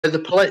The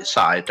police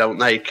side, don't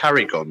they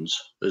carry guns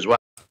as well?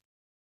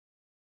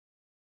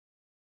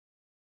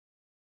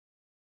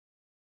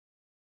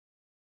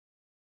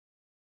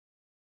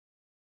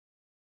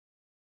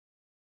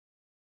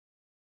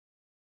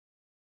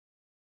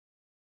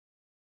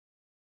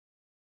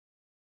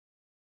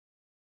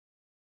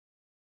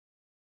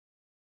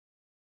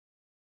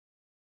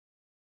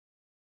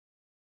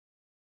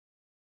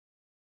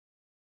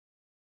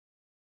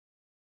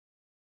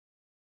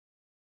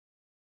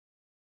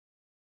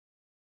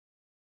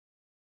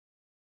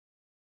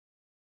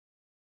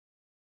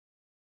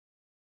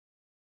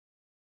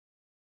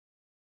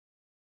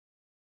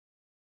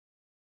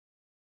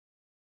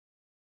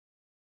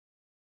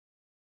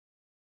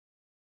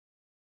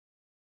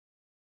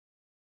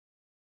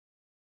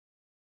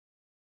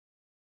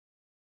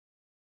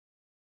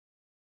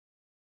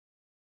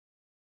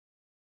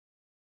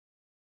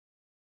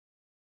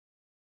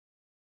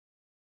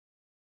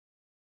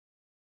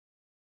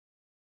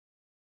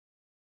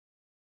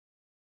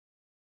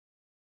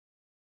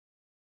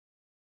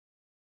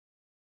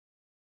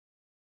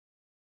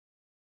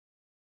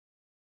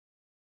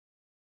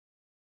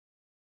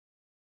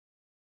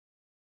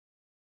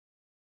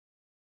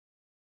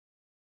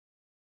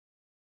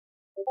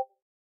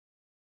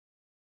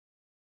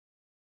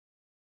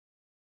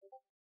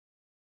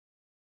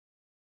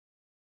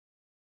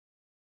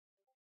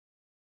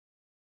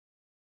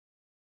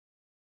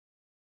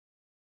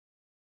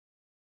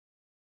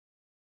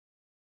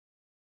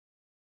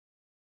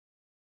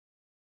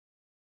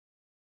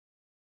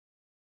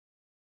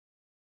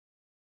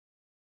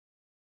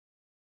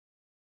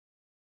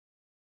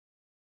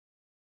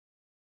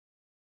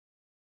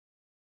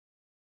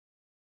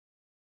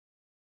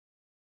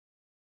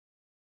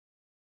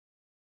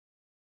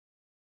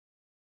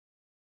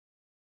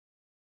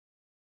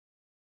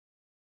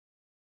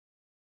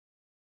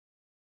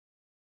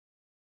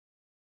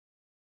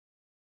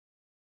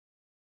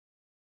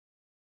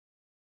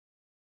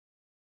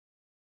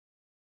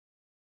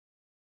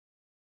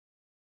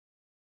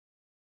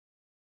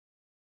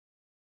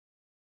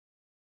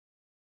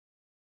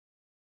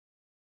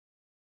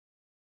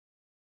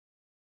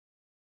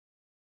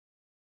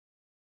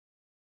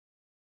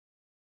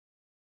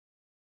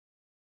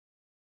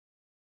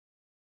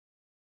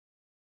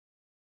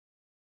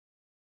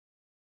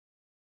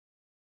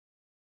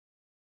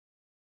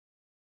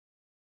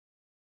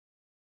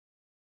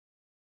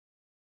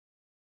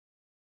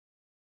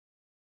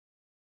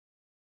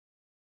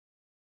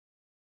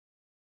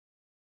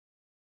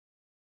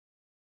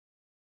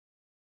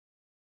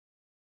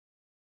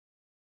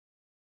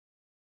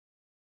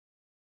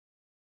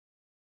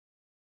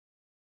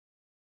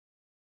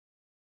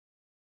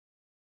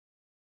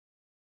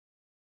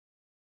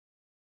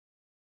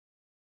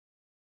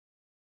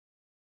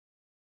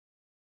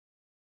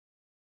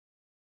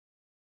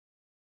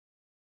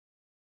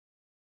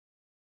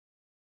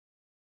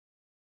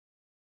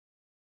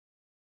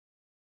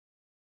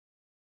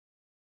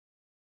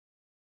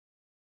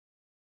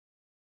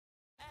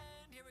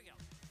 Here we go.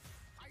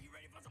 Are you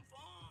ready for some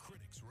fun?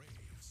 Critics rave.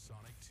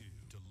 Sonic 2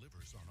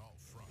 delivers on all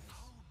fronts.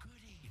 Oh,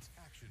 goody. It's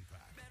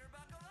action-packed. Better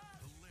buckle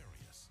up.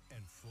 Hilarious and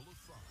full of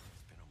fun.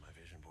 It's been on my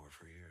vision board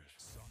for years.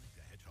 Sonic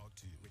the Hedgehog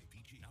 2. Rated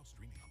PG. Now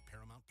streaming on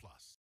Paramount+.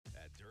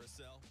 At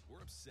Duracell,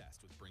 we're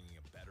obsessed with bringing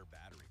a better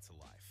battery to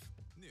life.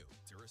 New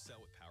Duracell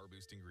with Power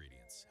Boost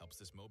ingredients helps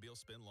this mobile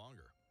spin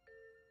longer.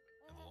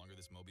 And the longer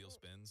this mobile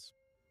spins,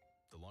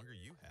 the longer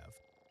you have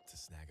to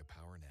snag a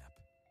power nap.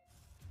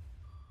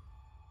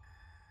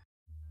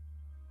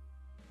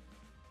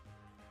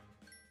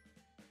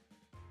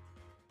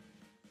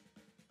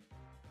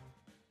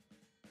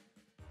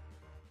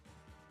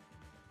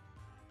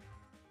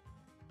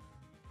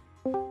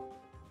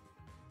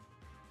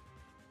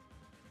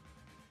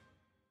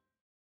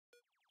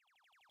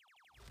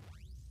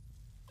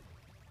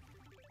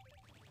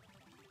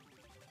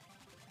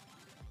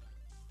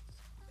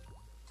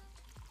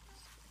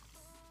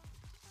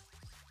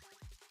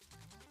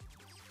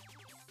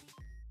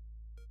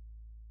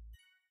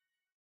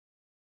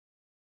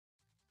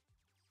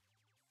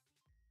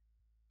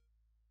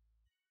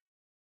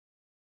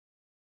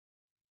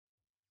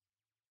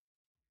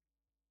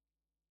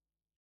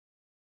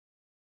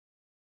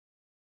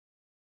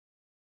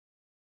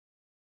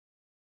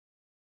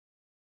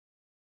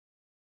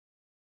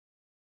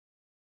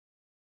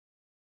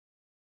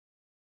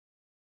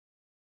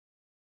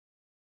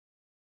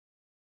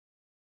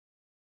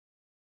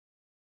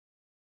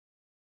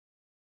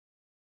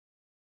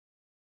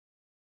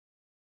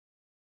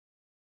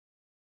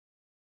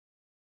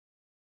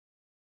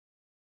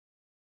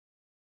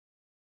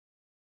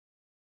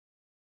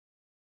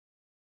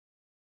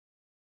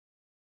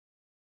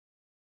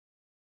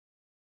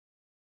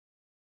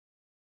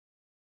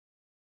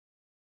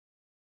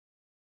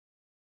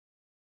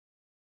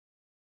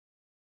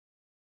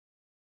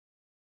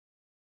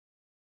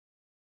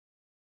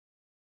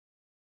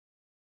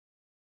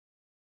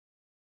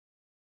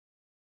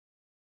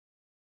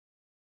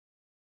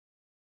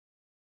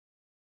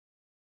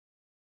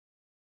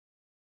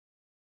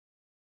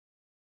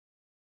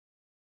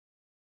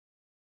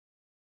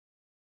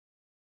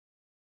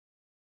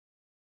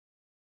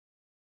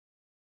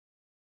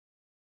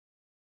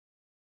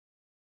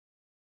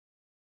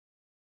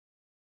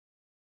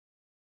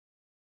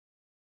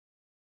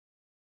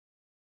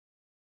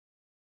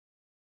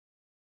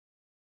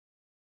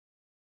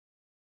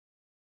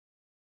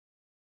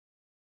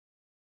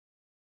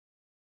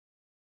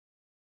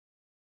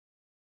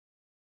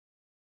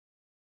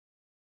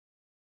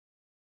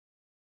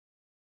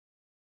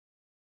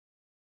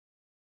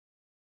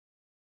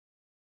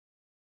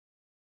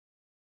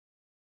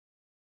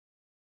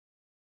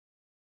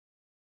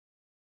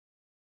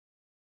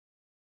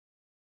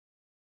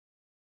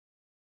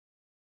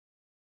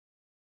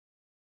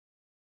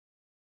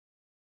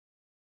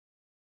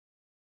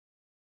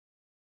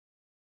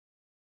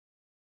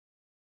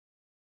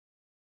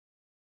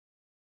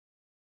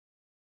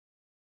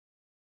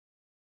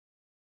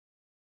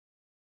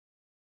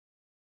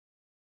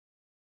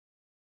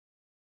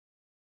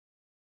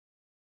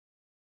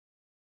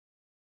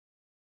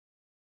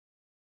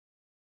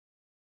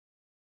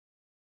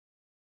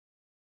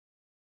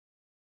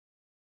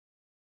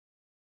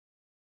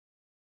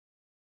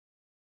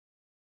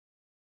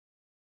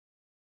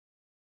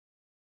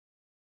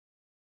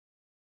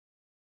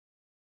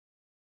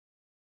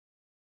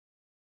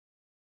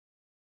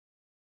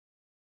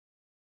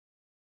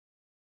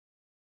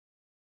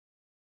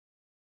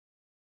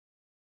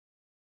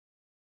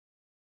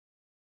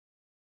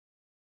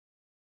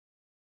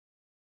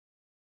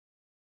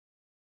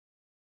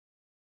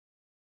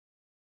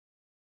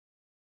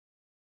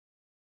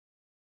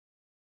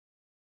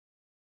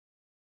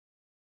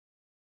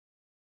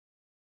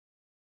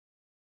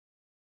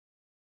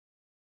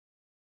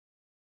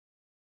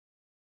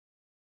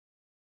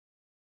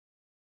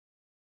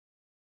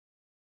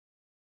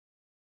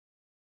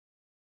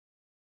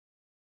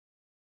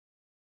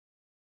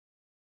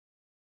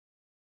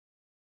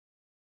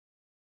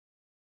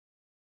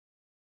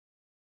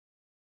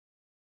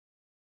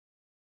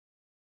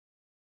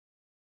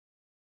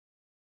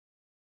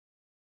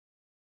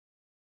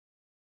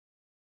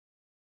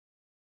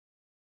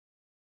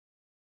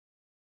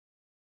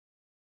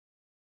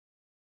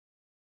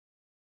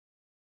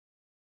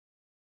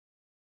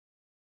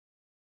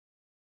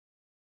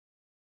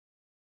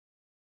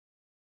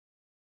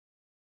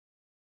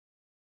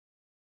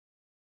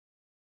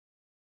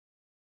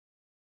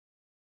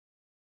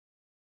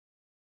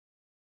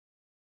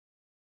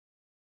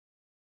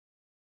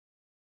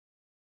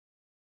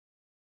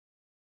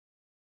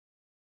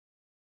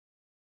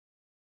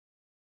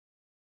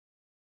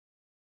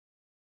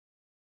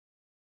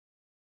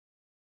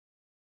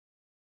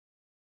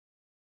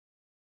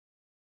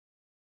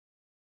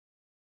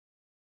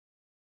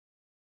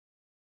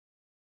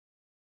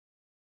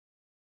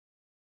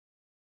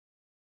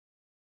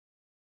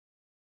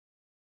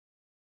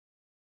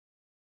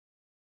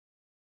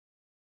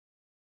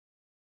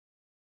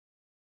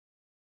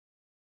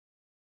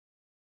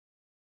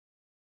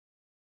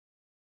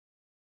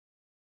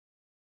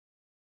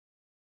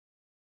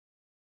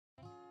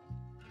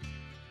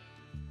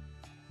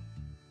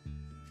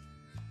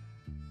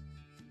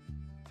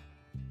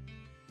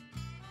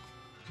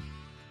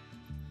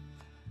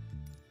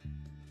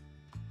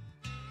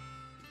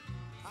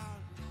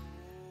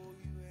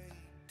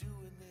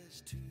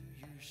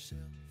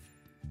 yourself.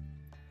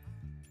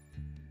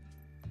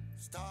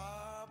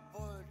 Stop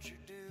what you're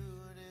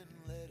doing and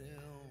let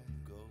him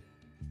go.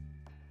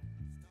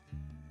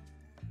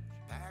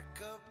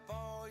 Pack up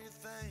all your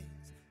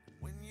things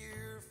when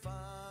you're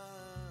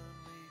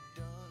finally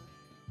done.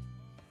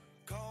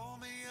 Call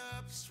me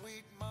up,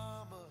 sweet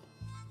mama,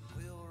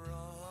 we'll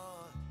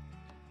run.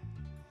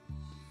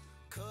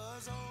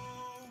 'Cause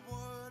oh,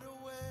 what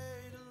a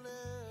way to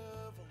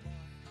live a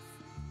life.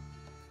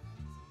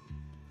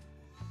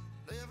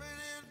 Living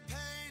in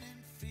pain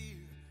and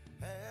fear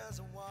as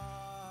a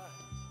wife.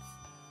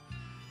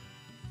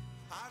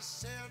 I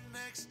said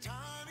next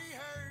time he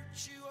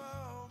hurts you,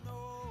 I'll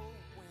know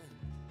when.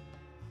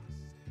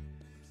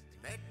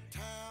 That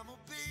time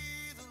will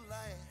be the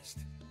last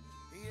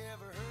he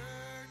ever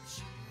hurt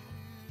you.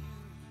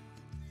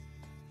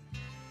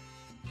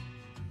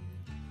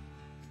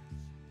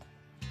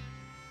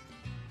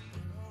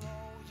 Well,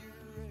 all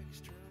your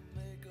extra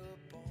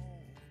makeup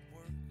on at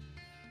work.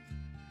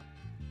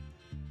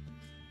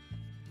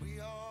 We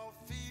all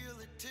feel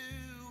it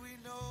too, we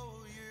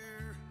know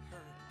you're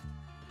hurt.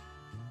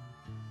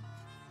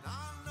 And I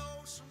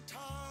know some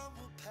time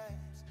will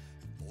pass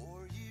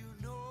before you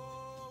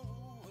know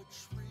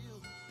what's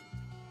real.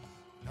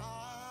 And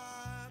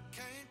I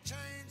can't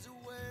change the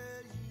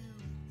way you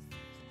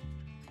feel.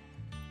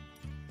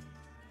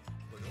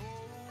 But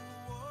oh,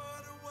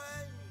 what a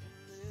way to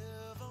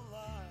live a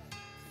life.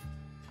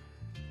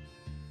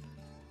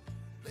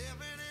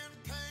 Living in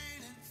pain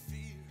and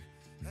fear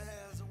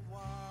as a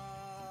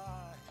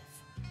wife.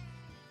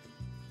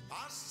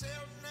 I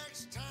said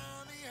next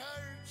time he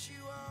hurts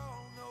you,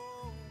 I'll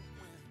know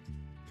when.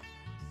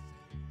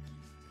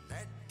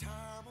 That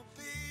time will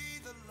be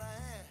the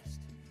last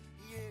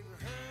he ever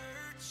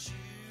hurts you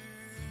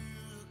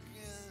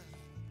again.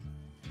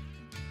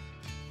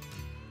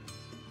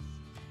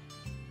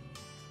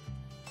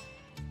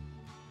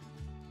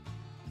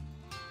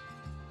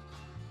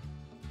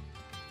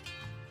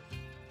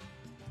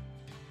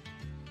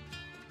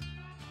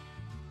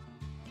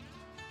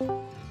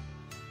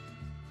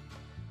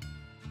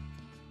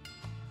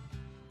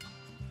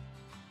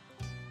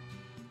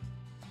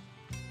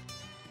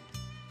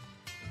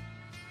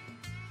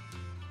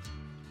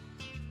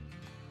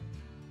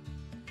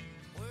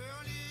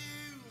 Well,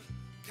 you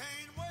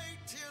can't wait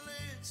till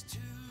it's too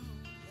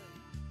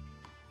late.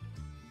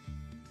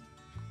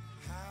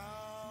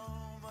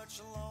 How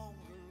much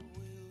longer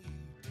will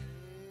you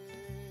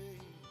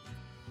take?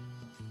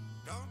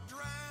 Don't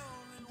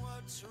drown in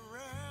what's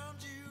around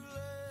you,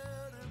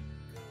 let him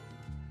go.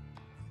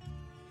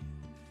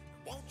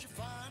 Won't you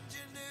find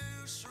your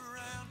new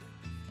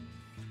surroundings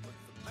with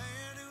the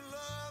man who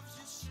loves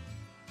you so?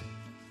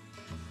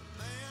 The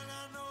man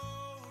I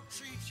know will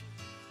treat you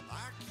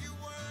like you're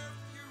worth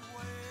your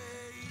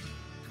weight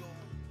in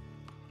gold.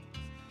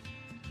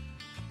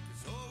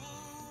 'Cause oh,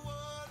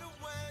 what a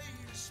way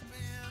to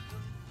spend a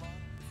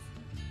life.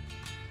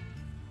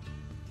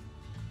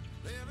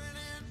 Living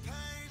in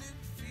pain and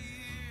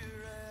fear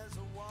as a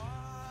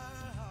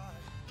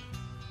wife.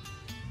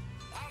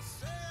 I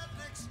said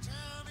next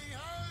time he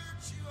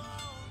hurts you,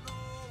 I'll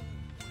know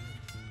when.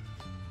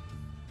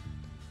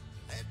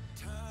 That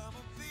time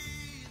will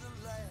be the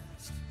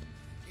last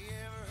he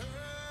ever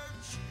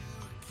hurt you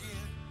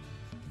again.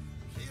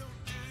 He'll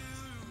do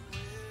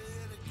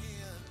it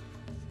again,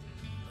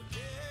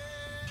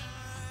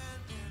 again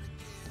and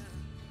again.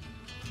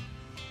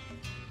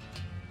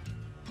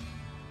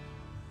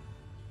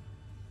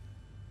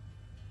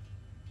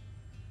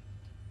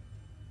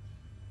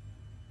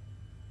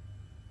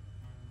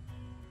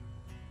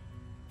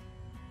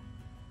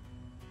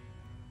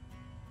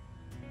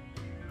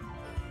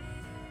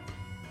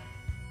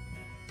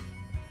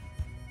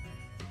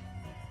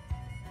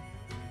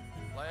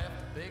 Left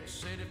the big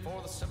city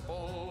for the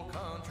simple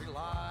country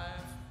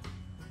life.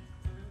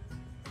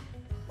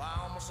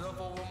 Found myself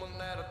a woman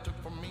that it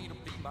took for me to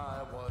be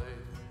my wife.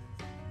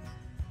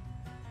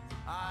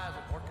 I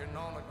was working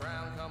on the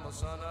ground, come the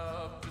sun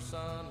up to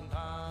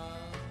sundown.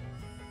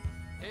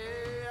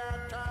 Hey,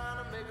 I'm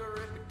trying to make a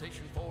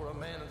reputation for a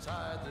man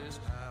inside this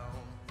town.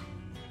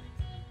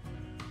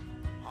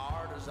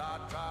 Hard as I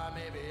try,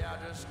 maybe I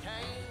just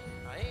can't.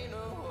 I ain't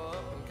no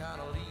up and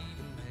kinda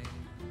leaving me.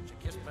 She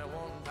kissed me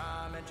one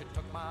time and she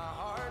took my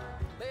heart.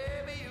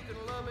 Baby, you can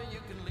love me,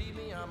 you can leave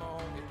me, I'm a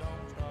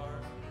honky-tonk star.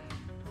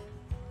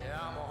 Yeah,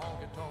 I'm a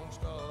honky-tonk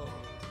star.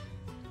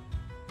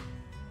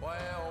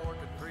 Well,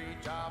 working 3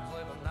 jobs,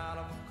 living out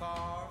of a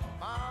car.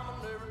 Mama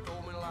never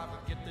told me life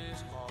would get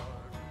this hard.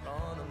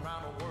 Running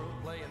around the world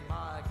playing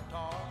my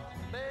guitar.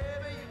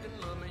 Baby, you can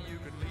love me, you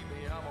can leave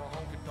me, I'm a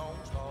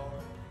honky-tonk star.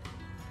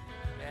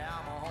 Yeah,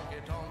 I'm a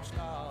honky-tonk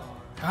star.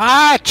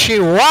 Ah,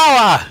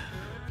 Chihuahua!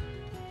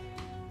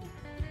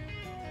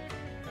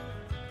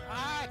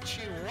 Ah,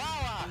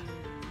 Chihuahua!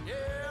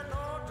 Yeah,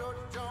 no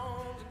George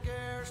Jones and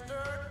Gary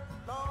Sturt,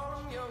 all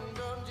them young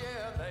guns,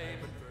 yeah, they've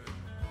been through.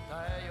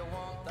 Tell you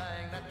one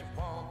thing that you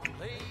won't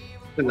believe.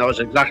 I think that was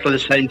exactly the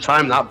same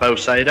time that Bo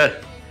said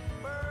it.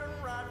 Burn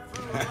right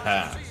through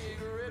That a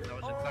cigarette.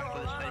 was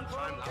exactly the same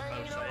time that Bo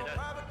said it.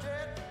 Private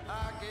jet,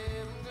 I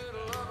gave 'em good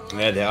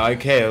Where the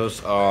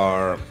IKOs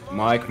are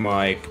Mike,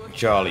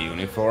 Charlie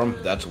uniform.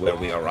 That's where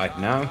we are right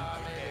now.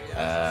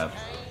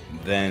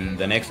 Then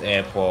the next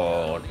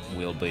airport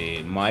will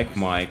be Mike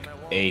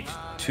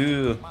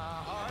 82,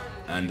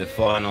 and the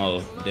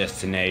final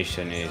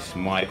destination is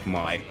Mike,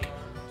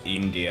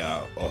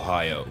 India,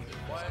 Ohio.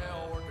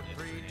 Well, working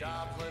 3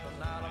 jobs, living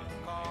out of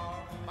a car.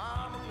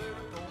 Mama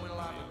never told me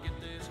life would get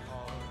this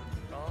hard.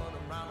 Running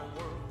around the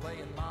world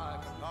playing my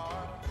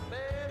guitar.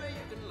 Baby,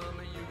 you can love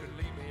me, you can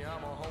leave me.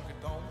 I'm a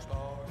honky-tonk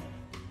star.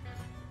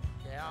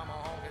 Yeah, I'm a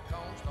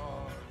honky-tonk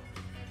star.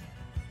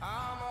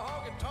 I'm a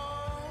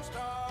honky-tonk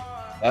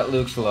star. That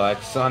looks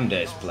like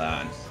Sunday's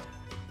plan.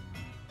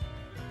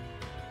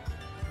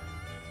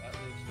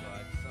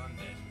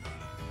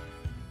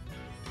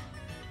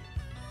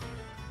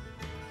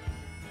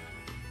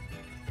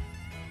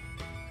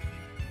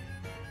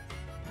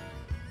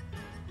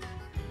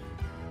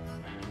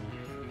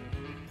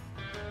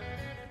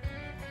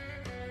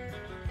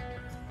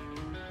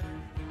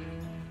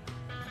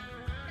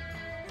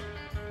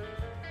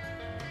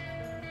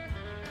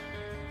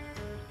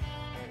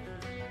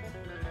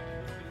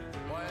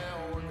 Well,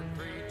 working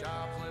 3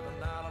 jobs,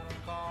 living out of a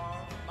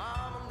car.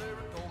 Mama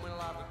never told me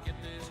life would get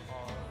this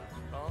hard.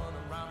 Running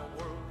around the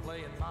world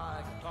playing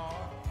my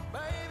guitar.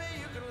 Baby,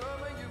 you can love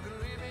me, you can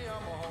leave me.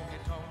 I'm a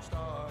honky-tonk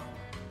star.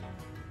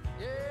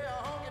 Yeah,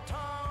 a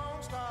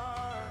honky-tonk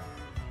star.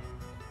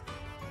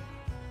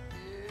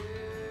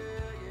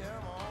 Yeah,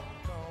 I'm a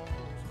honky-tonk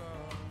star.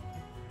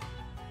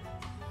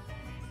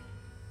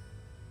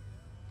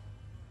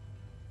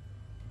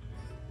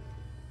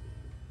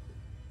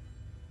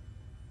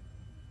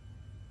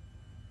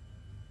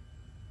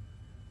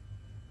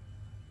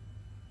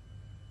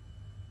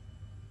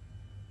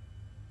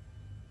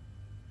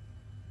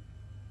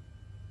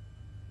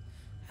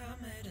 I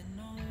made an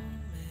old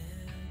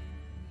man.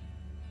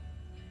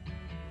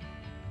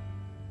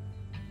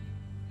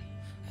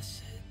 I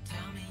said,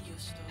 tell me your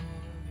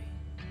story.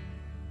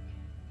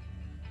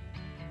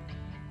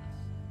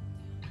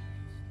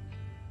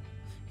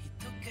 He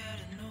took out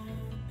an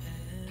old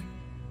pen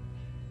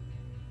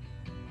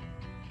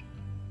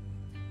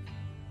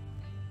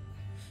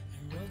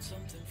and wrote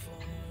something for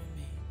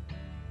me.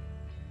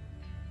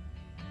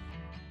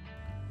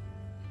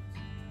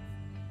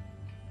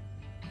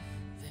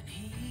 Then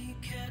he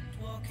kept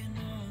walking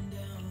on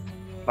down the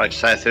road. Like I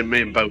say, I think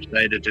me and Bo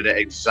Sader did it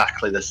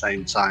exactly the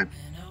same time.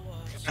 And I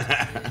watched it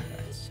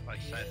disappear Like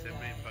I say, I think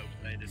me and Bo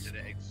Sader did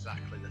it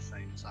exactly the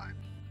same time.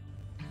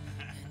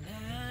 And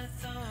I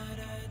thought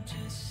I'd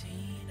just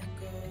seen a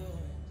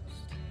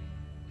ghost.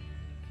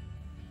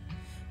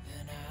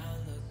 Then I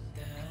looked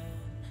down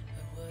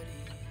at what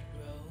he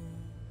wrote.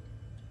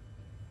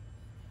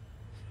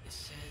 It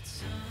said,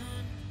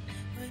 son,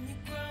 when you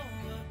grow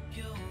up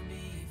you'll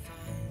be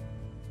fine.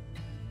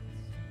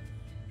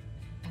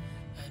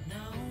 I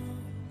know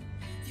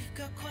you've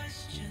got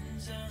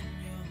questions on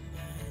your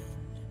mind.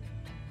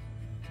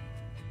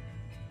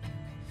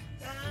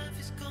 Life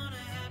is gonna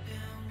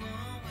happen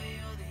one way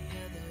or the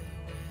other,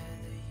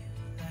 whether you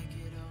like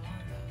it or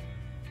not.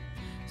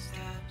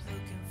 Stop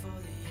looking for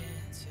the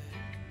answers,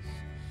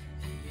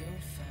 and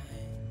you'll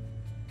find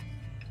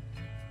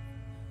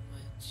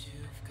what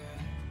you've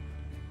got.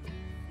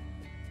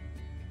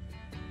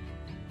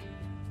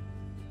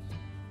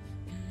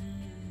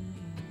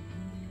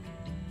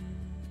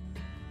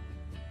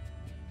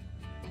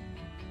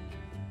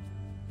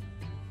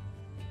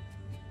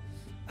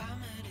 I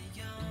met a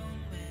young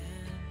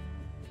man.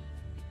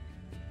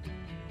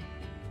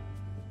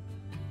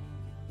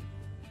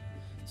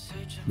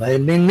 Searching Might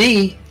have been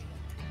me.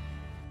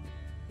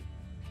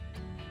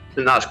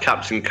 And that's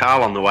Captain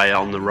Carl on the way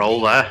on the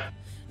roll there.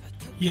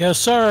 Yes,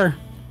 sir.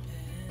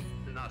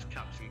 And that's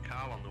Captain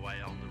Carl on the way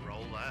on the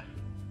roll there.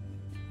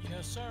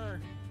 Yes, sir.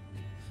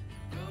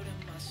 wrote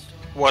in my story.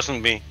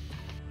 Wasn't me.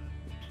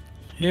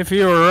 If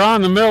you were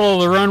on the middle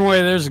of the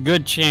runway, there's a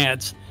good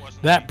chance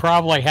that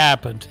probably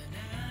happened.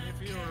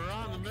 If you were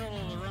on the middle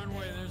of the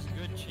runway, there's a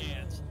good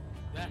chance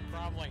that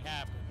probably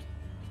happened.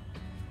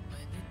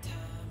 When your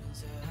time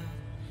is up,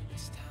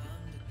 it's time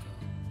to go.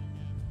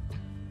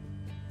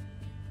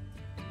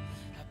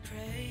 I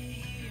pray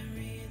he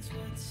reads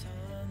what's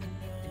on the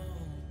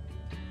note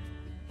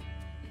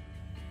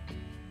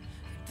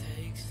and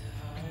takes to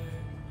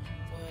heart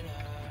what I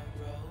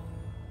wrote.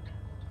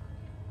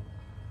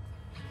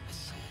 I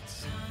said,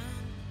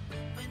 son,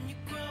 when you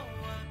grow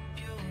up,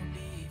 you'll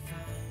be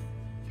fine.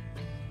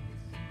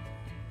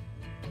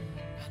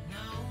 I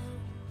know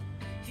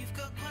you've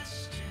got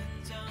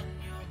questions on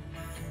your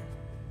mind.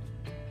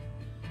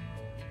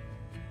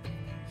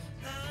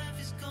 Life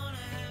is gonna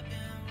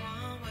happen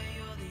one way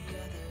or the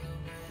other,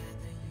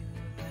 whether you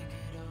like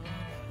it or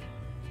not.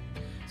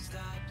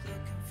 Stop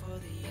looking for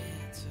the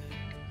answers,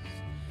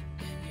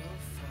 and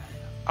you'll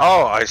find.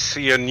 Oh, I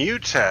see a new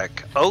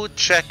tech. Oh,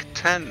 check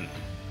 10.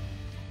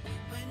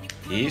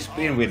 He's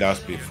been with us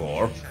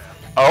before.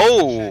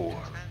 Oh,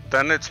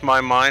 then it's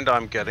my mind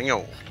I'm getting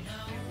old.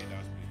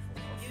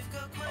 You've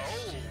got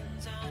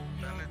questions on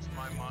your Then it's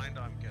my mind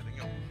I'm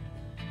getting old.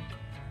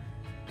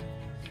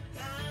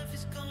 life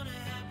is gonna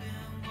happen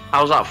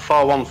How's that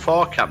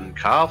 414, Captain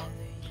Carl?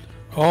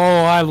 Oh,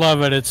 I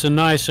love it. It's a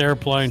nice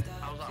airplane.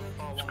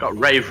 It's got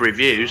rave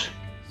reviews.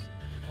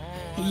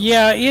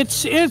 Yeah, it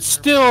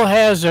still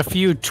has a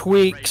few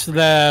tweaks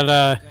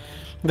that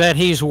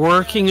he's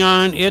working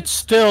on. It's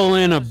still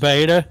in a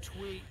beta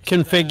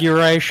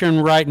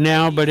configuration right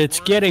now, but it's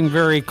getting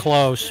very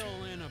close.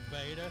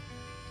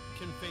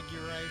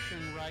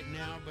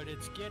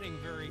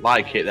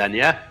 Like it then,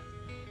 yeah?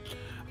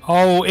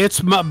 Oh,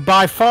 it's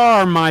by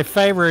far my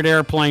favorite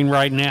airplane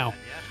right now.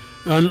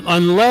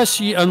 Unless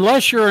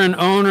you're an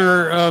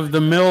owner of the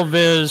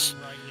Milviz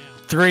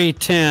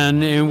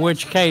 310, in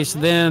which case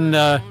then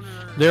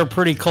they're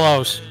pretty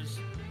close.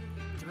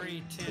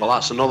 Well,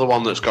 that's another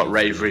one that's got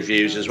rave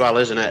reviews as well,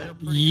 isn't it?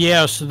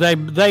 Yes, they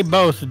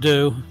both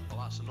do. Well,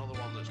 that's another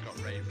one that's got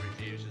rave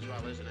reviews as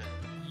well, isn't it?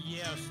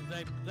 Yes,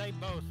 they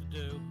both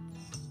do.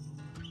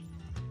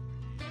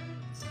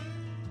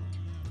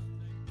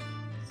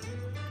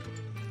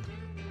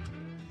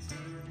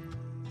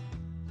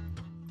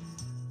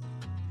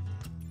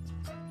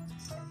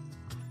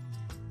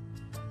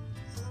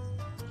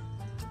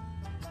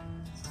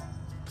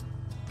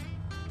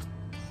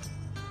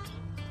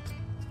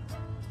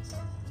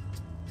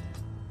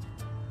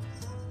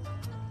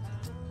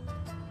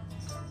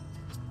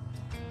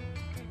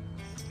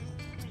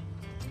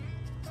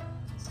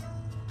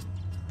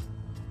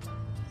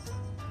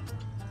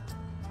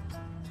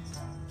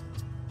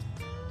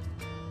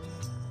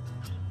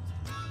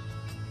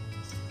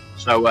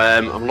 So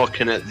I'm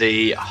looking at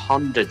the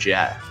Honda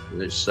Jet.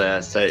 It's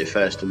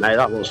 31st of May.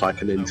 That looks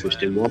like an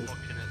interesting one.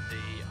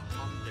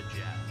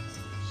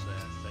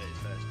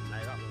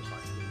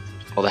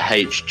 Or the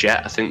H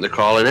Jet, I think they're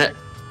calling it.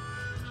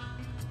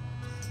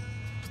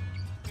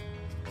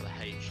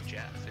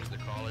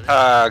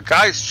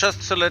 Guys,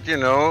 just to let you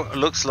know,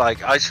 looks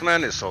like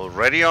Iceman is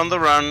already on the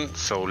run,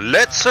 so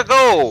let's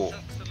go!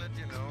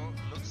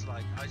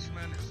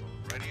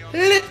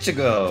 Let's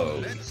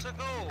go!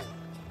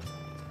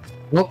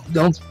 Well,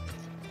 don't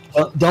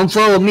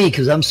follow me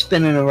because I'm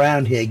spinning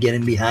around here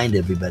getting behind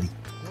everybody.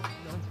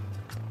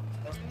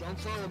 Don't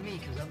follow me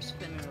because I'm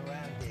spinning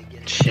around here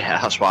getting. Yeah,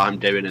 that's what I'm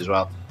doing as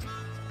well.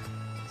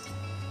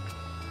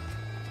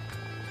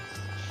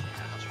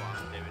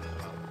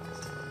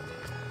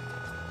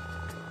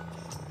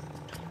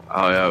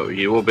 Oh, yeah,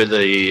 you will be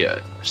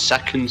the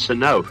second to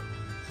know.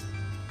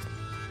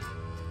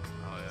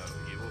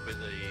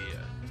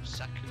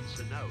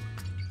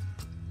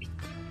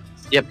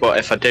 Yeah, but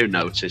if I do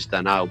notice,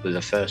 then I'll be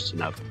the first to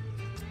know.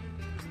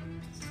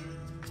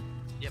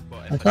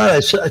 I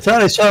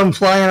thought I saw him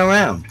flying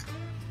around.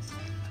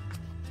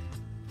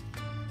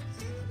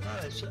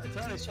 I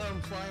thought I saw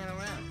him flying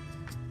around.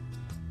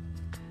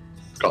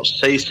 Got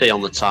CC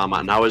on the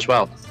tarmac now as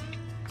well.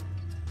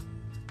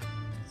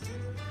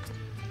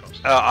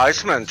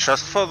 Iceman,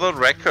 just for the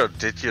record,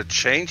 did you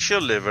change your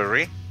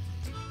livery?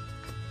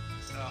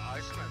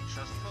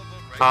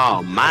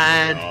 Oh,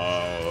 man.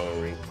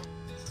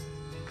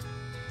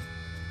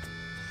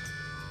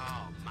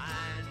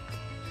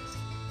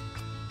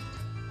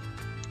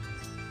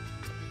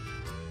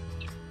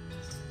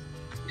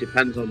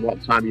 Depends on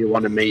what time you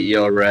want to meet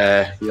your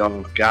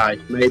guy.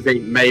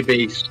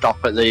 Maybe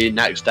stop at the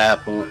next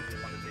airport.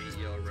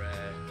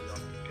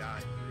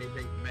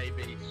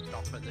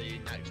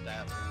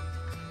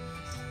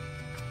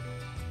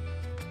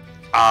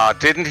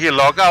 Didn't he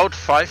log out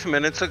 5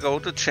 minutes ago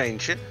to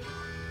change it?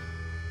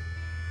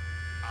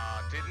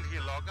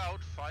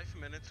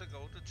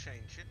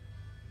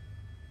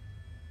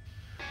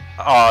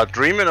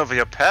 Dreaming of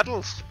your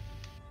pedals.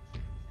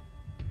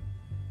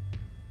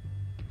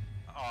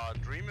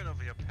 Dreaming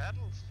of your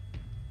pedals.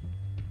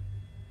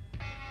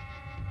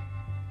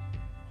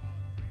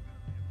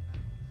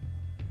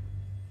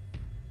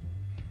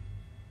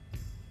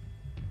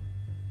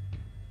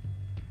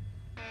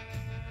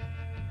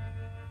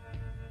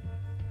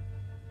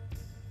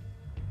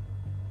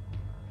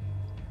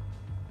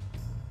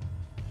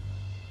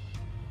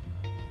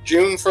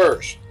 June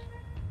 1st.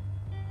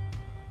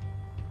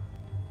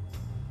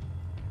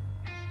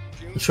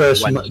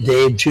 First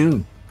day of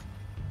June.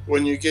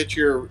 When you get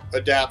your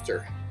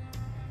adapter.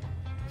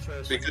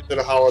 Because of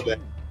the holiday.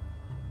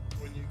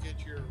 When you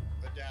get your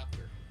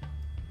adapter.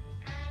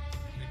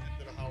 Because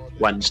of the holiday.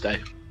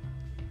 Wednesday.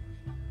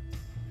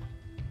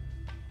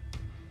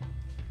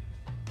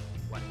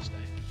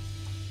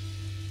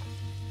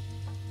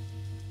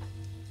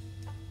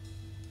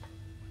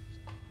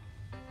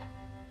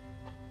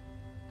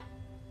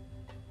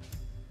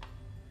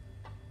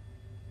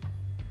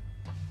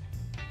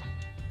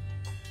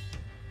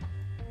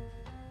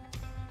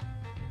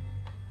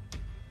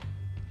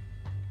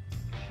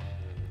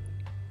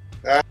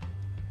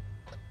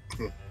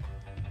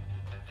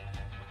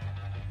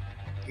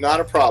 Not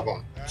a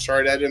problem.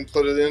 Sorry I didn't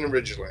put it in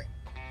originally.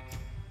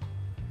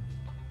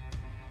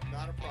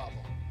 Not a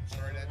problem.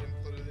 Sorry I didn't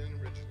put it in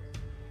originally.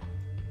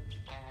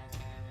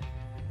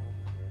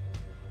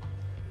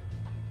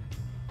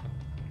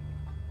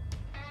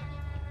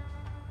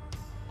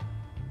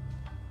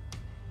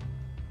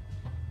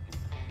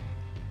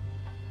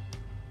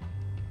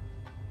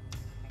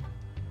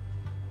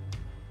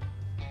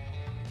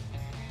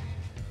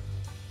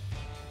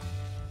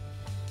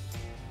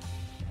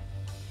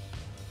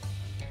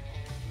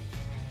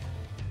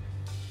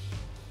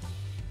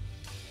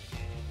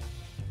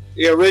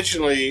 Yeah,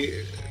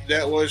 originally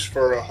that was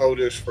for a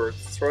HOTUS for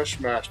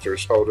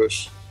Thrustmasters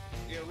HOTUS.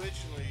 Yeah,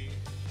 originally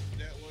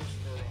that was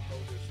for a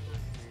HOTUS for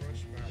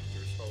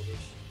Thrustmasters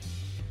HOTUS.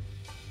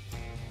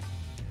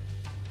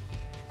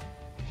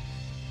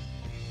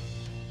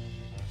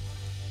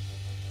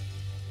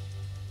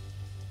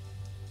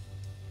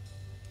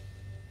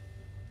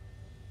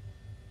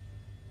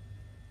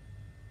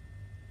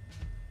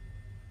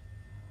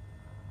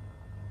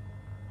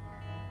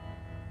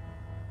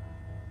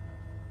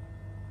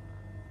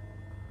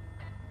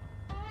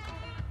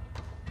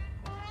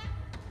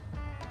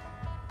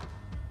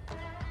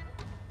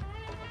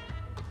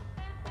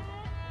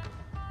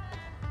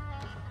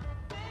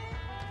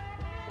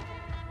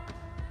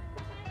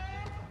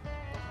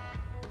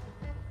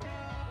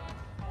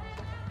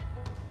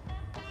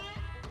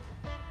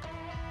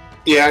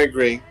 Yeah, I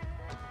agree.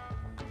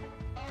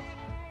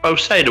 Oh,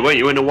 Sada, weren't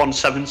you in a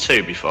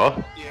 172 before?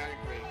 Yeah, I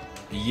agree.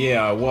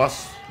 Yeah, I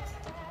was.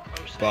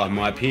 But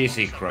my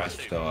PC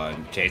crashed, so I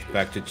changed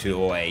back to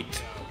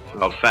 208.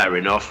 Well, fair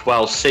enough.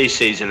 Well,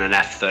 CC's in an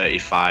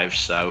F-35,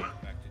 so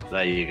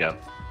there you go.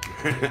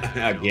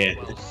 Again.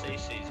 Well,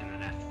 CC's in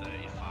an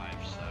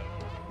F-35, so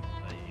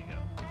there you go.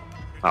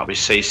 That'll be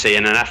CC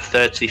in an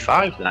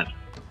F-35 then.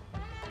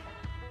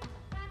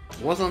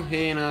 Wasn't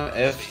he in a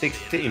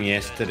F-16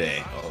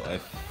 yesterday, or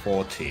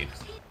F-14?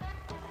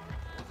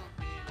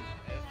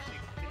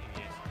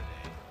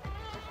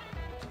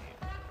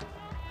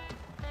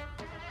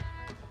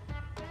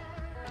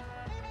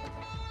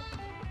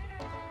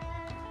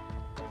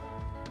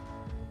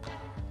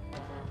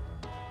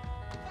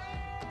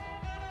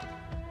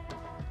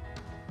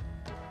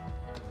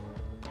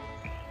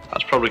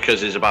 That's probably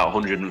because it's about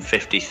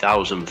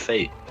 150,000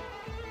 feet.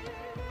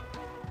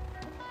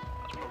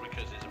 That's probably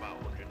because it's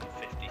about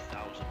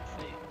 150,000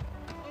 feet.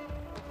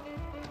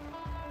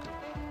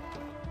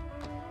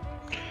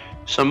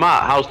 So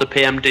Matt, how's the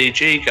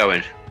PMDG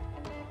going?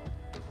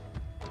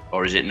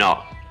 Or is it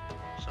not?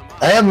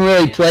 I haven't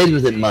really played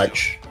with it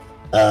much.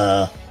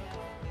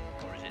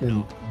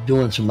 Been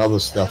doing some other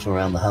stuff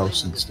around the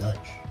house and such.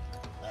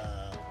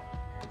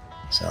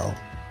 So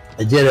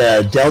I did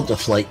a Delta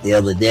flight the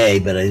other day,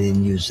 but I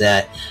didn't use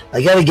that.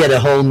 I got to get a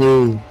whole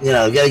new,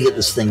 I got to get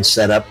this thing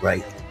set up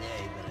right.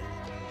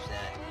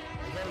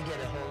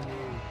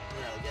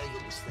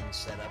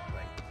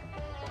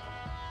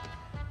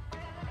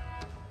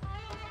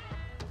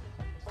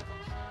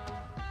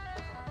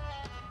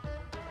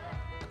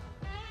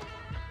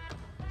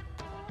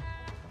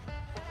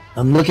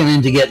 I'm looking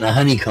into getting a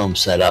honeycomb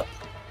set up.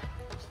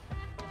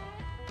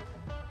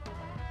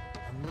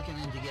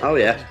 Oh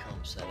yeah.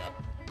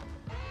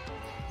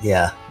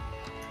 Yeah.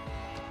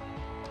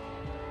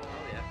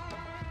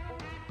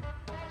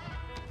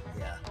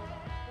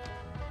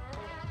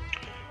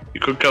 You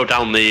could go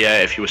down the,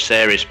 if you were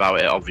serious about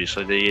it,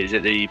 obviously, is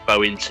it the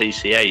Boeing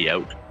TCA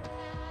yoke?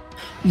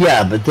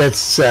 Yeah, but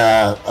that's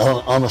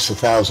almost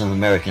 $1,000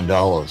 American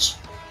dollars.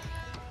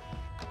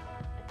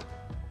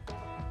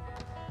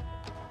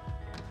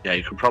 Yeah,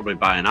 you could probably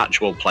buy an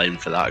actual plane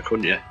for that,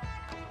 couldn't you?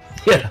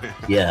 Yeah.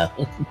 Yeah.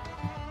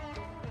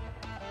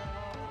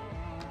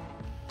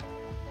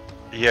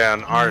 Yeah,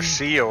 an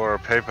RC or a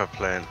paper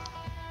plane.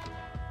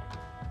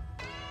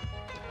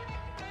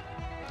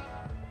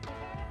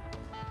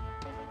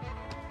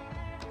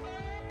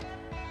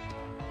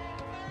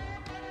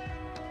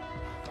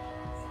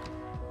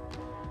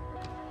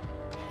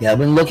 Yeah, I've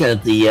been looking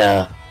at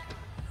the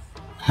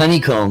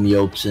honeycomb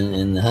yokes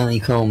and the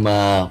honeycomb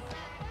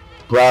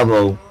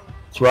Bravo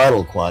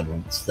throttle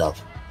quadrant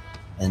stuff,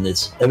 and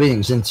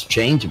everything's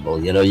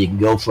interchangeable. You can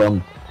go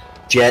from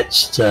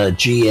jets to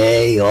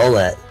GA, all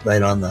that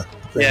right on the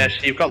thing. Yeah,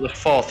 so you've got the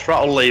 4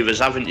 throttle levers,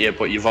 haven't you?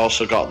 But you've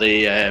also got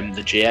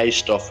the GA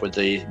stuff with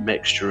the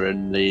mixture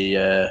and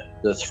the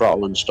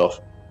throttle and stuff.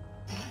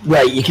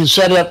 Right, you can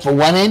set it up for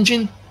one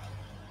engine,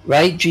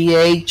 right?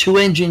 GA,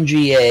 2-engine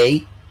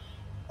GA,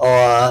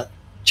 or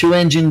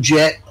 2-engine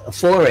jet, a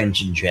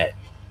 4-engine jet.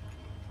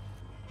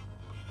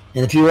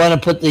 And if you want to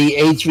put the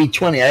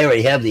A320, I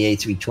already have the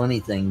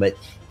A320 thing, but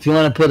if you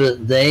want to put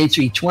the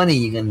A320,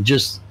 you can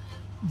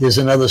there's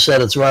another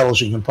set of throttles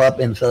you can pop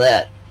in for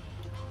that.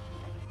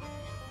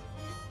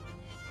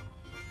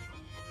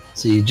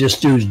 So you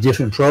just do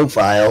different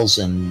profiles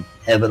and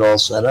have it all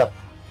set up.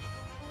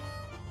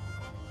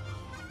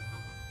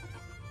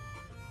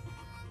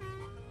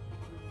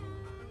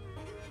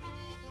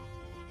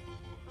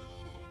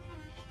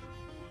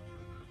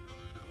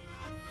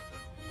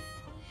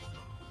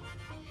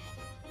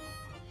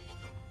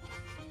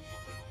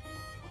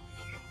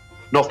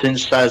 Nothing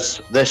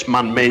says this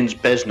man means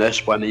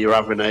business when you're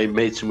having a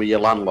meeting with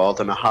your landlord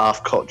and a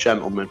half-cut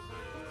gentleman.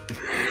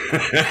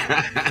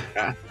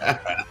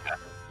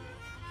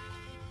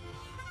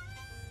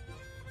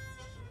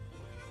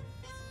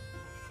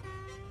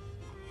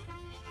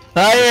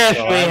 Yes,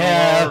 we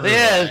have.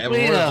 Yes,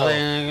 we know.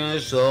 Everything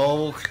is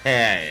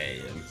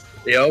okay.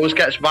 He always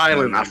gets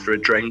violent after a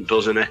drink,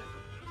 doesn't he?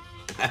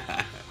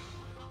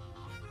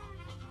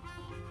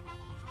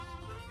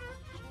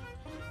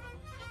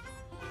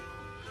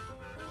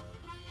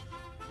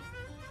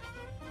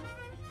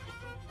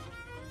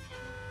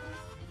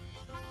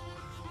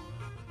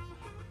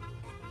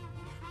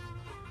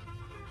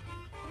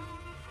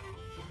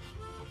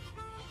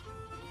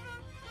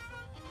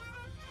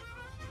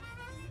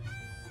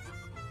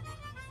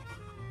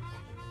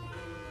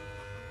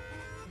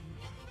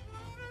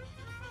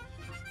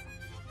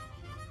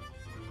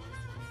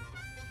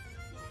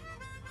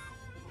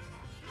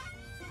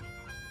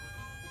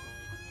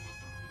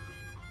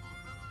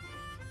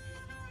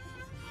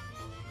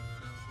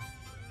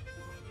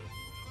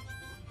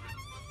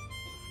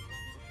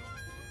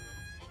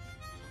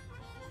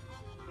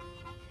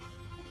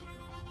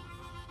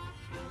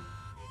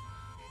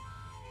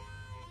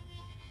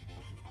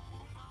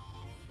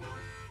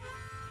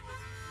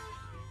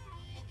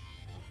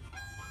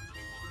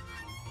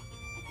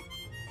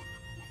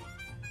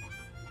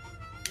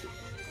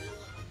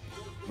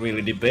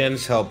 really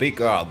depends how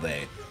big are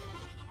they.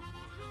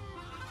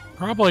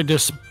 Probably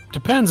just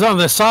depends on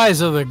the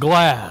size of the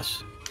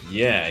glass.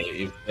 Yeah,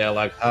 if they're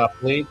like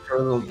half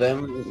liter,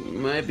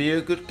 then maybe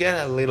you could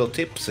get a little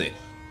tipsy.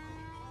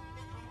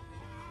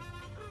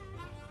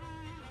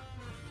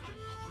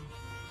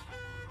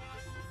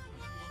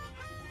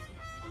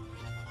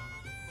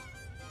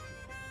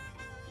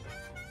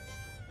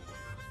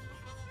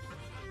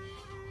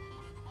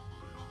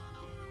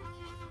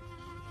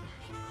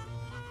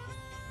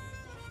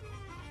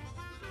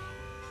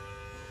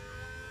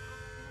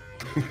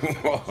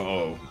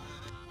 Whoa.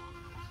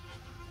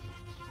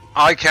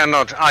 I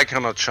cannot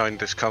join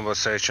this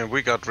conversation.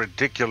 We got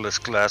ridiculous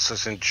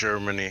glasses in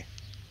Germany.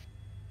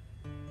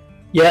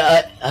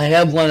 Yeah, I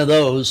have one of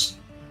those.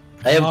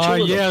 I have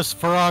two of them. Yes,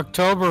 for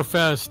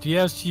Oktoberfest.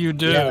 Yes, you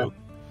do. Yeah.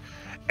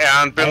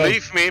 And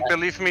believe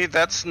me,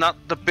 that's not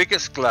the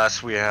biggest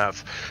glass we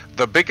have.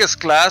 The biggest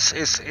glass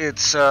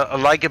it's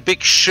like a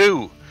big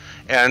shoe,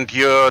 and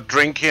you're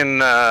drinking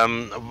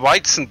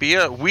Weizen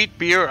beer, wheat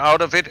beer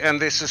out of it, and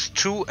this is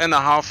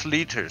 2.5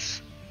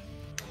 liters.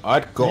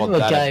 I'd I call knew a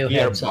that guy a who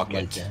beer had something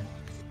like bucket. that.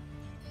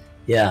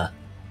 Yeah,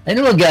 I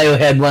knew a guy who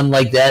had one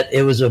like that.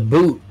 It was a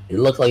boot. It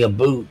looked like a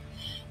boot,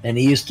 and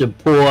he used to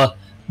pour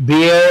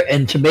beer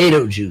and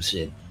tomato juice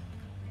in.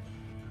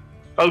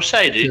 Oh,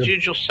 did you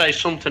just say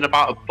something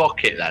about a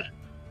bucket then?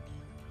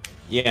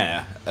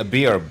 Yeah, a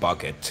beer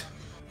bucket.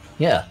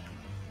 Yeah.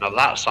 Now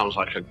that sounds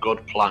like a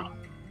good plan.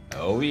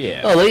 Oh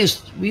yeah. Oh,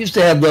 we used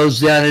to have those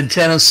down in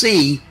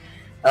Tennessee.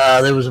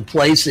 There was a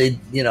place that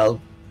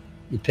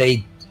you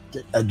paid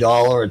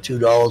 $1 or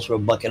 $2 for a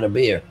bucket of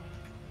beer.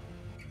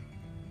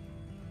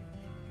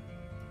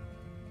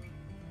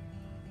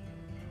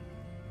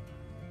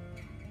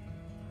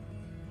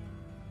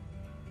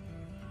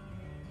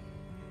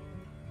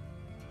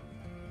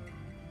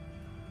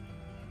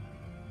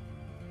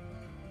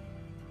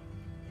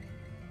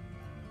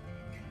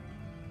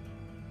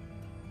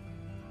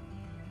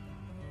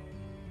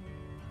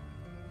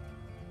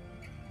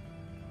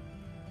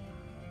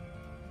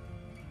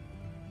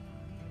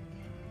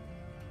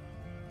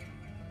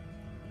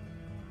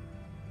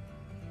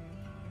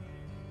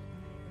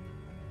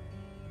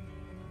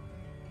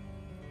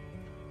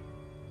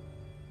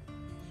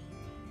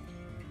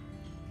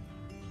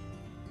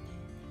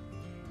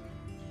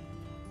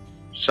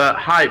 So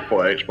hype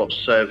works, but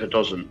server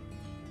doesn't.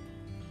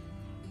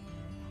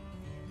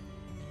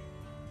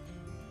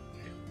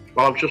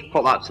 Well, I've just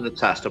put that to the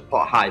test. I've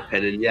put hype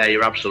in, and yeah,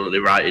 you're absolutely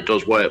right. It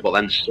does work, but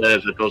then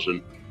server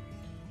doesn't.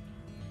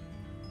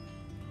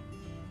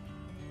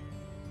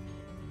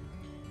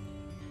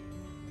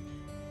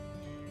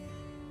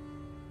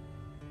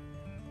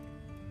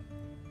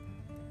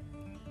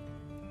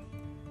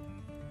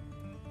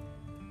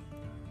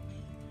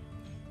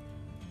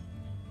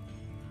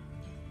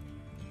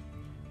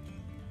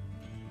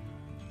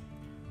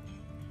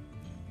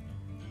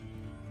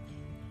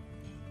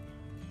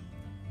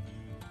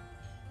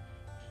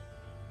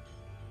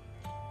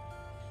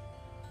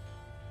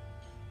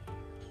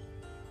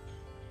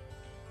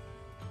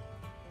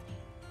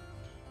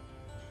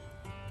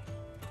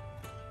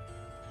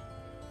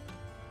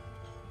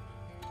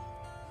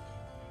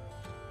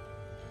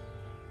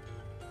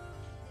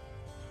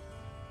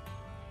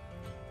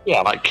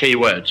 Yeah, like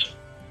keywords.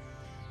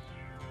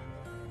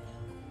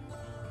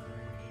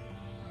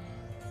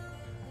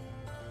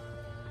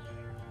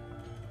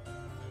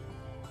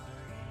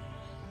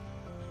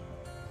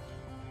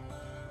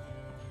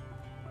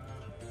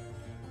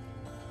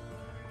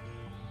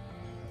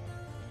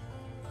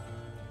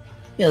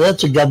 Yeah,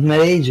 that's a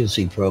government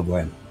agency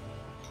program.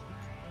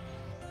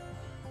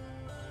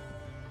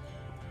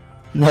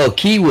 No,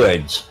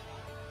 keywords.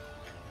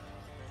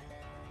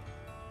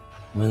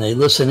 When they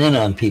listen in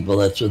on people,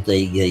 that's what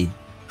they'll get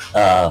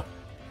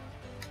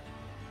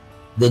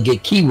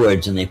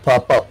keywords and they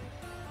pop up.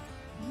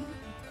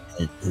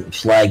 It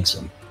flags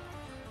them.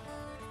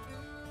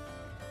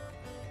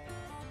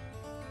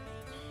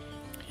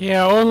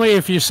 Yeah, only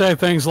if you say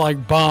things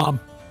like bomb.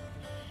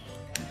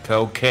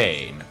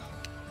 Cocaine.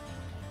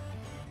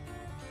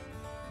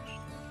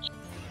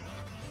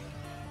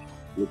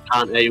 We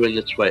can't hear you in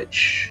the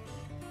Twitch.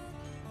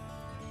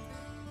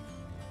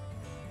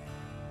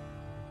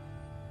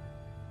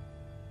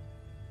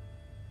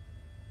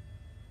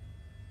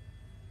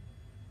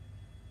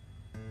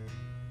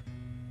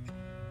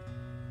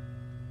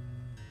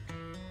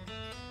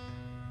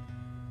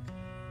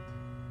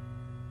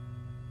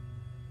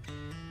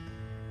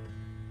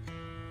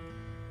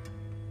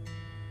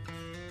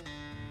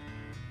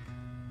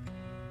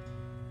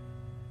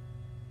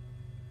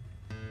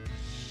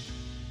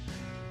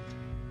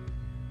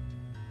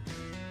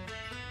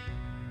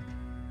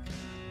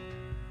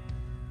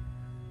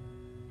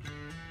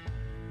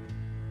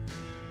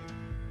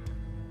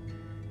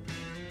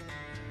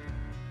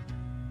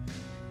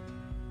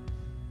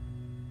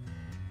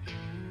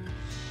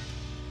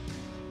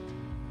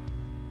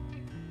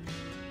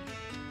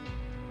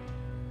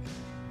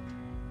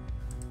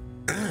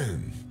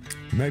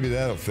 Maybe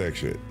that'll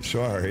fix it.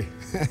 Sorry.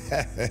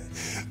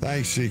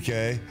 Thanks,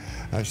 CK.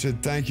 I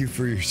said thank you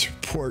for your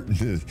support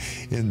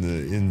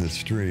in the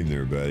stream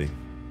there, buddy.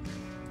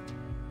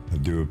 I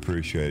do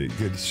appreciate it.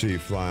 Good to see you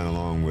flying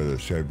along with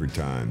us every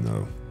time,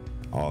 though.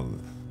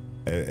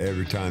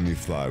 Every time you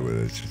fly with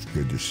us, it's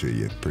good to see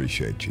you.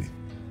 Appreciate you.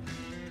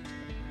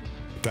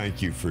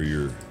 Thank you for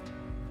your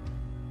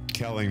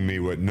telling me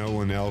what no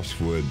one else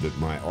would, that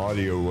my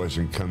audio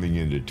wasn't coming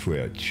into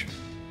Twitch.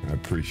 I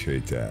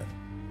appreciate that.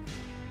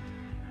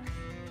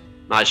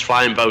 Nice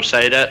flying, Bo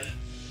Sader.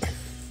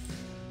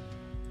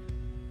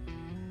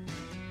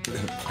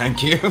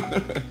 Thank you.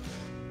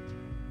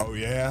 Oh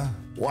yeah?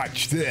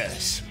 Watch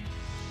this.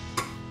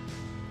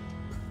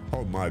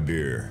 Hold my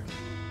beer.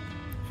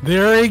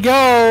 There he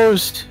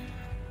goes.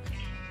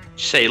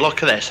 See,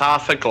 look at this,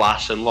 half a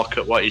glass, and look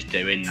at what he's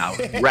doing now.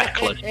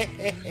 Reckless.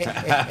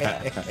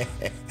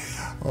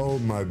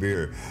 Hold my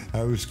beer.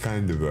 That was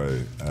kind of a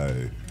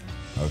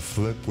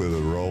flip with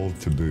a roll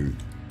to boot.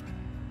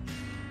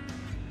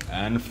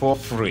 And for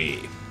free.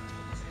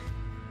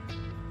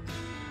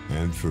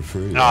 And for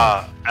free.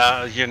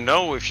 You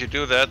know, if you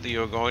do that,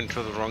 you're going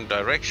to the wrong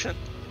direction.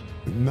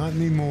 Not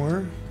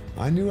anymore.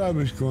 I knew I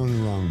was going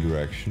the wrong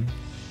direction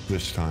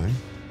this time.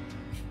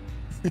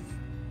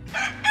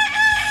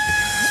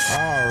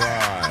 All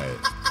right.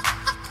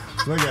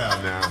 Look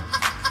out now.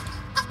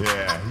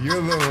 Yeah, you're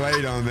a little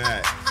late on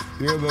that.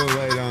 You're a little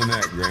late on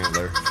that,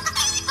 Grantler.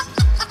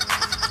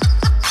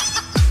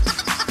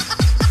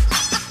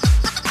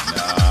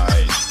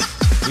 Nice.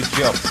 Good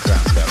job,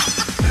 Grantler.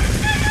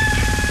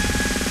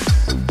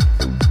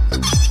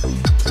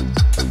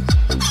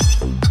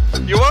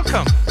 You're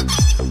welcome.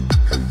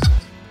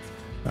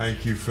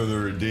 Thank you for the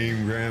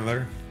redeem,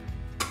 Grantler.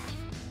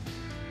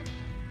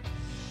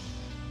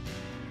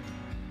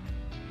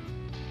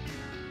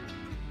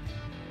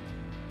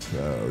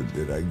 So,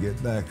 did I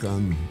get back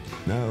on?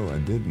 No, I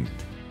didn't.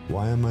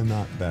 Why am I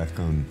not back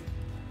on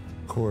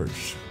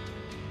course?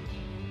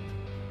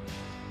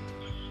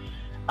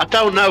 I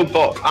don't know,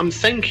 but I'm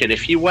thinking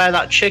if you wear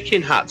that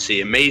chicken hat to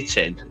your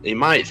meeting, he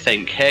might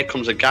think, here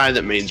comes a guy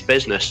that means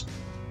business.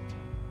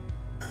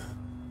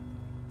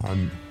 A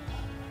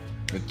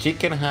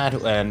chicken hat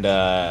and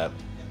a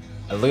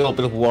little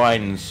bit of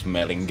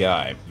wine-smelling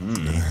guy.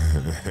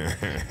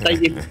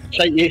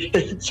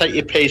 Take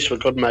your piece for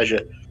good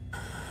measure.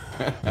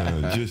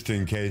 Just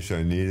in case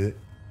I need it.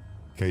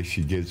 In case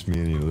she gives me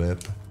any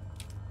lip.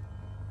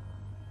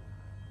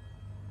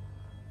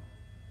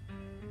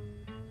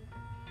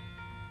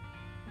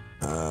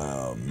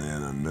 Oh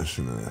man, I'm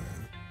missing a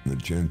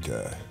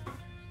magenta.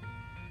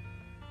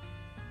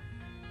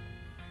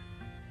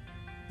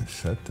 I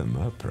set them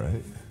up,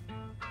 right?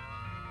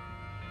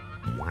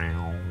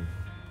 Wow.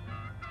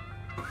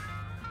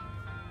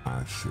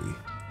 I see.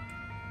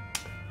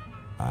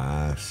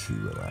 I see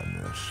what I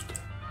missed.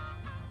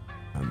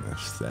 I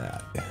missed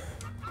that.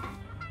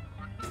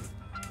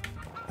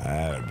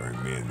 That'll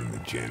bring me into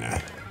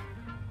magenta.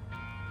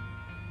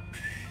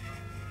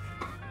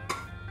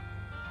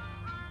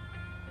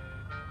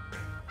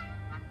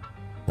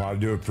 Well, I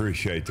do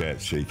appreciate that,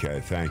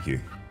 CK. Thank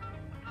you.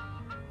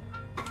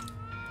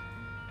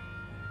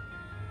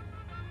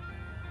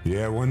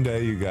 Yeah, one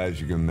day you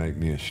guys are gonna make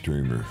me a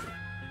streamer.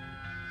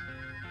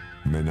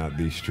 May not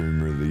be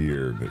streamer of the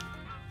year, but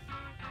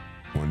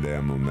one day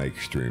I'm gonna make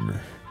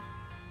streamer.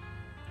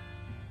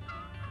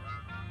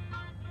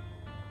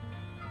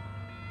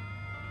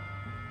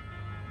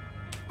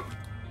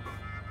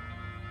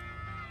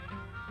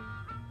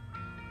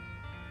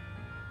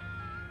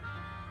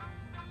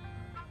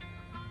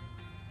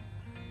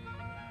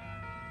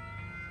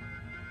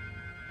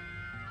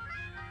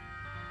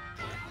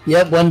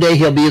 Yep, one day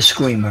he'll be a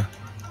screamer.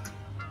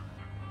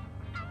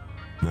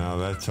 No,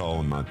 that's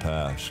all in my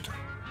past.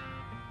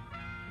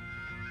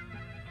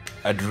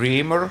 A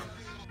dreamer?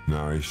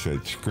 No, he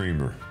said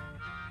screamer.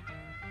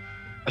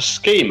 A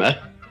schemer?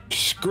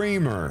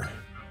 Screamer.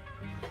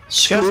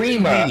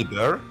 Screamer.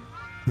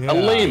 Yeah. A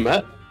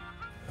lemur?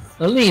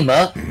 A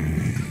lemur.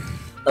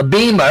 A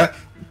beamer.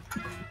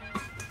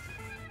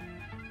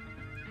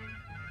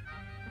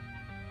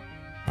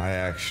 I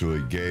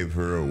actually gave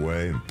her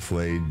away and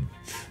played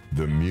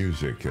the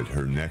music at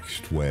her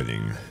next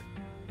wedding.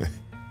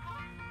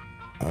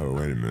 Oh,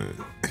 wait a minute.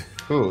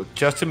 Who?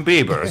 Justin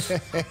Bieber's?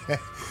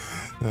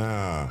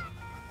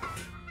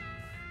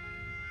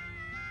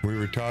 We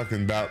were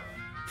talking about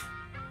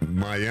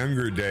my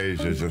younger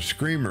days as a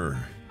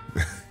screamer.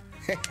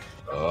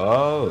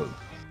 Oh.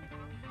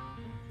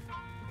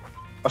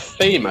 A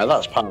femur?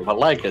 That's part of a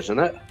leg, isn't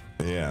it?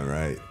 Yeah,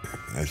 right.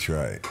 That's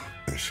right.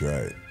 That's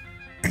right.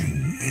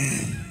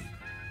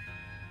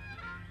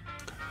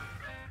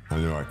 I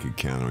knew I could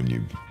count on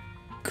you,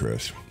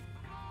 Chris.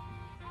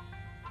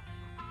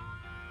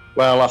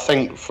 Well, I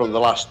think for the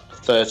last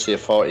 30 or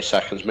 40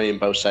 seconds, me and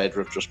Bo Sader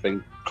have just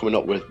been coming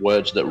up with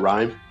words that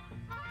rhyme.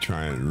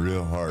 Trying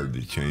real hard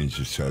to change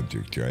the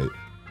subject, right?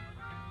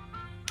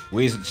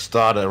 We should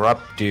start a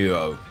rap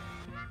duo.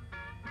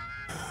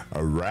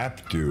 A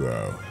rap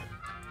duo?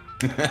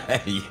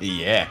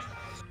 Yeah.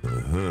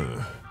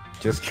 Uh-huh.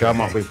 Just come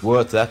up with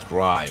words that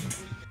rhyme.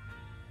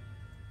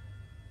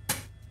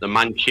 The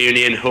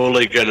Mancunian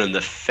hooligan and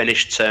the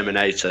Finnish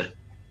Terminator.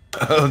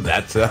 Oh,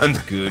 that sounds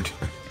good.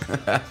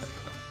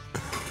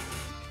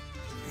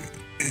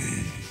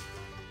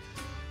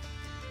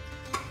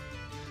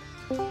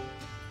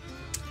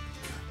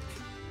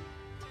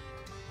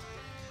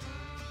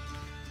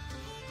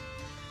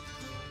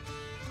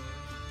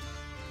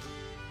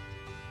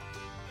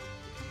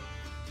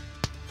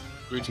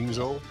 Greetings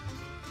all.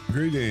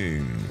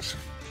 Greetings.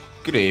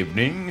 Good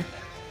evening.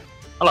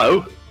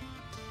 Hello.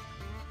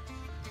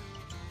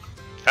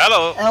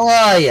 Hello. How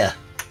are you?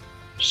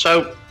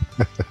 So,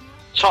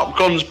 Top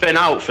Gun's been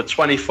out for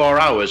 24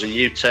 hours and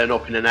you turn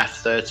up in an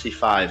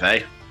F-35,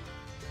 eh?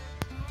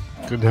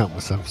 Couldn't help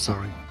myself,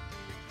 sorry.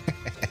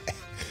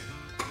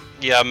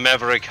 Yeah,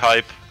 Maverick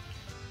hype.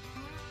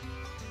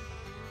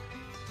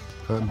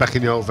 I'm back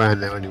in the old van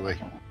now anyway.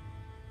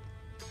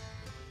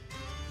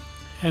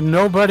 And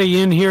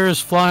nobody in here is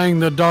flying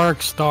the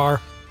Dark Star.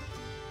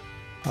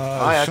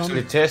 I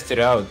actually tested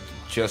out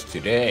just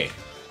today.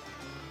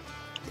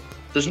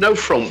 There's no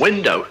front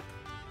window.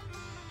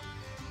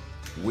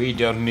 We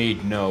don't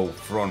need no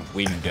front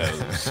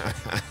windows.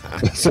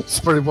 That's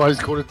probably why it's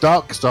called a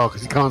Dark Star,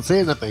 because you can't see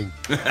anything.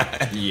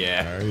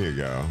 Yeah. There you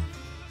go.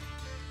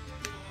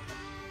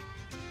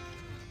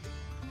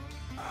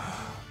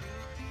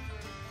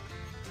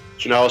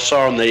 Do you know, I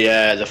saw on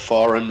the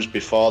forums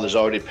before, there's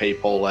already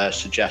people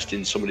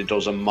suggesting somebody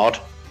does a mod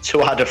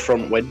to add a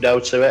front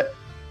window to it.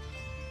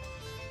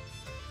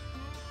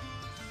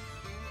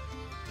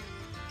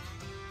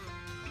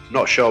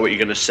 Not sure what you're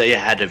going to see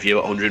ahead of you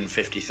at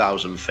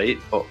 150,000 feet,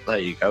 but there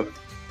you go.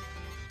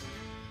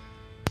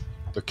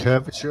 The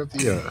curvature of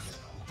the Earth.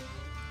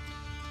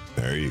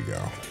 There you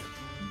go.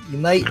 You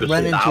might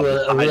run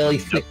into a really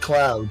thick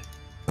cloud.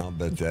 I'll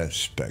bet that's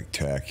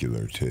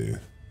spectacular too.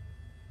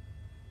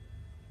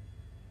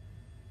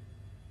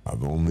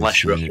 I've only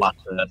Unless you're a seen flat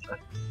earther.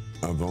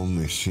 I've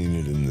only seen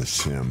it in the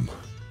sim.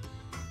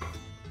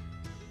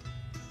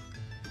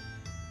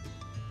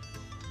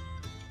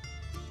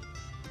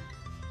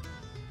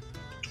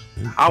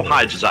 How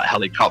high does that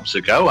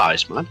helicopter go,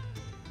 Iceman?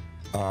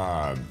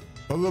 A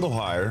little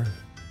higher.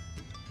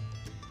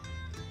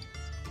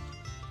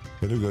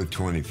 It'll go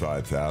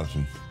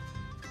 25,000.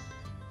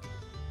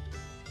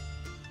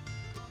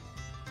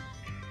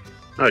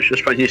 No, it's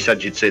just when you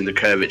said you'd seen the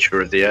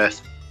curvature of the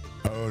Earth.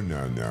 Oh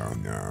no.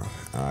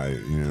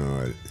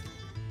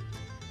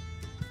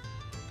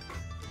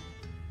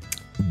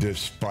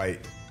 Despite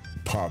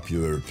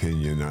popular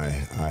opinion, I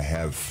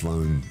have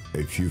flown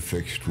a few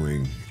fixed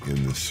wing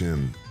in the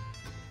sim.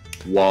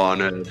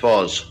 One of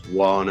us.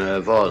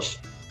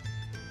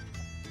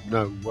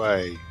 No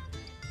way.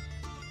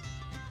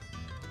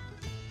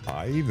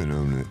 I even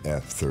own an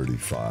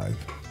F-35.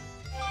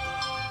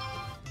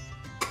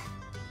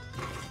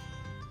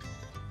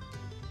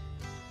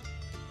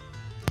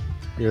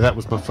 Yeah, that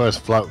was my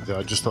first flight with it.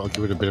 I just thought I'd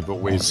give it a bit of a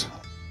whiz.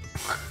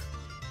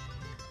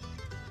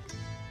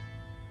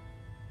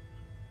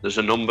 There's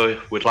a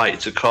number we'd like you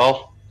to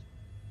call.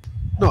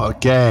 Not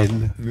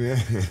again.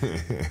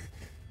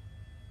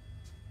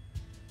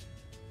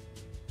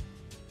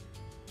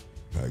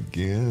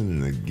 Again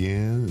and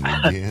again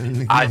and again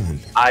and again.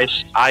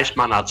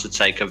 Iceman had to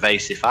take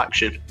evasive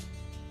action.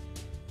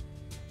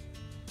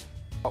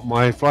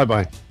 My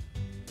flyby.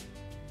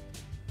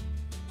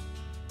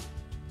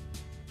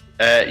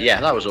 Yeah,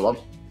 that was the one.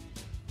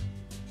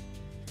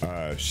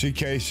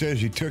 CK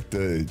says he took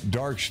the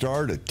Dark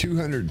Star to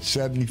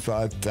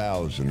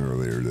 275,000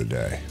 earlier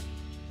today.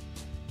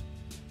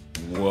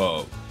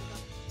 Whoa.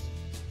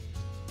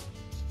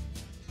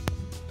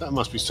 That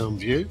must be some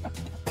view.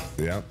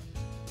 Yep.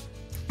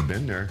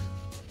 Been there.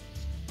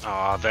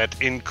 Ah,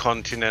 that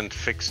incontinent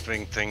fixed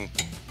wing thing.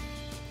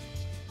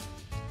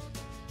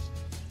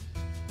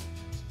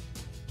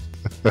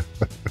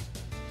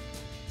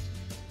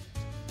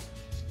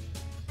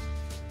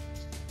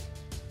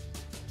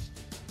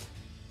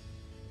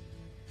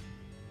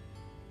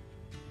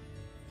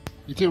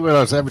 You do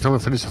realise every time I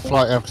finish a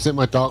flight, I have to sit in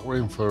my dark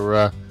room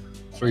for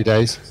 3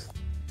 days.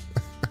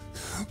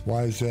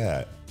 Why is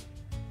that?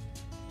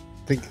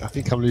 I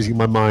think I'm losing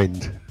my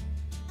mind.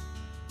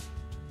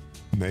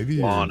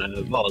 Maybe one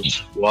of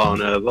us.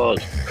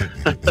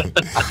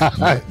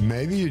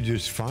 Maybe you're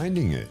just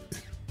finding it.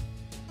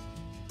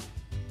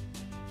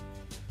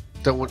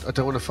 I don't want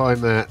to find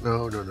that.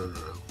 No.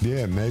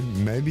 Yeah,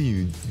 maybe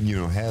you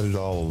had it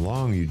all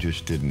along. You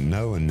just didn't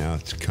know, and now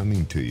it's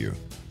coming to you.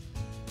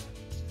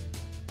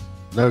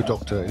 No,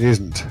 Doctor, it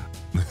isn't.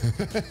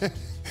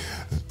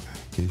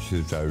 He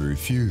says, I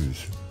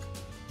refuse.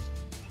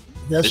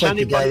 That's like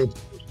the guy.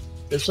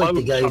 That's like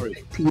the guy who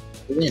peed in the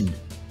wind.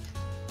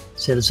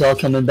 Said it's all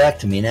coming back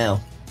to me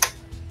now.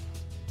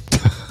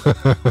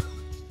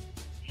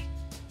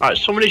 Right,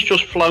 somebody's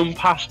just flown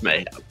past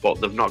me,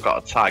 but they've not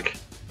got a tag.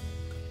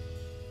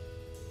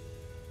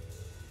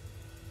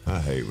 I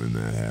hate when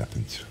that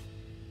happens.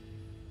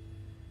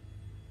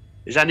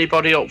 Is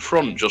anybody up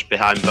front just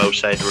behind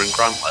Bosader and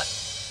Grantley?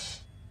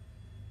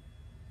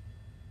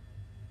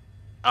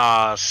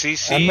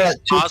 CC I'm not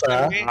too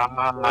asking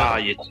far.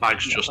 me. Your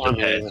tag's just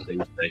appeared,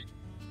 CC.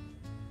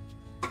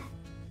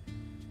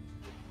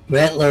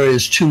 Rantler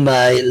is to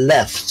my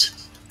left.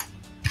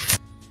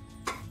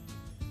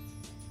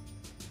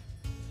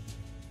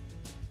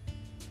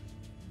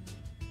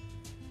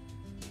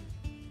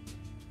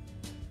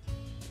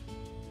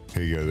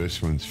 Here you go.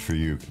 This one's for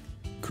you,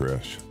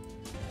 Chris.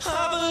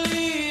 I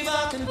believe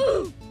I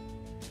can.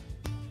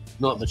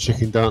 Not the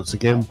chicken dance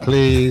again,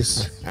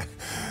 please.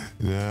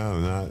 No,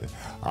 not.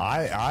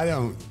 I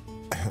don't.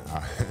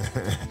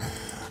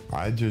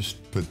 I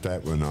just put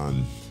that one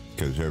on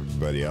because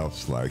everybody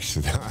else likes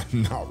it.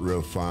 I'm not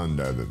real fond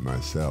of it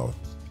myself.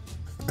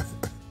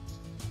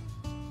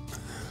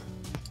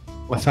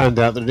 I found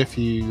out that if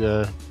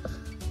you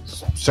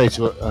say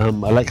to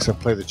Alexa,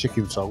 play the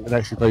chicken song, it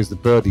actually plays the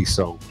birdie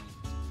song.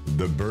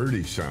 The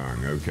birdie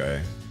song,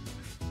 okay.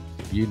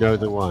 You know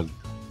the one.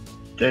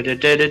 That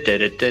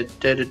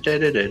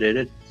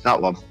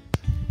one.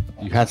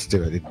 You had to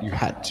do it. You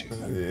had to.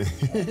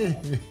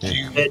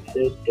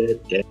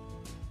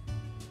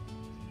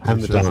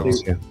 And the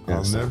dance. Yeah.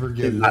 I'll never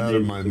get it out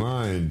of my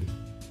mind.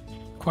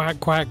 Quack,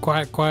 quack,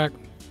 quack, quack.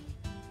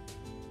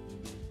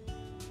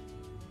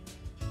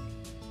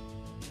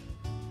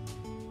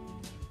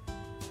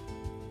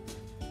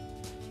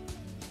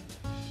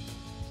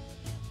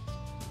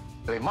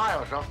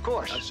 Miles, of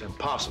course. That's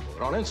impossible.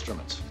 They're on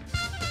instruments.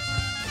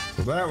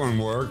 Well, that one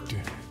worked.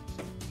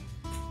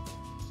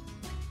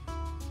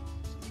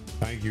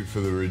 Thank you for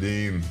the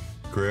redeem,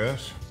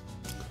 Chris.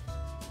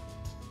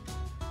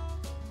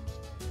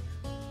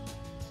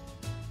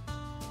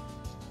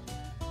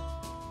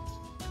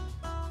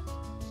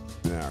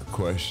 Now,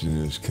 question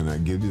is, can I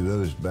give you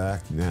those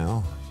back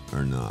now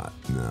or not?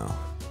 No.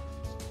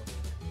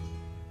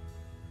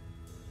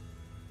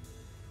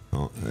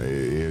 Oh,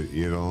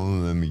 it'll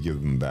only let me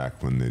give them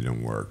back when they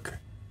don't work.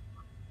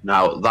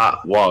 Now,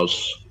 that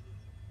was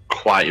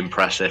quite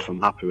impressive.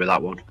 I'm happy with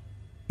that one.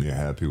 You're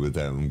happy with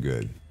that one?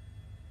 Good.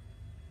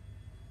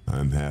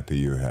 I'm happy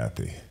you're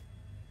happy.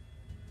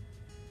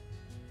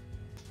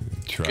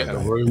 Try Get a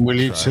that. room, will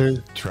you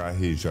two? Try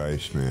his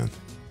ice, man.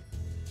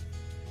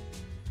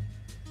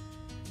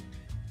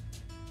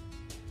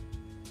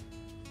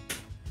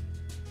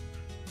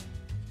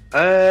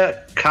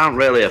 Can't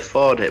really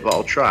afford it, but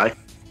I'll try.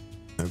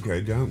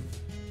 Okay, don't.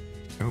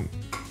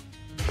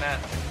 Matt,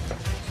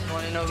 you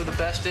want to know who the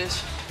best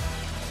is?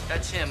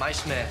 That's him,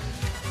 Iceman.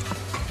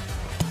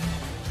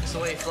 It's the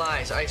way he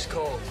flies, ice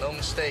cold, no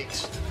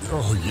mistakes.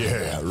 Oh,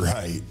 yeah,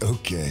 right.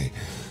 Okay.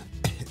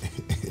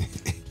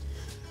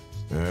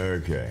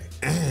 Okay.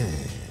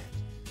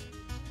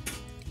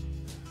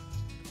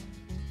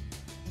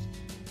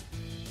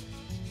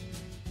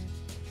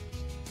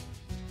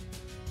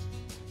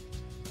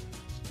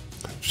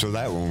 So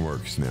that one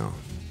works now.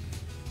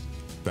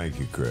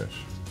 Thank you, Chris.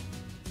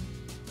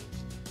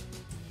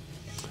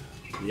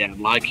 Yeah,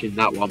 I'm liking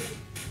that one.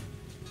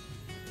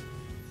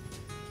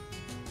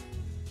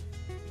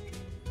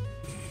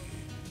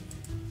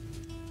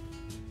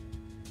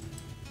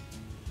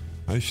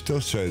 I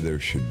still say there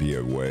should be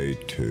a way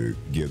to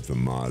give the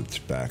mods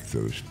back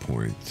those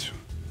points.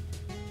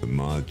 The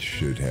mods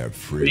should have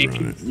free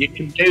run. You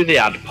can do the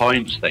add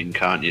points thing,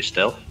 can't you,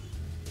 still?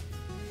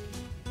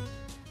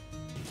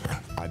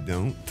 I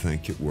don't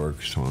think it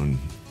works on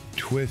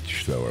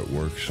Twitch, though. It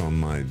works on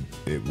my...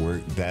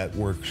 That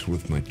works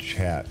with my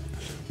chat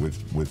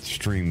with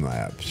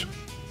Streamlabs.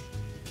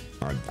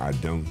 I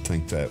don't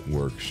think that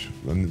works.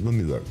 Let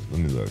me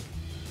look.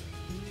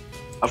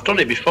 I've done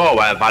it before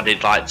where I've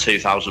added like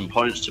 2,000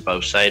 points to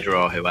both Seda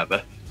or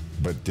whoever.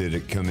 But did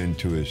it come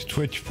into his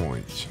Twitch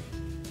points?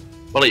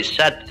 Well, it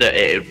said that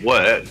it had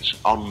worked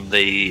on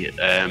the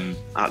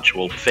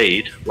actual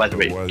feed.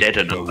 Whether it did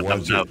or not, I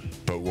don't know.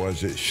 But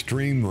was it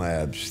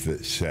Streamlabs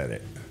that said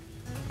it?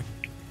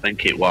 I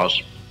think it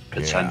was,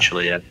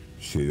 potentially, yeah.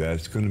 See,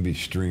 that's going to be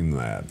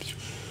Streamlabs.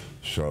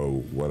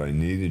 So what I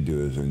need to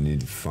do is I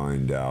need to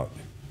find out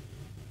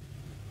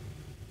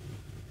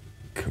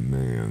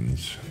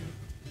commands.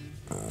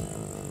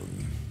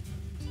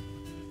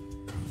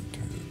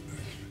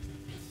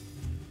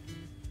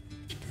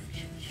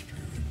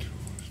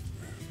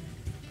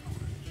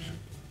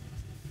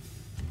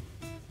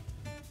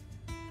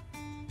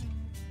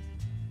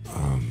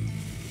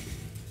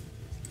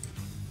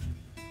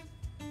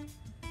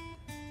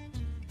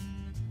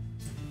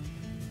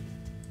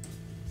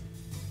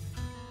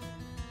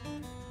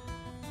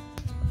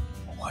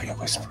 Why are you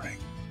whispering?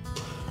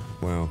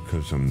 Well,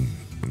 because I'm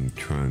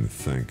trying to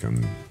think.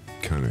 I'm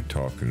kind of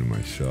talking to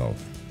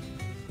myself.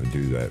 I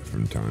do that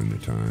from time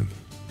to time.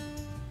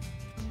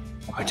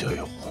 I do it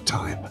all the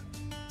time.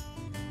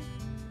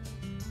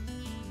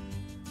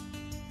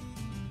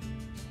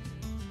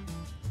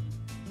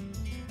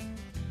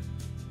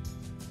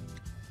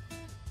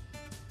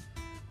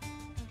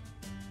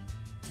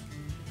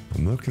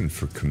 I'm looking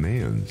for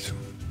commands.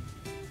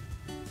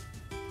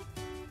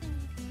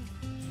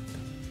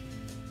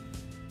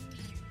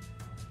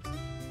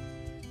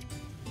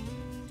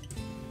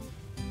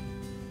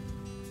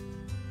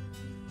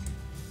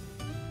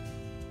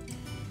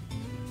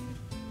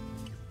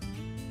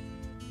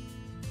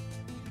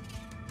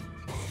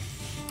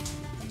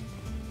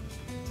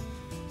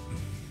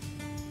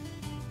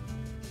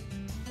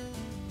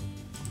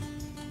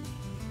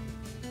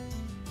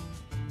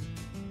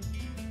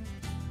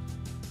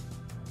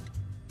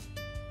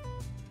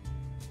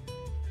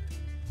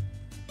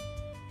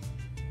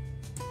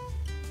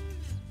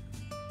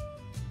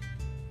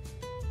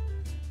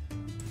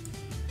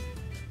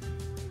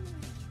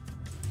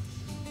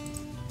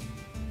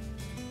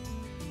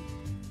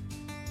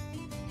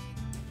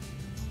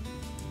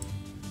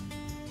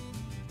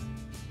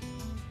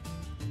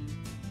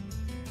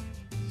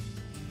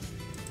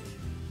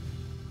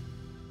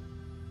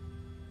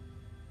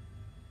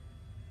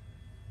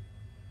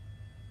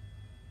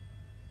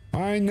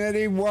 Hi,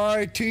 Nettie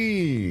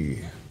YT.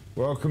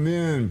 Welcome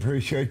in.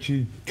 Appreciate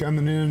you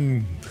coming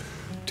in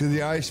to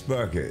the Ice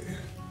Bucket.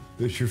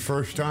 This your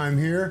first time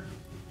here?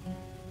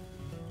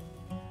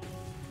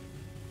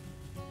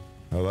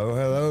 Hello,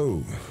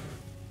 hello.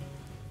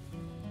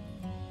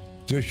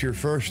 Is this your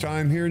first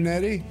time here,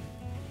 Nettie?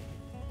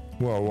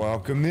 Well,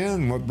 welcome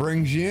in. What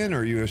brings you in?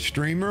 Are you a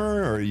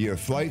streamer? Or are you a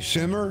flight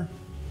simmer?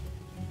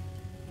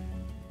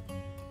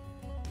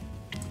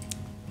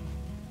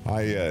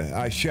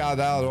 I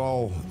shout out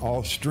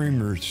all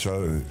streamers,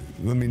 so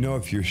let me know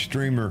if you're a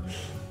streamer.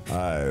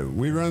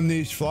 We run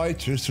these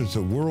flights. This is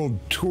a world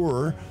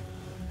tour,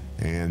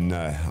 and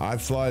I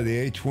fly the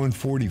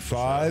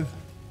H-145.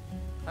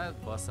 Hát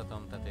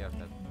basszatom, tehát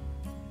érted?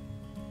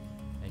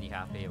 Ennyi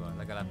HP van,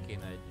 legalább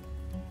kéne egy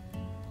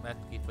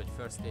medkit vagy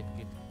first aid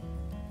kit.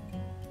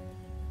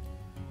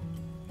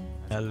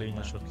 Mellény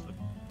esetleg.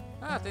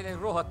 Hát én egy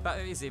rohadt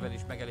izével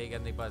is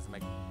megelégednék, bazd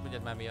meg.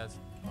 Tudjad már mi az?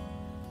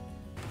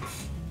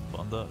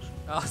 Bandás?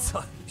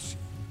 Azzal is.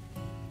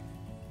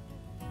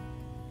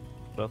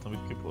 Látom,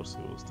 itt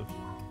kiporszívóztak.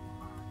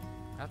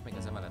 Hát még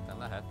az emeleten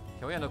lehet.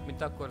 Ha olyanok,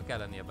 mint akkor kell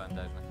lennie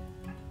bandázsnak.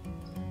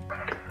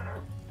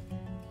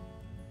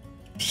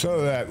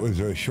 So that was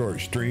a short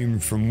stream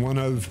from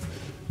one of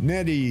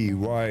Nettie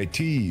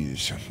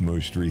YT's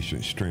most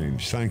recent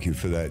streams. Thank you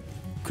for that,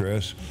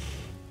 Chris.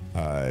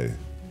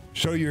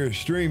 So you're a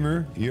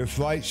streamer, you're a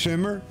flight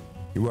simmer.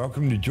 You're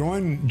welcome to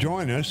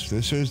join us.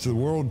 This is the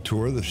World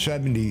Tour, the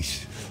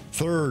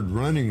 73rd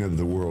running of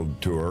the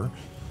World Tour.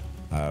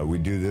 We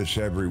do this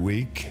every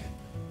week.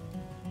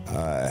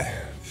 Let's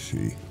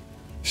see.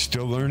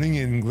 Still learning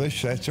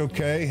English, that's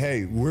okay.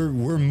 Hey,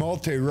 we're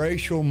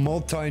multiracial,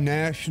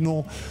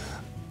 multinational,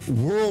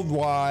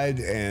 worldwide,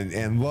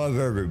 and love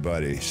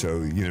everybody.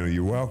 So, you know,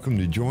 you're welcome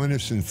to join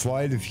us in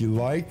flight if you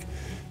like,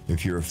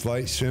 if you're a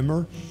flight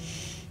simmer.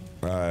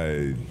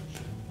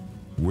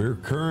 We're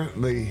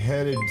currently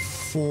headed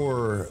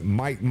for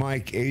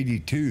Mike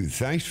 82.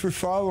 Thanks for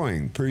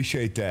following.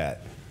 Appreciate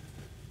that.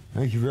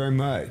 Thank you very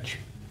much.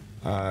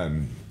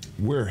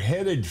 We're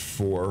headed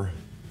for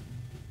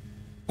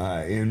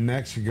in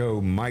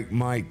Mexico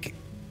Mike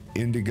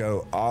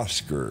Indigo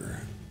Oscar.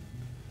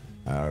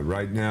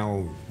 Right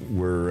now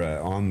we're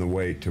on the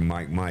way to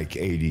Mike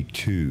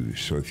 82.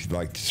 So if you'd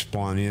like to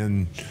spawn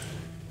in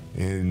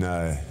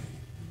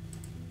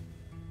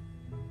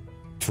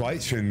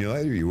Flight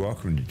Simulator, you're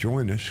welcome to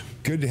join us.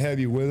 Good to have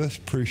you with us.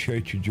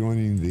 Appreciate you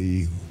joining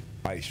the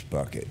Ice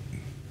Bucket.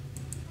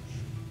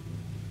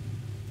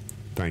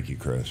 Thank you,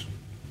 Chris.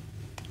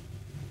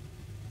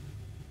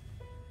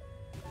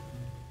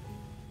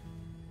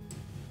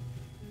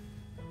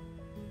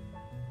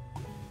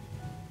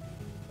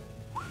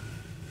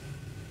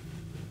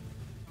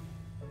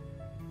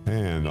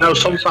 And no,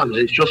 sometimes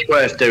it's just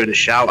worth doing a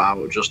shout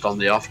out just on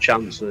the off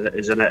chance,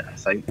 isn't it? I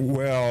think.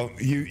 Well,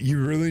 you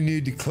really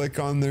need to click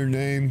on their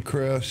name,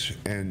 Chris,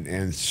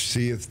 and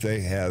see if they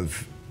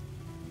have,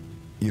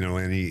 you know,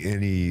 any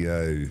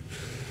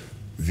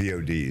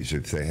VODs,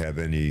 if they have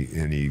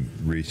any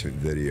recent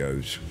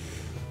videos.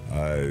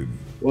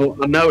 Well,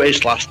 I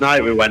noticed last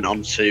night we went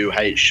on to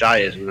H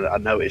Shires, and I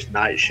noticed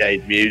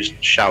Nightshade Muse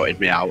shouted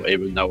me out,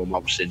 even though I'm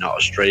obviously not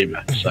a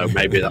streamer. So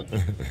maybe that.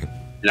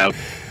 You know,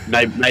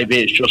 maybe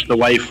it's just the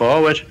way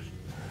forward.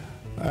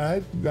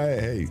 Hey,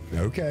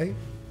 okay.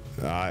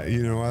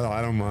 You know,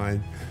 I don't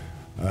mind.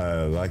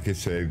 Like I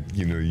say,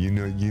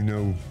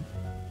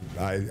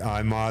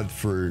 I mod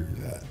for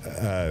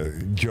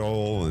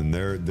Joel, and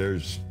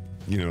there's,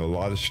 you know, a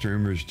lot of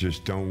streamers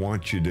just don't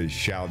want you to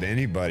shout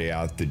anybody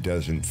out that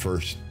doesn't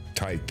first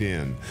type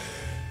in.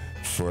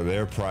 For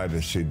their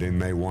privacy, they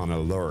may want to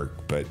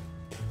lurk, but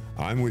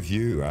I'm with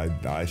you.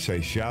 I say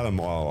shout them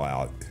all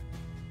out.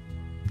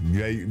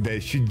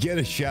 They should get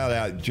a shout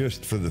out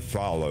just for the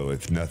follow,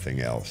 if nothing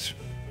else.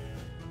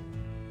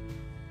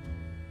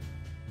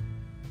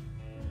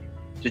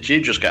 Did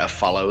you just get a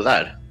follow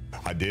then?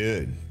 I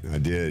did.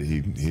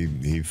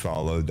 He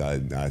followed.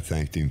 I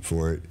thanked him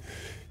for it.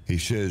 He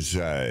says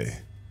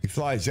he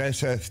flies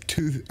FS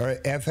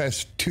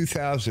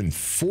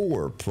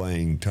 2004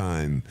 playing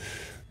time,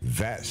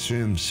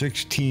 VATSIM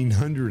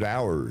 1600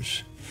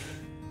 hours,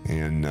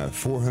 and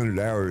 400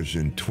 hours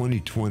in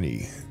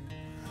 2020.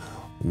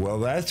 Well,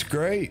 that's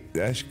great.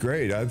 That's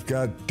great. I've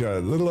got a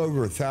little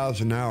over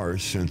 1,000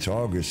 hours since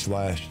August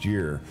last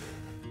year,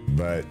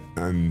 but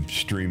I'm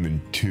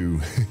streaming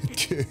two.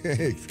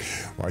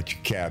 Watch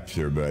your caps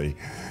there, buddy.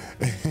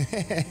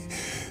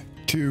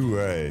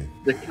 The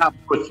cap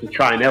was to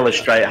try and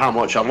illustrate how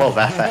much I love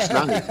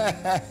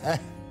FS9.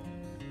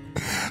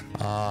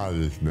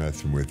 I'm just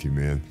messing with you,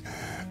 man.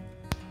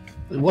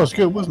 It was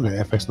good, wasn't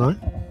it, FS9?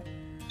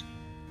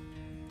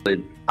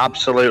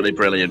 Absolutely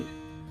brilliant.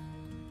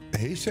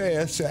 He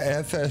said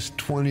FS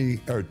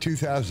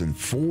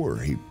 2004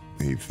 he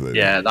flew.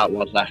 Yeah, that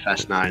was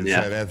FS9. Is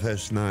that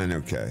FS9?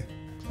 Okay.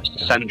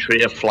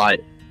 Century of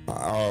Flight.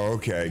 Oh,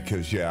 okay.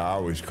 Because I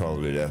always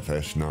called it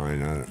FS9. I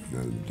don't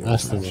know.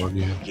 That's the one.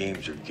 Yeah.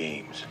 Games are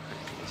games.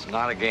 It's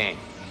not a game.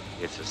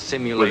 It's a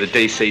simulation. With a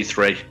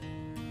DC3.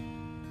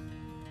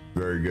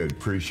 Very good.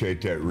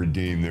 Appreciate that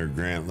redeem there,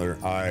 Grantler.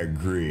 I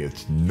agree.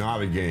 It's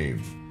not a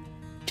game.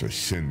 It's a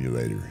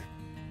simulator.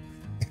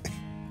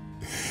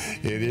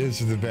 It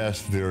is the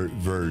best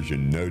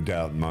version, no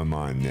doubt in my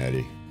mind,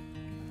 Nettie.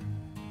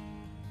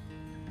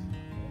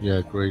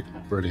 Yeah, great.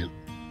 Brilliant.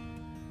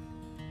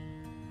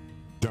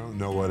 Don't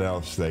know what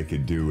else they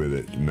could do with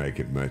it to make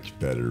it much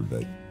better,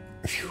 but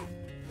phew,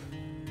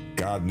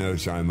 God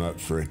knows I'm up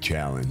for a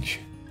challenge.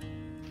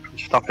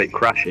 Stop it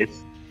crashing.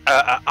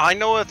 I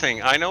know a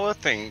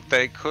thing.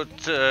 They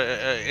could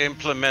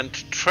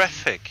implement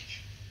traffic.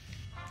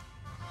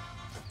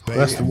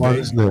 That's the one,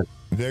 isn't it?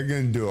 They're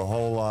going to do a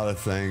whole lot of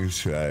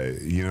things.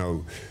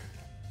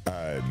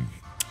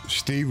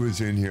 Steve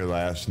was in here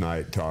last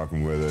night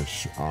talking with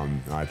us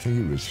on, I think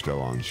he was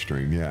still on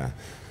stream, yeah.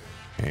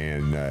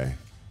 And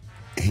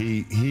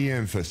he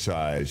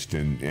emphasized,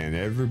 and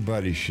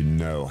everybody should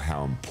know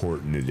how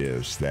important it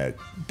is that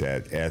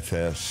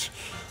FS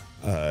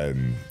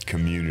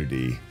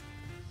community,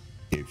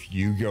 if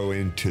you go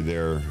into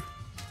their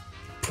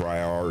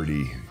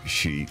priority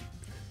sheet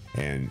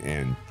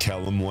and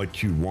tell them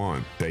what you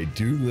want, they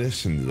do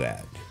listen to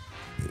that.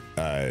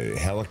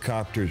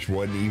 Helicopters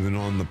wasn't even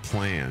on the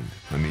plan.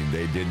 I mean,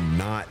 they did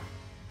not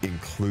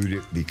include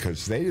it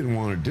because they didn't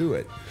want to do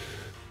it.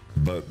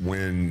 But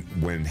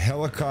when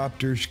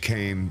helicopters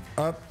came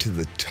up to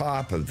the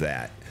top of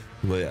that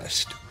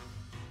list,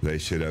 they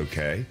said,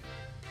 okay,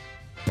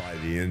 by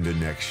the end of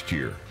next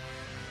year.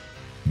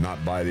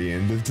 Not by the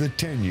end of the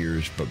 10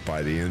 years, but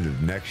by the end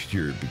of next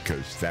year,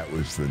 because that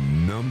was the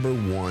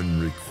 #1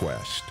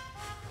 request.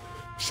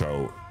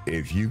 So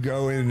if you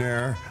go in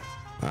there,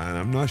 and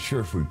I'm not sure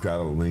if we've got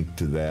a link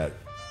to that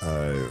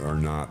or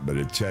not, but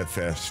it's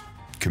FS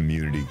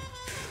community.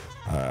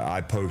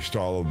 I post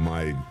all of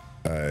my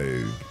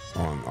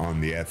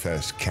on the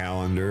FS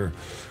calendar,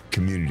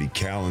 community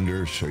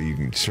calendar, so you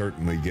can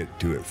certainly get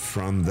to it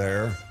from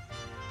there.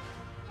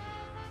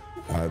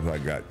 I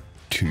got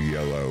 2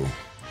 yellow.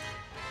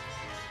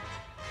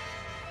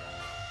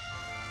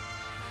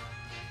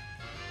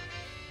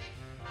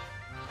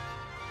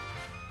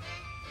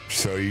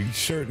 So you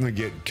certainly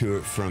get to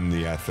it from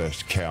the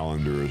FS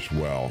calendar as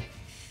well.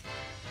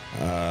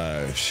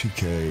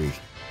 CK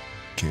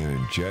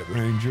Cannon Jet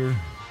Ranger.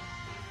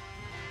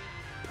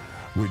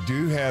 We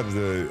do have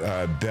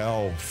the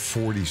Bell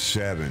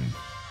 47.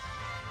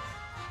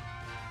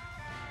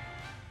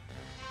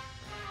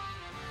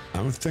 I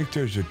don't think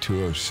there's a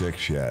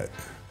 206 yet.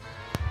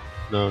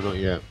 No, not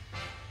yet.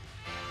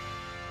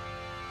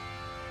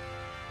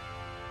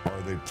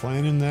 Are they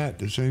planning that?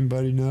 Does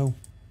anybody know?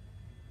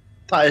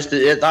 That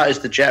is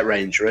the Jet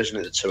Ranger, isn't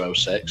it? The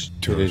 206.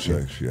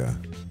 206, yeah.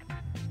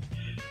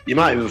 You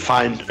might even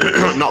find,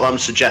 not that I'm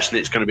suggesting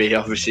it's going to be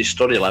obviously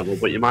study level,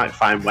 but you might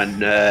find when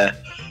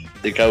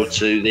they go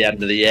to the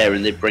end of the year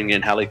and they bring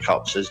in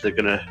helicopters, they're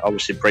going to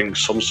obviously bring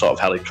some sort of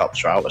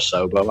helicopter out of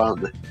Sobo,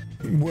 aren't they?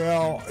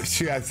 Well,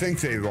 see, I think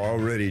they've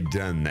already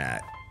done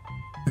that.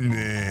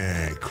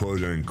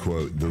 Quote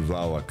unquote, the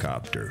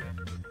Volocopter.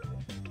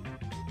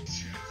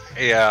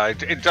 Yeah,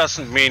 it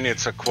doesn't mean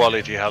it's a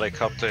quality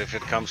helicopter if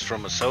it comes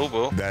from a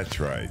Sobo. That's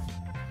right.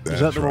 Is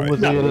that the one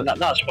with no,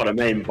 that's what I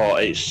mean,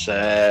 but it's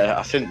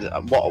I think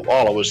that what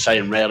all I was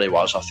saying really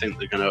was I think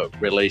they're going to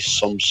release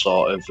some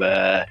sort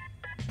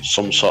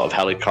of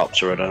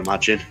helicopter, I'd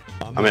imagine.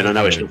 I mean, I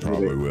know it's not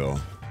probably will.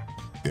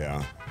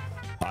 Yeah.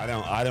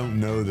 I don't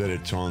know that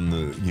it's on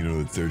the,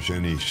 if there's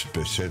any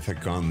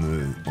specific on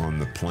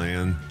the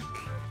plan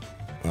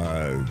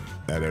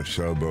at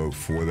Osobo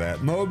for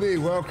that. Moby,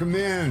 welcome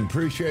in.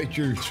 Appreciate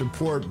your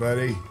support,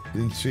 buddy.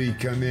 Didn't see you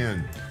come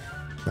in.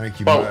 Thank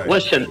you. Well,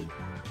 listen,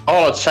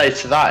 all I'd say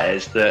to that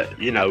is that,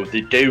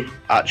 they do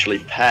actually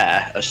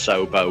pair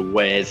Osobo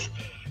with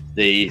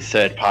the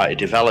third-party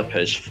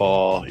developers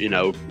for,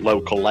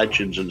 local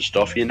legends and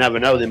stuff. You never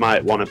know, they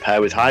might want to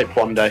pair with Hype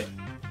one day.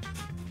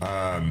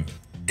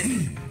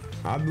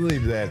 I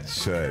believe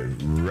that's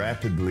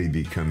rapidly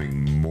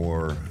becoming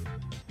more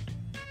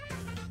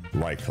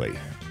likely.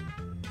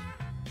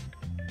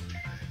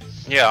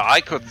 Yeah, I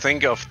could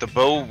think of the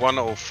Bow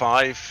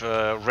 105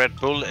 Red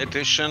Bull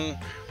edition.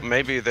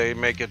 Maybe they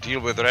make a deal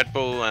with Red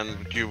Bull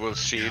and you will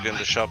see it in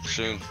the shop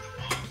soon.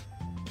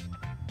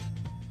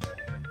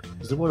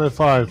 Is the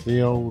 105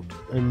 the old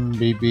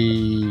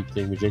MBB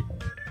thingamajig?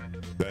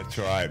 That's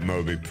right,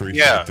 Moby.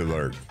 Appreciate the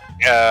alert.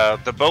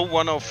 The Bow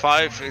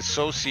 105 is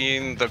so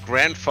seeing the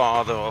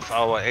grandfather of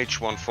our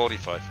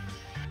H145.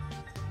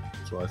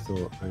 That's what I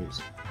thought.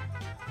 Thanks.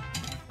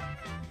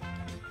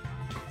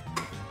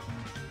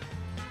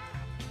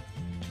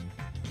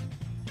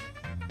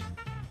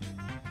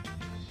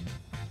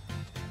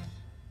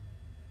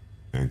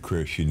 And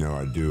Chris,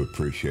 I do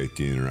appreciate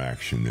the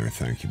interaction there.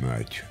 Thank you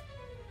much.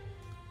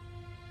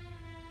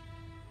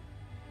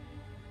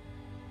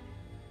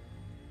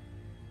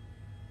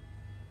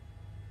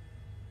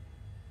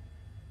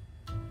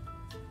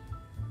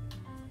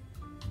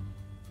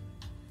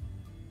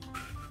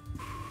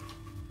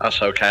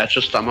 That's okay.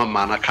 I'm a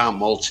man. I can't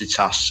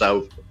multitask,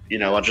 so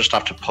I just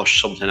have to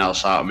push something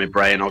else out of my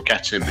brain or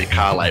get in my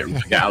car later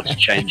and forget how to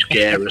change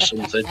gear or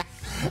something.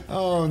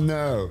 Oh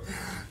no.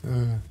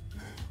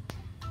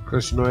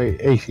 Chris, you're not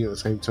eating at the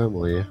same time,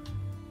 are you?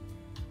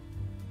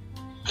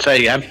 Say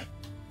again.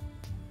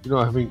 You're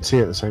not having tea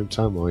at the same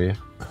time, are you?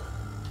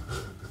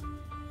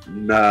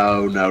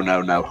 No.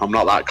 I'm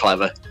not that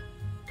clever.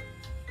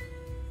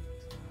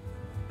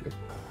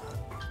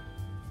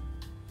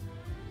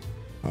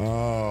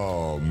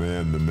 Oh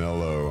man, the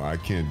mellow. I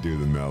can't do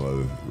the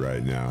mellow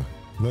right now.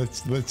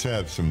 Let's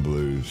have some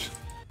blues.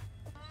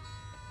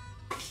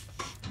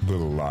 A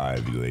little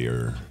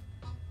livelier.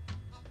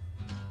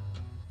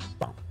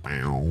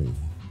 Bow.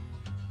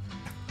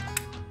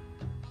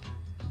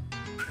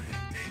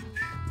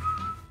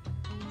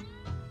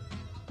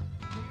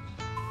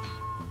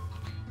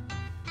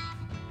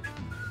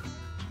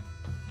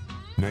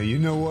 Now you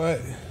know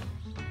what?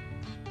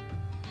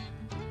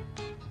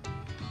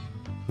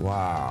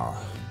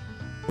 Wow.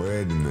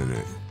 Wait a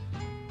minute.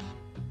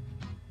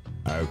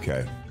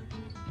 Okay.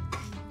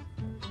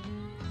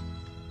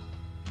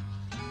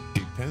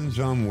 Depends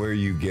on where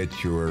you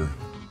get your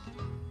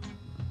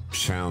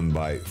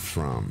soundbite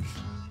from.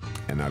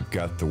 And I've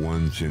got the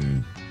ones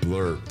in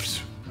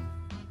blurps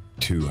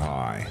too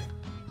high.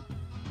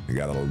 I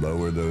gotta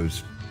lower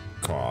those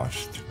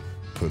costs,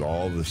 put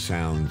all the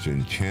sounds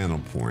in channel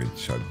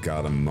points. I've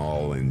got them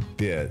all in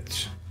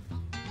bits,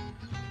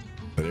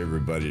 but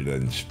everybody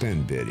doesn't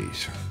spin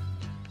biddies.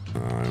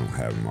 I don't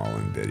have them all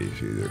in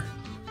biddies either.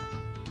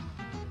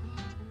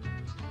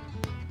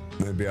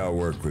 Maybe I'll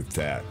work with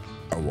that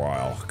a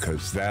while,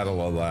 because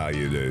that'll allow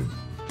you to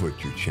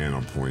put your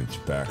channel points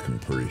back, I'm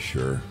pretty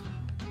sure.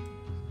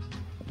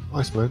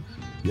 Nice, man.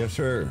 Yes,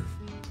 sir.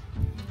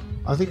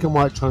 I think I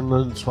might try and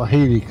learn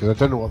Swahili, because I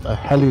don't know what the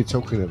hell you're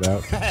talking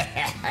about.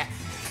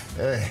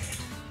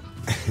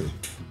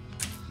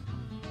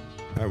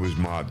 That was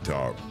mob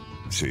talk,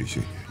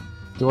 Cece.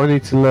 Do I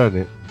need to learn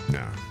it?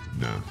 No.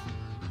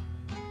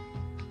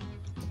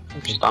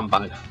 Okay. Stand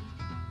by.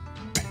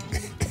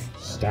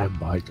 Stand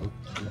by,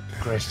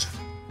 Chris.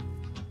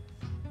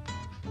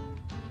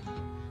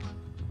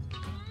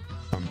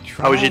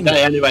 How was your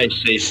day anyway,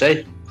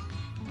 CC?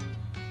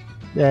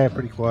 Yeah,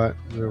 pretty quiet.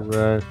 We've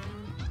got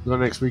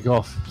next week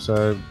off,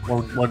 so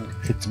one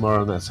kid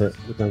tomorrow and that's it.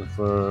 We're done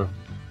for a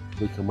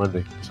week on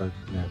Monday, so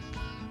yeah.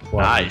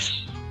 Quiet. Nice.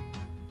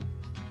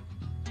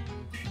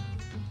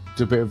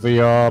 Do a bit of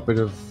VR, do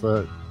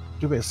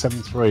a bit of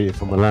 7.3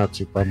 if I'm allowed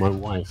to by my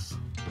wife.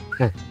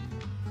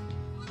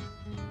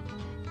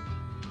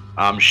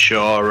 I'm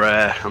sure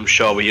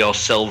with your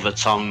silver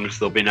tongues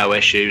there'll be no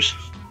issues.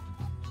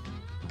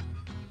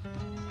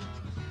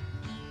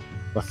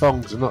 My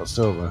thongs are not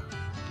silver.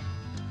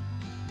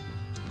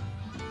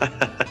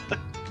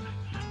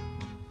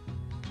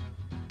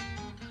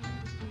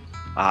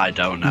 I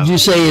don't know. Did you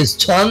say his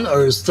tongue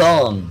or his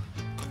thong?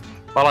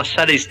 Well, I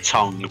said his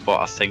tongue, but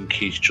I think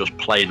he's just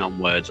playing on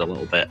words a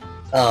little bit.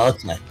 Oh,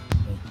 okay.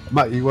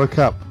 Matt, you woke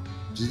up.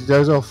 Did you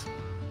doze off?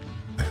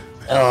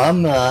 Oh,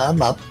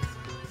 I'm up.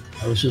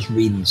 I was just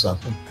reading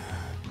something.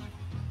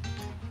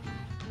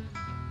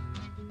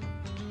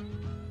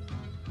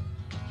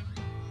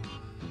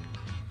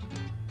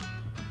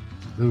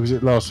 Who was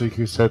it last week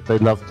who said they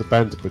loved the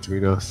banter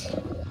between us?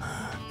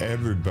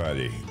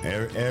 Everybody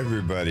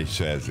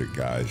says it,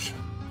 guys.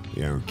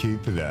 You know,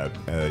 keep it up.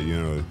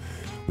 You know,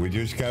 we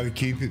just got to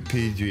keep it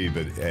PG.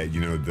 But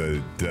you know,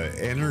 the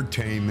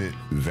entertainment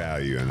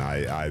value, and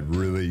I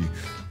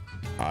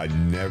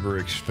never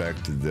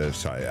expected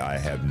this. I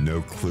have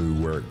no clue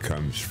where it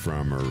comes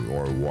from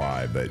or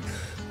why, but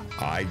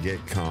I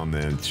get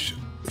comments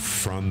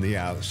from the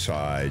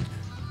outside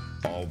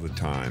all the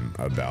time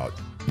about,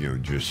 you know,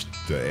 just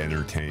the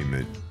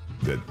entertainment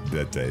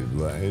that they.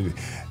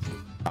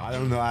 I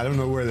don't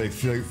know where they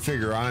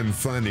figure I'm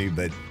funny,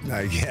 but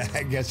I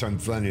guess I'm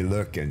funny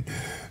looking.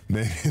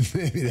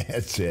 Maybe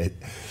that's it.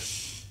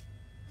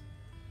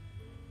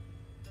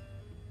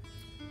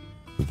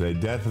 But they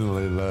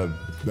definitely love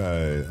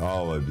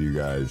all of you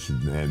guys,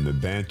 and the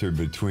banter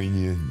between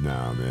you.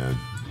 No, man,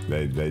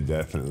 they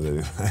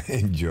definitely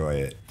enjoy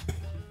it.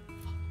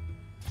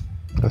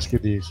 That's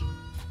good news.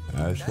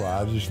 That's why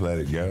I'll just let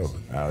it go.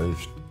 I'll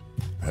just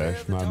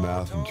hush my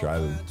mouth and try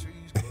to.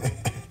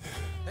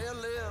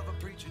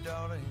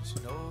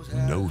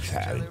 Knows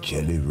how to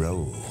jelly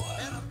roll.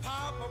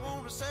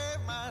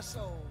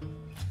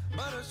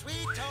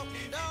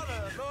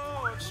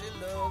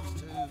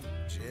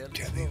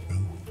 Jelly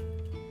roll.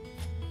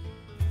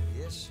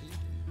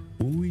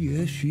 Oh,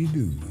 yes, she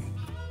do.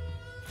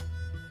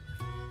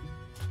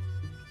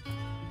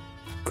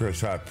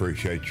 Chris, I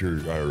appreciate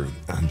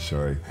I'm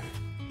sorry.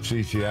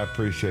 Cece, I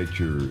appreciate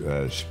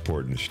your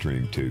supporting the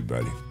stream too,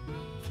 buddy.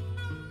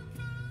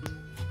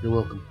 You're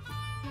welcome.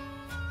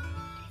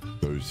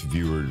 Those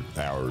viewer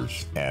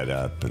hours add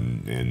up,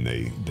 and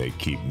they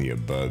keep me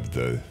above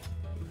the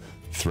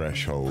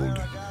threshold.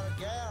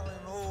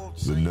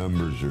 The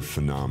numbers are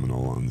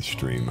phenomenal on the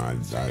stream. I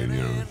you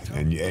know,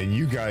 and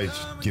you guys,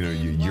 you know,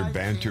 your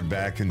banter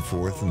back and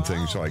forth and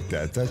things like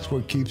that. That's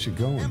what keeps it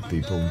going.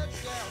 People,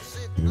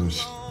 you know,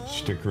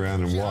 stick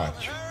around and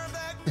watch.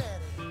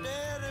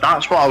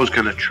 That's what I was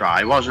going to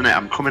try, wasn't it?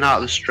 I'm coming out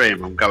of the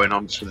stream. I'm going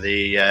on to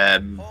the.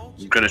 I'm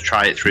going to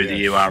try it through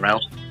the URL.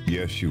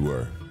 Yes, you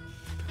were.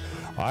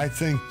 I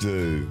think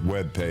the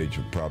web page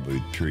will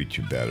probably treat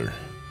you better.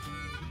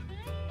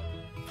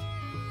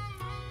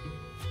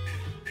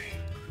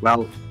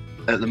 Well,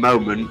 at the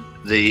moment,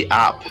 the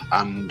app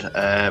and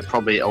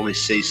probably only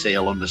CC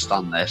will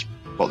understand this,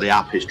 but the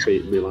app is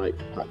treating me like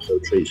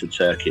Paxo treats a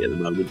turkey at the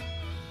moment.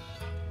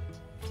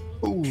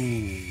 Ooh.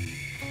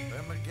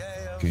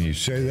 Can you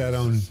say that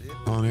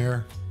on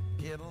air?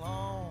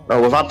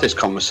 Well, we've had this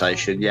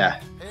conversation.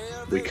 Yeah,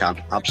 we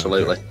can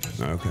absolutely.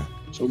 Okay.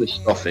 It's only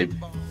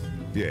stuffing.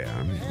 Yeah,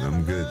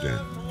 I'm good then.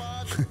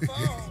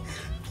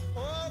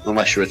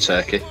 Unless you're a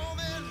turkey.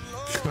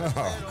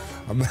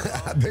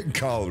 I've been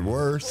called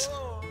worse.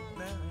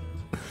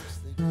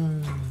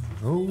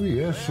 Oh,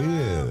 yes, he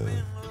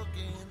is.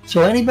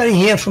 So anybody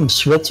here from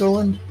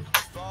Switzerland?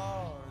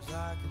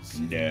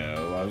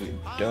 No,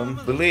 I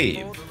don't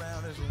believe.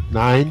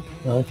 9.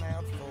 Okay.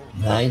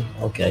 9?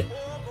 Okay.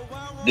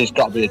 There's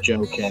got to be a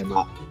joke here,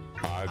 Matt.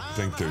 I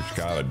think there's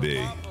got to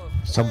be.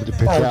 Somebody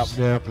pick it up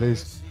now,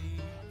 please.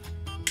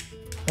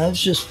 I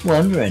was just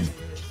wondering,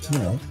 you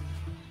know.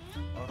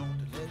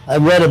 I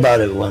read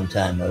about it one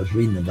time. I was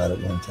reading about it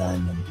one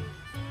time, and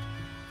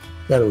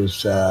thought it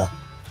was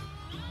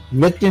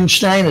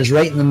Liechtenstein is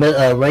right in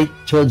the right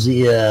towards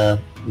the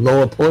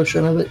lower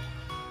portion of it.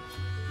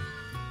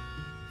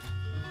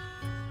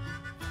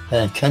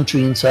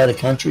 Country inside a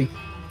country.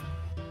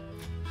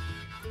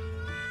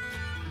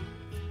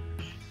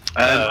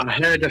 I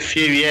heard a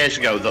few years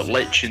ago that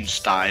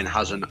Liechtenstein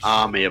has an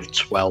army of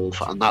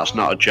 12, and that's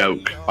not a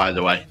joke, by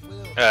the way.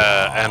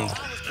 And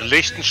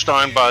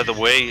Liechtenstein, by the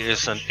way,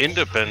 is an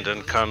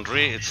independent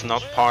country. It's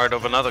not part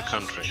of another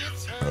country.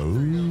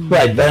 Oh.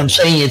 Right, but I'm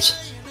saying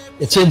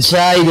it's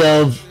inside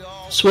of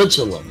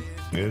Switzerland.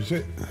 Is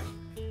it?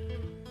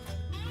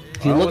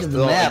 If you look at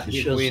the map, it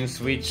shows between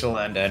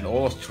Switzerland and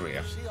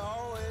Austria.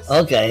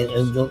 Okay,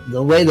 and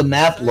the way the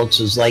map looks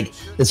is like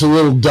it's a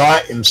little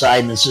dot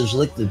inside and it says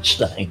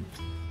Liechtenstein.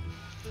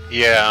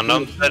 Yeah,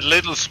 and that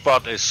little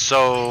spot is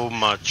so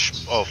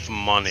much of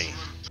money.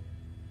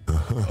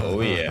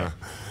 Oh yeah.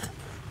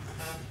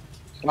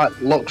 Like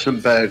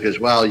Luxembourg as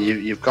well.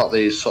 You've got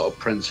these sort of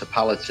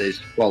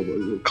principalities, well,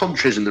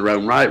 countries in their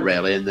own right,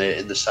 really, in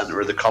the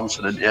centre of the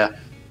continent. Yeah.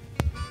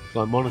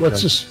 Like Monaco.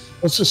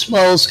 What's the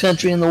smallest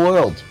country in the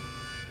world?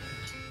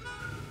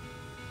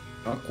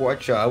 Not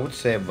quite sure. I would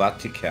say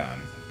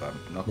Vatican, but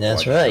not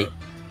That's quite right.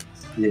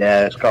 Sure.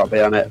 Yeah, it's got to be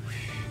on it.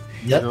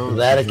 Yep, No,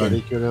 Vatican.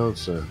 very good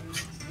answer.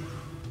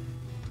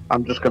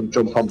 I'm just going to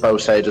jump on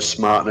both sides of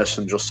smartness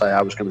and just say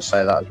I was going to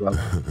say that as well.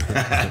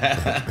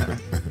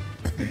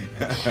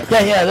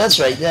 Yeah, that's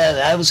right.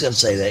 Yeah, I was going to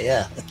say that.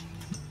 Yeah.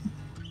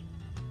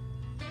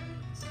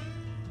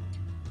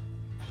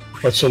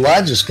 What's the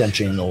largest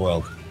country in the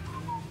world?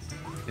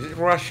 Is it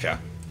Russia?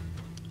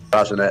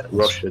 Hasn't it?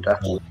 Russia,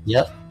 definitely.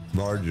 Yep.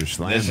 Largest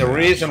land. There's a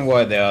reason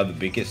why they are the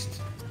biggest.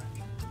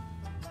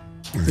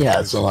 Yeah,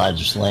 it's the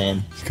largest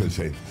land. Because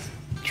they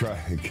try.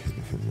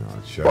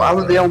 Well,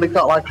 haven't they only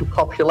got like a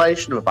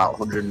population of about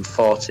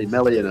 140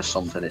 million or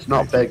something? It's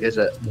not big, is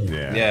it?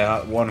 Yeah.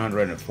 Yeah,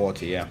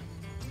 140. Yeah.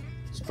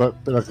 It's but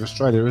like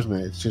Australia, isn't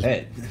it? It's just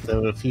Hey. there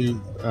are a few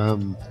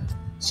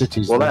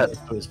cities Well, that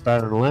it's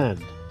barren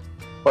land.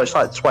 Well, it's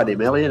like 20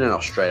 million in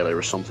Australia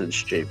or something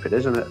stupid,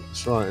 isn't it?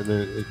 That's right, and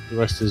the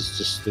rest is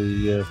just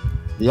the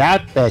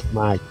outback,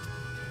 mate.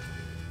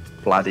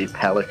 Bloody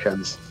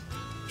pelicans.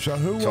 So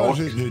who was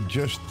it that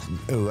just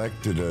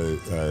elected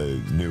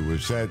a new?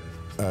 Was that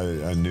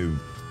a new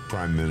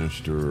prime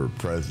minister or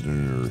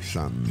president or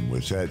something?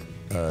 Was that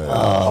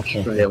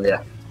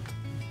Australia?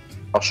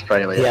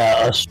 Australia.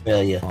 Yeah,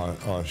 Australia.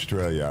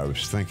 Australia. I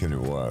was thinking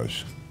it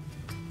was.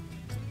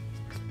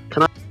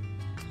 Can I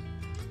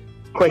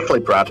quickly,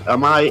 Brad?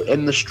 Am I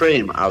in the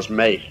stream as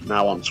me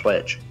now on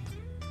Twitch?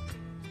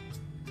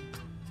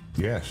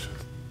 Yes.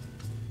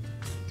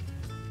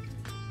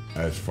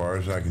 As far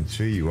as I can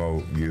see, you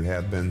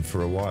have been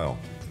for a while.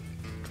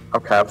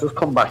 Okay, I've just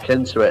come back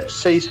into it.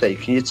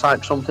 CC, can you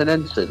type something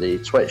into the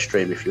Twitch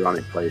stream if you're on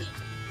it, please?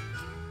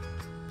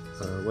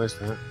 Where's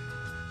that?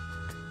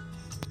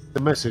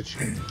 The message.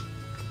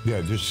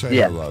 Yeah, just say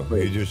hello.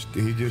 He just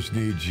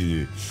needs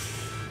you.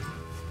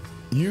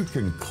 You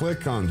can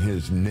click on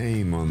his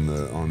name on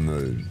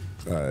the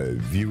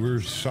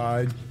viewers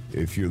side.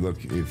 If you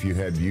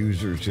have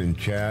users in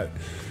chat,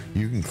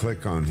 you can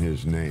click on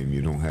his name.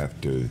 You don't have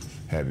to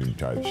have him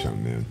type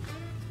something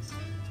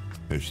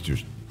in.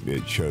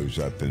 It shows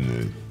up in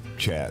the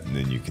chat, and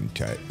then you can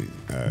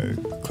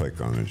click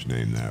on his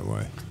name that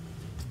way.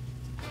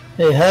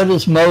 Hey, how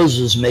does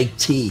Moses make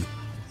tea?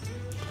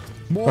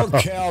 More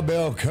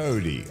cowbell,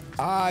 Cody.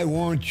 I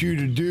want you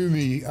to do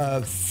me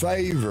a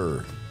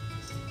favor.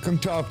 Come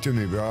talk to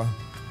me, bro.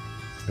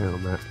 Hell,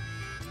 Matt.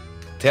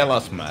 Tell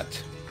us,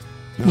 Matt.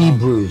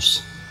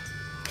 Hebrews.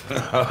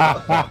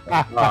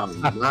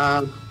 Oh,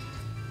 man.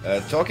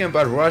 Talking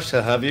about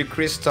Russia, have you,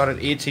 Chris, started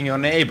eating your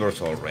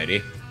neighbors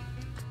already?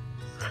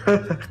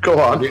 Go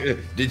on.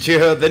 Did you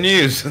hear the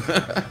news?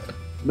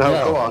 No,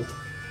 go on.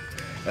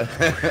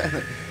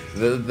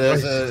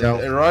 There's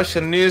a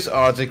Russian news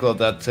article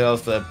that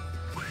tells that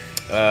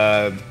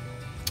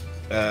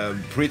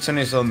Britain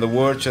is on the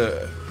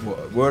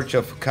verge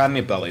of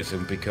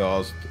cannibalism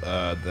because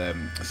the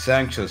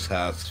sanctions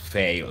has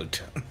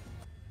failed.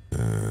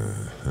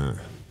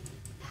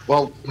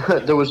 Well,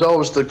 there was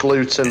always the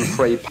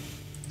gluten-free.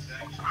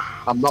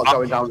 I'm not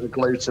going down the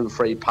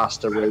gluten-free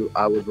pasta route.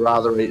 I would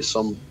rather eat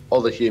some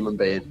other human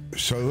being.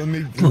 So let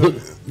me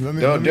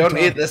Don't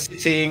eat the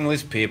city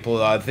English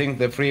people. I think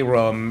the free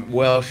roam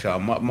Welsh are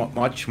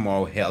much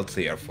more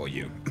healthier for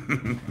you.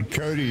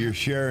 Cody, you're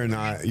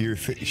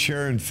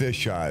sharing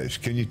fish eyes.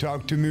 Can you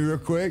talk to me real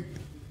quick?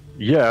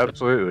 Yeah,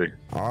 absolutely.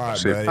 All right,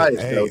 See, buddy.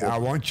 Hey, I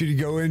want you to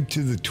go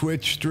into the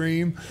Twitch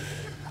stream.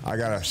 I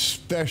got a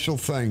special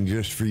thing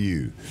just for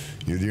you.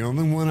 You're the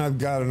only one I've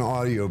got an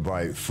audio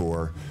bite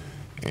for,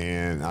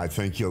 and I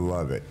think you'll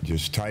love it.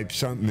 Just type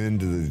something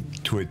into the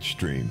Twitch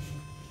stream.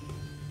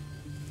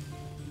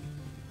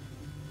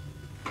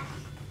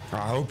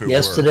 I hope it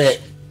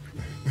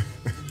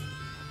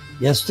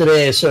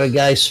Yesterday, I saw a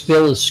guy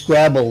spill his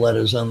Scrabble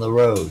letters on the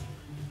road.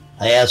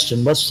 I asked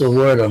him, "What's the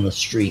word on the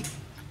street?"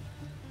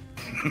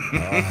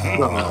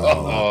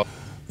 Oh.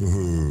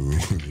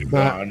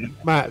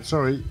 Matt,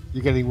 sorry,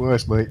 you're getting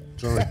worse, mate.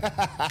 Sorry.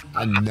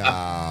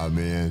 Nah,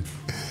 man.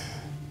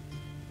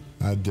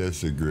 I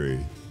disagree.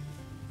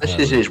 This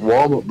is his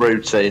warm-up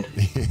routine.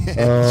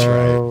 That's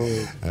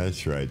right.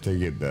 That's right. They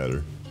get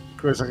better.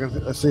 Chris,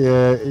 I see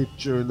it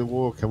during the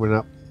war coming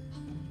up.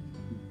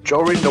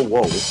 During the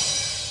war?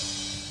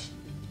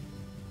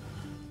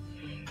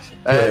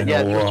 Yeah,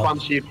 just to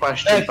answer your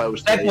question,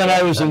 Bose. Back when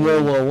I was in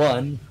World War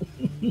One.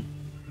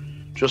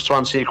 Just to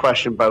answer your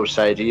question, Bose,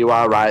 you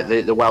are right.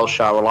 The Welsh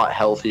are a lot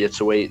healthier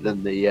to eat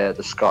than the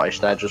Scottish.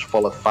 They're just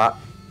full of fat.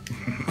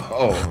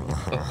 Oh.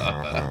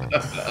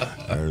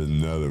 There's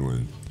another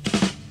one.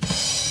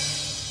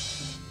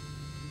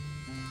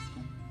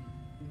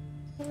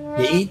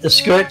 You eat the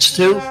skirts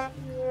too?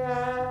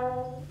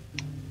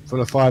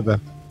 Full of fibre.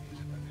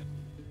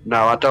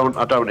 No, I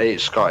don't eat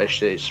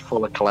Scottish. It's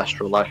full of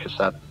cholesterol, like I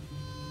said.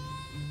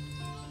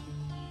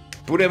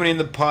 Put them in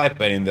the pipe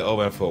and in the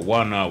oven for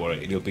 1 hour.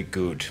 It'll be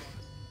good.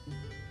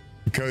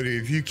 Cody,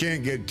 if you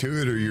can't get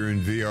to it or you're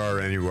in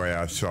VR anyway,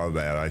 I saw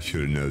that. I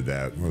should have known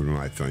that. What am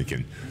I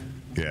thinking?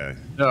 Yeah.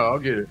 No, I'll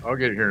get it. I'll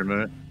get it here in a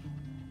minute.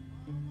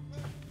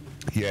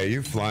 Yeah,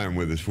 you're flying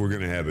with us. We're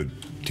going to have a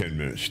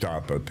 10-minute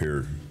stop up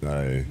here,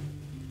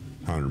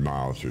 100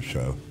 miles or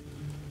so.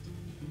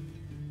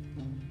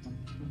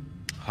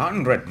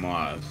 100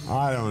 miles?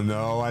 I don't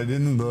know. I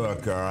didn't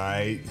look, all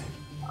right?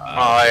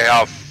 I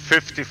have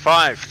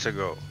 55 to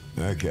go.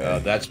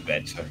 Okay. That's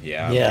better.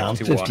 Yeah, Yeah, I'm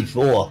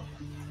 54.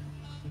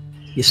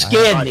 You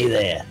scared me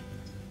there.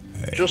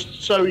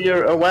 Just so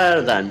you're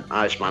aware then,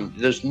 Iceman,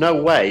 there's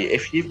no way,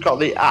 if you've got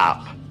the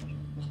app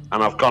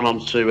and I've gone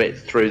onto it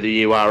through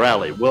the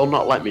URL, it will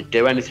not let me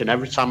do anything.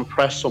 Every time I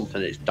press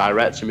something, it's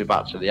directing me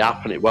back to the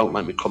app and it won't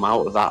let me come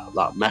out of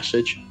that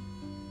message.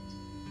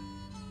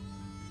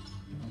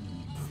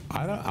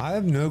 I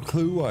have no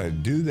clue why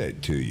I'd do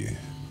that to you,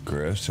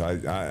 Chris.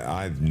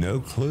 I have no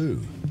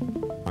clue.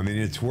 I mean,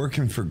 it's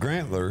working for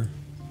Grantler.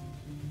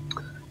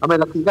 I mean,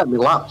 I can get my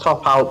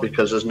laptop out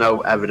because there's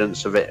no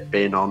evidence of it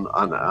being on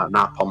an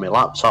app on my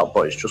laptop,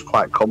 but it's just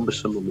quite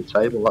cumbersome on the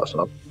table, that's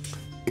all.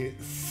 It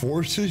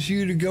forces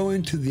you to go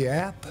into the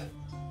app?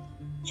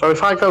 So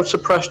if I go to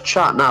press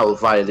chat now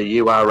via the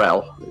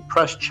URL,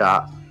 press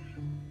chat,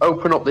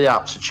 open up the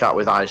app to chat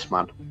with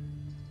Iceman,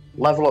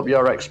 level up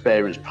your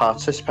experience,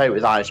 participate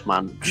with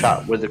Iceman,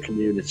 chat with the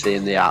community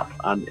in the app,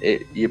 and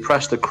you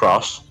press the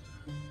cross,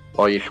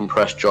 or you can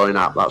press join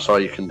app, that's all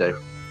you can do.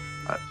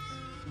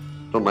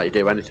 Don't let you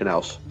do anything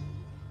else.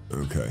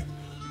 Okay.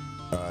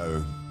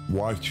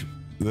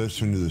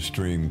 Listen to the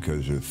stream,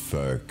 because if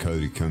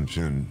Cody comes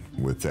in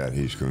with that,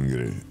 he's going to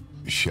get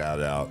a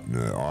shout out and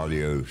the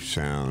audio,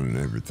 sound, and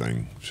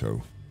everything.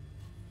 So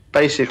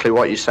basically,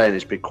 what you're saying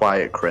is be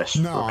quiet, Chris.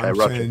 No, okay, I'm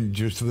Roger. saying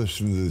just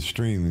listen to the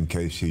stream in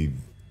case he,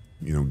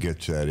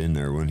 gets that in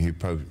there. When he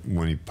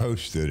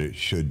posts it, it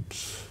should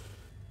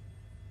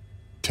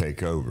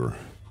take over.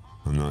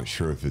 I'm not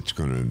sure if it's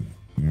going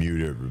to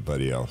mute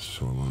everybody else,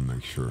 so I want to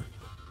make sure.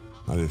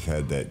 I just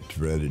had that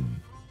dreaded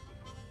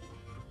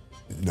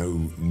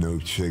no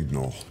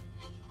signal.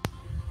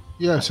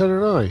 Yeah, so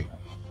did I.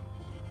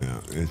 Yeah,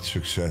 it's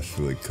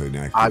successfully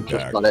connected. I've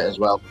just got it as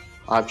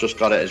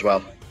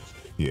well.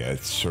 Yeah,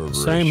 it's server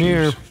Same issues.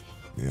 here.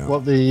 Yeah.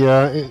 What,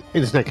 the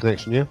internet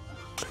connection, yeah?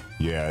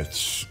 Yeah,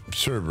 it's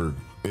server.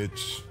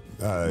 It's,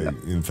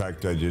 in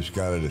fact, I just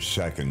got it a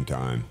second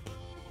time.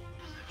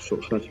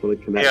 Successfully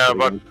connected.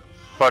 Yeah,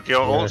 but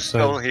you're all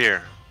still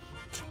here.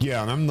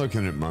 Yeah, and I'm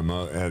looking at my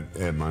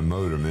at my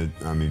modem.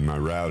 My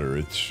router.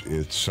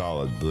 It's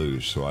solid blue,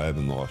 so I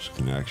haven't lost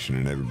connection,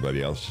 and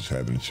everybody else is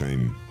having the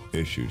same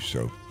issues.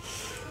 So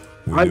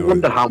I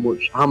wonder how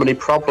many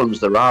problems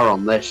there are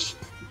on this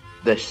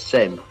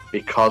sim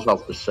because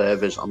of the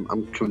servers.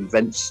 I'm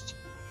convinced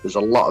there's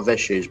a lot of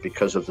issues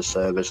because of the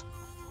servers.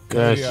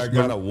 Yeah, I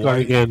got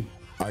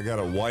I got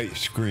a white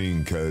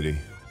screen, Cody,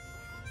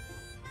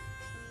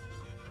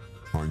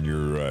 on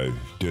your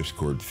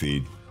Discord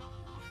feed.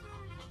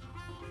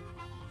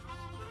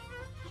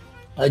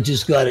 I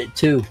just got it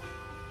too.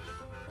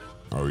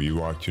 Oh, are you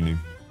watching him?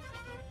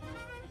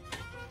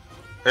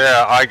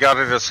 Yeah, I got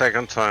it a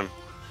second time.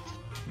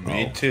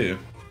 Me too.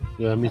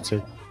 Yeah, me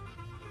too.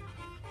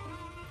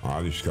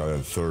 I just got it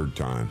a third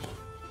time.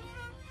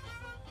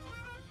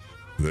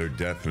 They're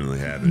definitely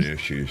having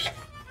issues.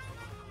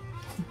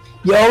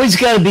 You always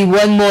got to be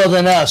one more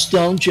than us,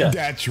 don't you?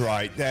 That's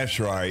right.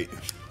 That's right.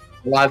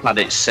 Well, I've had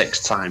it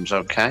 6 times,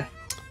 okay?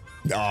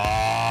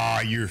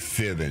 Ah, you're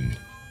fibbing.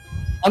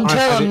 I'm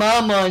telling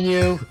Mom on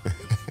you.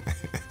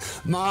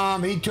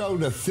 Mom, he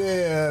told a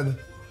fib.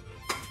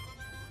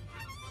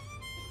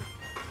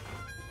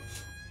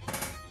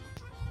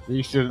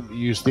 You shouldn't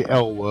use the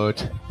L word.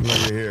 Look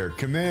at here.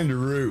 Commander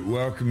Root,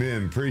 welcome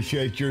in.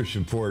 Appreciate your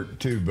support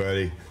too,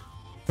 buddy.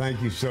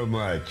 Thank you so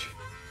much.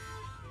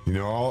 You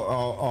know,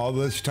 all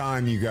this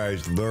time you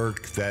guys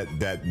lurk,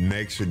 that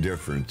makes a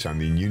difference. I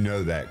mean, you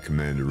know that,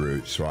 Commander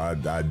Root, so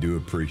I do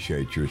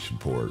appreciate your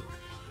support.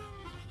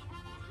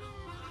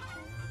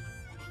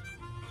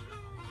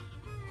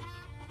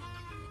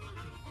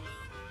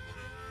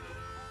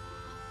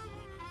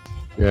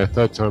 Yeah,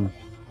 third time.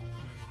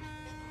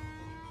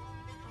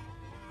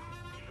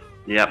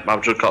 Yep,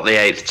 I've just got the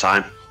 8th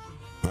time.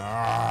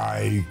 Ah,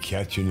 you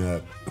catching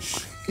up.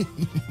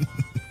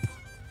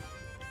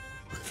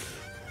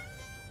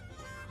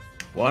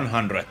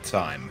 100th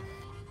time.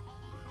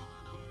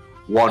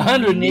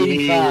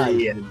 185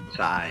 million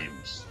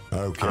times.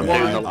 Okay, I'm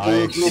doing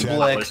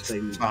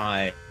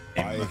time.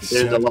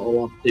 Doing the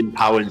little Austin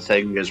Powering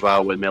thing as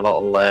well with my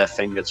little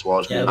finger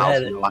towards my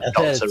mouth, like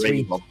Dr.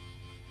 Evil.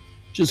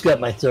 Just got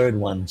my 3rd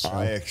one. So.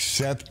 I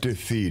accept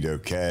defeat,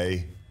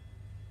 okay?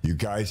 You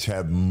guys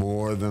have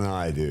more than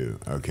I do,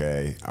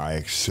 okay? I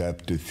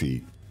accept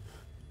defeat.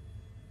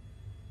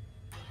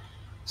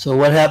 So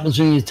what happens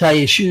when you tie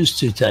your shoes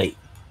too tight?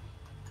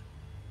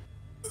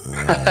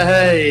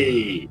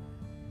 Hey!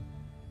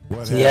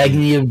 The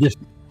agony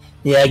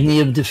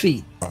of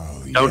defeat.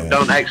 Oh,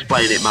 Don't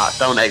explain it, Matt.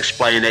 Don't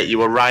explain it. You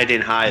were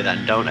riding high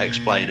then. Don't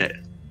explain it.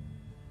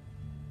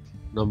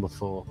 Number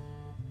 4.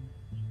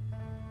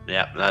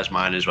 Yeah, that's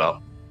mine as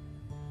well.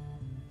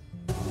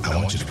 I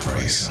want you to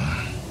pray,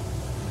 son.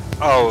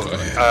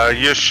 Oh,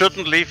 you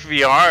shouldn't leave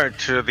VR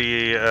to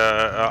the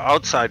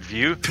outside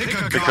view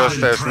because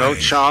there's no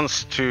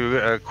chance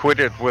to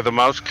quit it with a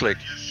mouse click.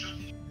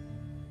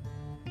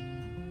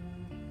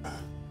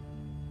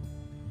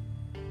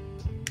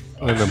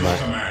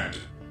 Command.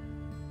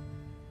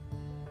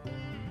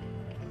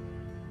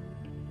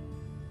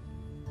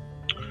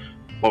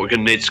 What we're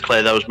going to need to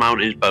clear those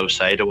mountains,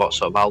 Bosader? What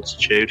sort of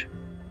altitude?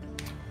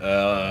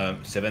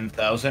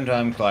 7,000.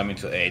 I'm climbing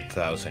to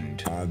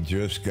 8,000. I've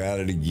just got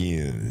it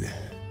again.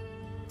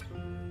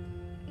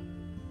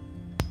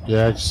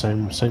 Yeah,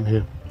 same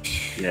here.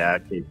 Yeah, I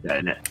keep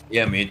getting it.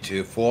 Yeah, me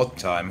too. 4th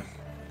time.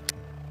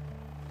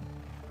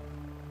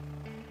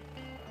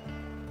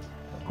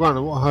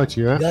 Grant, what height are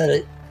you at? Got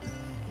it.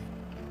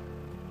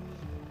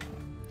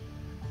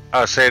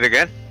 Say it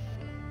again.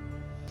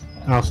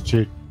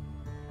 Altitude.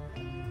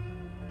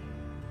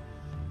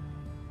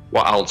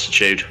 What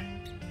altitude?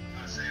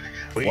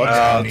 We What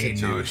don't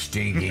need altitude? no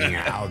stinking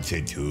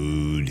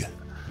altitude.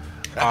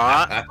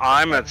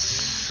 I'm at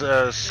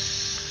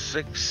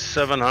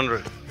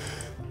 600-700.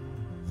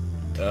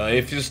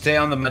 If you stay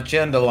on the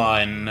magenta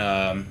line,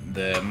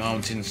 the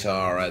mountains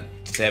are at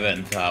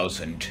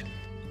 7,000.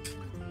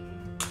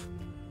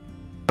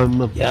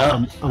 I'm at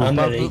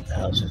above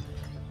 8,000.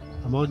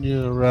 I'm on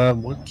your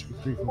 1, 2,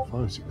 3, 4,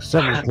 5, 6,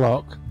 7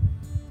 o'clock.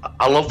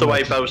 I love the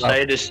way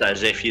Bosader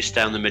says if you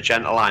stay on the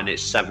magenta line,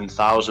 it's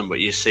 7,000, but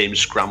you see him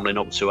scrambling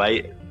up to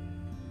 8.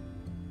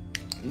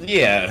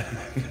 Yeah.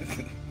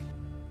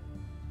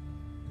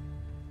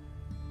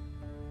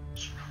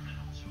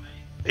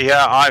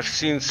 Yeah, I've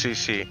seen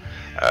CC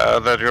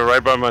that you're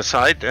right by my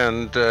side,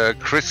 and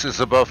Chris is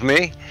above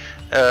me,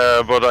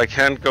 but I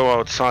can't go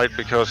outside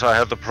because I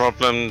have the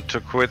problem to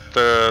quit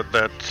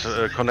that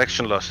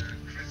connection loss.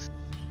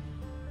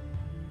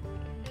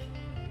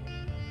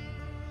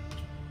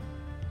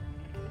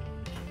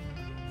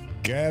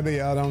 Gabby,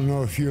 I don't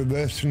know if you're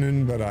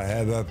listening, but I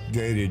have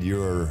updated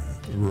your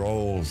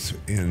roles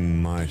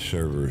in my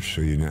servers so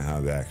you know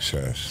how to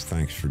access.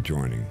 Thanks for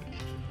joining.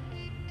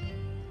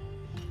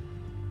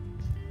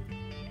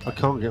 I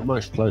can't get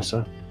much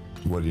closer.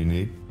 What do you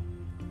need?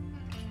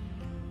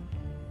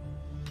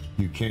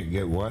 You can't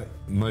get what?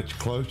 Much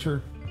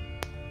closer?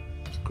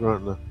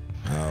 Grant, no.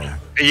 Oh.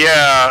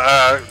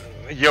 Yeah,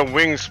 your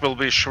wings will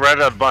be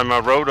shredded by my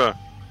rotor.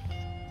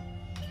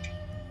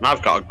 And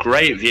I've got a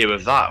great view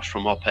of that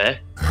from up here.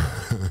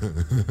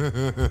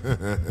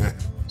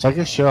 Take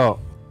a shot.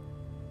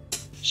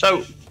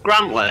 So,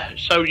 Grantley,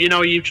 so you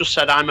know you just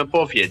said I'm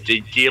above you. Do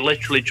you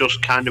literally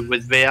just kind of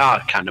with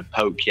VR kind of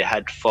poke your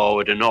head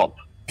forward and up?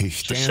 He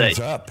stands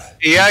up.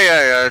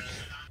 Yeah.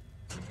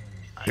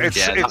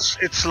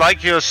 It's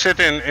like you're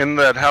sitting in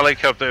that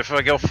helicopter. If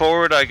I go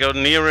forward, I go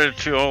nearer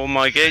to all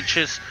my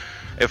gauges.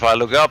 If I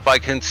look up, I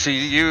can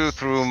see you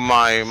through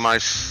my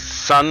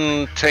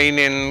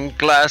sun-tanning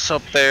glass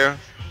up there.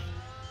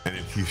 And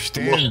if you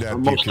stand up,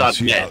 you must can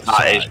see admit,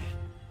 outside.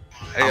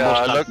 I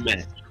must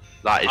admit,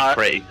 that is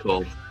pretty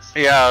cool.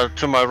 Yeah,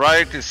 to my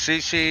right is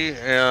CC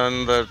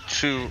and the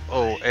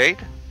 208.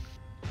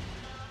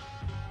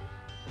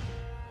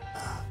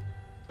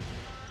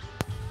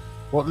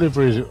 What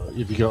livery have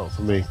you got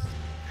for me?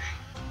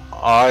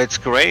 It's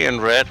gray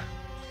and red.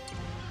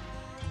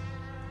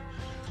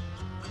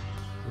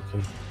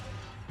 Okay.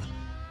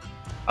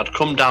 I'd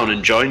come down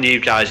and join you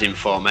guys in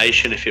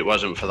formation if it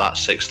wasn't for that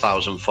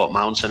 6,000-foot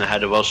mountain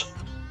ahead of us.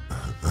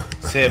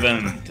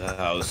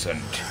 7,000.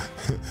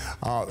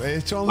 Oh,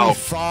 it's only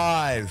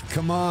 5.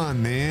 Come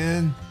on,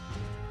 man.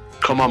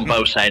 Come on,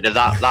 Bosader.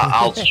 That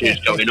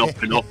altitude's going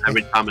up and up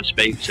every time I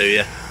speak to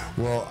you.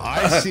 Well,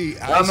 I see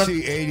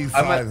 8,500.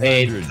 I'm at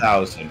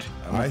 8,000.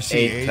 I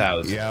see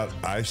 8,000. Yeah,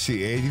 I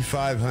see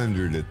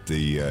 8,500 at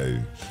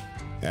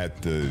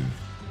the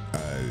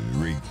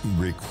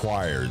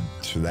required.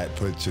 So that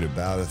puts it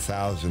about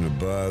 1,000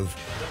 above.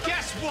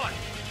 Guess what?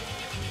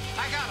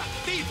 I got a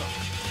fever.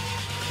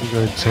 I'm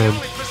going 10.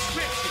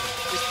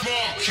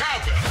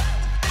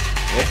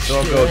 Let's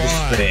all go to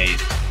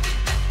space.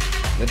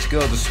 Let's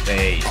go to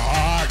space.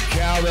 Ah,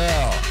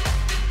 cowbell.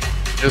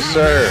 Yes,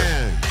 sir.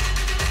 Man.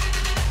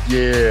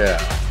 Yeah.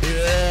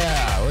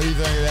 Yeah. What do you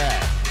think of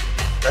that?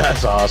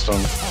 That's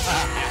awesome.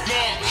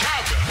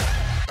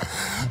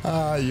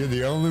 You're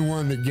the only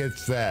one that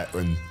gets that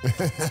one.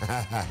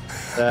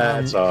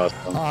 That's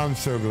awesome. I'm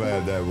so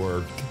glad that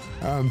worked.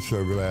 I'm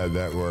so glad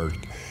that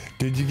worked.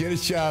 Did you get a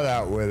shout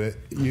out with it?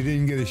 You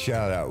didn't get a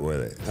shout out with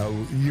it. Oh,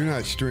 you're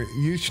not stream.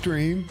 You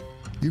stream.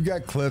 You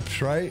got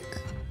clips, right?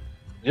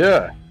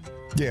 Yeah.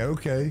 Yeah.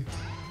 Okay.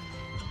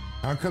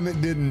 How come it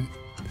didn't?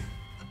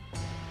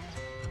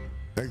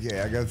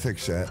 Okay, I gotta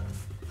fix that.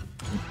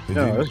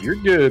 No, you're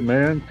good,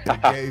 man.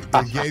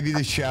 It gave you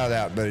the shout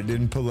out, but it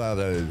didn't pull out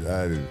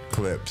a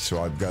clip,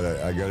 so I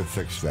gotta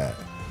fix that.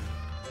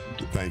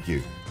 Thank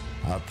you.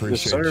 I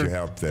appreciate your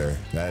help there.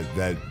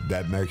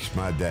 That makes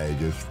my day.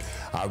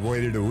 I've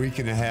waited a week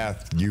and a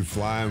half. You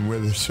flying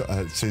with us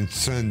since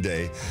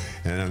Sunday,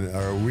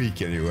 or a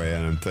week anyway,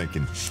 and I'm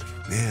thinking,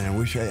 man, I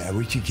wish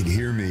you could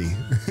hear me.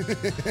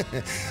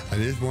 I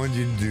just wanted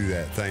you to do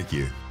that. Thank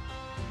you.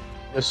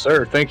 Yes,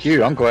 sir. Thank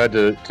you. I'm glad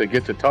to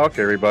get to talk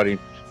to everybody.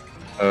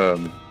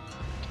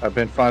 I've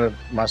been finding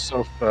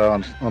myself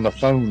on the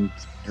phone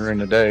during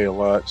the day a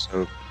lot,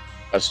 so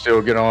I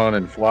still get on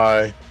and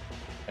fly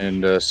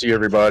and see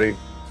everybody.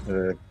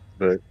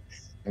 But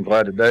I'm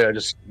glad today I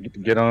just get to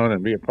get on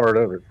and be a part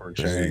of it for a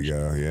change. There you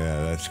go.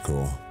 Yeah, that's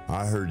cool.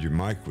 I heard your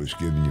mic was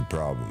giving you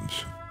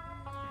problems.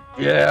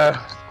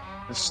 Yeah,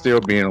 it's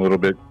still being a little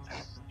bit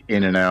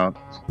in and out.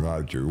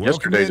 Roger.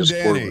 Yesterday, the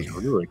sport Danny.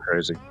 was really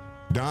crazy.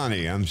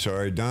 Donnie, I'm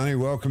sorry. Donnie,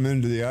 welcome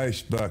into the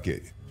ice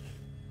bucket.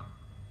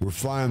 We're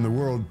flying the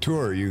world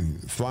tour. You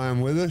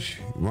flying with us?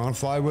 You want to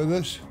fly with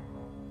us?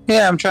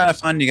 Yeah, I'm trying to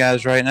find you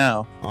guys right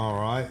now. All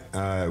right.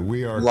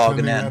 We are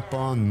Logging coming in. up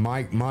on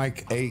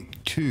Mike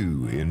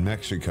 82 in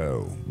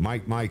Mexico.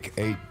 Mike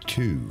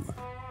 82.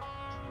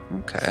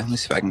 Okay, let me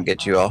see if I can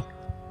get you all.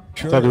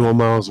 Sure. 31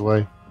 miles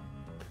away.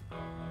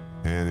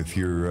 And if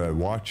you're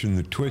watching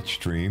the Twitch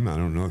stream, I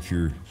don't know if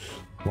you're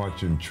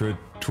watching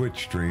Twitch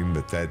stream,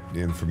 but that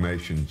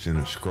information's in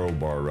a scroll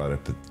bar right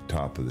up at the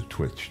top of the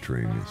Twitch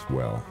stream as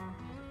well.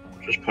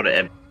 Just put it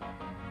in.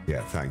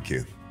 Yeah, thank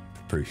you.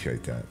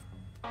 Appreciate that.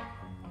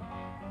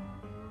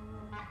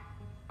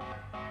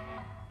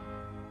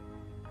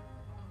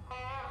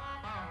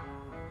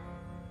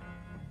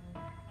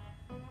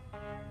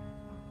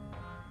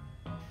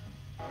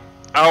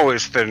 Oh,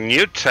 is the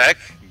new tech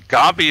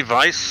Gabi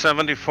Vice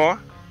 74?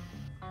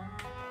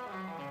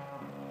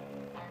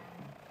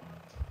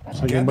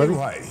 Gabby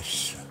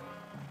Weiss.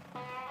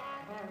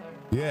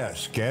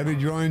 Yes, Gabby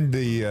joined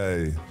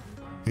the.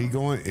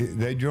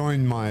 They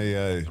joined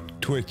my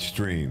Twitch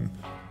stream.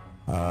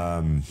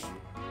 No,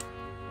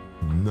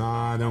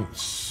 I don't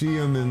see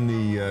him in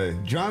the.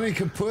 Johnny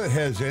Kaput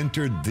has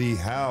entered the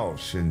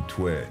house in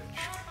Twitch.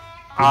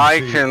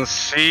 I can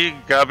see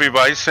Gabi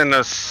Weiss in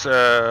a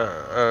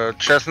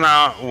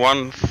Cessna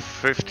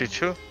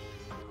 152.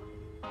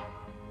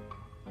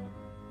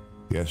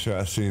 Yes, sir,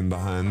 I see him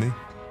behind me.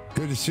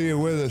 Good to see you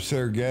with us,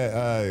 sir,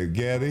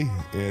 Gabby,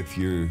 if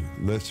you're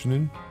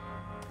listening.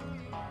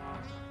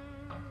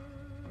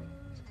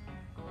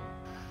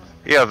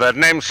 Yeah, that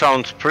name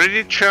sounds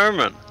pretty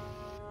German.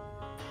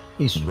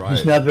 He's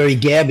not very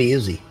gabby,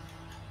 is he?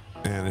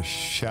 And a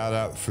shout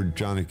out for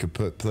Johnny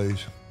Kaput,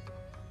 please.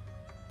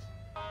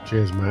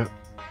 Cheers, Matt.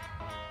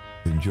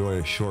 Enjoy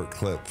a short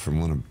clip from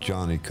one of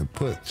Johnny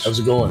Kaput's How's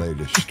it going?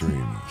 latest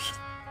streams.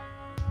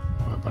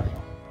 Bye, buddy.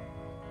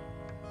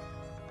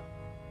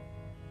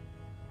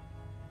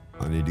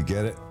 I need to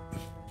get it.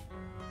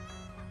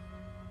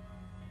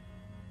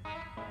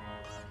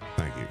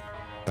 Thank you.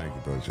 Thank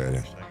you,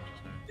 Bozetta.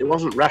 It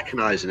wasn't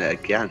recognising it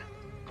again.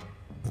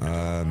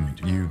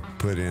 You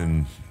put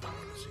in.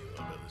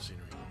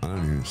 I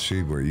don't even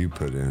see where you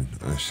put in.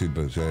 I see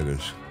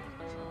Bozetas.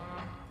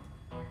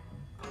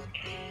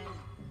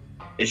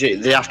 Is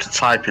it? They have to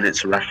type in it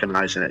to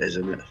recognise it,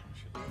 isn't it?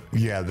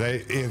 Yeah,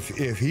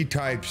 if he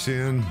types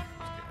in,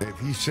 if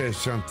he says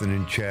something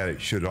in chat, it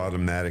should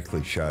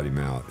automatically shout him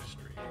out.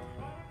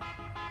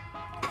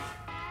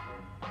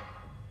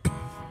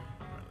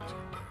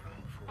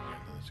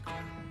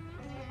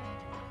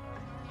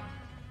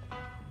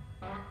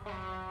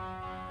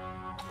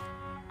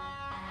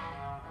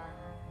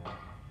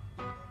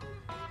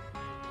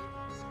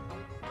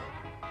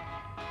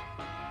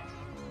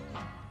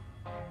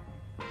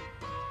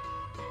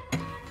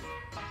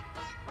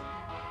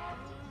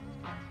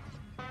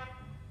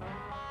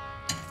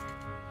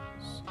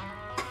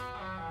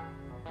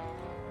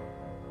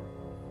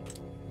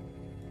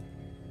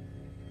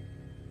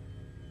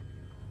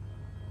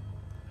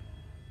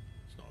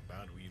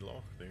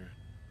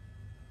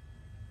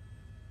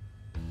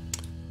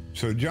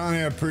 So, Johnny,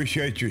 I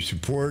appreciate your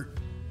support.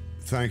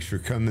 Thanks for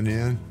coming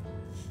in.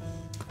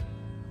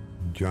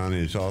 Johnny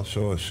is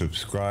also a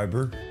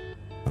subscriber.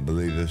 I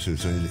believe this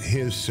is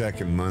his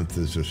second month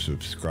as a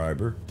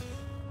subscriber.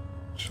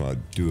 So I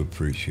do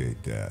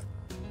appreciate that.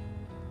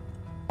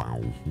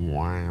 Wow,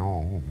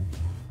 wow.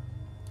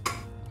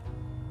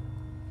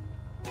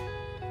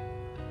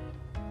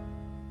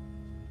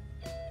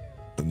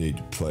 I need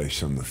to play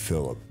some of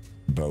Philip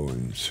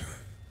Bowen's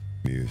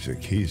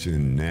music. He's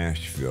in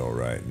Nashville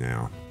right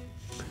now,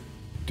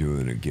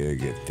 doing a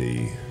gig at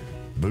the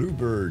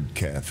Bluebird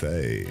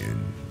Cafe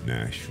in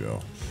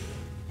Nashville.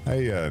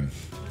 Hey,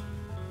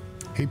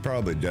 he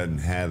probably doesn't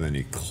have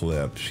any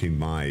clips. He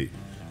might.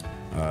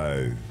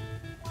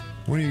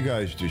 One of you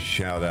guys just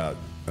shout out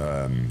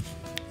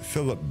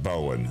Philip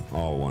Bowen,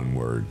 all one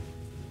word.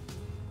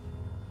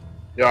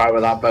 You alright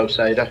with that, Bo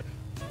Sader?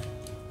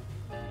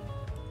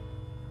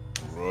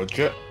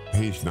 Roger.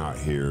 He's not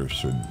here,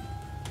 so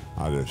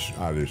I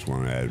just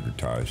want to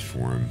advertise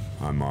for him.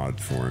 I mod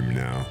for him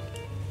now.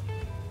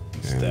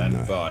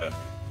 Stand by.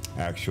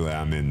 Actually,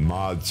 I'm in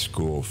mod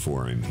school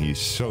for him. He's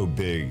so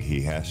big,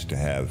 he has to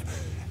have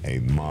a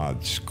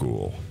mod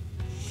school.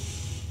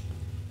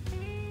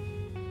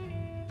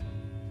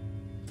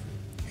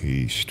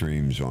 He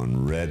streams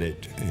on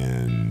Reddit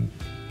and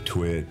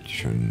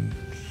Twitch and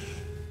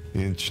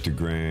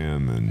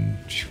Instagram and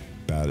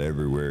about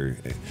everywhere.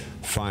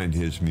 Find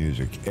his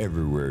music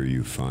everywhere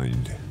you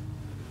find.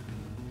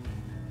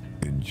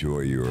 Enjoy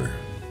your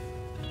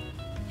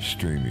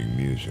streaming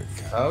music.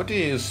 How do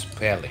you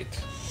spell it?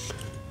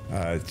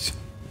 It's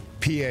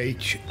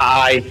PHIT.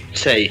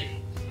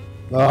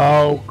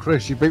 Oh,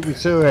 Chris, you beat me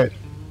to it.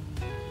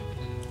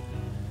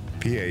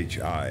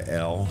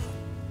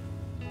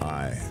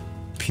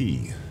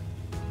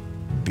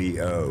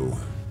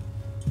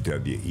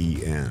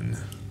 PHILIPBOWEN.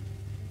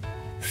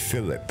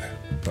 Philip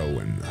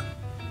Bowen.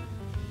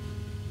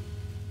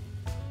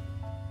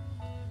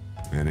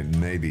 And it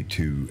may be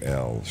two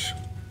L's.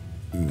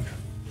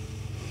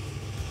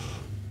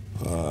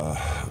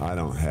 I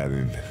don't have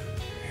him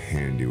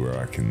handy where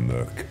I can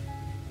look.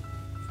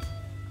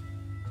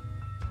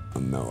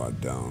 No, I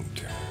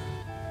don't.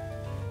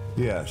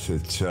 Yes,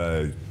 it's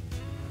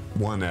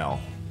one L.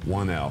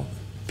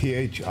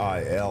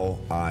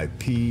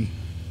 PHILIP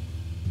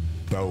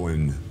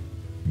Bowen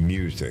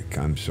Music.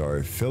 I'm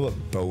sorry, Philip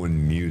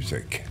Bowen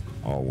Music.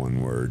 All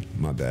one word.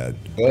 My bad.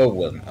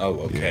 Bowen. Oh,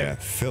 okay. Yeah,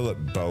 Philip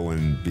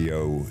Bowen,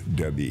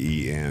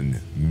 BOWEN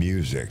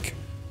Music.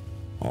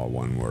 All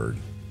one word.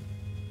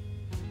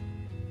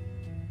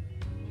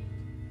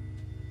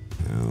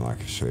 And like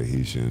I say,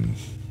 he's in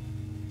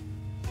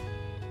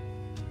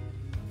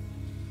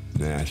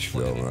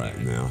Nashville right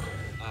now.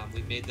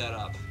 We made that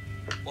up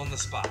on the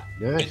spot.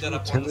 Yeah, made that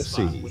up on the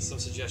spot Tennessee. with some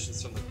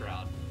suggestions from the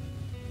crowd.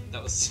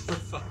 That was super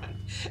fun.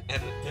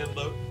 And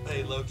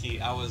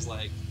Loki, I was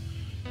like,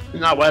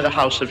 Isn't that where the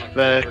House of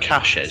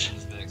Cash is?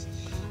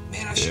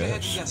 man, I should have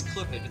had you guys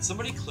clip it. Did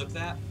somebody clip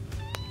that?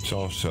 It's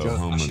also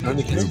home of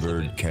the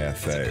Bluebird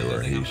Cafe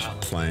where he's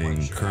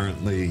playing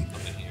currently.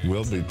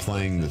 Will be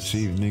playing this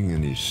evening,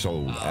 and he's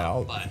sold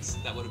out. But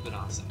that would have been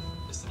awesome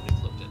if somebody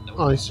clipped it. That would have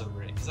been Nice. so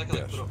great. Because I could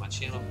like, put it on my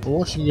channel. I'm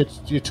watching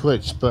your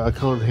Twitch, but I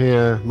can't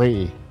hear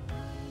Matey.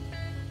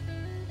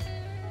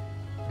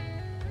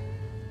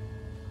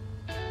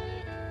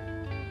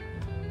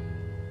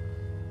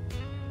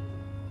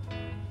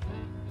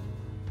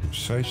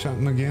 Say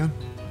something again?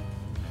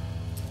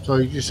 So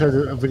you just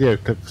heard a video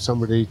clip of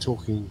somebody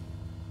talking,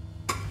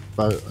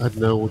 but had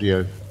no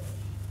audio.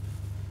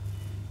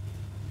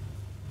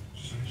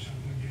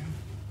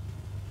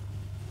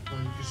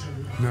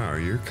 No,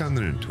 you're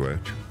coming in Twitch.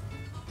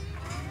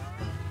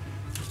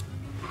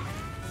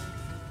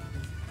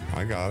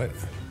 I got it.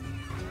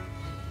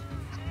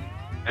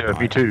 Yeah,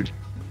 me too.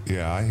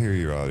 Yeah, I hear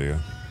your audio.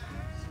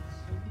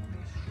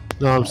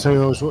 No, I'm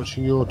saying I was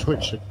watching your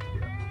Twitch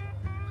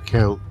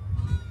account,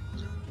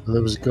 and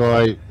there was a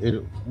guy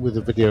with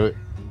a video,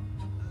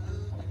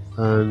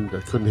 and I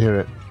couldn't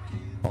hear it.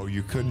 Oh,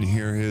 you couldn't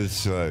hear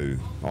his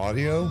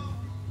audio?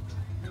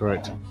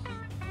 Correct.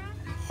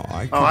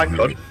 I Oh, I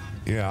could.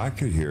 Yeah, I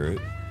could hear it.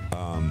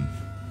 Well,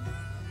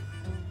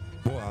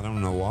 I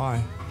don't know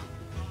why.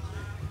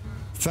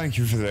 Thank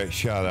you for that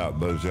shout out,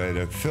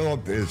 Bozetta.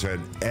 Philip is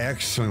an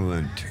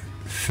excellent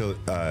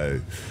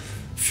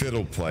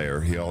fiddle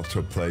player. He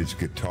also plays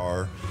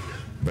guitar,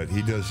 but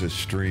he does a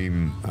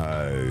stream,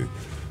 I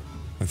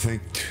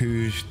think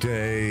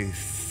Tuesday,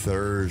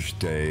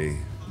 Thursday,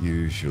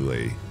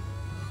 usually.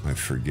 I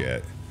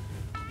forget.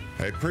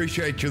 I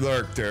appreciate your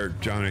lurk there,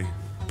 Johnny.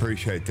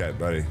 Appreciate that,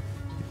 buddy.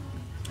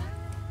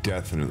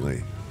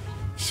 Definitely.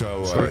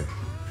 So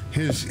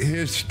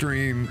his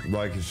stream,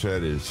 like I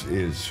said,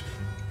 is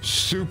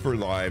super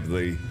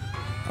lively.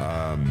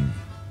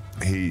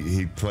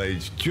 He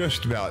plays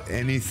just about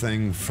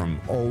anything from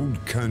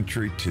old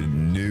country to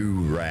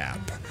new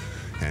rap,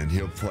 and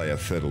he'll play a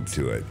fiddle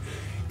to it.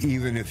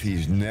 Even if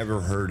he's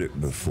never heard it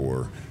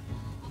before,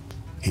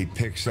 he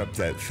picks up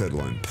that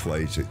fiddle and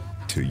plays it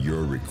to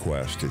your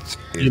request. It's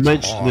you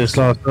mentioned awesome. this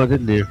last night,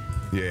 didn't you?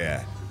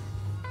 Yeah.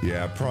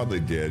 Yeah, I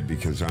probably did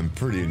because I'm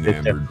pretty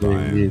enamored by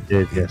him. You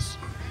did, yes.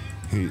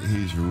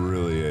 He's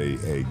really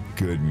a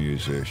good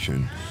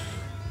musician,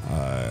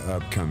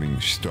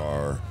 upcoming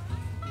star.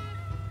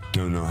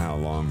 Don't know how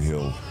long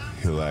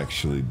he'll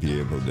actually be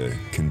able to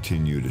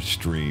continue to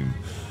stream,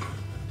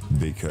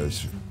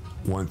 because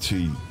once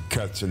he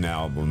cuts an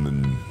album,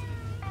 and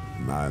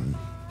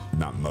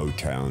not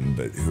Motown,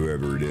 but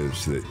whoever it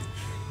is that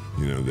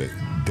that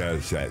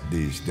does that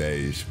these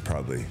days,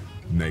 probably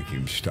make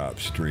him stop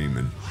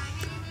streaming.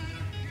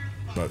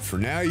 But for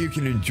now, you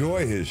can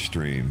enjoy his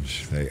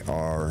streams. They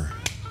are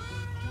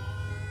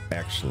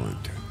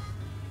excellent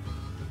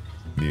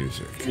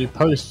music. Can you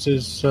post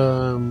his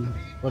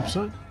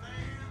website?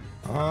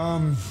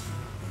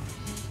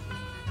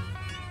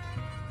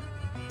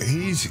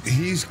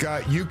 He's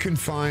got, you can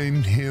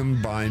find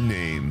him by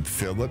name,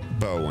 Philip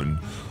Bowen,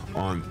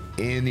 on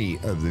any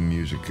of the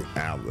music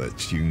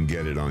outlets. You can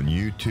get it on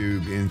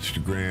YouTube,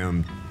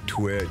 Instagram,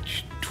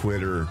 Twitch,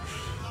 Twitter,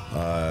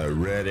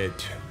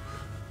 Reddit,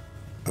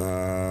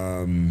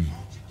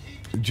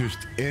 just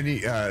any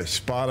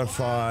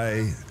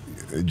Spotify.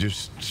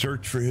 Just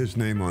search for his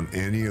name on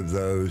any of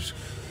those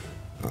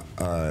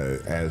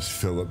as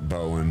Philip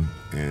Bowen,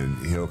 and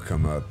he'll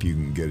come up. You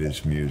can get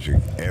his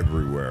music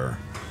everywhere.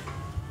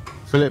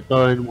 Philip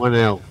Bowen,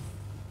 1L.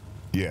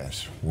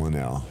 Yes,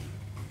 1L.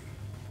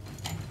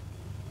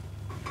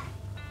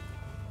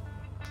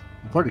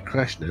 Probably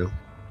crashed now.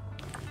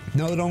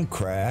 No, don't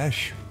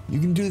crash. You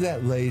can do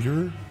that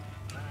later.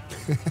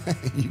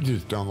 You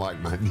just don't like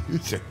my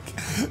music.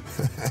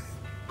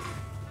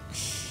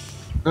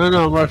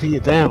 No, I'm writing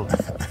it down.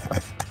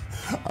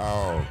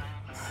 Oh.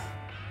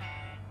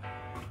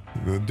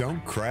 Well,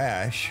 don't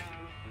crash.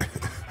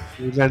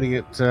 You're landing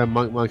at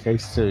Mike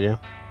Case too, yeah?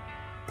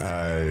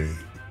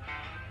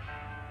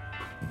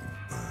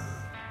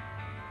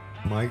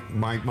 Mike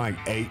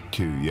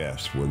 8-2,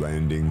 yes, we're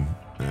landing.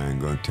 I'm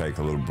going to take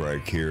a little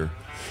break here.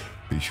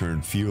 Be sure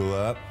and fuel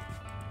up.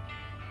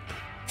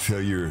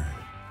 Fill your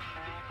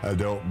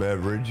adult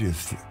beverage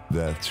if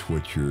that's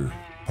what you're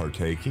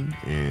partaking,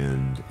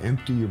 and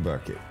empty your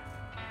bucket.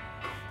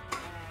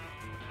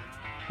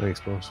 Thanks,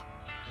 boss.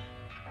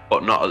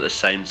 But not at the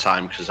same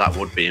time, because that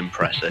would be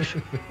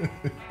impressive.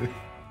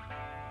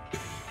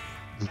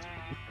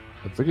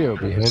 The video will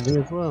be handy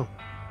as well.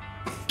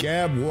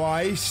 Gabby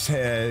Weiss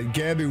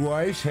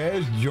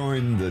has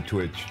joined the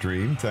Twitch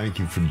stream. Thank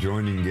you for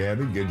joining,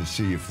 Gabby. Good to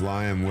see you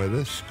flying with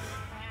us.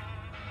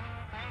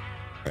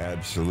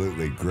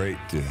 Absolutely great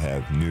to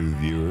have new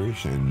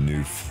viewers and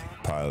new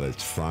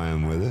pilots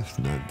flying with us.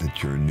 Not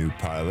that you're a new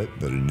pilot,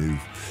 but a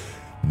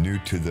new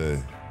to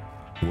the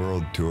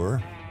world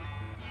tour.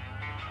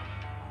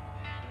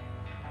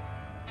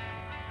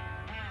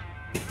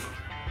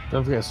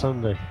 Don't forget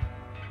Sunday.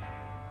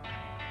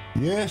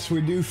 Yes,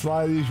 we do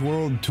fly these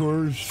world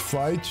tours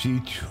flights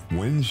each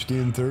Wednesday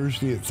and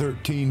Thursday at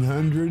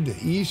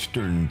 1300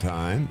 Eastern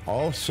time.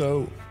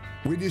 Also,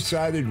 we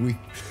decided we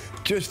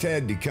just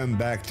had to come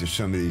back to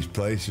some of these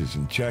places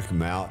and check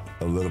them out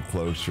a little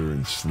closer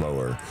and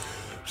slower.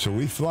 So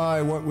we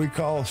fly what we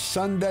call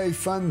Sunday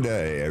Fun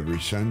Day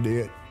every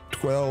Sunday at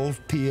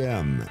 12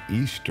 p.m.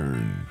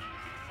 Eastern.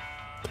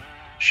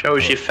 Show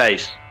us your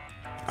face.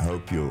 I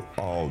hope you'll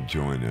all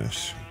join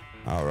us.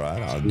 All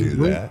right, I'll do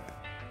that.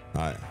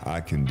 I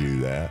can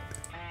do that.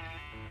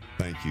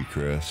 Thank you,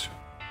 Chris.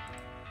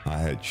 I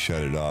had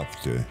shut it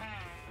off to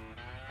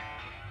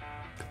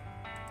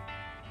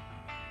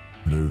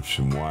move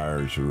some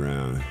wires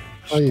around.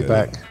 Oh, you're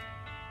back.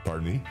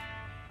 Pardon me?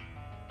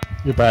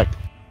 You're back.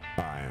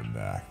 I am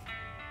back.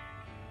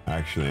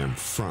 Actually, I'm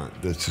front.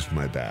 This is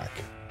my back.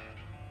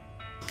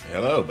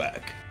 Hello,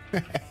 back.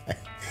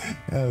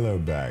 Hello,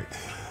 back.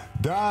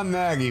 Don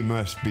Nagy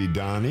must be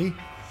Donnie.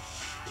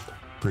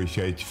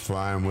 Appreciate you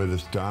flying with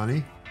us,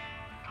 Donnie.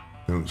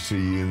 Don't see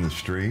you in the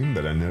stream,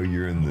 but I know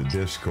you're in the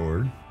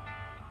Discord.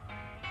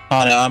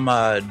 Oh no, I'm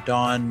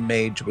Dawn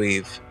Mage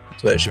Weave.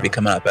 That's what it should be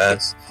coming up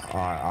as.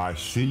 I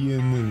see you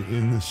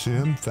in the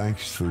sim.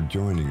 Thanks for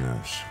joining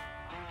us.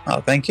 Oh,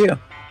 thank you.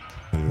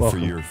 For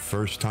your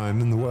first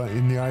time in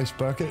the ice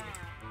bucket?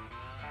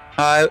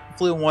 I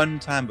flew one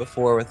time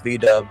before with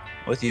VDub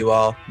with you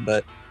all,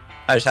 but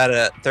I just had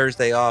a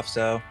Thursday off,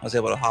 so I was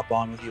able to hop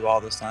on with you all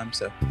this time.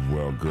 So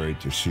Well, great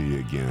to see you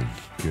again.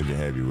 Good to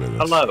have you with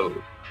us.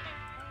 Hello.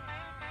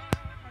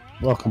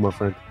 Welcome, my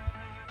friend.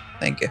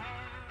 thank you.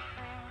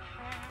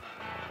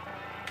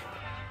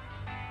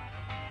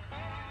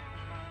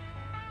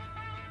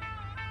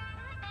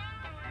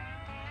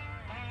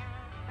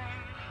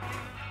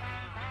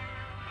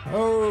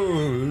 Oh,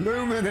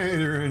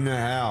 Luminator in the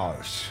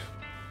house.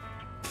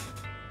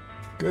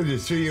 Good to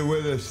see you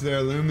with us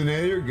there,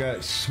 Luminator.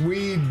 Got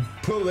Swede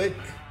Pullick.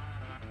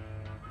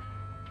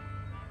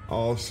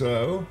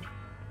 Also.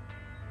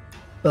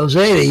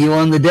 Jose, are you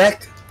on the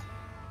deck?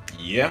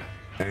 Yeah.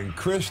 And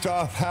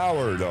Christoph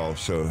Howard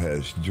also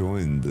has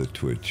joined the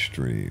Twitch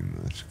stream.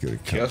 Let's get a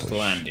couple Just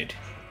landed.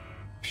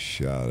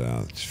 shout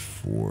outs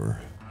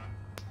for.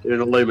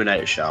 Doing a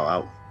Luminator shout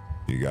out.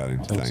 You got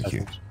him. Thank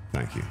you.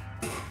 Thank you.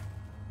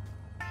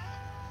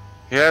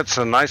 Yeah, it's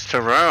a nice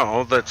terrain,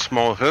 all that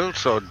small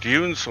hills or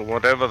dunes or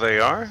whatever they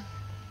are.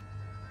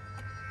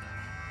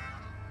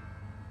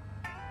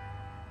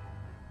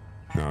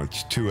 No,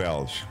 it's 2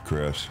 L's,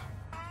 Chris.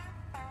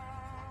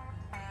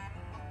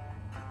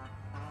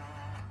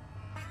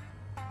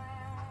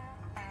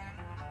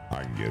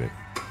 I can get it.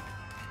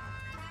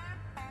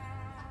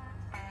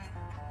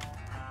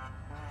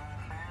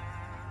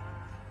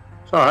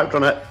 It's alright,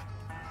 done it.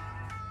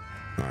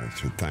 Alright,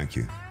 so thank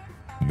you.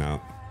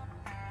 No.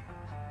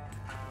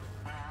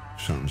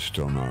 Something's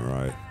still not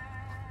right.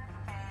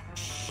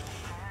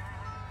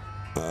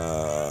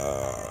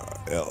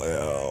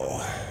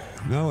 LL.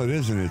 No, it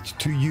isn't. It's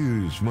 2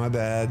 U's. My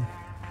bad.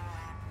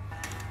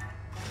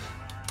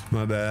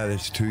 My bad.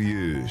 It's 2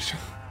 U's.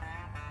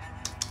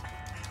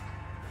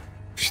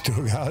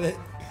 Still got it?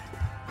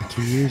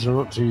 2 U's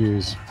or not 2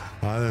 U's?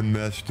 I done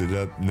messed it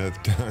up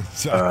enough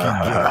times.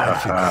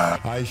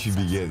 I should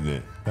be getting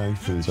it.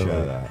 Thanks for the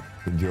shout out.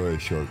 Enjoy a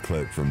short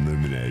clip from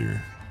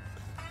Luminator.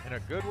 In a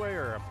good way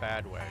or a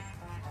bad way?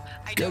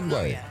 I Good don't know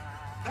way.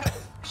 yet.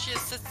 She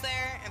just sits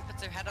there and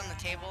puts her head on the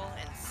table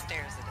and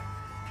stares at him.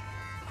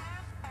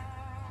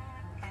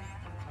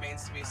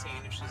 Remains to be seen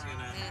if she's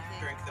gonna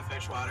drink the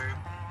fish water.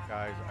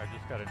 Guys, I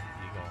just got an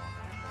eagle on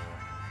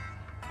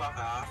this. Fuck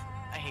off.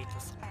 I hate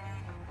this.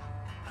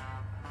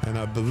 And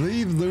I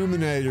believe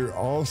Luminator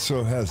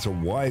also has a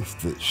wife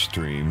that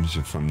streams,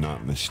 if I'm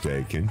not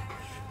mistaken.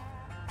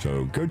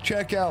 So go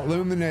check out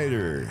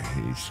Luminator.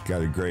 He's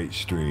got a great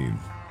stream.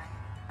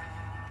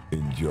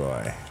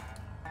 Enjoy.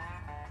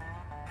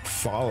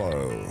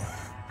 Follow.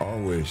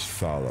 Always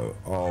follow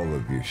all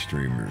of your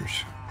streamers.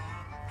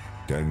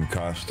 Doesn't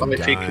cost a Well,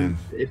 dime.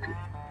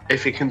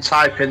 if you can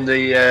type in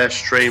the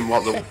stream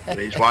what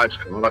his wife's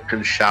called, I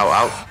can shout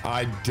out.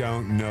 I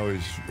don't know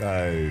his.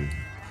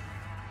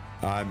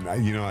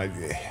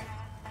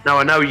 No,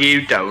 I know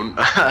you don't.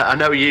 I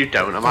know you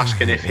don't. I'm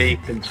asking if he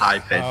can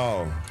type in.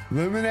 Oh,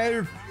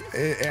 Luminator.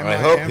 I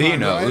hope he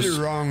knows. Right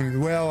or wrong?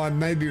 Well, I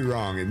may be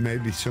wrong. It may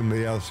be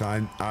somebody else.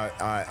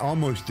 I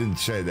almost didn't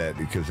say that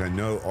because I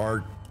know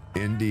Art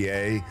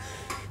NDA,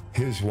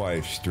 his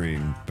wife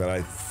streamed, but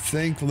I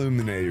think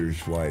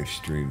Luminator's wife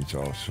streams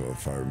also,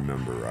 if I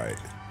remember right.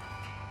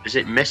 Is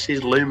it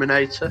Mrs.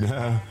 Luminator?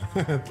 No,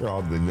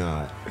 probably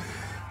not.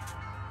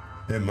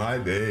 It might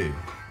be.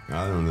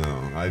 I don't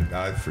know.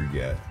 I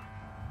forget.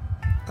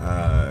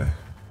 I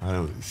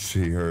don't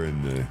see her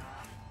in the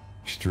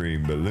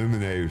stream, but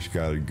Luminator's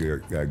got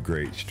a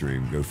great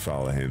stream. Go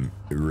follow him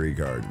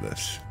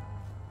regardless.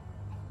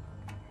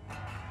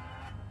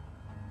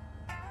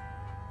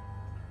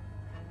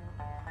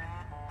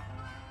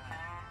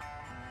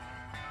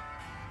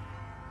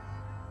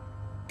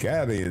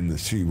 Gabby in the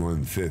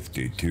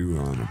C-152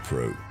 on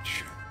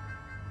approach.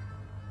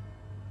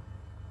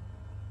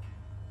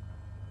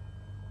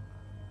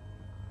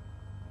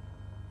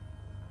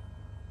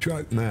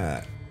 Chuck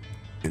Matt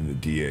in the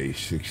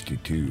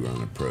DA-62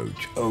 on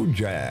approach. Oh,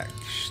 Jack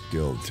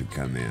still to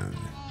come in.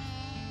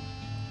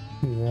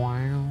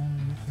 Wow.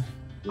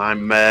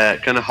 I'm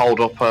going to hold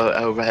up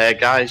over here,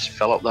 guys.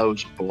 Fill up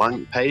those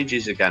blank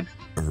pages again.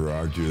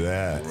 Roger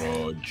that.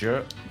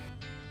 Roger.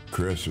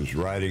 Chris is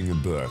writing a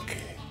book.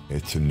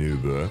 It's a new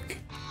book.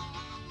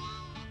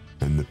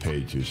 And the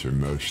pages are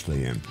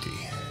mostly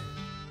empty.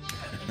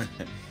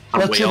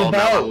 And we all know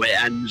how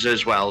it ends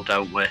as well,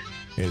 don't we?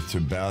 It's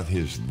about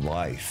his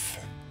life.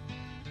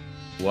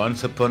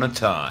 Once upon a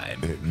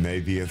time. It may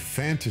be a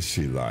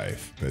fantasy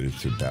life, but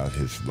it's about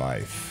his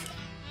life.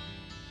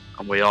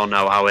 And we all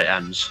know how it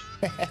ends.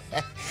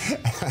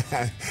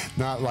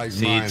 Not like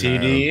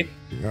CTD?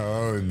 mine.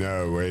 Oh,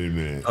 no, wait a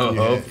minute. Oh,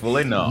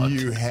 hopefully not.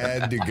 You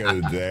had to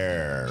go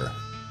there.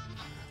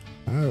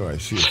 Oh, I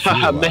see.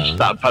 I missed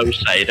that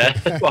post,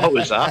 Ada. What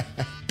was that?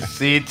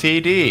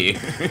 CTD.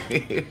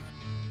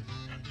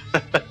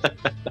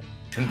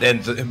 And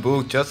then the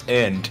book just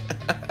end.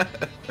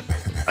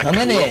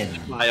 Coming in.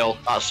 File.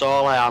 That's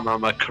all I am.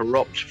 I'm a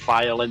corrupt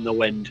file in the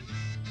wind.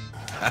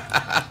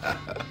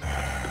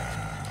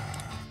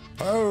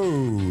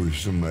 Oh,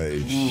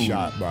 somebody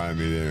shot by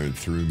me there and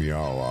threw me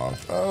all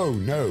off. Oh,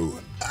 no.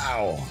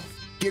 Ow.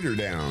 Get her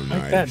down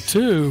Like nice. that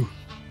too.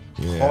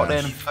 Yeah, Hot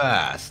and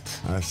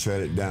fast. I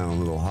set it down a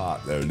little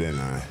hot though, didn't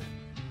I?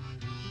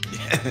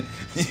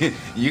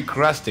 You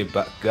crushed the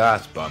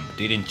gas pump,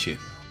 didn't you?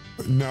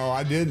 No,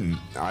 I didn't.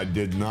 I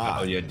did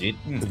not. Oh, you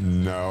didn't?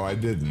 No, I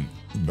didn't.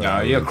 But No,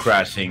 I you're was-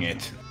 crashing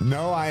it.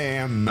 No, I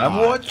am not. I'm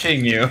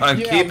watching you. I'm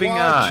keeping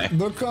eye.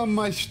 Look on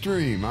my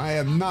stream. I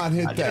have not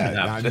hit I didn't that.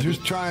 have I'm to.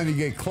 just trying to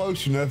get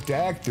close enough to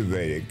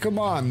activate it. Come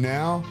on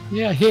now.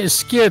 Yeah, his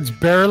skids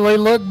barely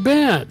look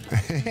bent. All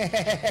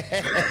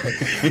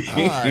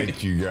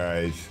right, you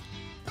guys.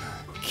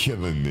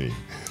 Killing me.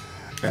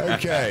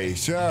 Okay,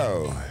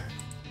 so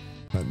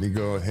let me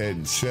go ahead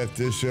and set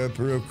this up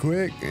real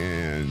quick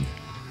and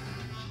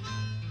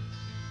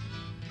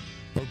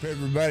hope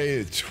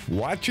everybody that's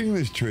watching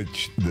this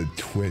the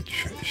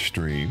Twitch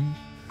stream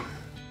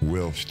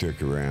will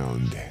stick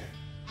around.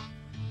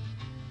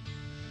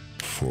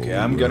 Okay,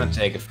 I'm gonna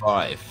take a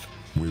 5.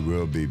 We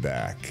will be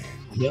back.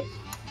 Yep.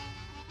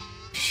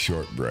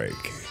 Short break.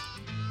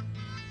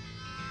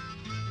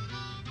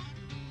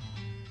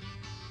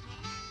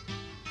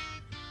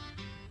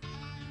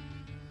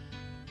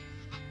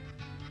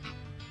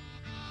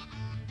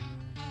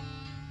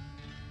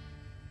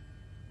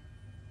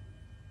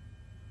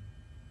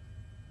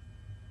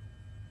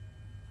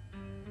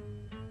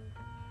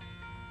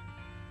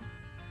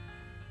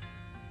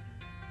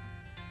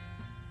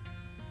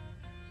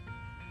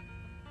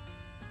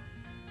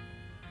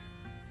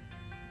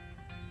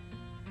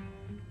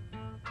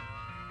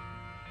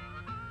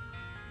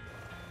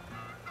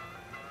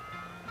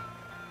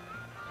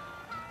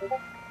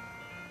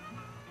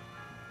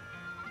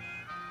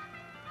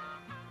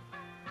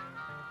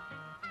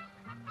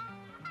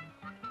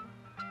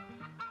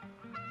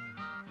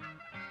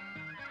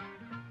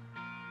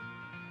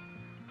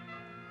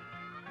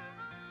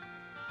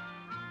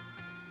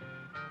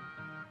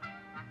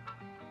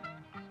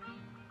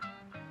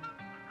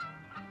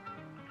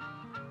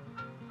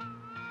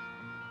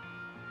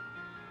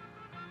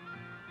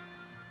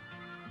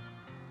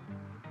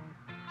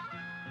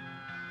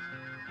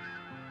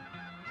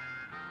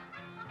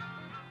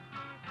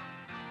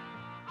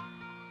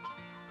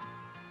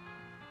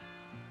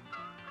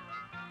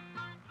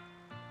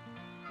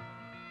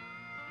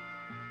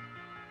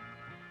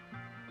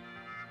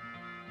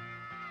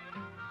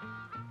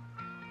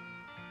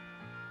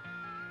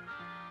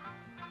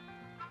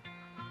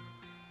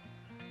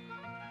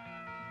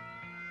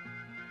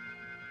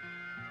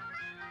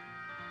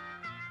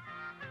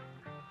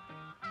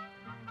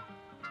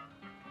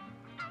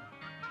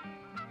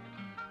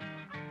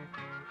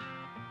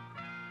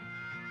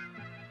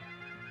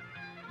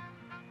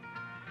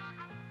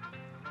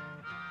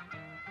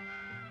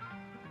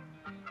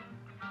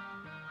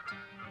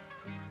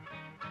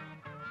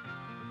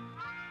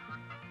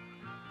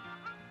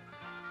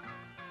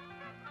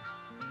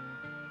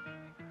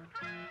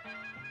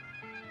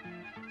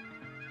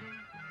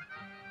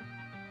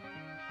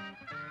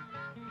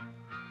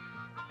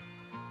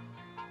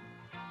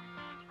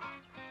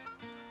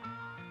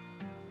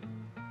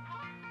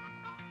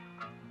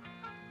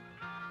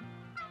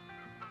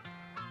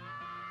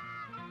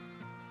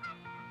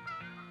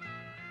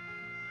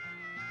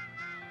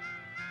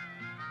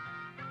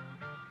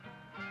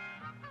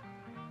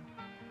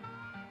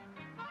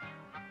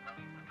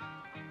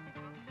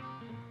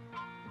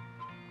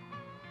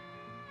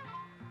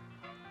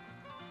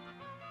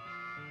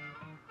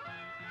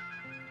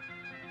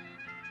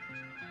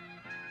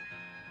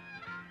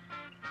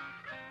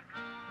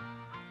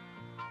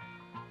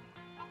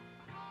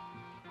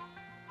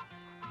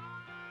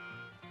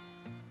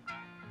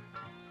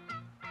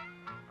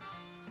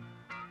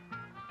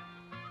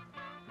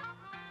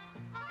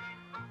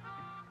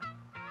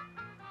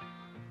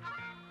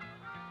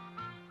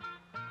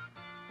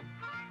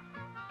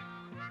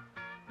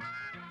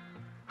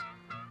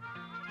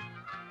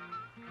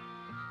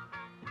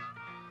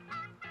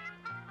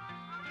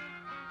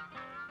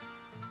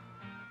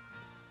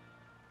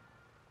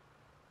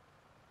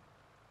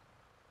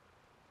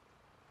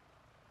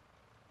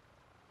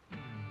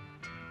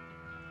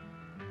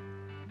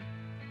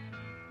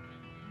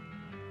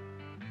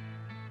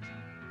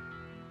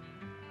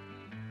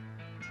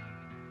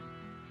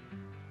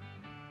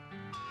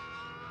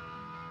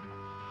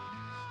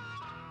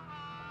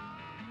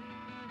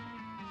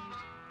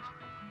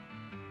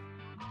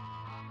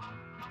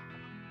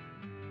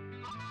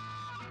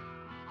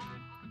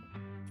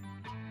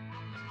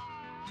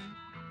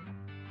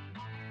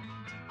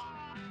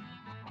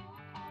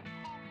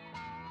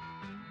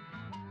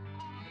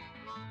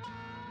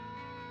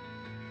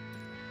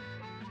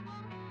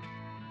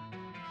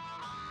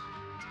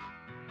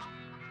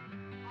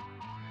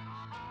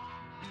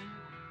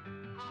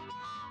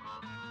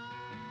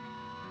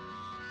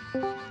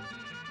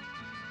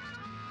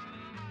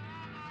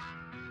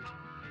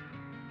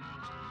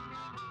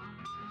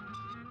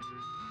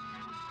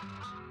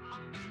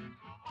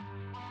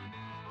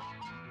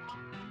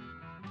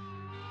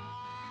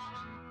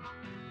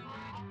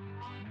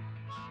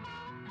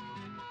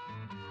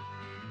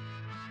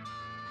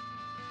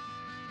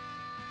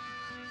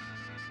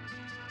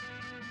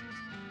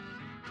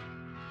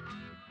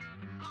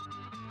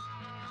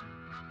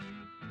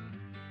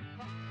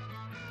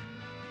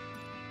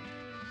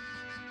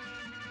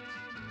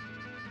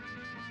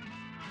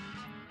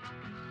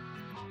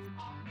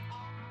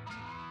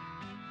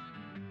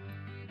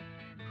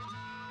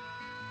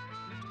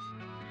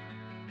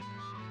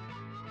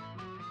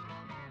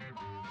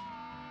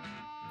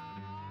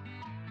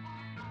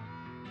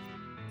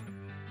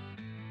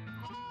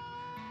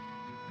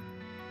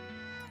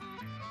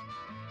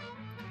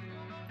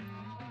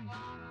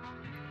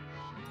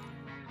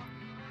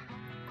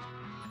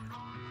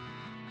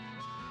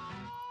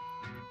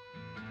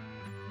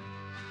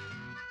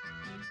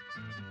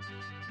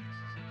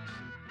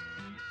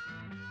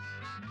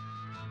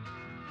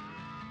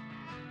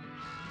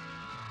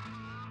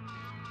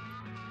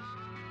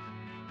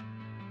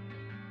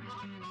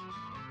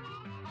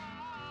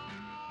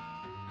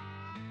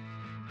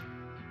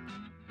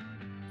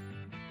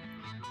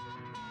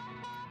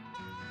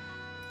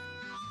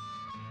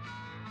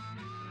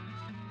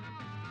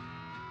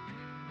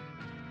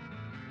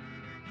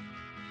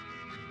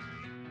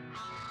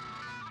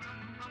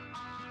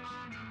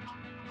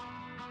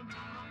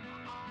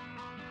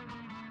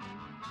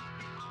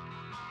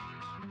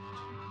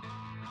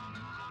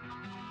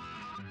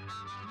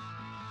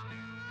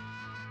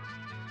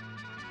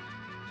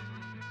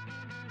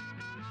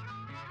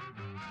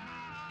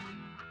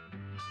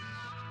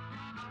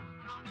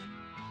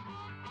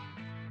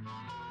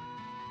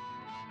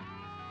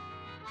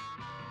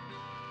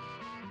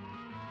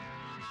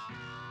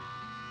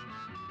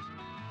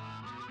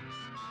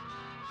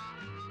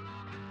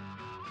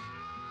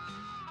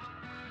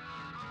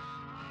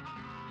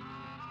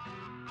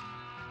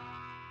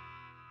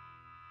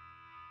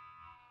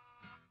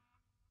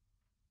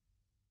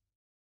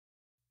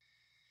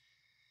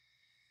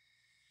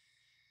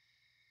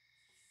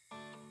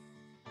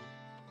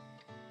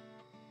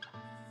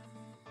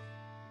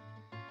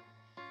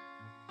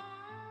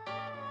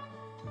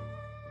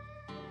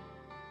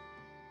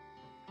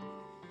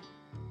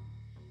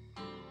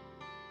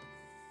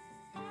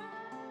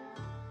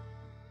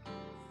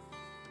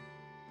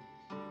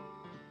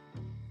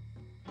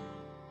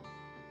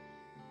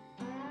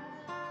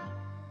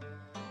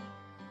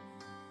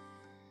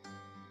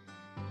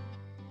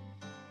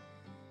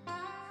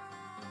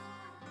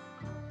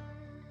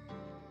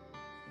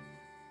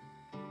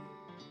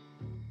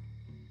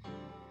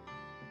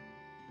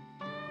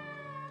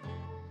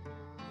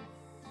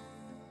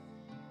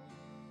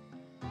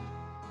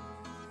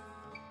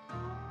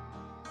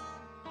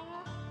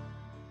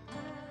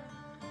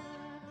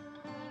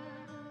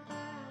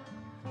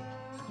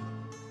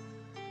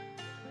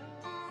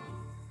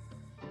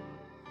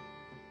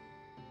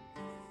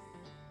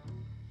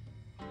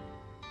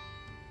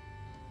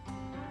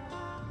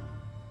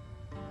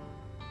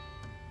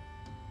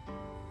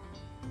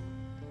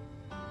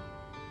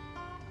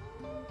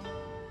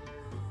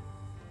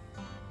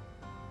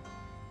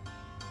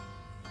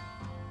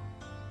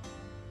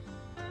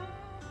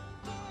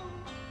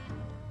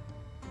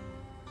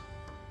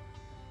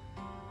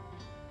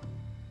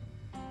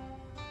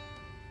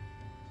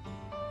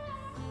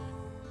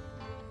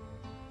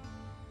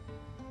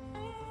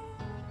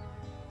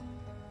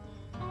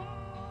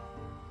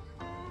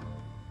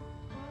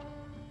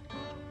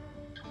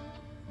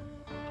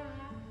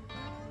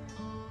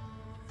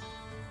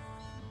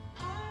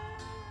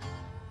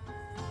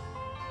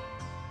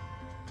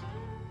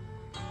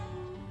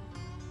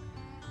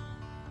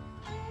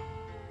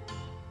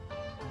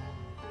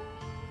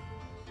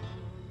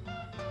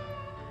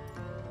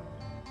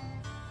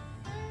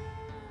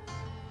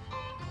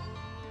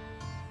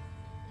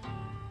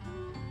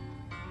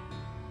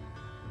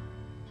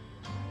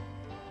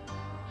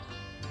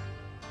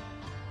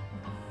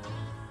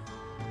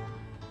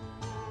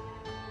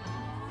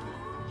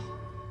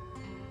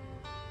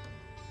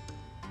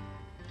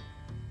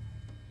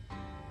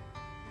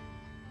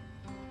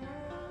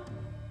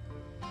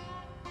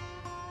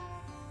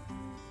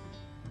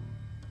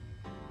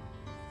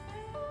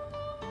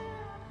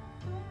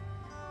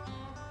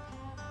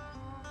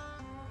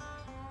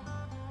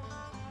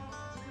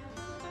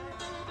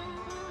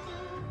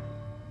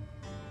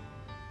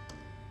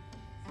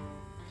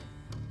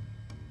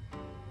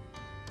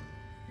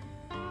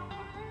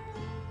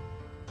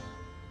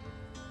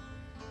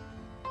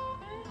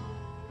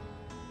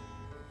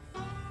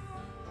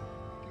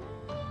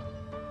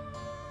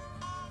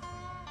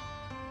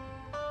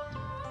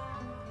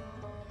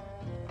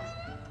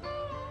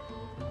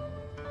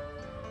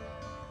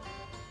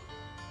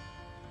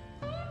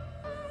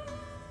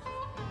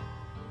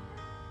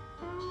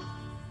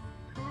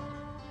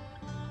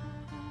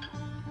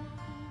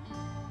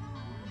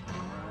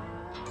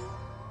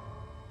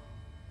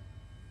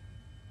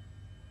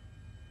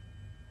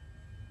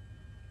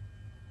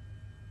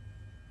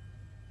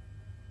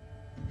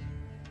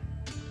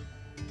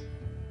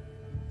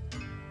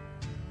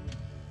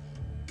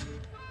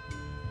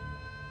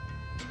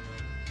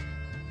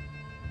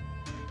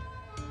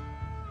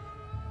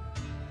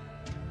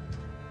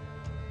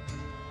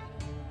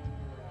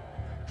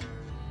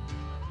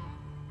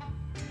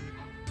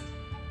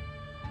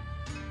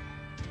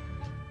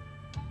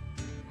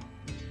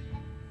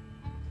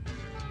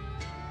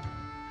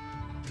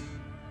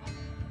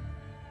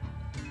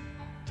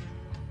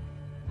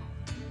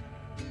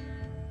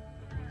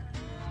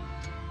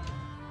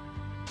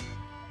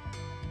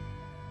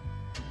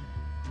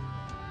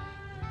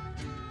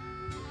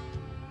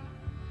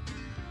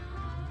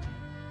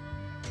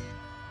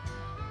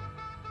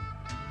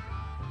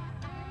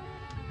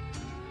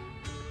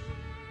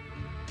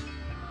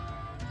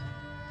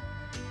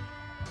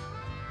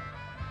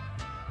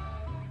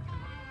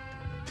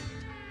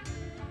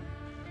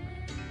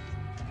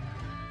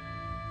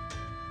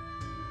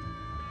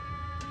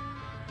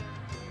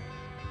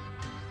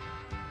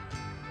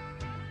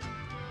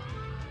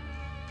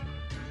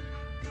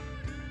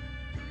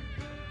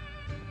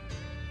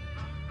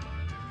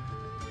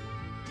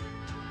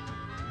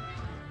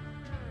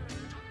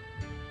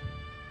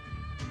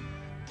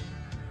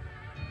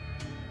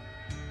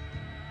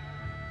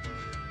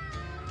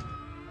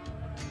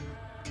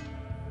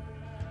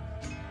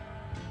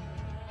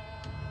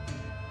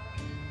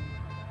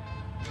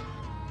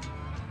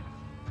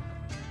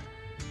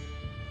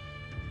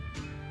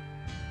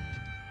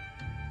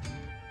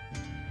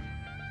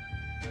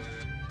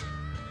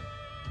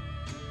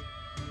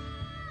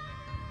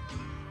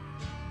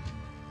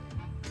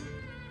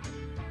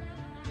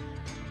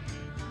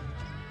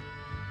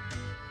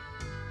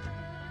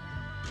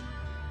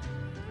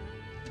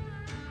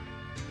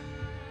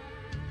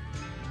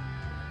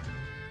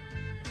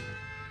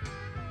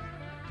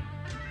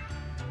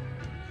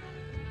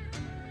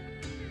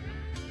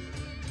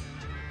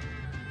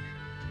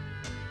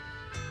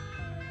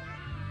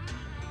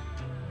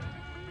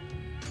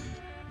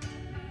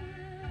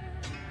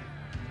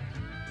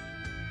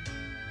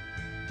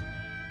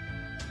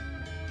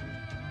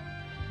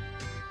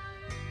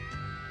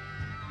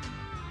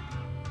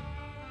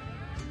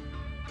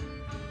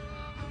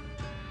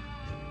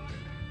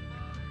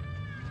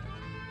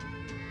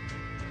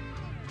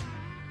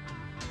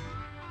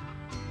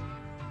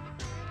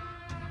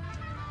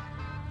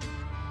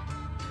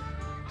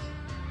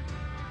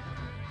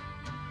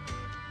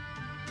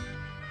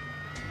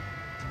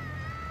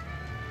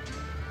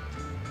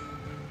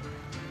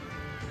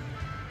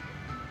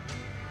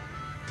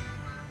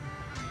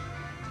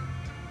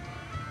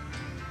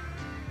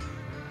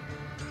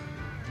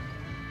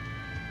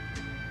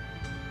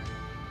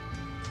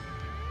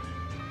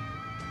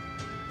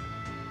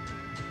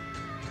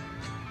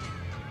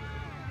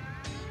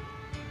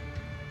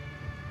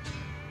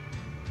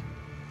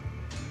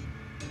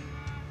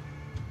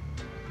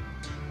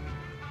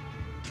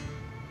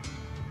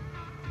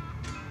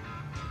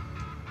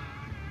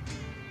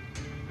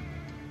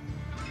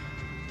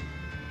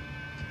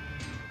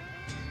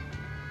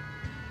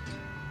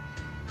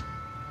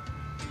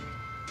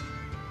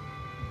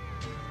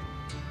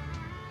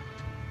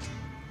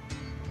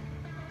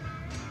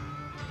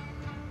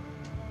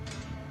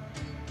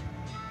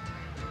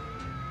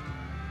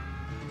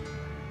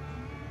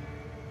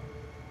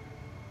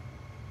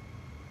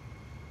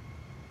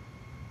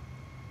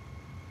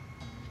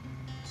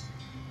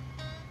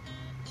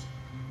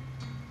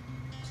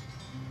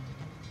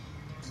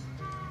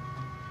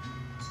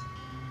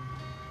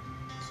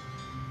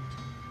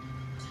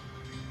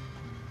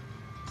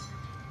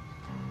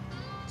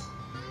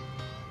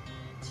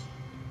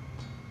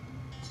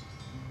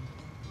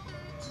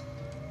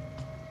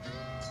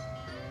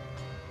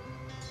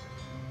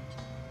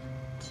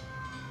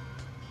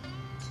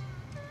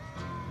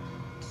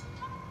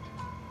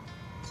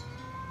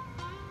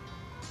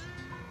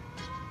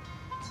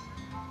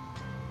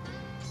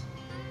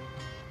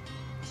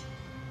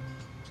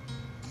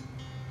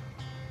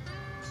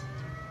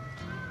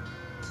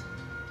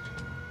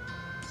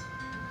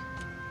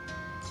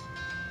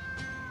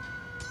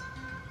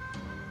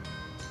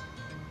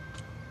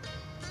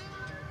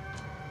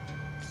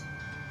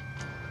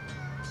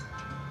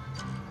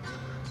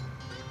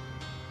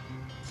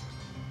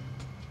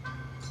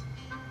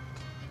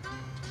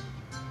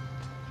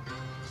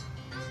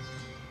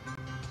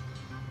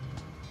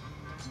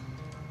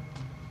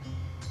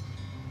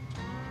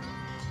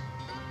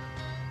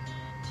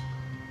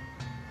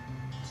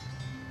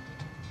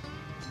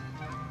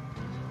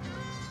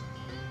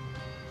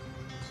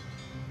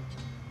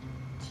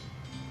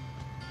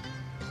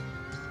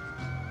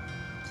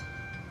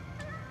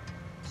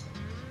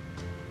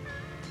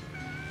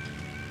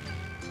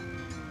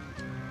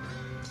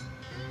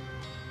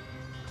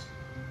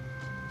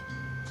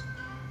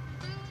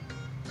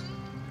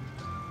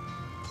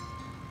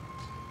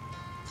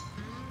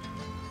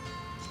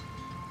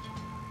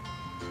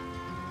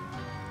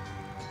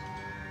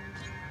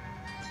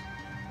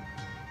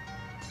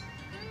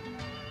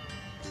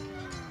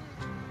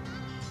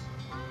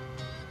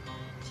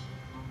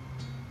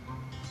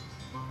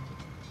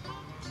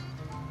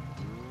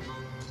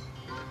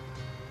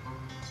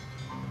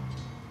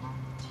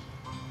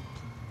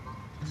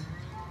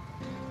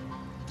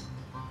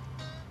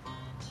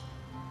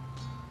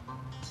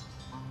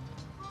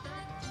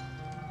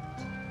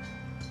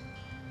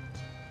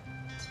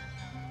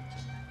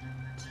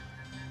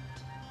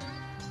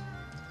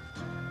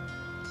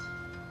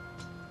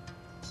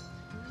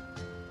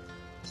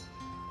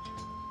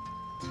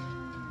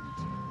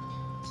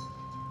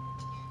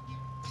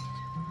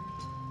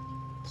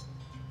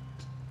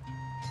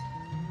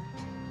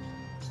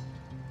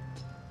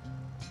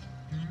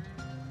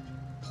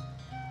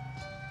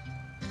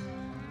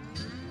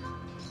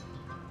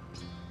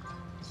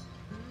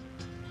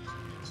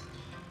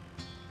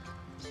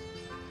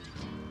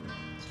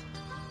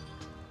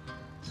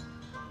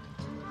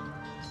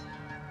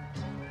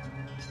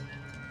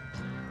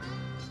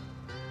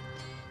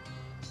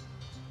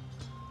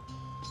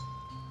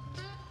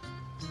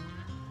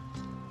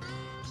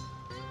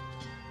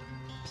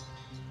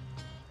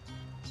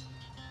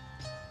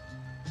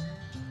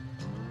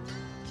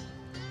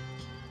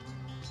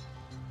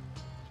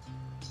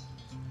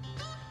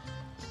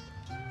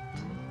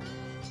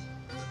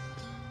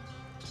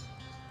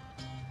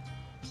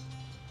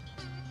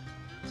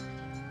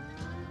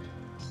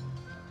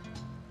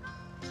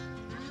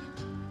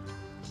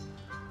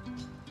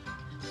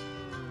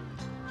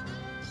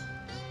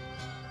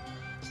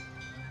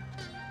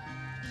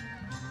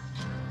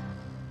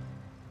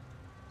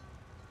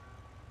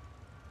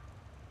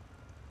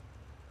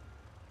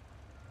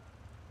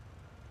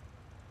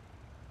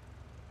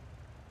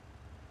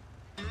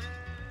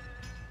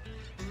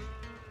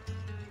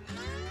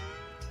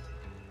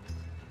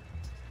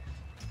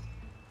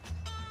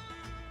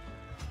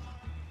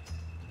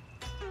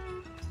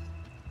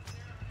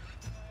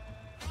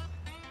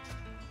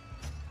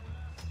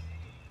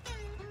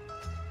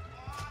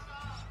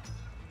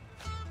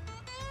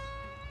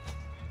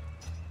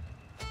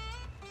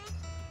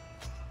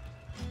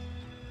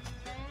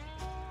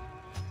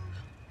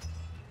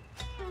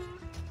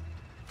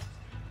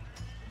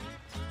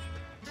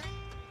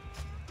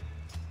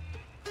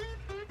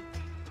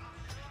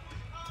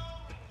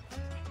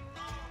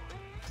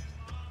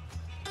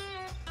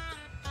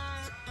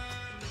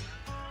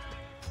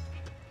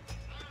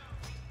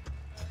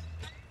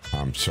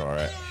 I'm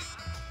sorry.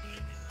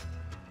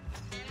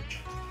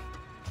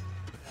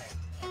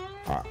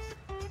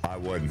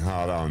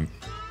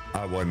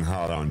 I wasn't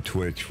hot on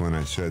Twitch when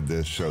I said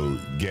this. So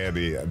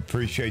Gabby, I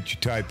appreciate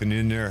you typing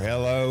in there.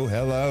 Hello,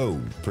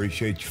 hello.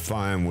 Appreciate you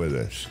flying with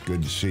us.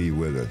 Good to see you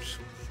with us.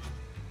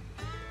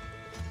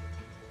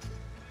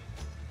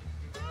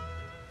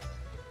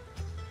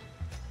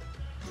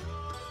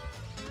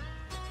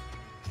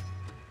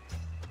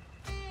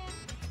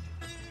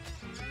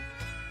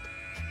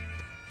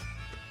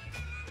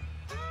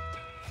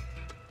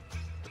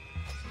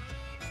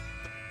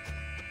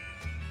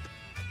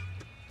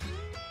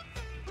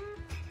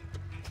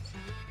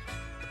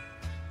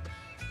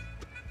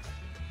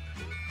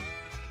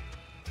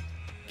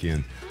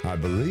 I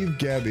believe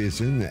Gabby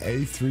is in the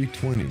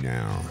A320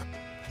 now.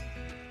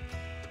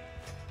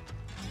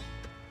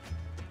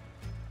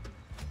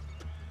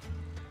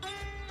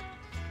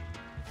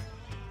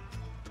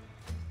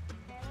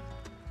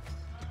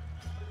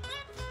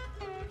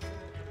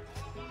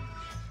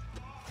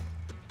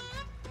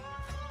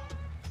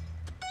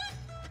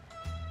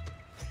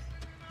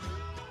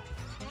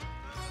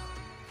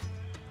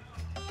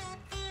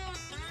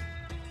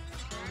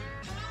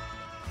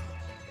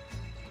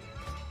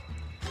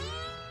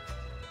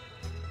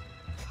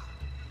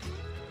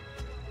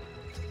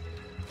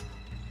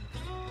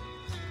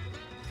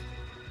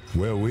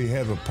 Well, we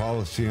have a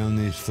policy on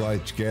these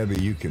flights, Gabby.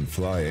 You can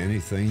fly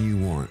anything you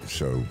want.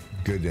 So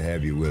good to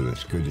have you with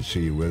us. Good to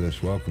see you with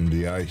us. Welcome to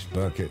the Ice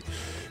Bucket.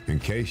 In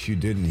case you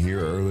didn't hear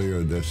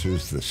earlier, this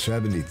is the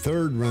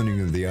 73rd running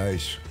of the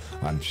Ice.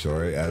 I'm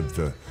sorry, of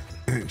the,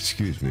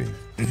 excuse me,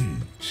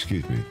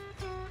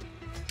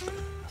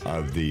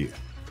 of the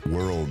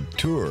World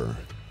Tour.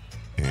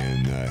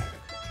 And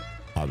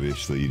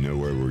obviously you know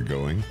where we're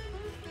going.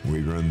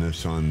 We run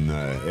this on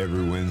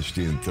every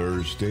Wednesday and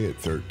Thursday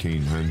at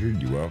 1300.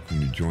 You're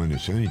welcome to join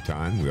us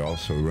anytime. We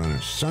also run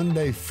a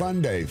Sunday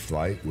Fun Day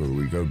flight where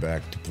we go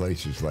back to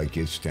places like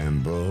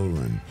Istanbul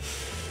and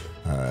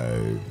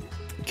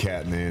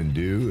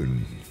Kathmandu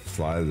and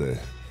fly the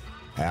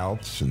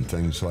Alps and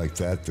things like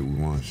that we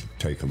want to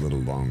take a little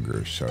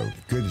longer. So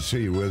good to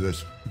see you with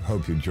us.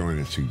 Hope you join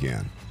us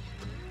again.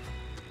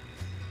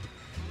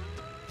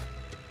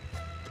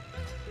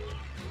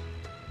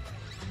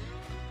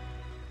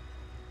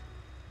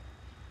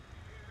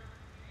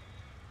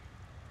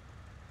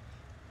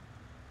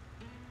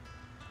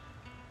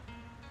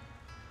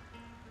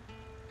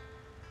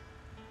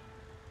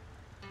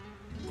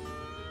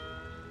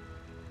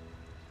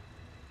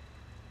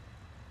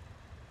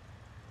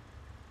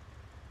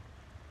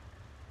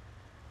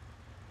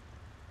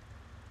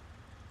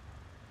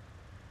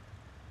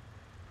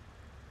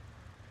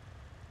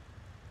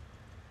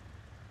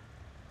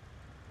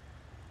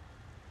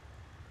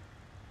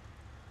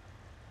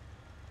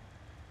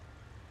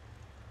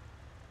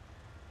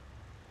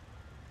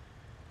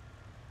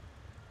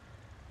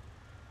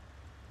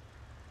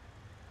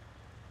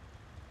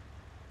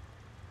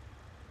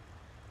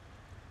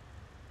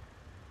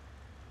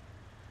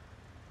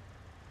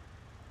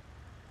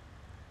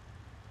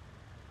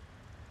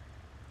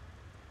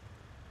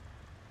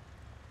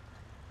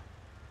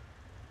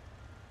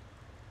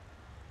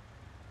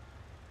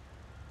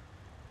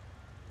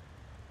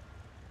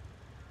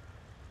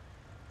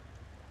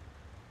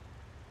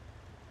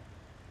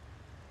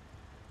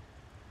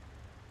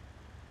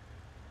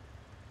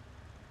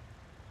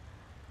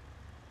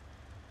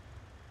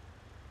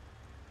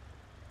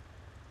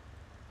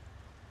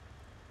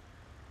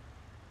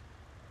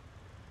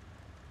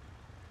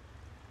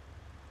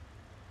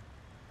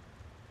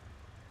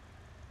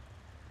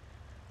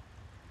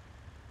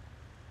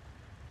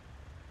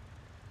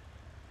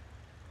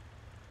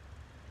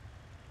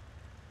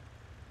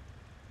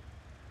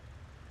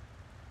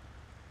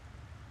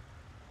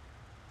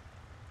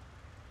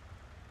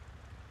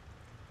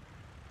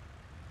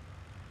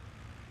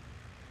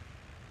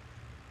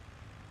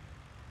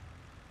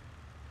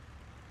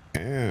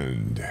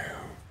 And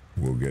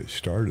we'll get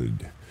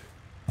started.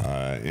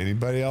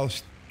 Anybody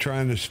else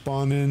trying to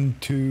spawn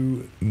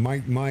into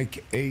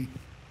Mike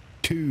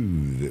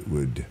 82 that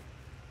would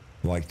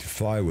like to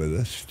fly with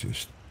us?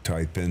 Just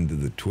type into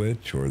the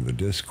Twitch or the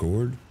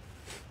Discord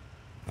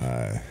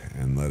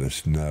and let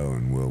us know,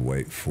 and we'll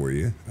wait for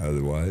you.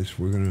 Otherwise,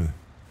 we're going to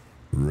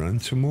run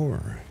some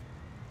more.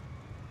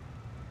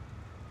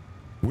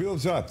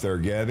 Wheels up there,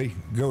 Gabby.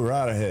 Go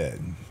right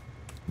ahead.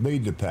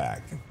 Lead the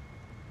pack.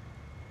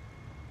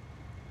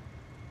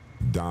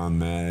 Don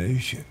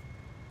Maj,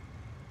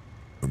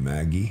 or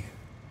Maggie,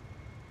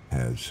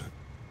 has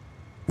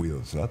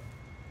wheels up.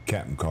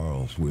 Captain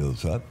Carl's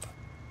wheels up.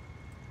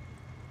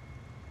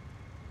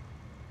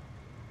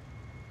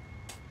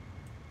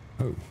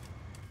 Oh.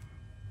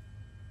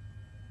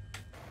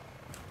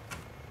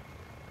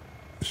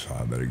 So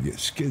I better get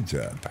skids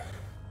up.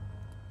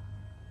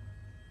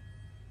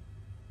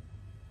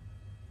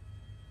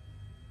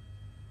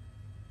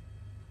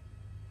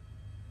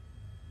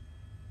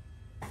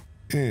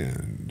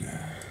 And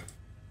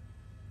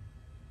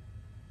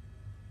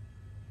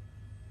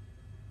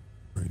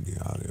bring the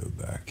audio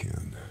back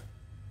in.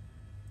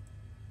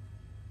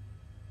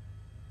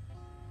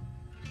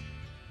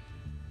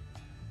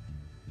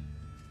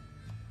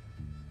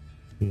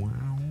 Wow.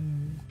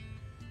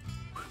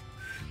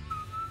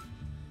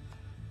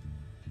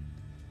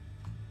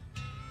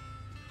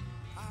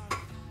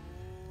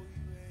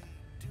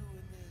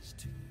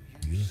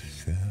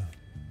 Yourself.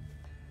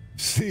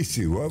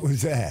 Cece, what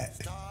was that?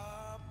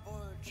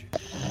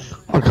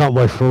 I can't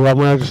wait for that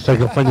one. I'll just take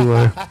off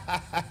anyway.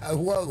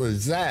 What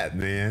was that,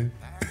 man?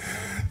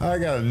 I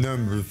got a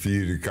number for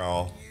you to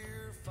call.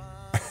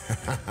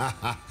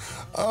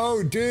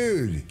 Oh,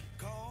 dude.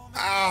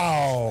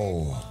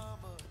 Ow.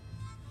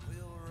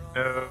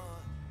 I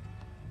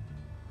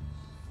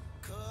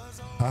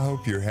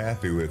hope you're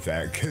happy with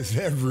that, because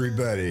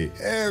everybody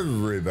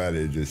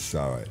just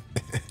saw it.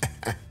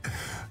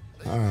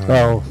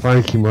 Oh,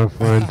 thank you, my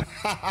friend.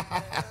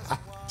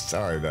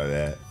 Sorry about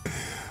that.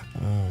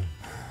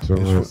 It's all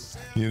right.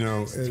 You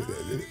know,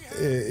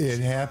 it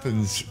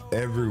happens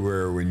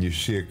everywhere when you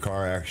see a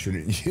car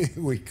accident.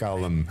 We call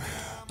them,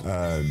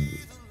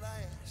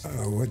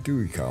 what do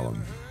we call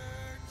them?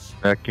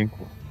 Backing.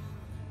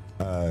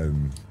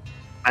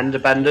 Fender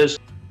benders.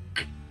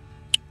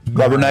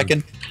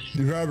 Rubbernecking.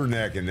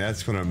 Rubbernecking.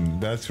 That's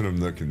what I'm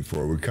looking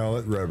for. We call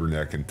it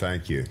rubbernecking.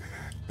 Thank you.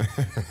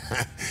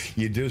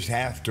 You just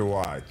have to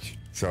watch.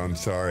 So I'm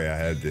sorry I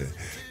had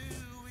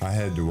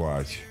to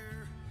watch.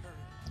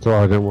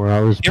 Sorry, don't worry.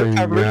 I was being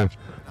trying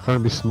to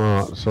be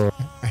smart. So.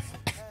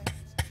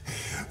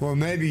 Well,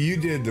 maybe you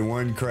did the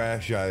one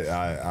crash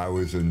I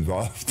was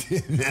involved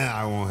in. Now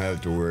I won't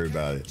have to worry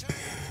about it.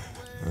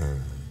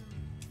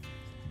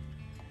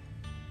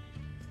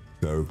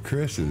 So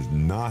Chris is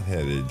not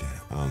headed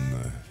on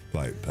the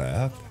flight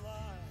path.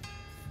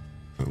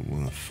 Don't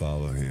want to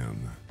follow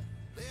him.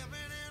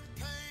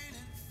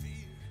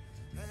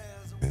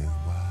 And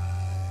why?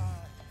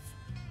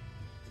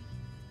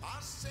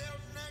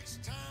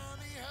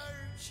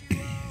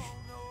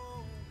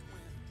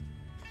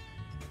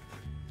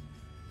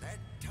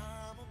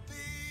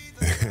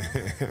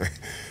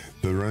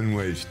 The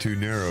runway's too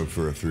narrow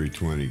for a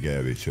 320,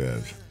 Gabby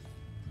says.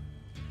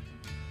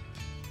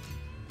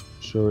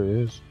 Sure it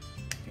is.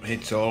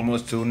 It's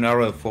almost too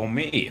narrow for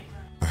me.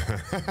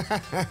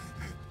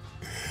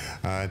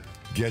 I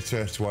guess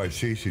that's why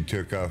Cece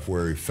took off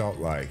where he felt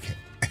like.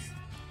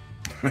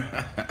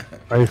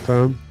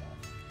 iPhone.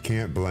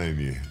 Can't blame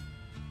you.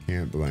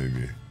 Can't blame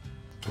you.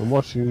 I'm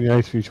watching the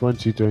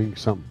ICE333 doing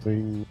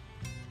something.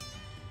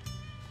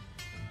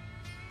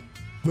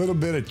 A little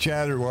bit of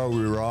chatter while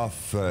we were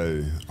off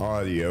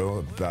audio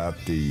about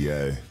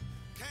the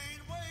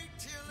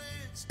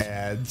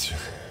ads.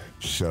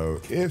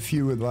 So if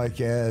you would like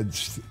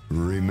ads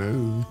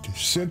removed,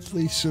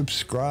 simply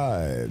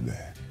subscribe.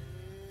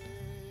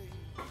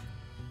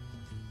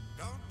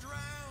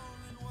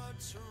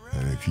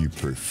 And if you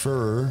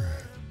prefer,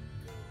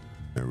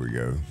 there we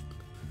go.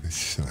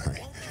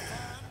 Sorry.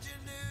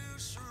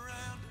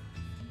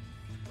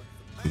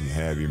 You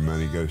have your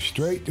money go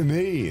straight to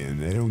me, and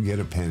they don't get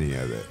a penny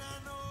of it.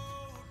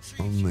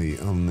 Only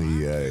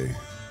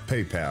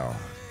PayPal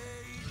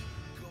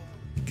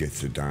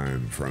gets a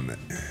dime from it.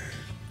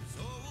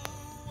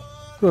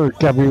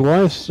 Gabby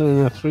Weiss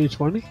in a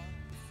 320?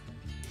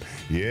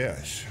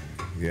 Yes,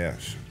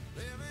 yes.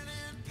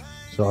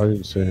 So I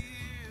didn't see it.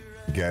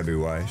 Gabby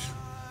Weiss.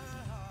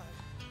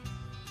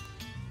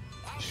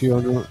 Is she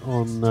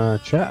on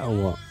chat or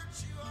what?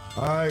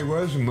 He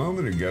was a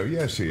moment ago.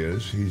 Yes, he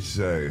is. He's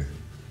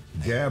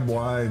Gab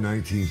Y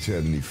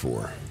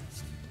 1974.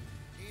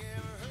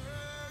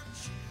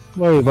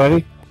 Hey,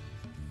 buddy.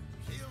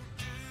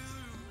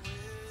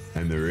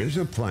 And there is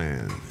a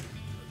plan.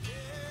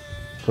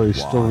 Probably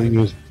stalling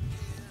his.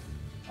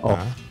 Off.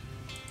 Huh?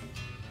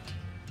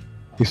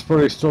 He's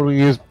probably stalling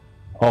his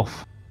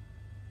off.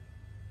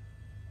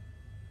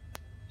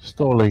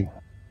 Stalling.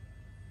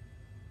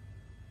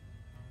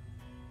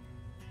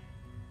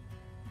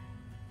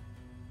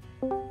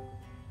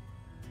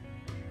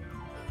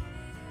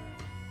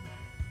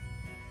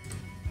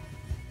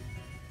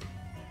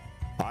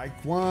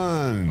 Ike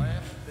 1.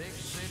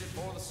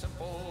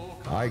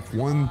 Ike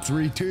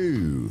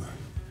 132.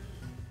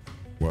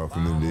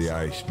 Welcome into the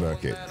ice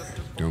bucket.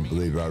 Don't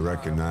believe I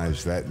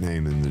recognize that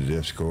name in the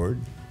Discord.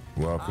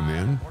 Welcome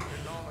in.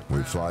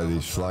 We fly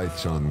these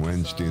flights on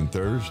Wednesday and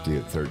Thursday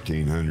at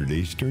 1300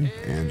 Eastern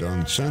and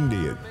on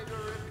Sunday at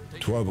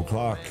 12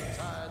 o'clock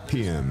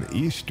p.m.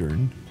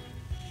 Eastern.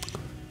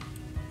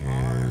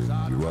 And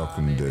you're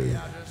welcome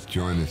to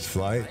join this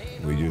flight.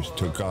 We just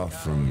took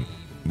off from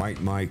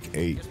Mike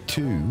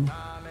 82.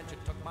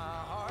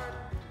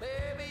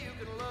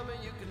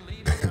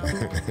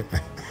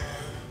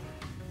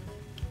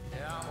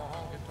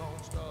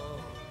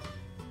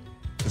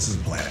 This is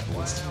the plan.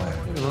 What's the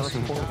plan? The most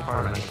important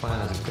part of any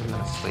plan is a good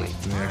night's sleep.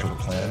 The actual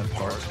plan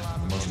part,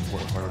 the most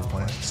important part of the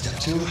plan. Step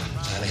 2,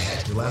 plan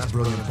ahead. Your last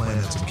brilliant plan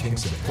had some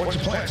kinks in it. What's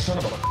your plan, son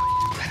of a...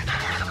 That's not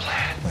part of the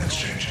plan. Plan's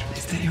change.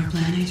 Is that your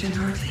plan, Agent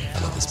Hartley? I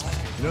love this plan.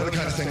 You know the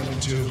kind of thing I'm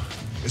into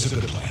is a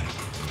good plan.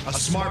 A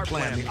smart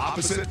plan, the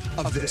opposite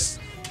of this.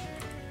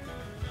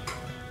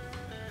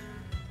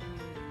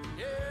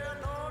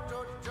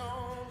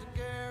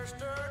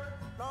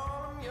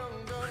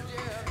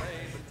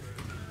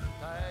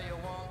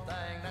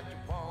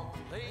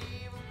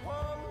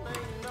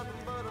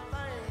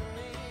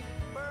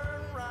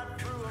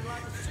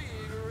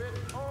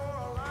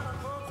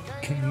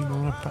 Came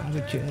on a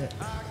private jet.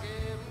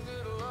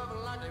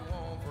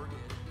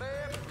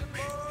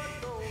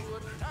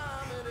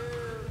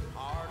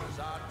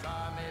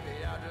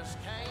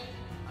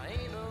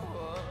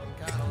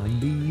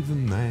 Can't leave a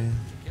man.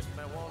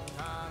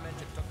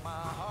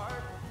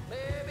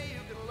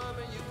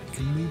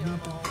 Can leave my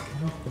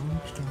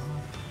don't stop.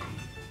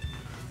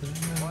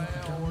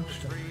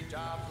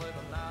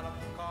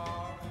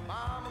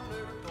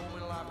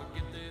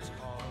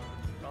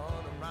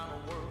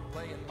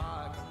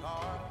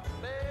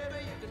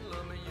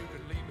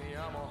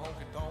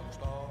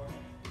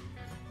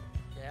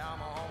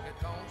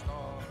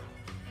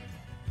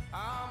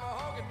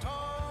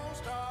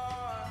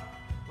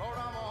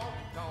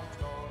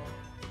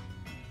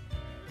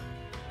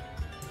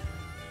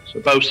 So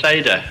Bo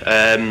Sader,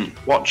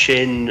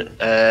 watching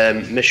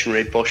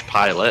Missionary Bush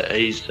Pilot,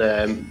 he's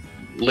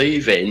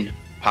leaving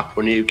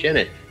Papua New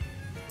Guinea.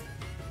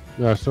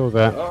 Yeah, I saw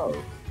that.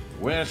 Oh,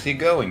 where's he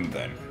going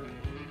then?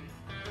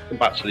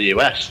 Back to the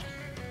US.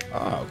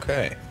 Ah,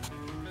 okay.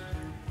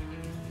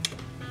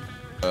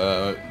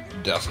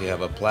 Does he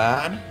have a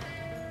plan?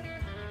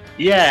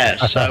 Yeah,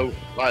 so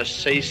like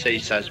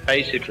CC says,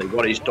 basically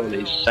what he's done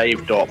is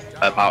saved up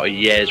about a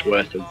year's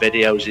worth of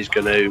videos he's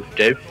going to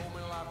do.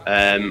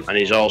 And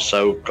he's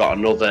also got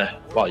another,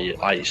 well,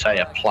 like you say,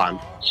 a plan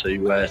to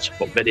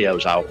put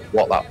videos out.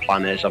 What that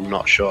plan is, I'm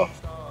not sure.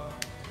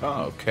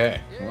 Oh, okay.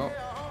 Well,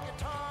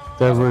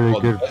 they're really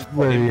good,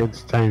 really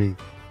entertaining.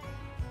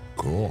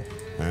 Cool.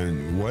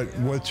 And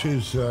what's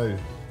his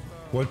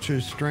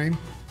stream?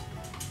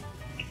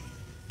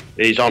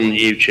 He's on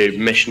YouTube,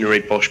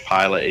 Missionary Bush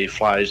Pilot. He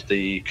flies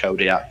the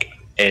Kodiak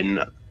in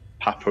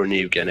Papua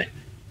New Guinea.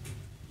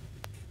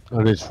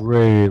 And it's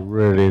really,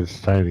 really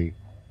entertaining.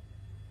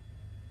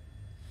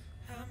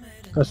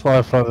 That's why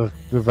I fly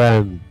the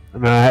van,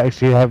 and I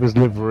actually have his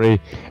livery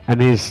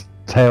and his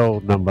tail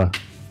number.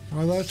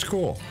 Oh, that's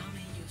cool.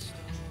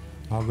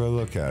 I'll go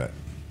look at it.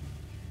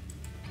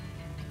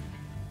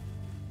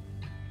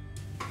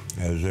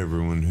 As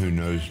everyone who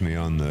knows me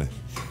on the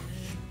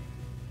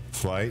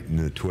flight and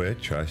the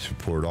Twitch, I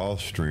support all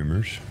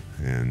streamers,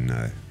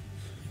 and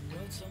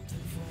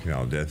yeah,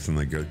 I'll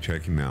definitely go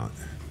check him out.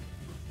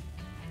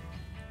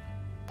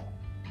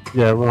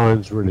 Yeah,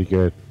 Ryan's really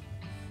good.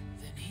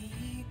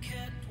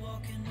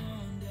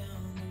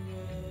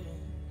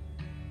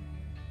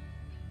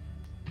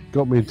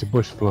 Got me into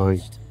bush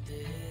flying.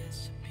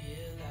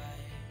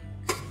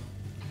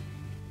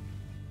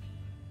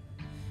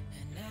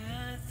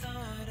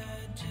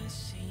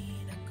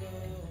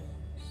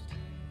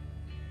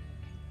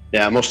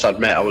 Yeah, I must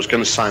admit, I was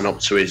going to sign up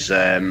to his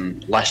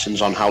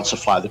lessons on how to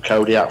fly the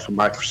Kodiak for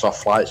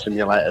Microsoft Flight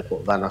Simulator,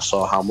 but then I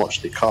saw how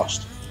much they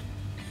cost.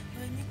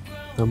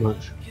 How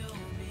much?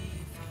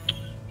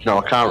 You know,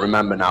 I can't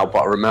remember now,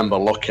 but I remember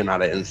looking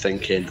at it and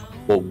thinking,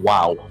 well,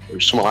 wow, it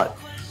was something like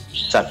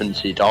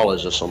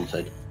 $70 or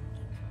something.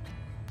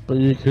 But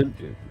you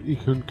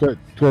can go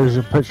to his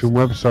Patreon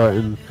website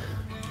and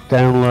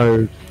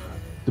download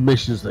the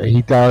missions that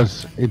he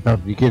does in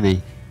Papua New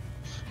Guinea,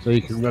 so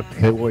you can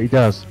replicate what he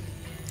does.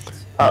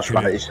 That's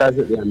right. He says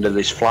at the end of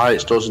his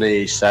flights, doesn't he?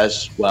 He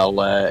says, well,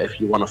 if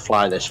you want to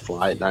fly this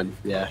flight, then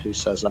yeah, who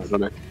says that,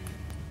 doesn't it?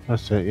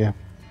 That's it, yeah.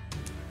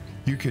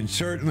 You can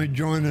certainly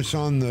join us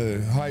on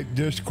the Hype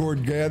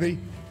Discord, Gabby.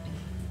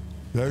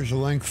 There's a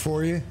link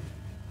for you.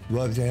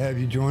 Love to have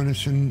you join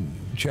us and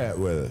chat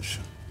with us.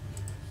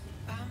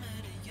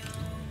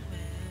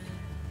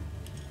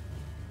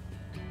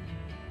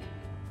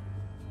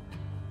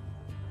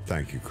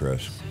 Thank you,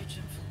 Chris.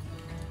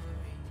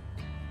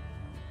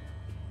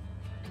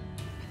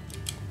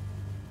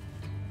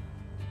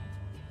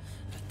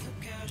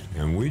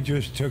 And we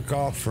just took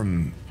off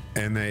from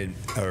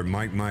M8 or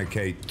Mike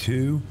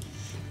 82.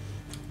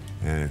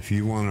 And if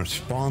you want to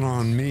spawn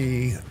on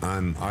me,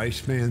 I'm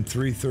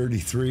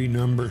ICE333,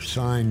 number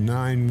sign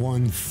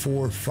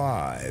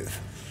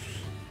 9145.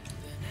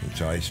 It's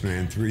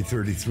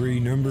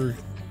ICE333, number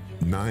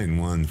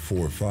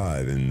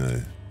 9145 in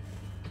the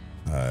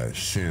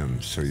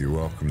Sims. So you're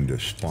welcome to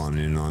spawn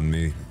in on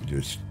me.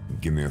 Just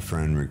give me a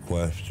friend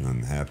request, and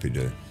I'm happy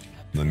to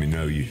let me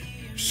know you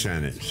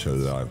sent it so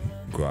that I'll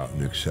go out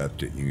and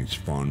accept it. You can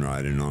spawn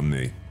right in on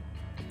me.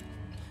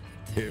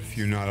 If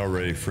you're not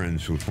already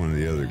friends with one of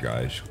the other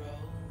guys.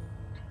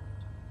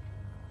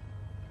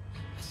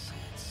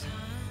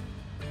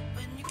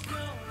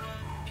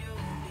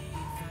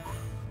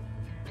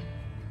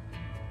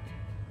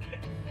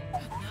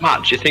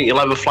 Matt, do you think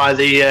you'll ever fly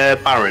the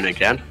Baron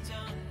again?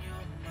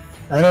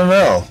 I don't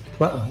know.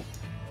 Well,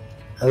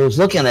 I was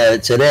looking at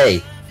it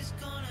today.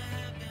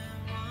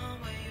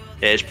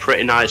 Yeah, it's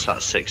pretty nice,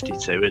 that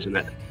 62, isn't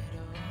it?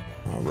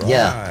 All right.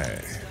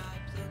 Yeah.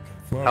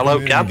 Hello,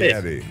 in,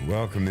 Gabby.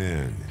 Welcome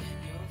in.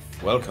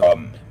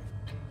 Welcome.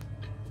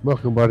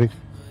 Welcome, buddy.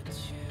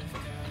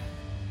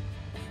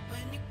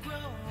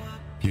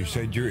 You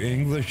said your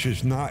English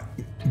is not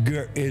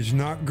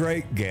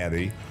great,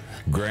 Gabby.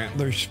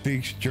 Grantler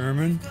speaks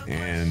German,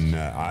 and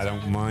I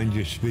don't mind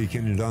you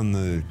speaking it on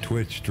the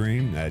Twitch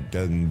stream. That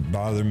doesn't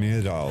bother me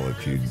at all.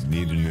 If you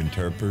need an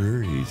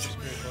interpreter, he's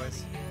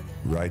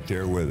right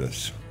there with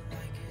us.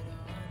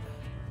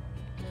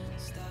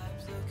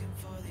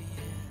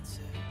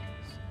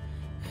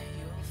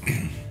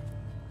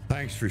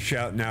 Thanks for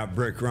shouting out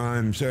Brick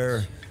Rhymes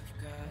there.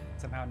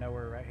 Somehow know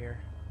we're right here.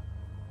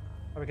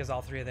 Or because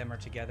all three of them are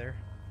together.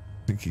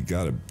 I think he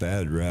got a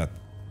bad rap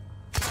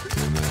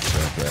on that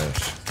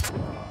FS.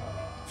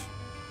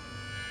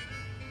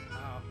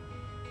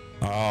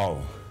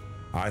 Oh,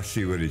 I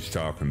see what he's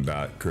talking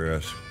about,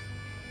 Chris.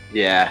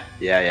 Yeah.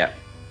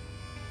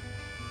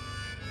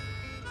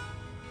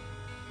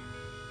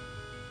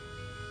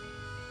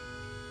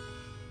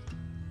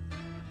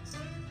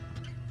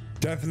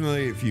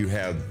 Definitely, if you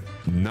have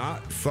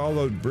not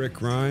followed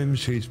Brick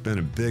Rhymes, he's been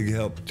a big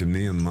help to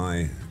me in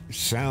my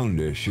sound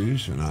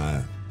issues, and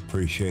I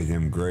appreciate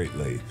him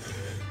greatly.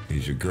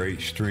 He's a great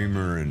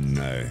streamer and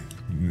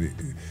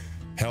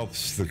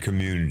helps the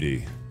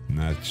community, and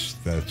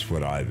that's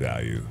what I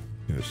value.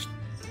 Just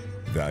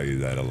value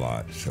that a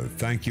lot. So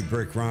thank you,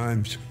 Brick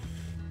Rhymes.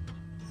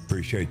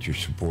 Appreciate your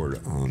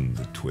support on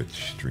the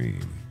Twitch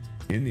stream.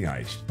 In the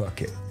Ice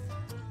Bucket.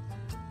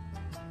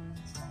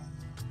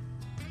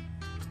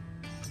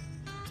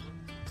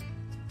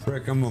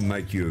 Rick, I'm gonna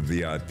make you a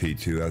VIP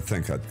too. I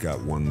think I've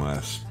got one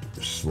last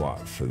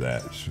slot for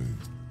that, so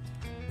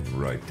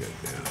write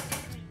that down.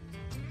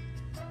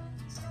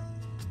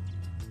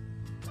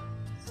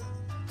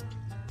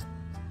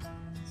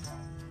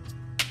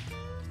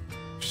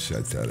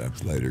 Set that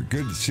up later.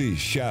 Good to see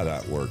shout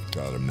out worked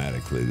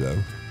automatically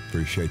though.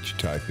 Appreciate you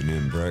typing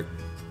in, Brick.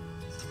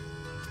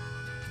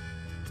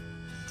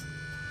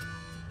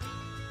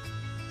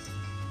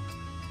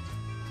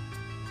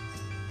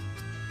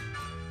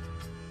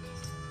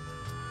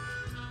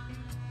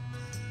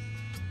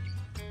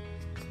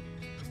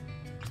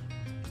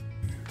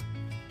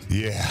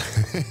 Yeah,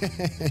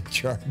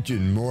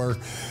 charging more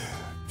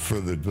for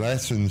the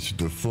lessons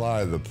to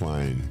fly the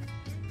plane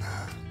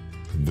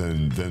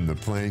than the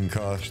plane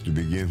cost to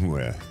begin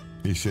with.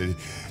 He says,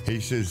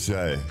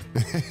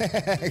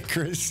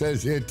 Chris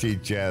says he'll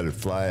teach you how to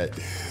fly it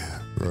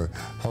for a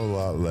whole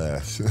lot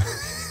less.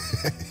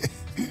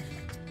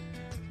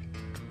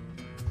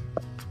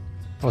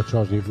 I'll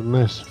charge even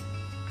less.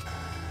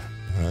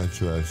 That's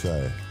what I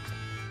say.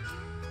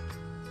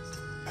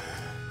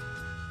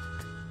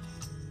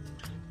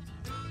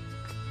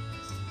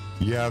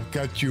 Yeah, I've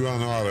got you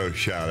on auto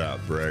shout out,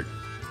 Brick.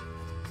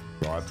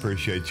 Well, I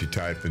appreciate you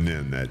typing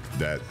in. That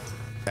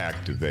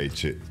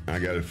activates it. I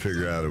got to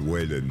figure out a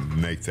way to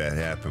make that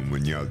happen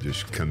when y'all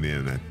just come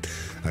in.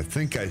 I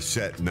think I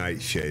set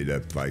Nightshade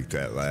up like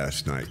that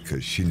last night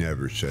because she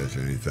never says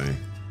anything.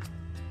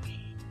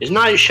 Is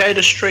Nightshade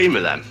a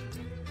streamer then?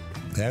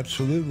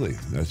 Absolutely.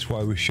 That's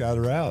why we shout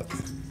her out.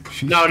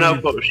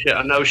 No, but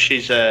I know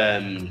she's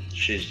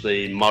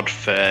the mod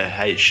for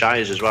Hate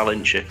Shires as well,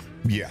 isn't she?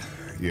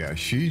 Yeah,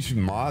 she's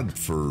mod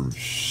for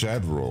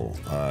several.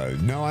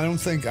 No, I don't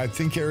think. I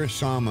think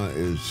Arisama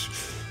is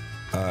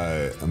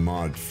a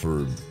mod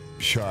for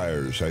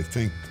Shires. I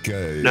think.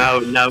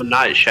 No,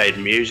 Nightshade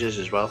Muses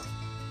as well.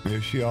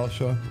 Is she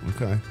also?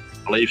 Okay.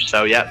 I believe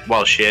so. Yeah.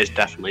 Well, she is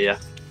definitely. Yeah.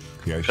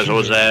 Yeah. Because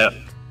I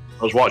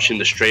was watching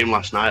the stream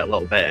last night a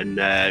little bit,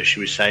 and she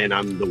was saying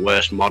I'm the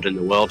worst mod in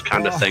the world,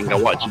 kind of thing. I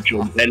wanted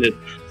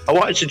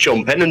to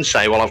jump in and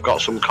say, well, I've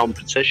got some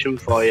competition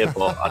for you,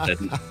 but I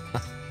didn't.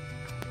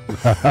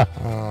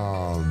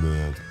 Oh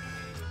man,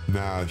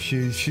 no,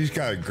 she's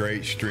got a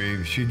great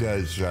stream. She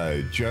does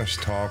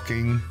just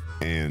talking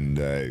and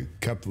a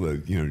couple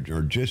of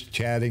or just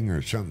chatting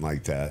or something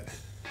like that.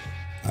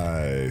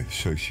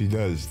 So she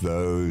does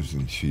those,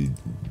 and she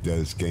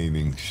does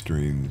gaming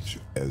streams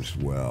as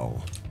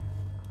well.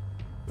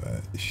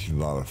 But she's a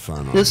lot of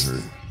fun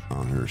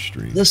on her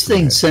stream. This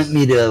thing sent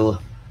me to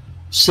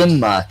Sim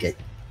Market.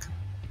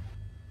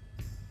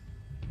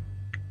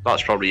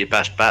 That's probably your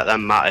best bet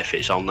then, Matt, if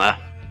it's on there.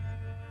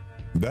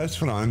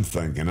 That's what I'm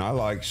thinking. I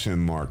like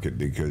Sim Market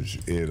because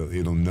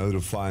it'll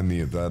notify me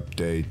of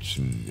updates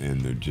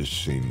and they're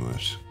just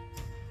seamless.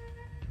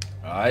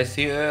 I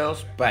see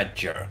Earl's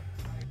Badger.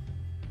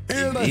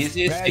 Earl's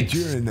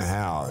Badger in the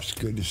house.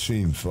 Good to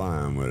see him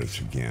flying with us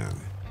again.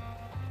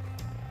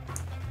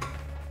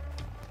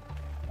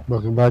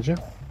 Welcome, Badger.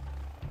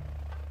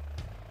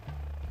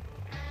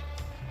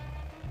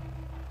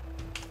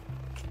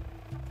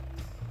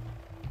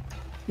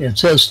 Yeah, it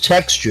says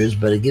textures,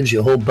 but it gives you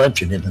a whole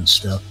bunch of different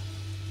stuff.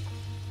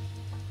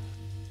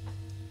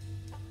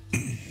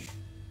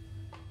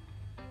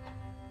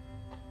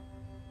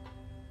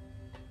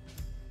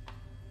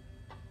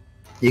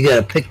 You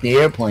gotta pick the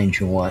airplanes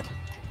you want.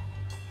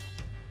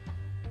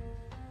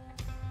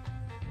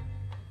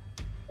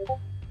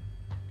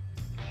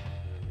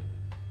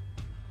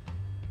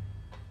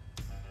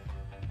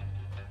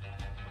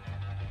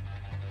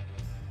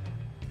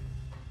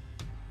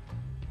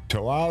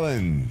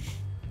 Toalan,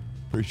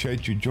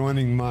 appreciate you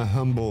joining my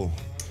humble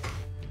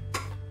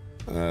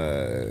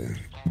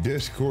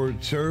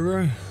Discord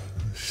server.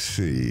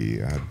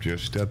 see. I've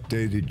just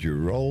updated your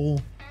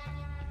role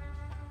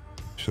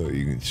so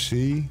you can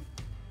see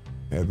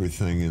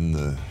everything in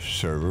the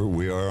server.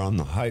 We are on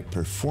the High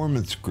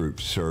Performance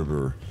Group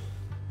server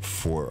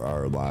for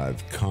our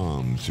live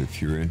comms.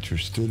 If you're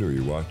interested or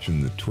you're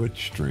watching the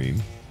Twitch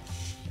stream,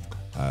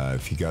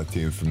 if you got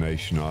the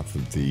information off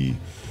of the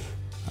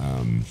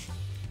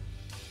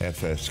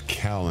FS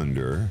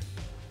calendar,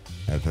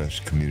 FS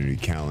community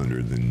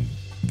calendar, then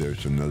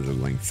there's another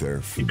link there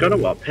for you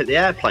gotta pick the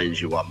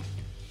airplanes you want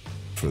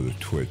for the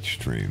Twitch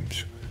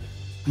streams.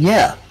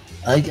 Yeah,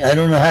 I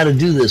don't know how to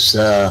do this.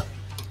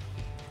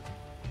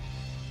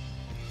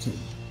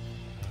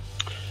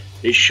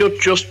 It should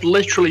just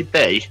literally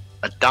be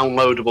a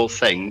downloadable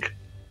thing,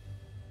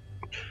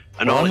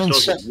 and all it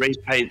does is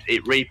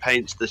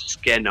repaints the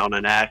skin on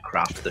an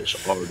aircraft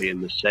that's already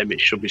in the sim.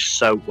 It should be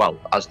so, well,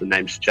 as the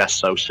name suggests,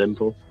 so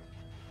simple.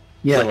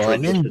 Yeah, literally well,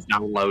 I'm in. just a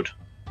download.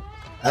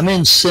 I'm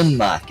in Sim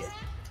Market.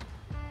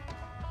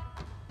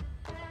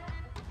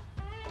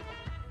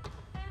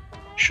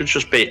 Should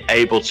just be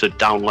able to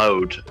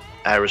download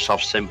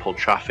Aerosoft Simple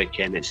Traffic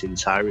in its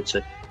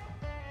entirety.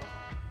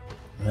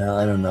 Well,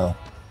 I don't know.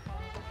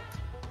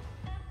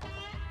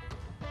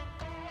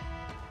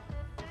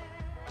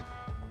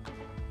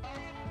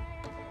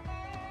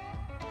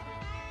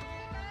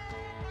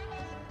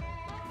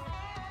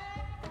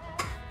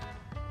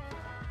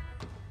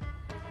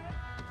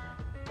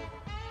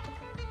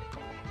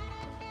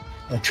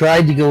 I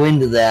tried to go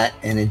into that,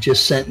 and it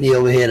just sent me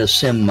over here to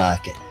Sim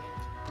Market.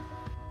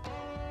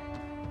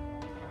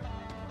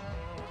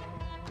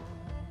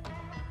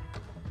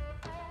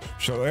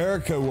 So,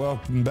 Erica,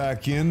 welcome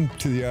back in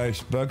to the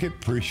Ice Bucket.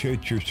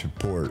 Appreciate your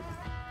support.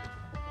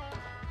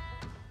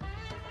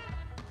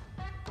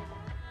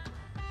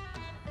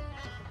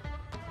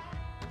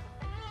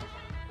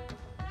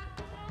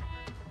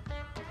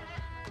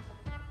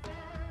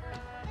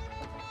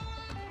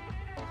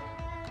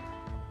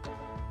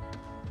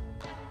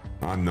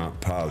 I'm not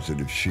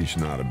positive she's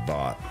not a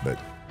bot, but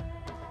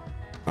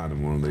I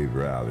don't want to leave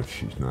her out if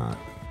she's not.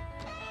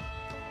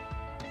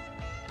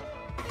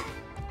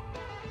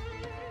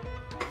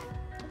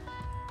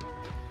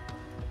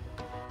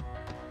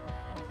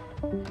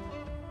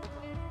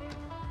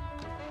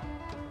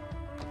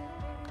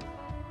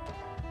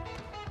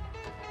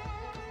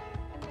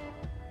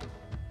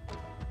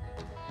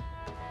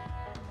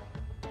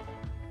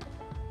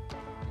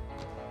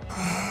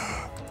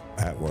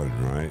 That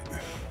wasn't right.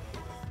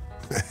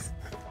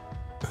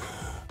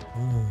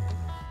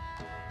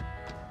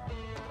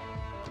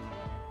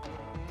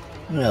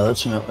 No,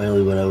 that's not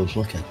really what I was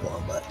looking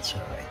for, but it's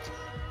all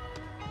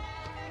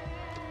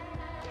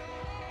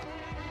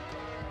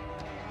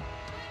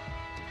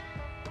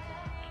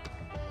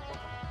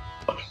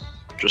right.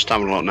 Just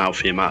having a look now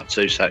for you, Matt.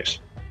 2 secs.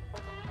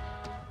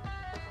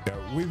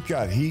 Yeah, we've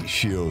got heat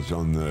shields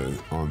on the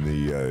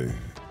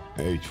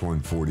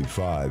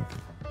H145,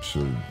 so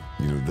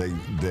you know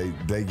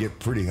they get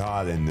pretty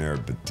hot in there,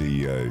 but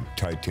the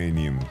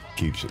titanium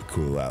keeps it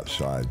cool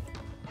outside.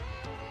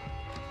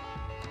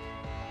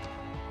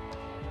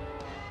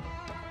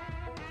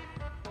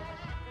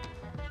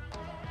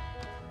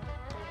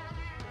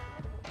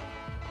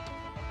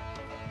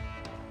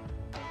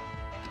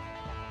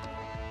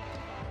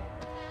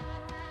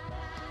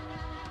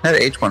 That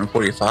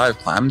H145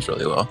 climbs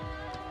really well.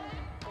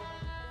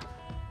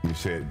 You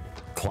said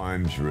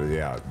climbs really,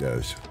 yeah, it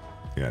does.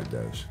 Yeah, it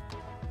does.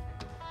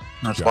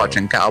 I was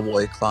watching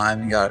Cowboy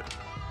climb. You got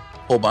a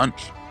whole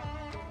bunch.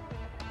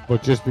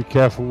 But just be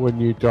careful when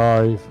you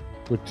dive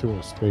with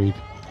 2 speed.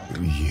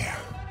 Yeah.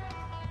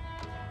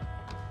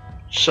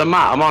 So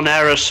Matt, I'm on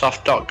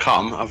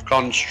aerosoft.com. I've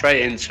gone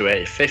straight into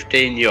it.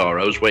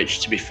 €15,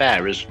 which to be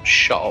fair is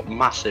shot up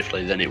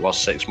massively than it was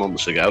 6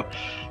 months ago.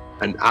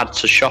 And add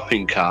to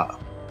shopping cart.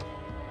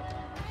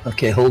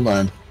 Okay, hold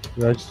on.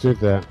 Yeah, I just did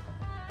that.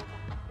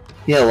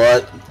 Yeah,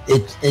 well,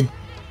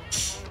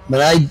 when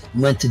I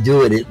went to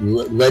do it, it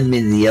led me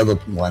to the other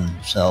one,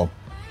 so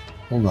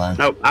hold on.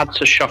 No, add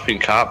to shopping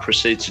cart,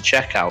 proceed to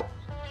checkout.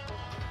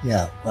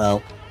 Yeah,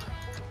 well.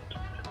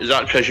 Is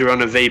that because you're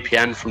on a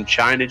VPN from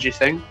China, do you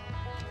think?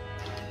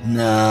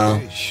 No.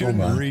 It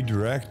shouldn't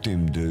redirect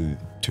him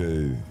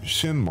to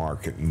Sim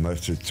Market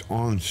unless it's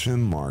on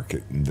Sim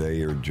Market and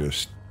they are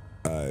just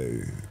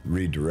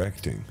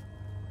redirecting.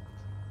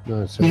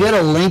 No, you got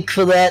a link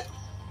for that?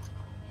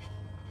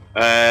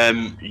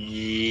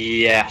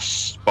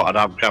 Yes, but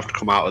I'd have to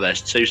come out of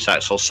this. 2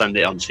 secs, I'll send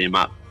it on to you,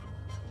 Matt.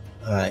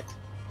 All right.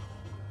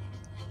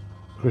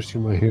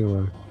 Christian, my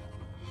hero.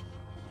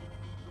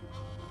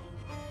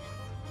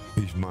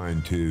 He's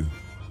mine too.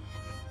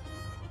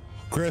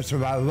 Chris,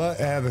 have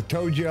I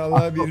told you I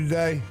love you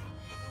today?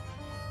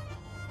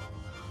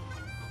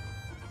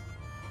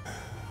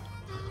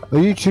 Are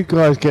you 2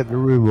 guys getting a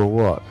room or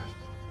what?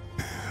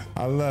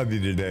 I love you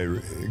today,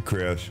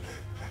 Chris.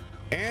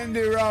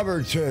 Andy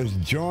Roberts has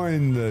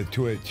joined the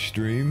Twitch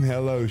stream.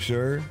 Hello,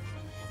 sir.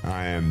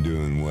 I am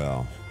doing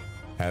well.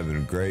 Having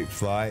a great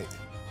flight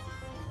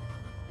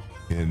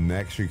in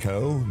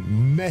Mexico.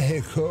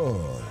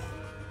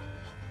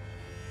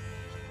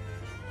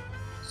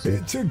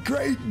 It's a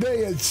great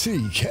day at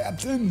sea,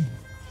 Captain.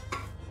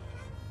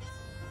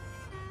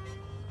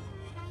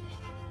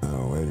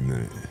 Oh, wait a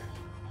minute.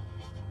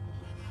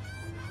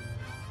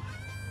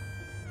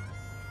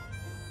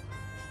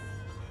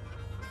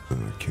 Oh,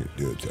 I can't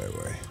do it that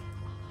way.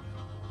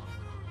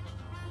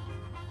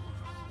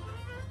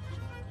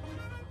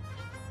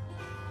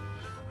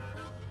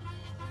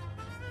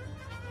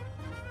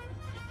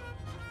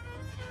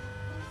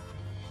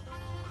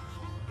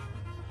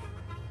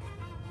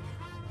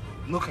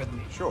 Look at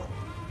me, sure.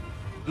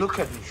 Look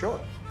at me, sure.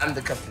 I'm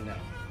the captain now.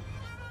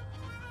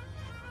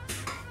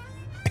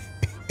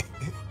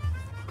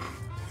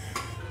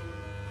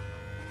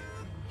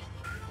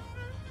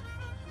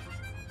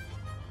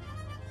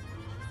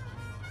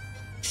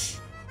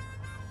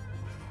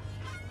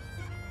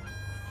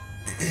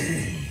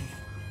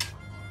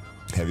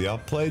 Have y'all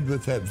played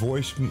with that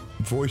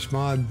voice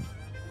mod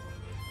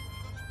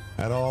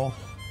at all?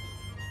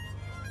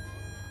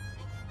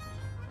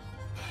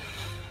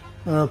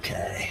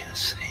 Okay,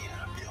 let's see.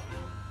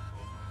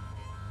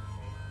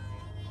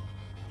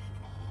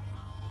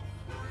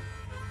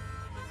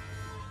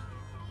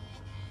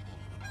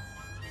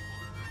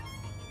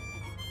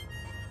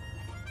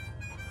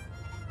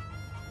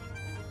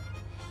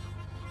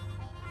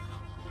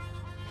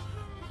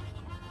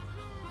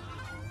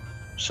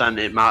 Send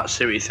it, Matt.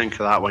 See what you think of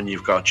that when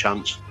you've got a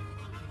chance.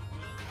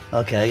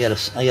 Okay,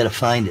 I gotta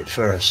find it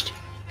first.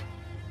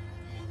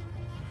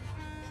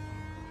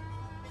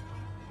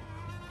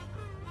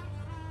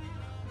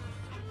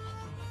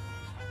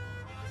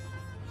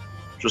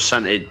 Just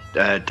sent it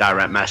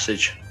direct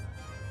message.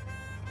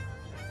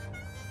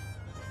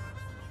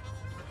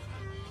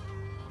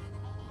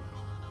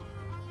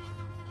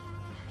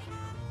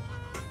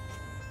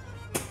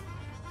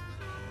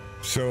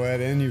 So at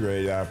any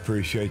rate, I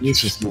appreciate you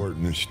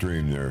supporting the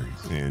stream there,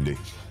 Andy.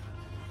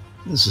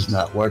 This is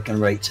not working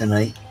right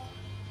tonight.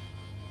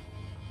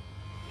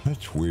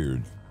 That's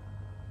weird.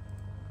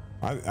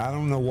 I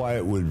don't know why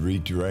it would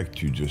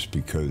redirect you just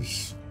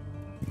because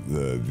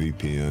the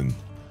VPN.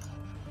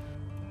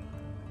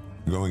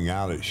 Going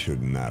out, it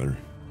shouldn't matter.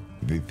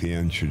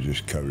 VPN should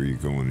just cover you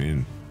going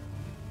in.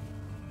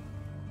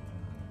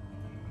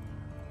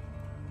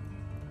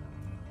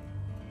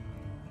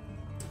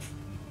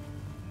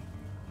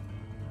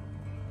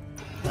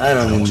 I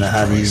don't even know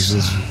how to use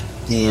this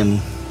damn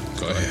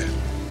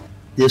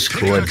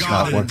Discord's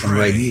not working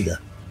right either.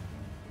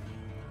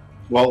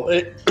 Well,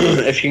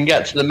 if you can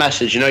get to the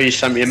message, you know, you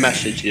sent me a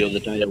message the other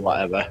day or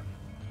whatever.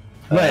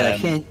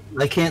 Right,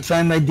 I can't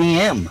find my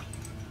DM.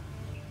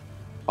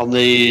 On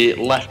the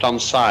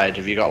left-hand side,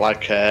 have you got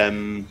like I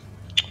don't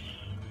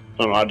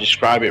know how to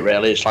describe it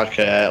really. It's like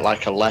a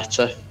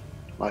letter,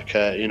 like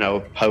a a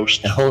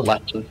post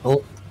letter.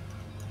 Hold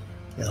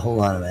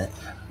on a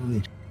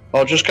minute.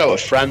 Or just go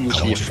to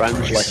friends, your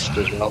friends list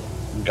as well,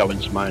 and go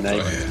into my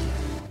name.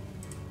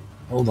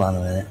 Hold on a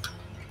minute.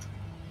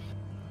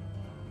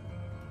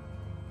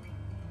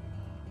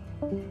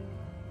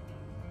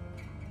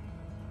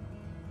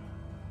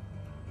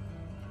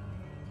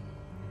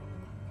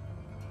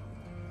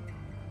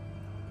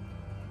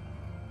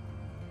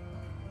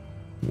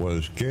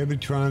 Was Gabby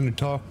trying to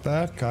talk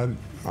back? I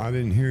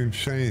didn't hear him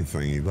say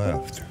anything. He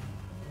left.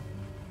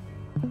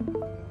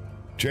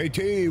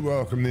 JT,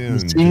 welcome in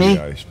to me?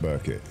 the Ice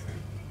Bucket.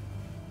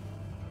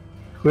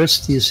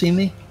 Chris, do you see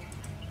me?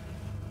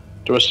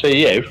 Do I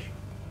see you?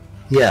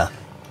 Yeah,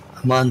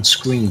 I'm on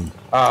screen.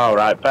 All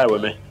right, bear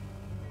with me.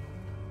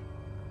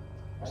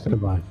 Stand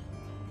by.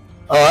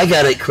 Oh, I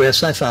got it,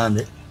 Chris. I found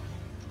it.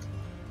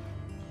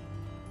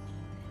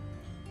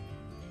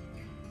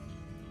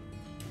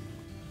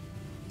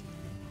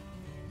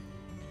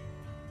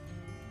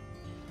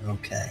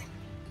 Okay.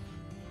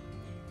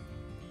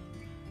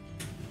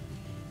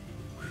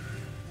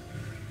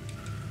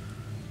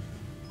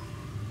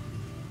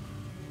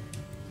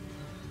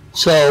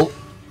 So,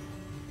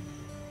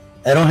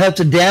 I don't have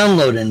to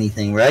download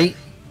anything, right?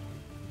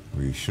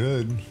 We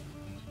should.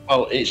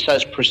 Well, it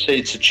says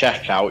proceed to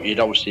checkout. You'd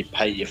obviously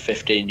pay your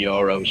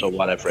 €15 or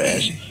whatever it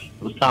is.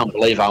 I can't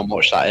believe how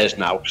much that is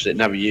now because it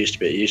never used to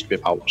be. It used to be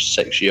about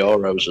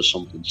 €6 or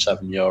something,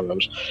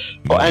 €7.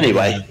 But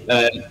anyway,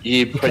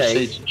 you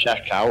proceed to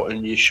checkout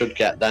and you should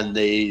get then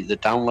the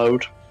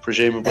download,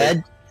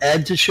 presumably.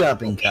 Add to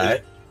shopping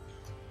cart.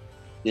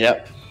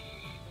 Yep.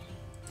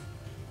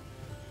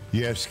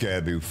 Yes,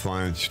 Gabby,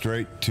 flying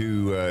straight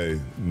to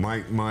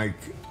Mike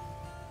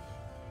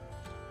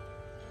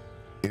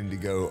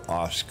Indigo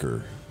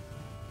Oscar.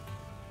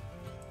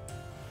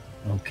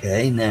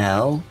 Okay,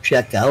 now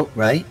checkout,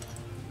 right?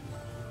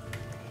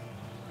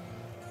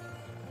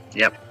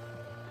 Yep.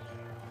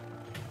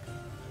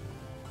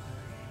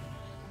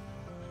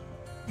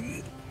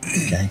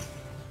 Okay.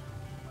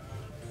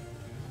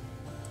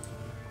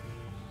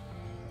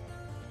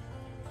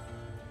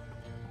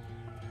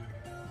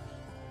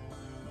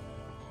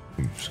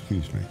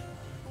 Excuse me.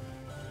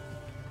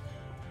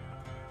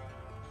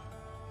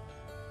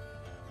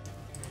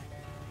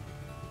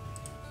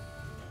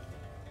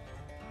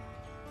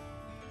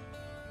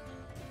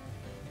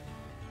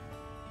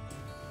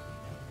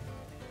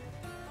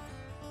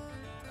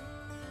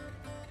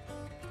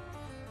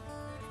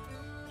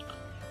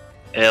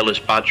 Airless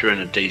Badger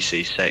and a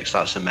DC-6.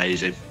 That's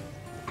amazing.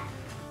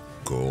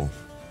 Cool.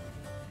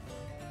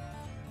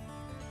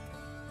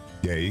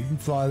 Yeah, you can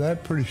fly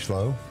that pretty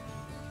slow.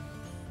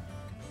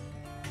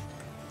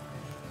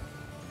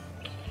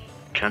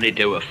 Can he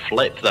do a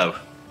flip though?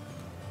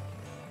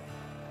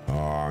 Oh,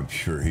 I'm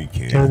sure he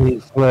can. Can he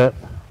flip?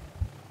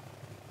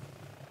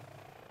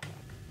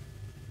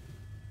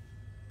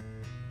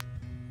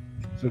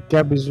 So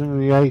Gabby's in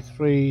the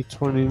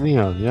A320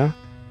 Neo, yeah?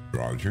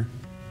 Roger.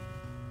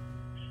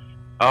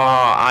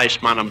 Oh,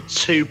 Iceman, I'm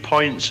 2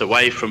 points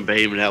away from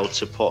being able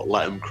to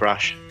let him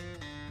crash.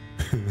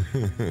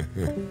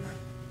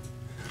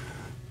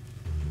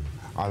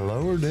 I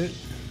lowered it.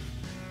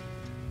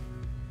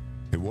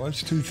 It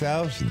was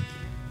 2,000.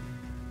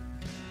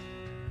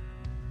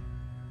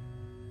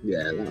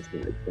 Yeah, that's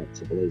not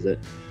acceptable, is it?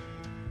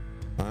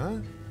 Huh?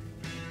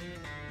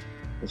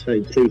 I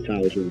say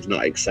 2,000 is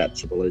not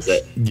acceptable, is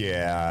it?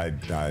 Yeah,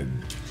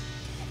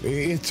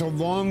 it's a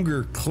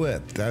longer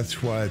clip.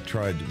 That's why I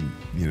tried to,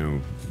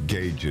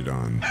 gauge it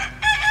on.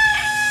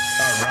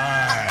 All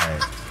right.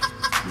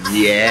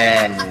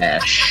 Yeah,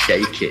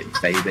 shake it,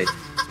 baby.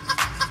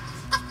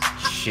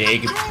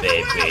 Shake it,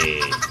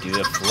 baby. Do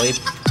a flip.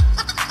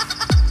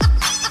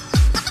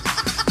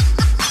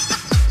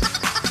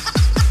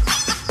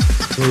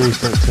 Please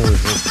don't tell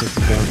us what's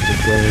sitting down to the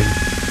game.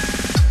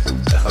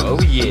 Oh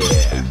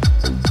yeah.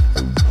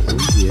 Oh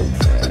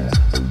yeah.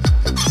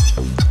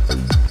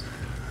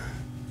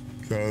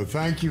 So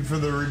thank you for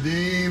the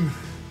redeem.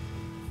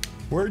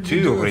 Where'd you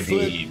Two do a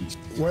redeems.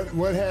 flip?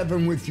 What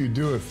happened with you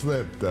do a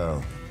flip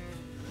though?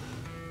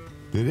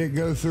 Did it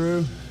go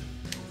through?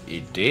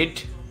 It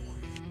did.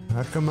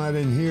 How come I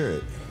didn't hear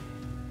it?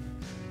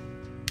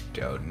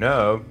 Don't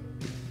know.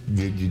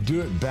 Did you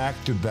do it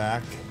back to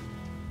back?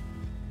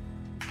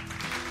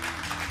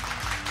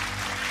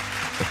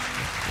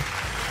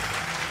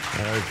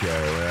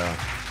 Okay, well,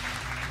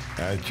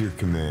 at your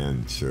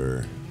command,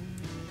 sir.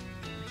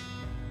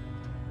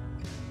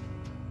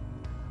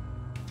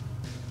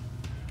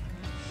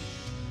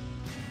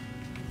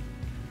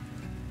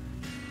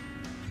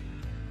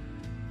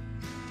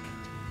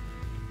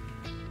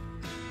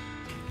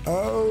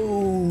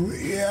 Oh,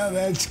 yeah,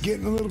 that's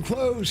getting a little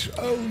close.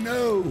 Oh,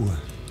 no.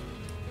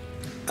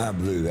 I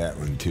blew that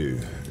one,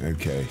 too.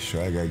 Okay,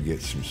 so I gotta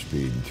get some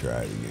speed and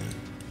try it again.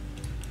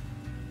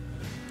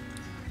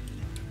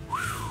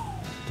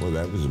 Well,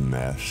 that was a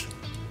mess.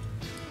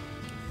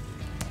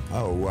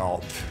 Oh,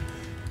 well,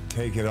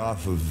 take it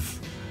off of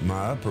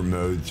my upper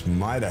modes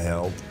might have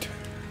helped.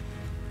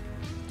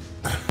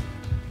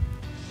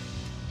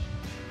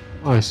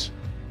 Nice.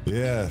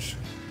 Yes.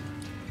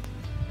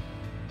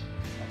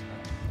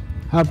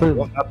 How about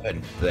What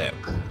happened there?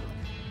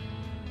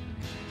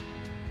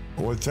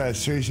 What's that,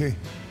 Cece?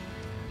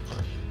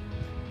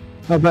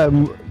 How about a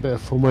bit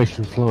of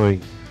formation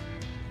flying?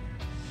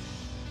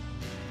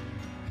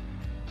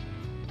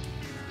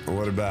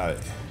 What about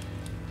it?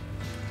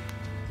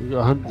 We've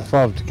got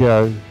 105 to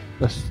go.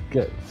 Let's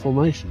get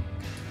formation.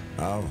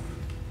 Oh.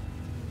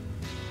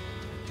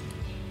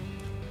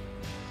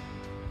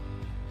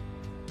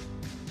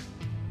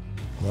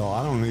 Well,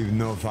 I don't even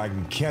know if I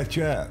can catch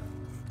up,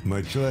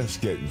 much less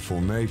get in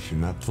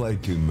formation. I play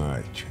too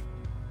much.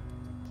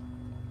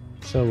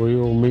 So we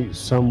all meet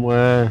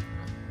somewhere.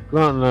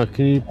 Grant,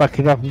 can you back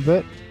it up a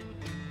bit?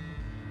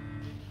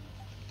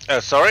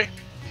 Sorry?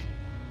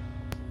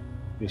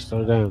 You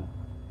slow down.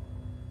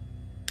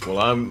 Well,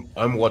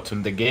 I'm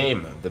watching the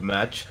game, the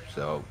match,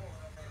 so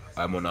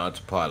I'm on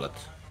autopilot.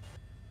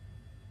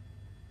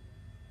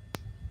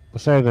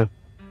 What's that then?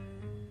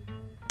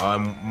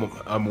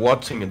 I'm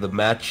watching the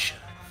match.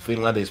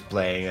 Finland is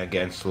playing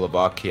against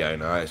Slovakia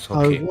in ice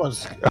hockey. Oh,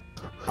 what's...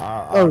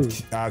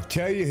 I'll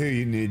tell you who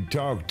you need to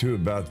talk to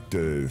about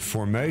the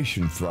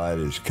formation flight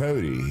is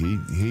Cody.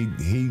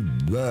 He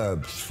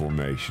loves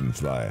formation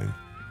flying.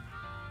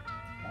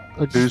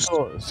 I just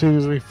thought as soon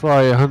as we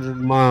fly 100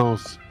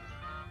 miles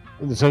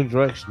in the same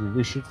direction,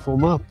 we should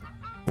form up.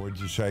 What'd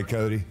you say,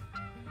 Cody?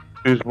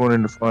 Who's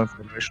wanting to fly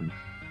formation?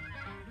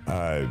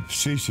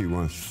 Cece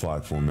wants to fly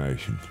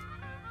formation.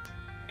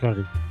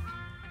 Cody.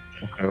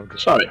 Okay.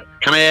 Sorry,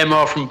 can I hear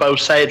more from Bo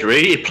Sader? Are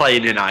you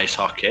playing in ice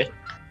hockey?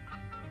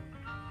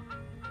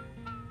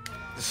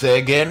 Say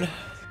again?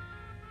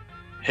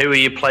 Who are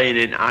you playing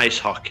in ice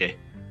hockey?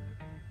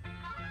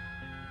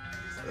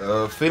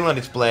 Finland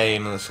is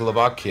playing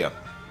Slovakia.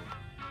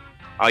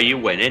 Are you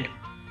winning?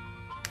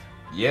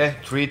 Yeah,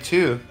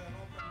 3-2.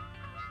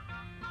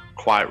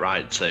 Quite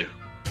right too.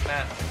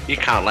 Matt, You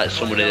can't let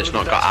somebody that's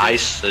not got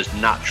ice as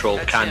natural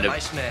That's kind him, of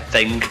Iceman.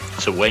 thing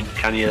to win,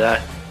 can you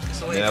there? it's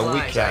the way Yeah, it we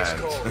flies, ice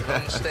can't. cold, no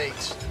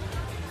mistakes.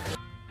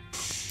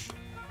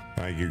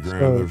 Thank you,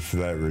 Grandmother, for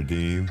that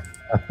redeem.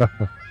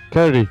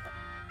 Cody,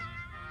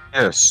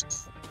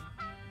 Yes.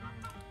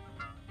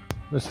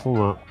 let's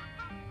form up.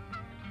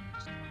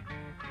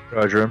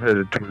 Roger, I'm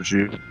headed towards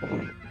you.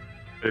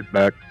 Head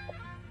back.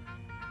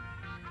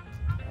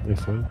 You're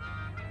fine.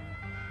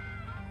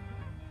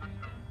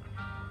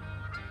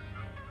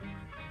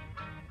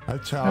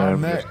 That's how I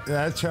met.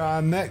 That's how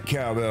I met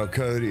Cowbell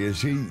Cody.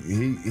 Is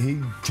he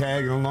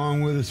tagging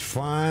along with us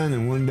fine,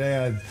 and one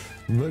day I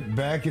looked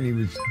back and he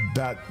was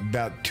about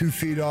 2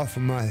 feet off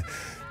of my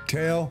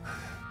tail.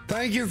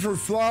 Thank you for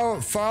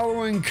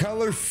following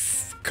Cooler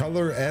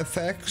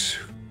FX.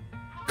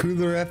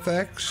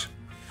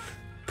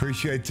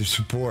 Appreciate the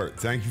support.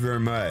 Thank you very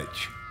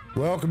much.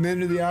 Welcome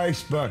into the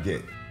Ice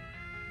Bucket.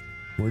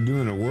 We're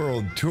doing a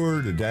world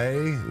tour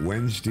today,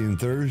 Wednesday and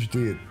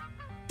Thursday at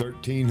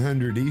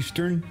 1300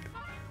 Eastern.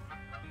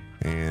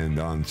 And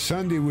on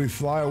Sunday, we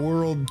fly a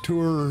world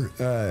tour,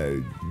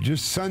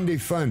 just Sunday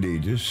fundy,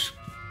 just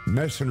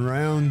messing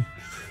around,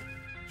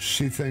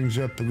 see things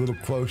up a little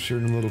closer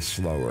and a little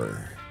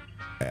slower.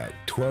 At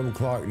 12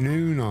 o'clock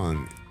noon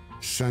on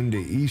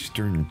Sunday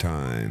Eastern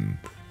Time.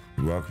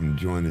 You're welcome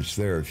to join us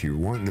there if you're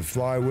wanting to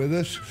fly with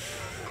us.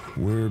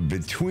 We're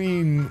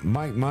between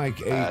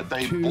Mike 82.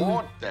 They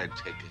bought their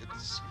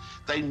tickets.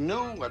 They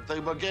knew what they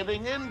were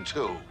getting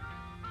into.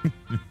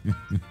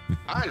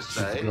 I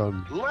say,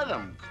 let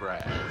them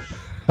crash.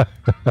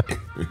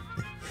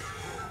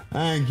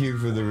 Thank you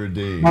for the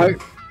redeem.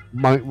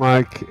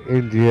 Mike,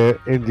 India,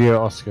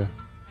 Oscar.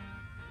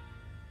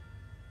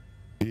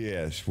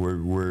 Yes,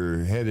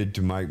 we're headed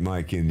to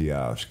Mike, India,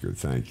 Oscar.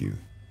 Thank you,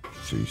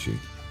 CC.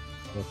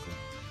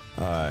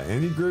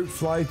 Any group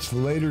flights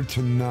later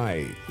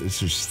tonight?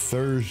 This is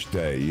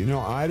Thursday. You know,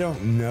 I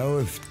don't know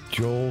if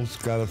Joel's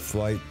got a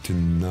flight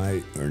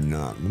tonight or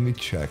not. Let me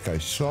check. I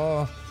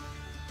saw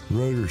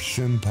Rotor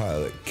Sim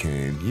Pilot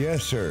came.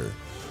 Yes, sir.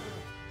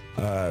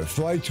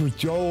 Flights with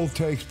Joel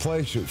takes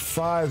place at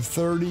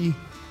 5:30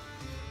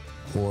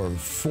 or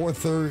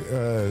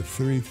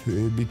 4:30.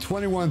 It'd be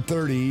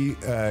 21:30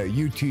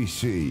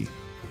 UTC,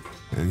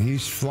 and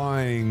he's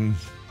flying.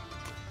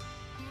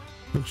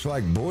 Looks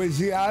like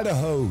Boise,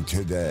 Idaho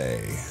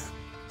today.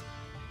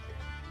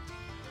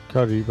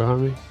 Cody, you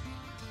behind me?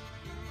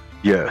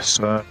 Yes.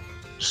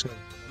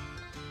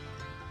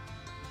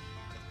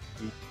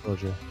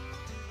 Roger.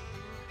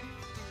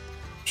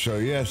 So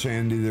yes,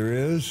 Andy, there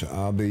is.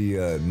 I'll be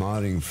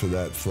modding for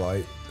that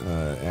flight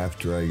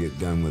after I get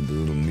done with the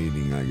little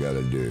meeting I got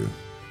to do.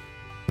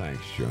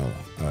 Thanks, Joe,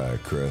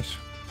 Chris.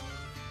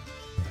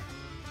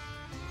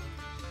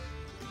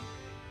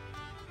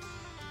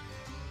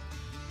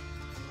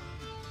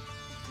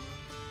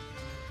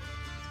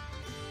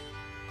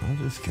 I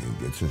just can't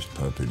get this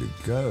puppy to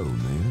go,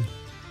 man.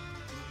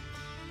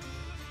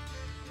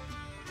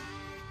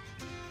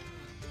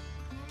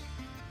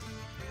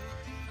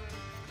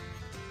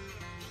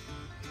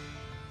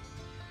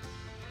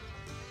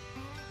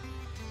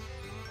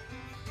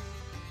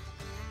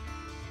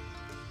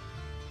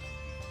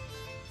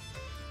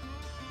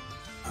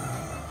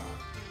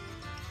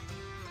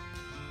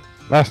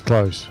 That's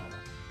close.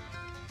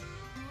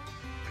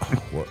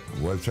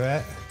 What's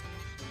that?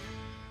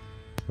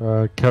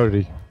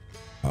 Cody.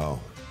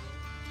 Oh,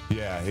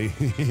 yeah.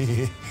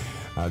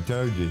 I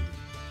told you,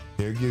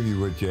 he'll give you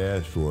what you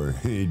asked for.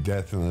 He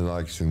definitely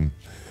likes some.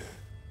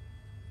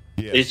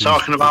 Yes, You're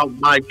talking about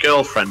my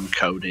girlfriend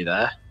Cody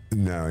there?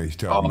 No, he's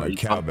talking about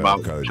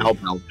Cowbell Cody.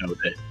 Cowbell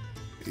Cody.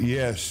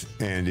 Yes,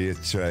 and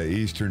it's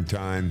Eastern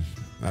time.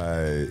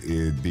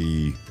 It'd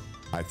be,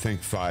 I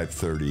think,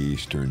 5:30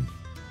 Eastern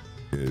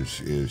is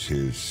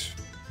his.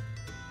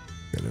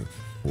 Got a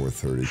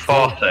 4:30.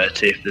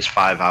 4:30 if there's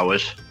 5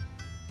 hours.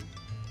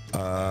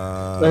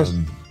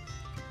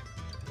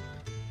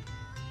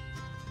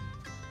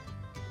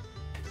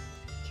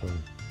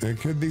 It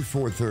could be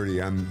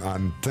 4:30.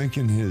 I'm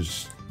thinking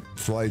his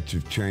flights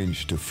have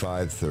changed to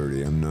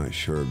 5:30. I'm not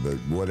sure, but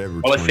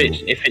whatever. Well, if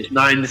it's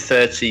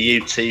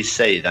 9:30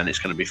 UTC, then it's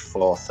going to be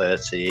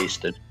 4:30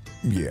 Eastern.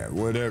 Yeah,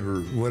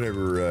 whatever.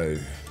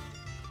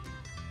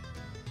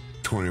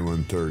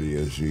 21:30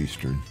 is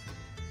Eastern.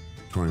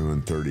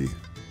 21:30.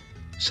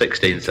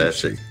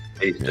 16:30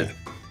 Eastern.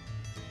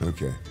 Yeah.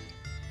 Okay.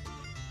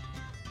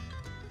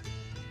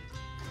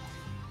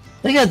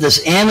 They got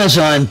this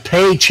Amazon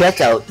Pay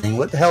checkout thing.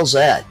 What the hell's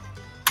that?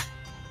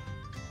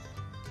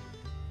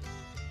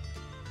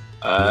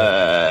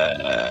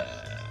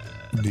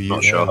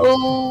 Not sure.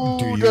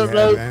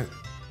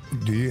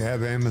 Do you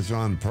have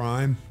Amazon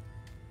Prime?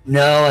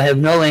 No, I have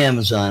no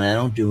Amazon. I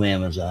don't do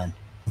Amazon.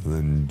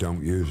 Then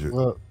don't use it.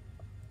 Well,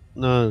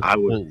 no, I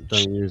would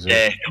don't use it.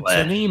 It's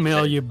an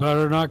email. You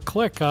better not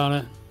click on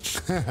it.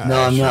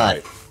 No, I'm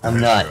not. I'm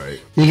not.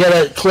 You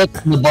gotta click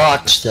the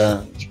box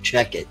to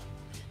check it.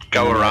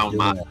 Go around,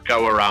 Matt.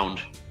 Go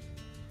around.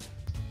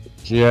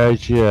 GA.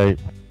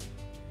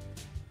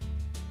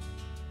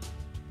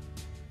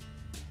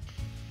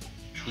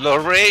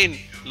 Lorraine.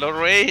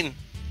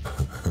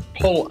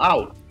 Pull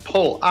out.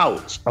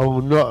 Oh,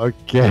 not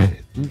again.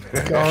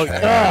 God,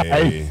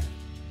 Hey.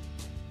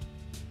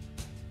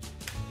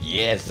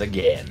 Yes,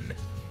 again.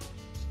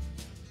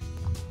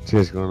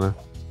 Cheers, Connor.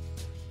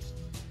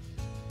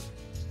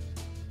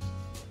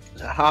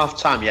 Is it half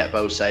time yet,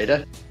 Bo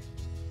Sader?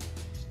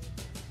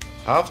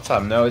 Half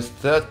time, no, it's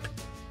third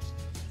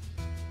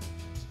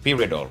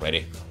period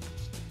already.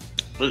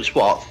 It's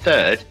what,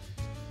 third?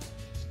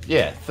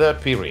 Yeah,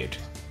 third period.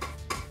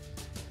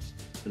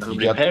 And how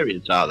many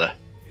periods are there?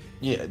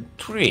 Yeah,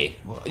 3.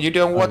 You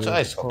don't watch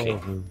ice hockey?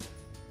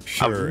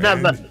 Sure.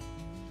 I've never.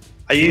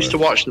 I used to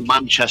watch the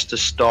Manchester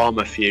Storm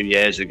a few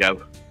years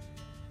ago.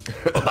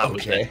 But that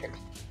was it.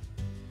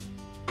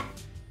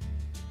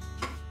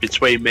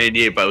 Between me and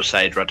you, Bo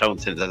Sader, I don't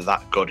think they're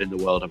that good in the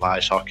world of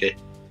ice hockey.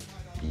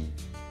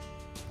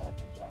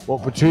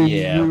 What, between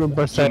you and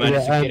Bossadia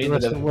managed to and get the into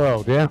rest the- of the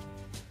world, yeah?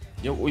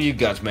 You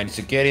guys managed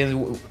to get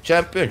in the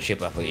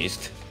championship at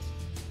least.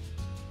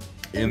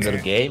 In the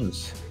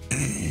games.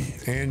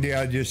 Andy,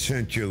 I just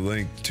sent you a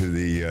link to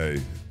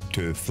the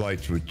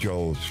Flights with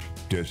Joel's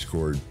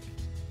Discord.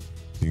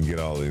 You can get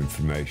all the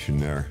information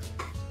there.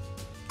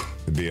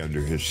 It'll be under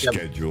his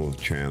schedule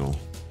channel.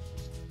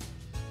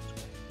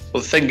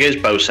 Well, the thing is,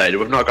 Bo Sader,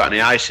 we've not got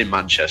any ice in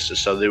Manchester,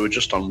 so they were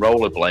just on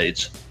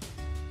rollerblades.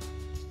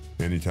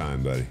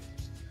 Anytime, buddy.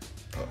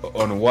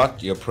 On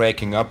what? You're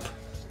breaking up?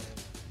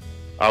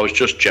 I was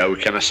just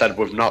joking. I said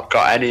we've not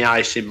got any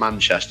ice in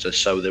Manchester,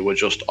 so they were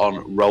just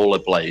on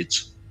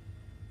rollerblades.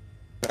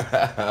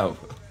 You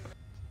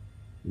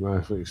might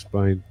have to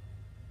explain.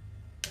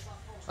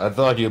 I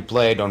thought you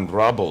played on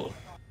rubble.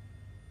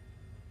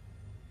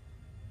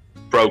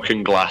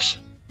 Broken glass.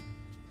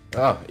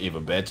 Oh,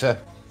 even better.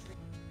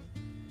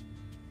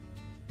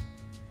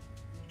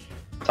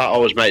 That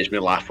always makes me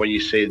laugh when you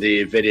see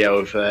the video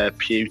of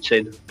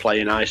Putin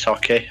playing ice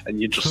hockey,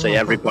 and you just see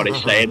everybody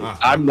saying,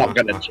 "I'm not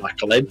going to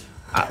tackle him."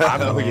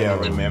 Oh yeah, I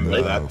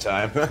remember that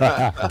time.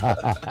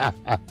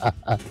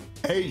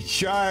 Hey,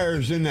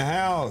 Shires in the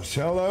house.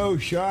 Hello,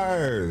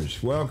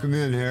 Shires. Welcome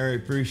in, Harry.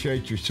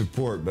 Appreciate your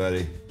support,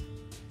 buddy.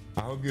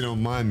 I hope you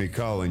don't mind me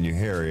calling you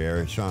Harry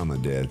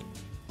Arizama, Dad.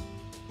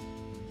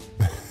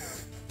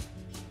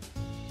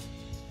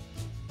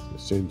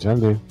 Soon tell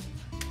you.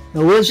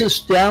 Now, where's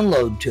this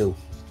download to?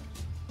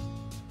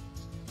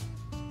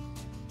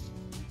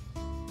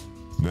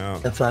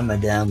 No. I find my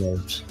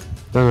downloads.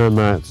 No,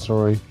 Matt,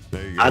 sorry.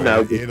 There you go. I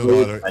know. Hit a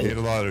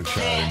lot of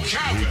shouting.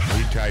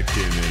 He typed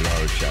in a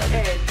lot of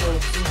shouting.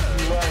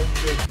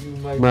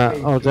 Matt,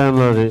 I'll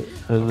download it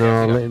and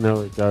I'll let you know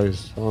how it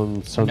goes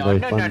on Sunday,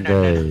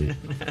 Monday.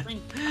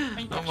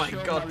 Oh my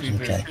god.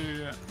 Okay.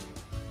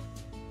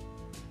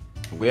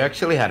 We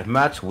actually had a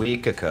match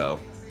week ago.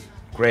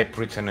 Great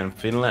Britain and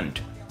Finland.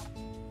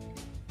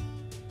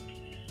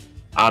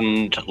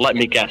 And let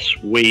me guess,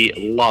 we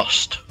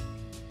lost.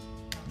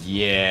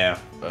 Yeah,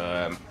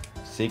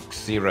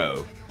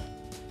 6-0.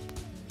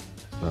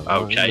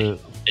 Okay.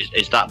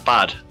 Is that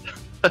bad?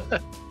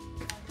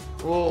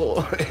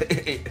 Well,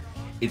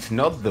 it's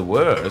not the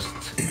worst.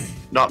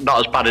 Not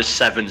as bad as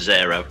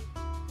 7-0.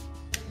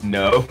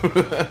 No.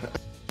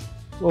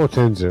 Or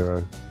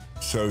 10-0.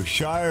 So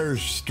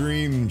Shires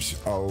streams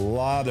a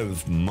lot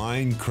of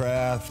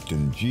Minecraft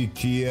and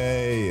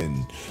GTA,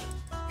 and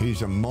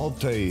he's a what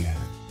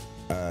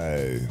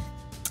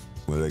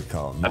do they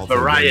call it? A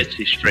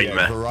variety streamer.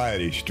 Yeah,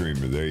 variety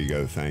streamer. There you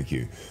go. Thank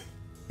you.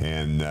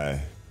 And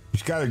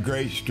he's got a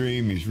great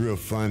stream. He's real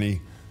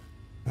funny.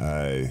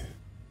 Go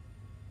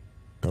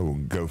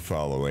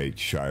follow H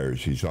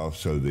Shires. He's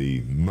also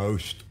the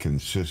most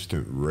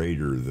consistent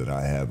raider that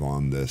I have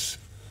on this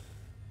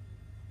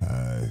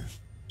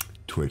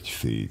Twitch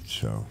feed,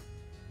 so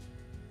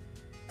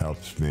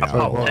helps me I've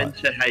out. popped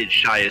into H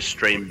Shire's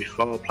stream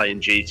before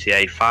playing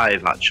GTA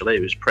 5, actually.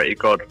 It was pretty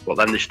good, but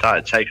then they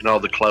started taking all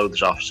the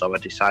clothes off, so I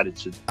decided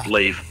to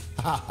leave.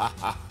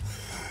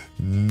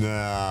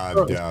 Nah, I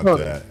doubt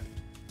that.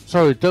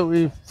 Sorry, don't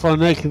we fly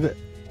naked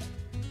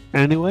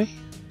anyway?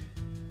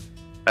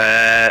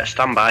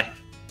 Stand by.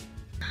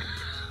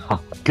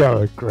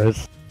 Go,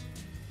 Chris.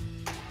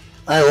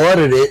 I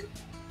ordered it.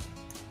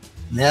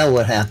 Now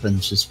what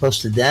happens? It's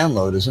supposed to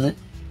download, isn't it?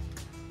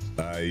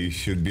 You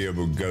should be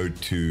able to go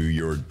to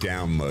your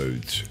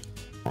downloads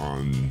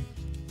on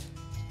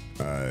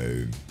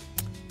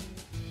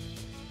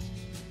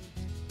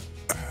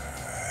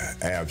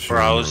apps.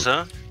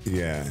 Browser?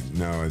 Yeah,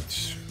 no,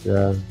 it's...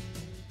 Yeah.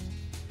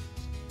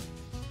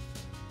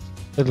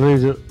 It'll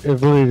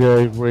need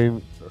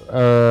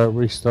a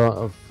restart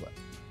of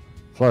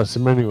Flight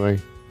Sim anyway.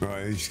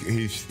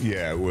 He's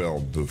yeah, it will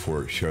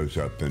before it shows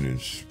up in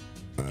his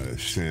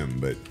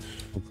sim, but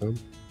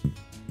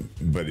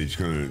he's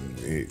gonna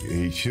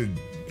he should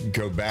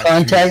go back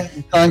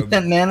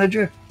Content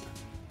manager?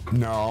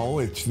 No,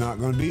 it's not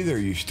going to be there.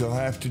 You still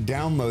have to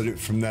download it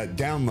from that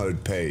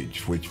download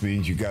page, which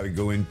means you got to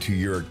go into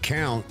your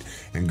account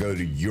and go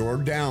to your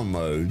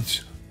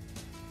downloads.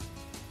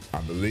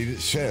 I believe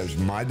it says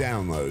my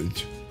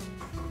downloads,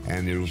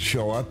 and it'll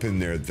show up in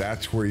there.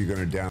 That's where you're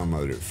going to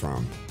download it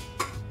from.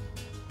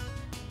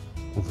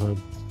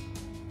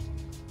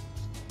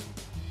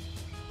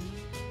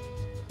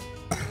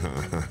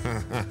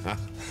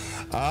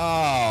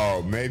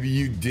 Oh, maybe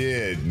you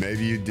did.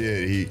 Maybe you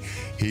did.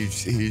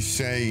 He's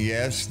saying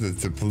yes that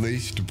the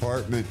police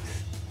department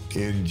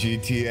in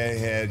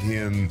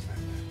GTA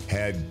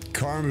had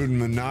carbon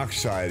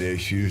monoxide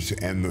issues,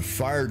 and the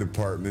fire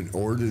department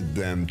ordered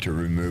them to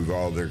remove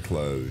all their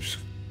clothes.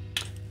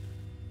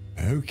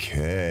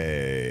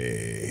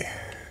 Okay.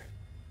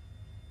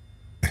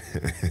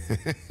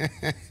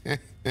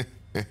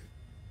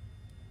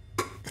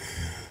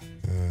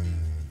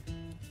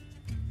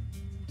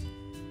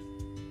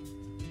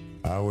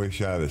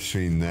 wish I'd have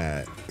seen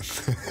that.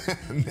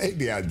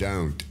 Maybe I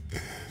don't.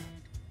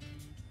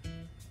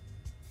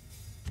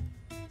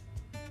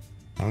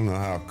 I don't know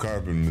how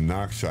carbon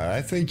monoxide.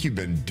 I think you've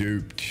been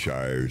duped,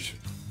 Shires.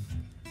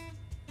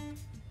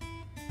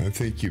 I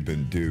think you've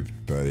been duped,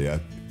 buddy.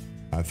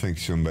 I think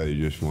somebody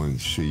just wanted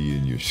to see you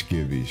in your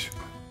skivvies.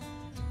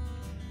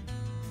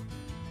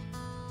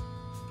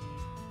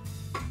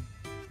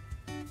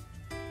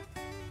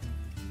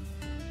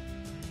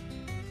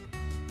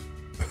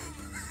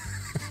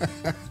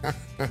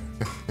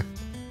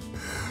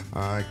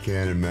 I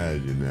can't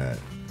imagine that.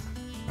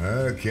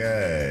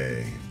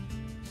 Okay.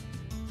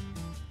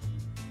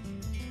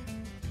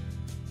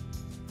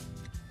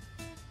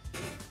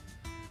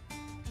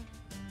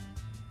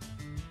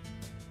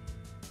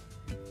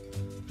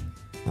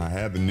 I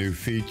have a new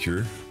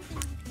feature,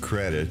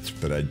 credits,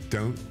 but I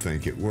don't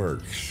think it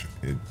works.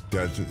 It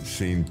doesn't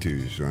seem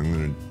to, so I'm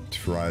going to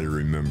try to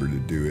remember to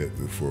do it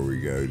before we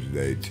go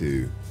today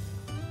too,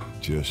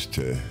 just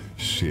to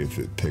see if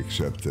it picks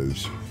up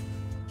those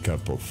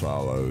couple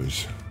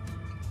follows.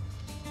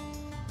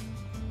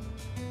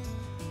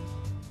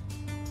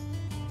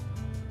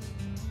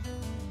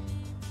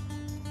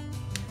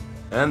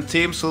 And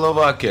Team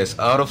Slovakia is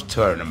out of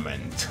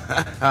tournament.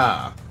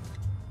 Yeah.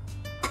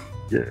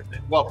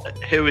 Well,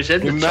 who was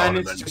in the We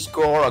tournament? managed to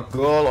score a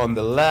goal on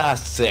the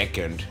last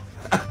second.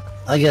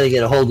 I got to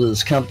get a hold of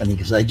this company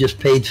because I just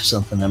paid for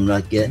something I'm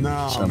not getting.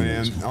 No, for some man.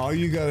 reason. All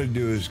you got to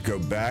do is go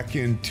back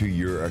into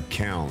your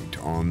account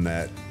on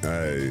that.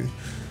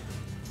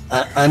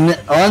 I'm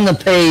on the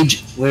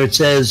page where it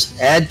says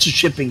add to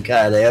shipping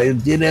cart. I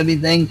did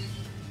everything.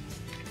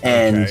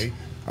 And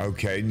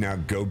Okay. Now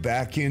go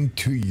back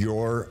into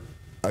your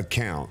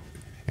account,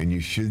 and you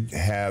should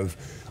have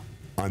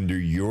under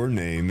your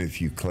name.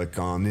 If you click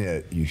on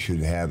it, you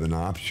should have an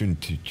option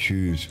to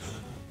choose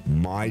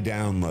My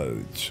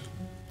Downloads.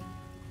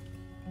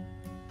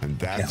 And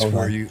that's hold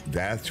where on.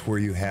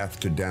 you have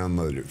to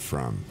download it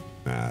from,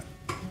 Matt.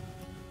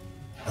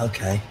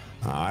 Okay.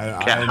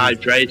 Get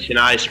hydrating,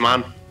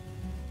 Iceman.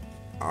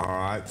 All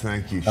right,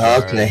 thank you.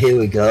 Okay, here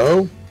we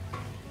go.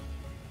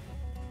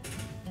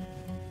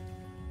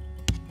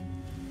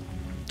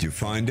 Did you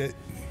find it?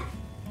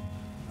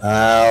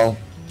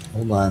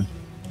 Hold on.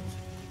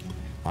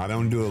 I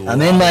don't do a lot.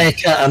 I'm in my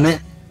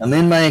account. I'm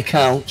in my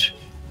account.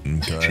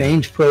 Okay.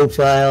 Change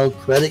profile,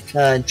 credit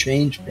card,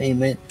 change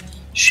payment,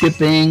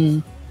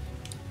 shipping,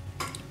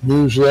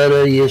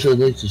 newsletter. Yes, I'd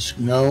like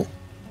to. No,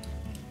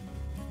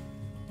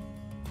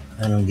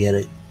 I don't get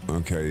it.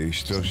 Okay, you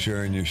still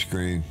sharing your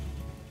screen?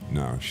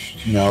 No.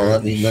 No,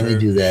 let me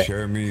do that.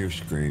 Share me your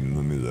screen.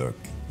 Let me look.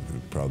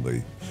 It'll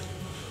probably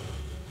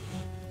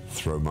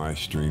throw my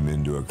stream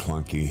into a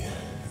clunky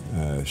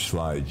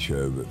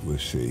slideshow, but we'll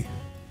see.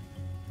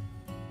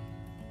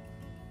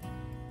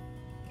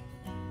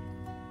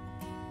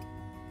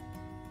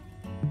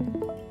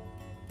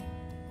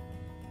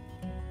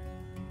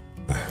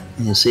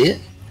 You see it?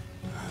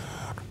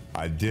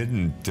 I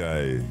didn't,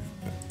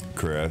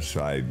 Chris.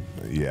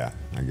 Yeah,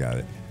 I got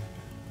it.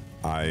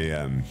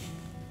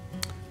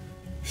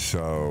 It's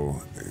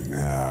so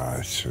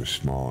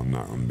small. I'm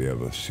not going to be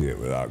able to see it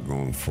without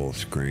going full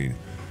screen.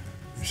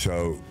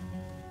 So,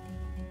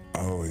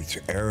 it's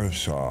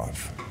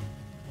Aerosoft.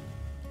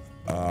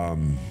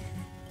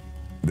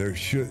 There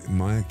should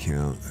my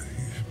account.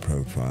 Use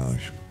profiles.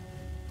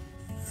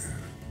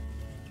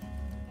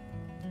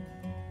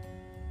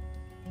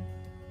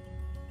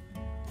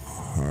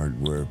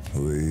 Hardware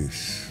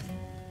police.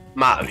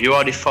 Matt, have you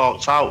already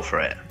forked out for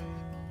it?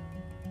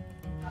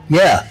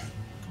 Yeah.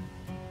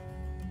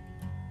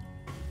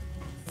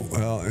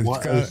 Well, it's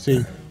What, got. let's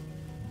see.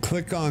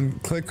 Click on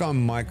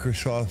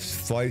Microsoft's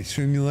Flight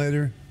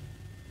Simulator.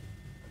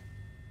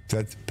 Is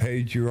that the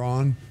page you're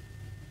on?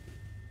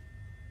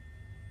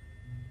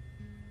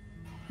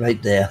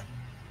 Right there.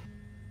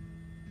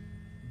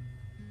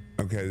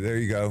 Okay, there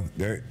you go.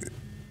 There,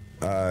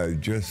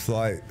 just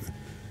like,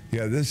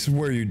 yeah, this is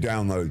where your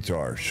downloads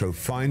are. So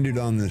find it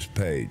on this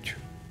page.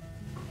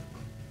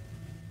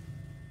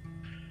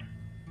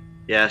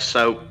 Yeah,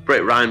 so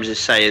Britt Rhymes is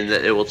saying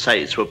that it will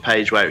take you to a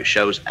page where it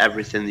shows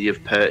everything that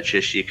you've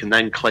purchased. You can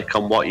then click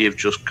on what you've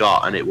just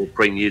got and it will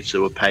bring you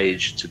to a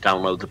page to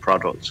download the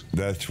product.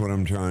 That's what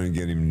I'm trying to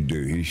get him to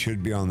do. He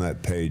should be on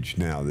that page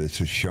now.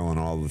 This is showing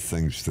all the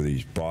things that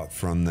he's bought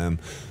from them.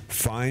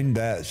 Find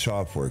that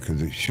software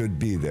because it should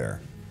be there.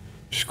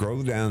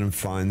 Scroll down and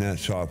find that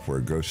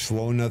software. Go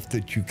slow enough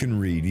that you can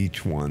read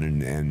each one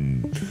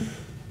and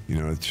you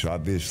know, it's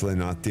obviously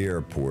not the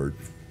airport.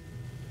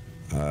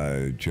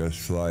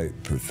 Just like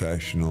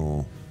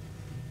Professional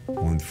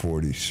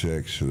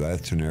 146, so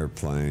that's an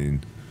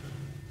airplane.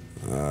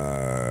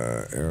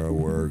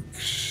 Aeroworks,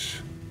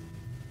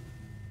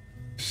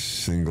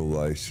 single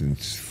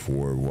license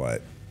for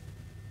what?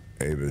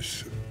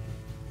 Avis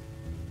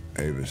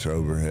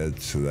overhead,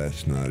 so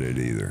that's not it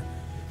either.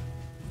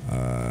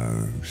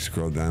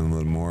 Scroll down a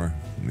little more.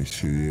 Let me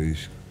see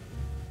these.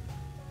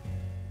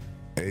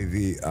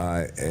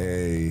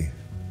 AVIA.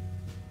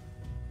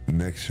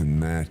 Mix and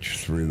match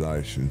 3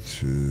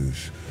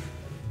 licenses.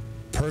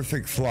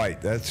 Perfect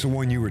Flight. That's the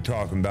one you were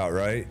talking about,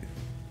 right?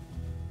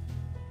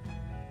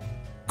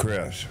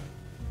 Chris.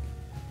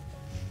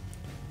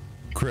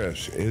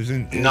 Chris,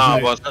 isn't No,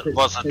 it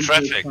was a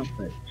traffic.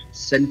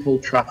 Simple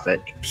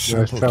traffic.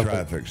 simple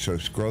traffic? So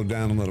scroll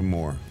down a little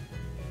more.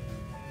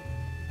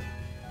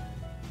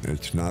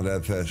 It's not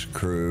FS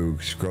Crew.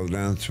 Scroll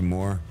down some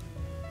more.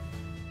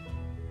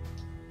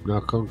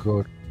 Not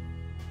Concord.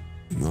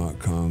 Not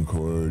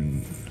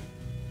Concord.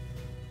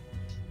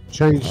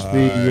 Change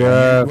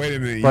the. Wait a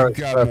minute. You've product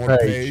got per more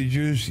page.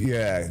 pages.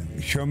 Yeah.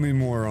 Show me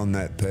more on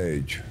that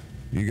page.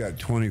 You got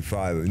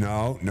 25.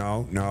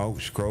 No.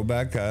 Scroll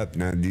back up.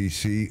 Now, do you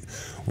see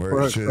where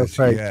Products it per says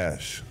page.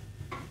 yes?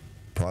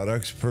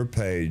 Products per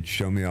page.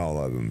 Show me all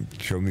of them.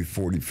 Show me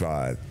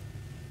 45.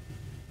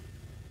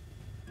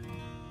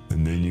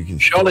 And then you can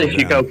Surely, scroll if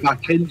you go down.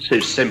 back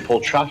into simple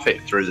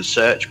traffic through the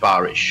search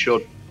bar, it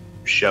should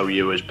show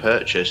you as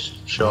purchased.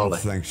 I Surely. don't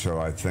think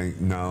so. I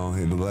think no.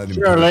 It'll let him.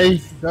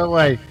 Shirley, don't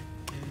wait.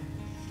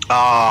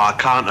 Oh, I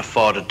can't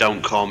afford a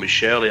 "Don't Call Me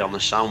Shirley" on the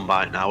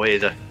soundbite now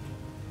either.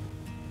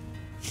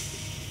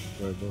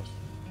 Sorry, boss.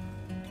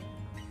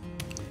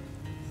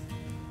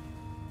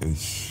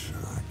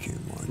 I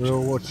can't watch. We're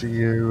all watching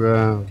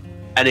you.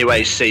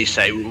 Anyway,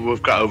 Cece,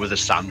 we've got over the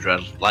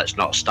Sandra. Let's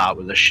not start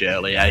with the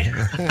Shirley, eh?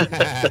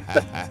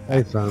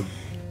 Hey, fam.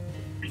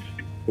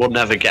 We'll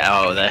never get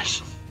out of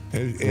this.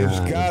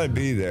 It's got to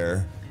be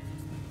there.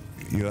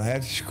 You'll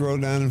have to scroll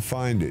down and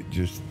find it.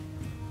 Just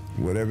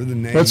whatever the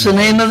name. What's the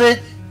name of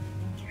it?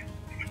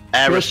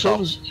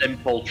 Aerosol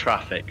Simple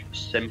Traffic.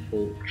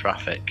 Simple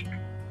Traffic.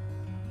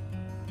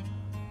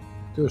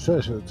 Do a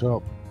search at the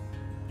top.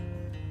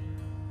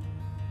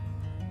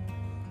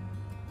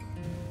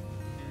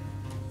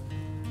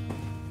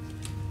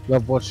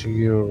 Love watching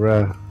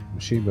your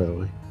machine, by the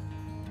way.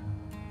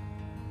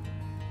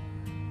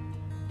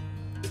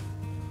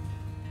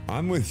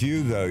 I'm with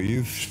you though.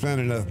 You've spent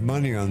enough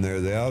money on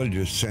there. They ought to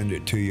just send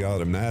it to you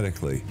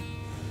automatically.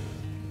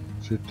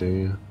 Should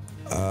do.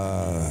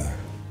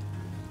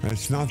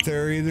 It's not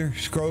there either.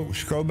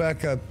 Scroll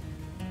back up.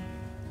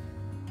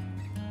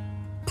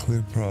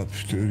 Clear Prop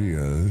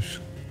Studios.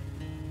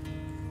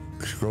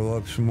 Scroll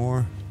up some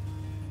more.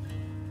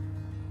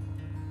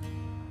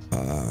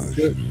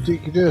 You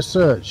can do a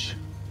search.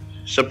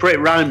 So Brit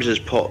Rhymes has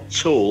put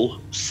tool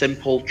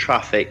Simple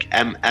Traffic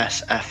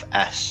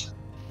MSFS.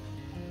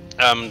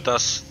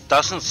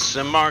 Doesn't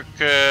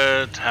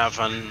SimMarket have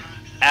an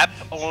app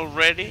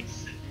already?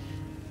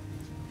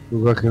 We're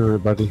working on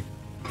it, buddy.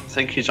 I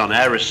think he's on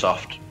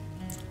Aerosoft.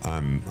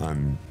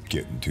 I'm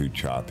getting too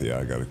choppy.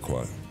 I gotta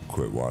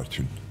quit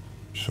watching.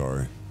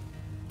 Sorry.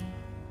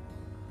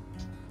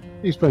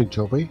 He's playing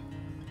choppy.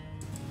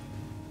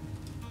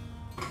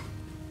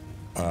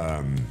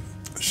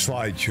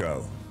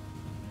 Slideshow.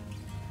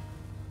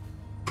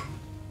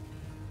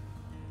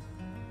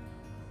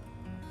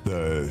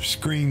 The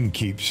screen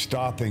keeps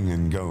stopping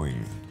and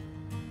going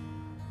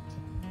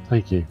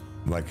Thank you.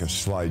 like a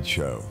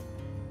slideshow.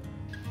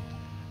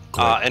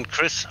 And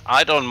Chris,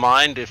 I don't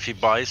mind if he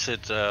buys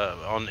it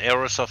on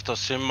Aerosoft or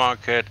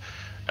SimMarket,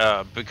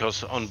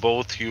 because on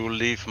both you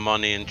leave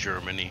money in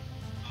Germany.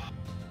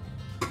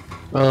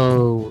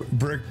 Oh,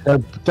 Brick.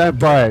 Don't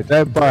buy it.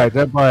 Don't buy it.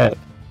 Don't buy it.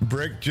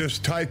 Brick,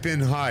 just type in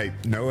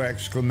hype, no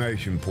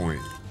exclamation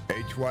point.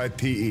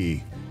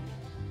 HYPE.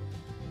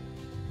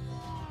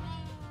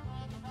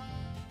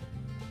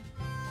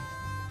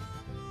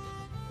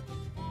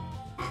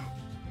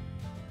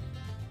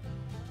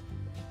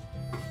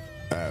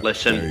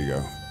 Listen. There you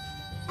go.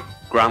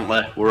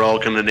 Grantley, we're all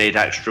going to need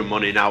extra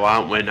money now,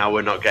 aren't we? Now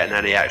we're not getting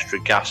any extra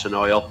gas and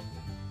oil.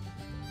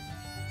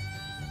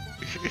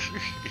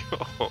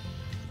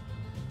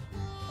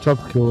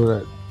 Topical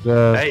that.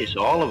 Hey, it's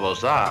all of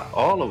us, that.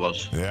 All of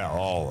us. Yeah,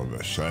 all of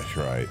us. That's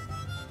right.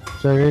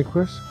 Say again,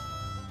 Chris?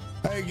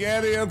 Hey,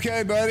 Gabby,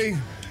 okay, buddy?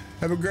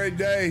 Have a great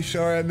day.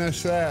 Sorry I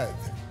missed that.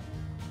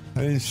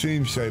 I didn't see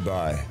him say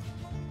bye.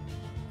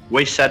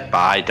 We said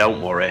bye,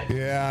 don't worry.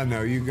 Yeah, I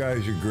know. You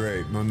guys are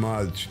great. My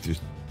mods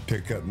just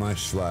pick up my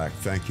slack.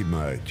 Thank you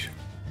much.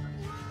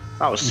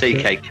 That was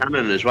CK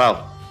Cannon as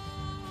well.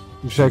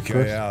 You said CK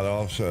Chris? out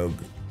also.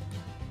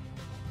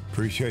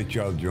 Appreciate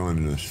y'all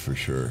joining us for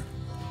sure.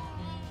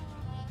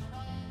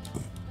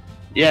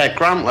 Yeah,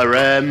 Grantler,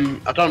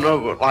 I don't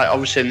know, like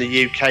obviously in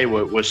the UK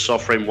we're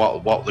suffering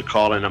what they're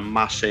calling a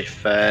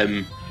massive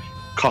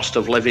cost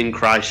of living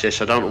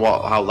crisis. I don't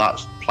know how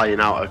that's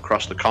playing out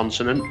across the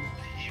continent.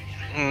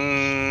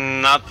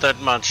 Not that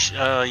much.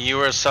 You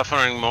are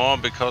suffering more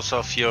because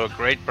of your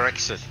great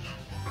Brexit.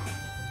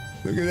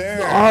 Look at there.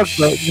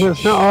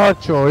 It's not our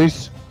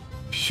choice.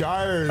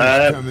 Shire's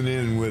coming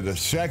in with a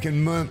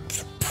second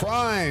month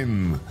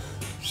Prime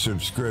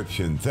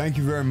subscription. Thank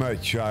you very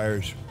much,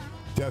 Shires.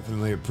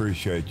 Definitely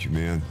appreciate you,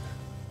 man.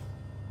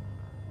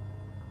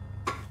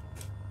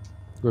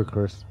 Good,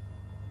 Chris.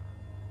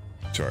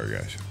 Sorry,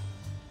 guys.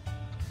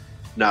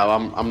 No,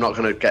 I'm not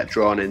going to get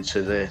drawn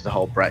into the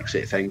whole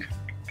Brexit thing,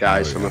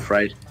 guys, I'm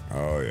afraid.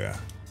 Oh, yeah.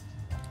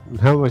 And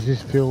how much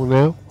is fuel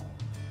now?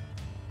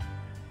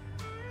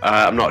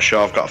 I'm not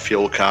sure. I've got a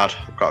fuel card.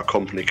 I've got a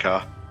company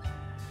car.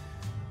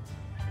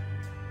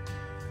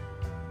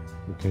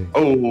 Okay.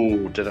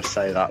 Oh, did I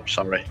say that?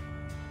 Sorry.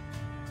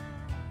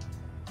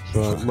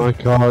 So my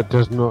car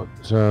does not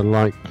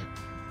like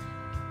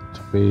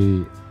to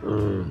be.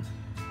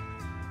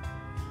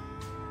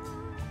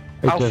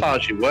 How far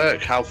do you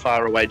work? How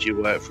far away do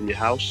you work from your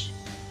house?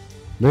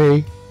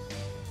 Me?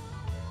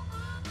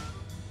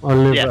 I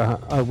live. Yeah.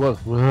 I work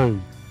from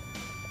home.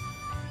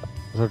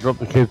 So I drop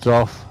the kids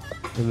off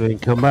and then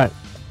come back.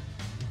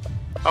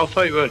 I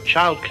thought you were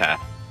childcare.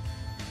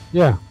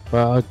 Yeah,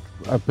 but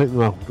I pick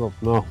them up and drop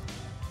them off.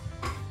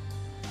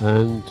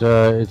 And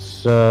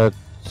it's 4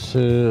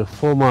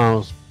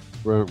 miles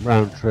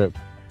round trip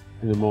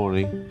in the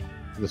morning,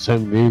 the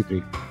same in the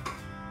evening.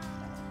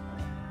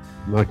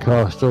 My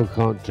car still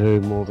can't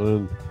do more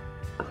than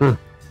 2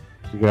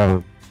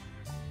 gallons.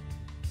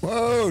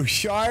 Whoa,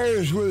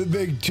 Shires with a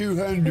big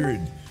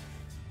 200.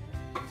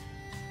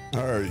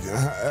 Or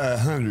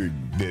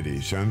 100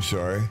 biddies, I'm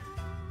sorry.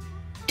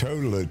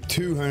 Total of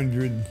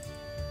 200.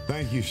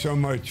 Thank you so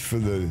much for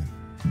the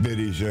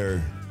biddies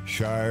there,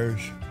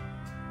 Shires.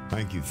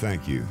 Thank you,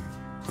 thank you.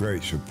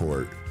 Great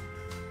support.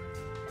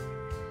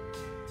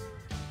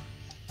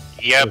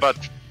 Yeah,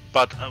 but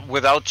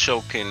without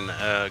joking,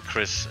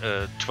 Chris,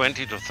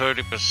 20 to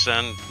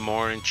 30%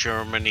 more in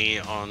Germany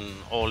on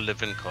all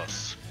living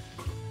costs.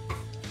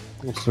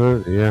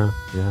 Absolutely, yeah.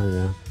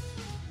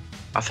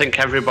 I think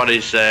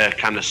everybody's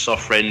kind of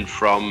suffering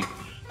from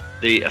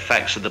the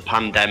effects of the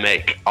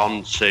pandemic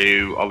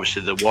onto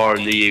obviously the war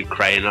in the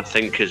Ukraine. I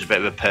think is a bit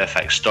of a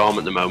perfect storm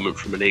at the moment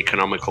from an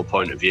economical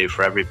point of view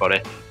for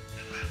everybody.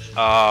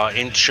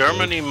 In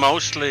Germany,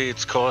 mostly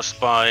it's caused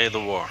by the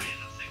war.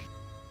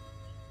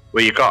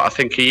 Well, you got, I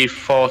think, are you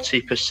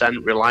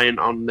 40% reliant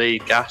on the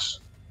gas?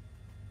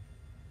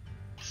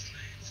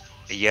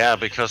 Yeah,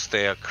 because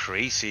they are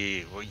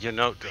crazy. You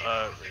know,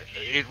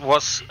 it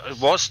was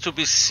to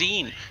be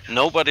seen.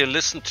 Nobody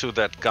listened to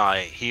that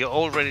guy. He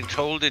already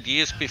told it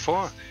years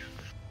before.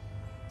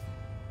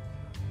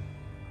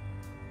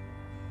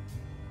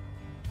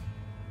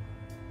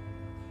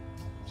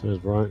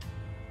 Says right.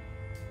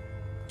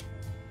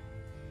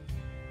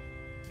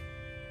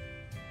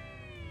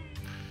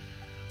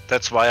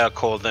 That's why I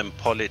call them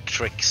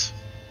politricks.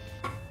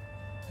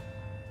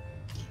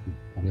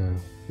 Yeah.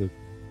 Good.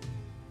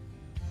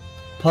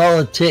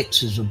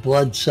 Politics is a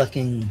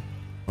blood-sucking.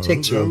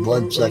 Ticks are a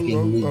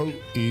blood-sucking weed.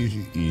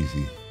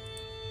 Easy.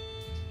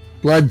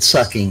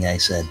 Blood-sucking, I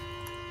said.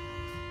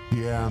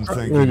 Yeah, I'm You're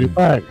thinking.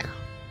 back.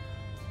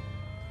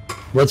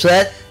 What's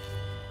that?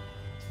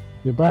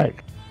 You're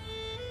back.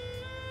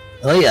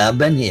 Oh yeah, I've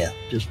been here.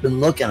 Just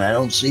been looking. I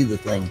don't see the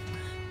thing.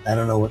 I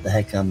don't know what the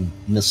heck I'm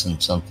missing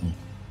something.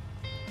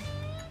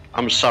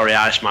 I'm sorry,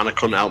 Iceman. I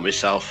couldn't help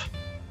myself.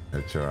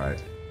 That's all right.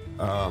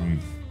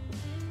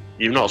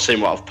 You've not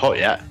seen what I've put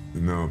yet.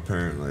 No,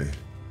 apparently.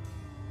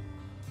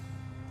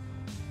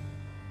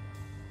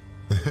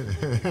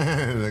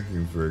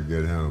 Looking for a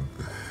good home.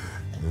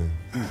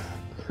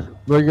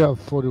 We got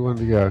 41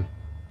 to go.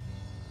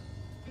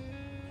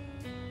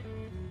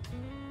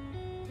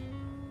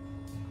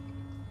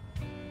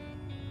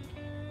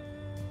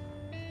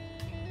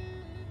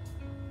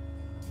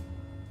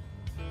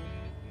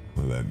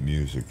 Well, that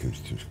music has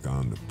just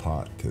gone to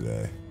pot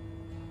today.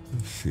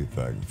 Let's see if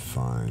I can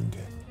find.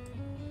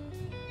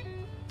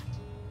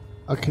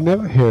 I can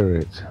never hear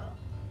it.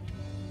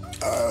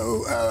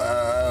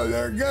 Oh,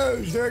 there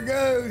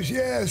goes,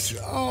 yes,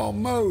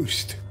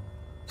 almost.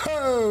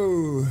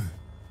 Oh!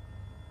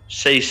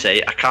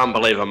 CC, I can't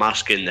believe I'm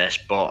asking this,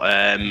 but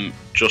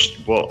just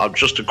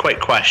a quick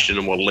question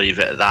and we'll leave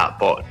it at that.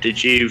 But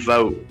did you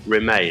vote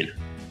Remain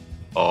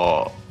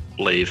or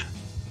Leave?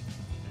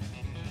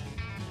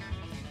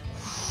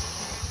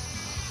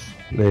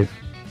 Leave.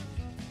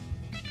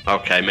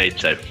 Okay, me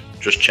too.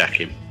 Just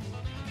checking.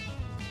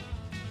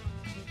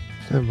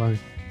 Stand by.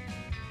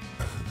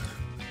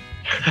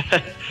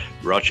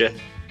 Roger.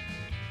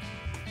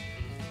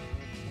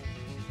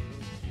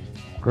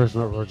 Chris,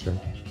 not Roger.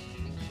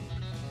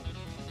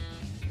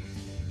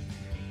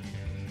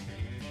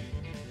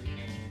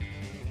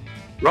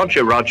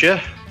 Roger. Roger!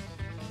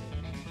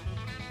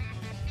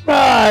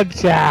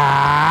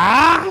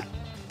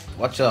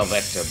 What's up,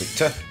 Vector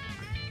Victor?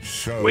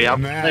 So, We have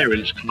Matt,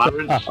 clearance,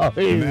 Clarence.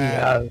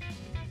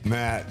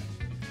 Matt,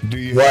 do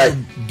you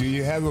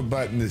have a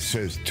button that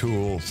says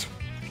Tools?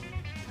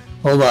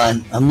 Hold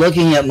on. I'm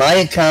looking at my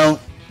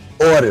account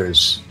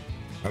orders.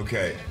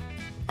 Okay.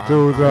 He's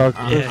on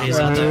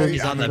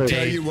I'm gonna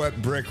tell you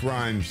what Brick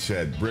Rhymes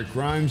said. Brick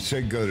Rhymes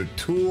said go to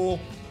Tool,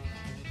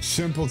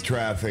 Simple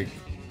Traffic,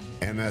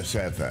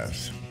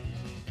 MSFS.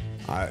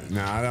 I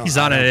don't. He's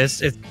on it.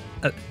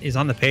 He's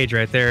on the page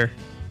right there.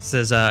 It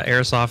says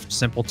Aerosoft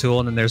Simple Tool,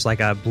 and then there's like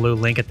a blue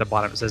link at the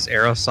bottom. It says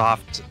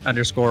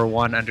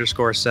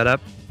Aerosoft_1_setup.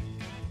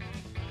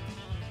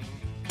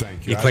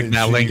 Thank you. You click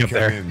that link up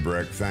there. In,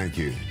 Brick. Thank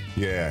you.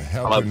 Yeah,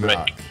 help Hello, him Brick.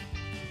 out.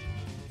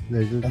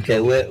 Okay,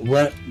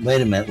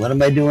 wait a minute. What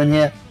am I doing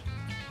here?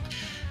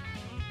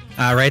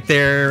 Right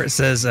there, it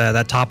says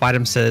that top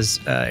item says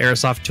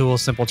Aerosoft Tool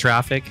Simple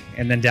Traffic,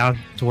 and then down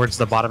towards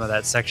the bottom of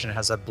that section it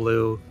has a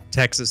blue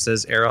text that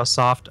says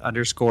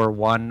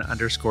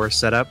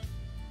Aerosoft_1_setup.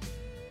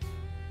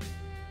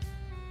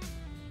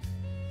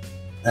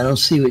 I don't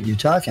see what you're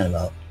talking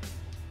about.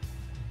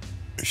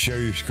 Show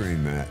your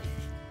screen, Matt.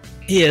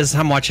 He is.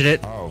 I'm watching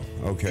it. Oh,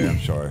 okay. I'm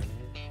sorry.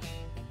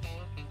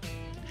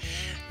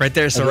 Right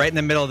there. So right in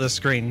the middle of the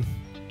screen,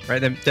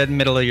 right in the dead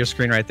middle of your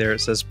screen, right there, it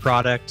says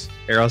Product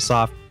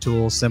Aerosoft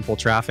Tool Simple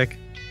Traffic.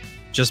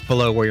 Just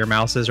below where your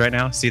mouse is right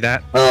now. See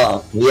that?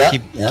 Oh, yeah.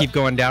 Keep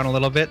going down a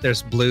little bit.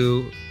 There's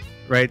blue.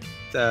 Right.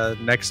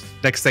 Next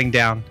thing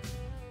down.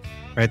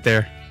 Right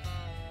there.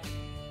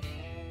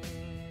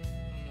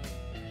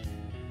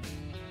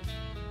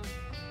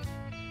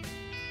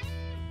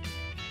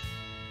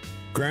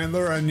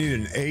 Grandler, I need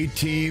an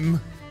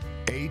A-team.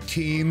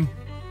 A-team.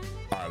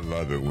 I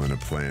love it when a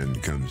plan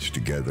comes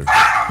together.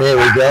 There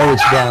we go.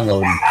 It's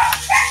downloading.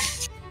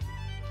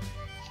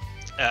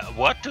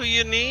 What do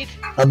you need?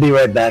 I'll be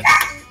right back.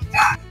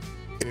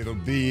 It'll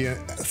be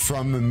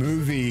from the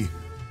movie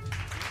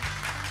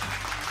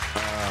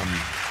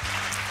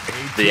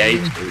The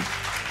A-team. A-team.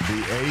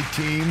 The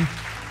A-team.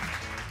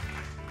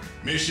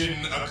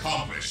 Mission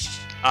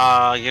accomplished.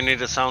 You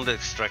need a sound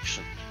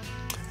extraction.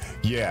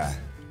 Yeah.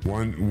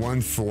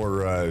 One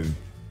for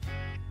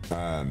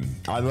I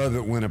love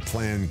it when a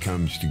plan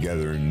comes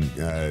together, and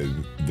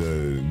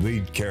the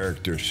lead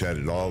character said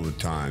it all the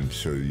time,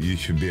 so you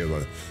should be able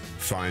to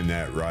find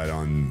that right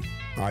on.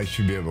 I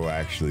should be able to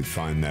actually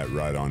find that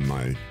right on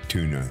my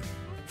Tuna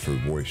for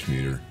voice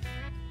meter.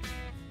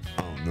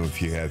 I don't know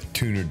if you have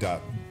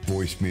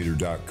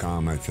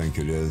tuna.voicemeter.com, I think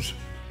it is.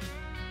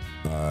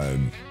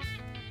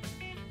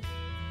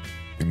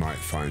 You might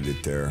find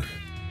it there.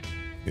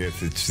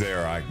 If it's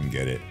there, I can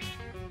get it.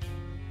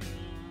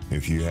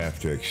 If you have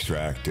to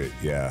extract it,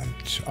 yeah.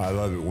 I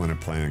love it when a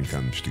plan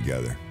comes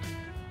together.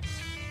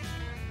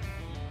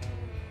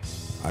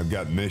 I've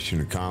got mission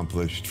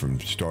accomplished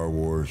from Star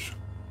Wars.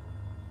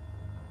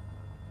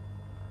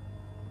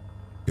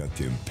 Got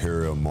the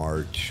Imperial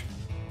March.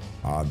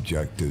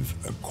 Objective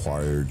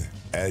acquired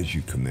as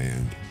you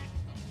command.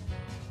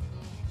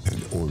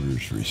 And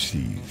orders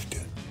received.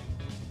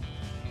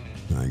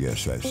 And I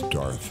guess that's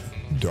Darth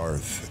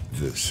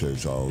that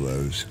says all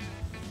those.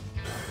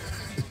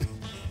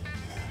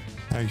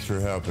 Thanks for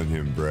helping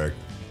him, Breck.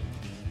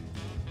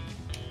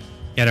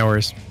 Yeah, no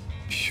worries.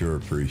 Sure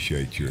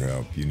appreciate your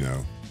help, you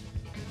know.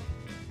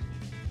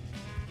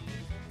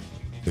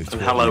 And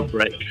hello,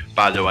 Breck,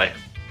 by the way.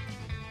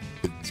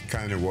 It's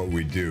kind of what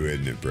we do,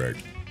 isn't it, Breck?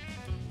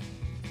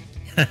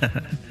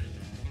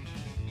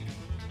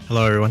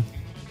 Hello, everyone.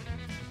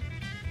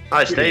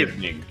 Hi, Steve.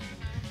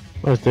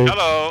 Hi, Steve.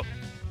 Hello.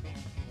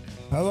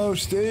 Hello,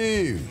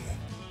 Steve.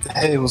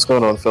 Hey, what's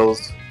going on,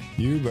 fellas?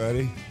 You,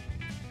 buddy.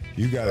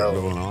 You got it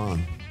going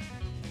on.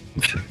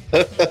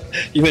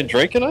 You been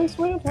drinking,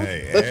 Iceman?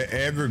 Hey,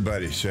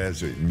 everybody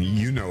says it.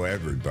 You know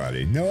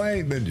everybody. No, I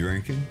ain't been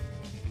drinking.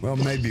 Well,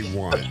 maybe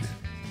one.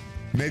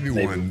 Maybe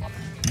one.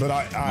 But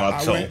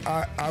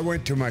I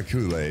went to my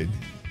Kool-Aid.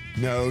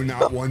 No,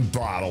 not one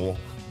bottle.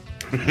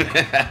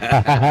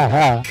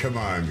 Come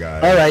on,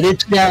 guys. All right,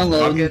 it's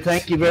downloading.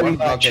 Thank you very much.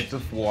 Bucket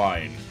of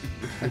wine.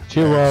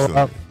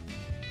 Chihuahua.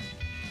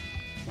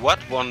 What,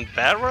 one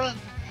barrel?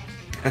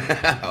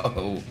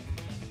 Oh.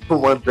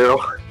 One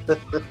barrel.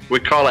 We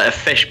call it a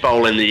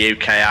fishbowl in the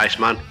UK,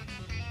 Iceman.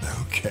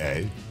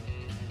 Okay.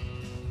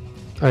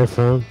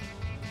 iPhone.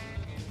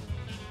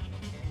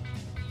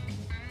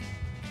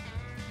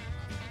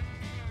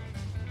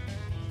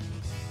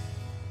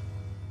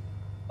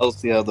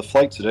 How's the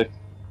flight today?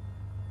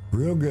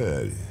 Real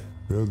good.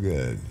 Real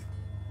good.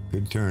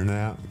 Good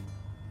turnout.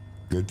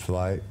 Good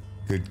flight.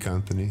 Good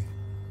company.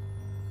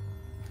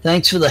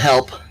 Thanks for the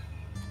help.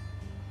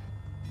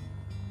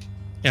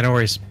 Yeah, no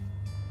worries.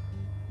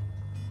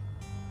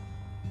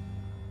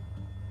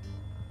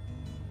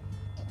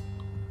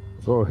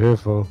 That's what we're here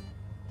for.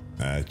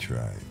 That's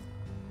right.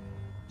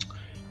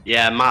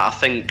 Yeah, Matt, I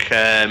think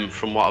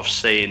from what I've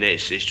seen,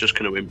 it's just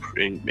going to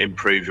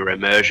improve your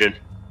immersion.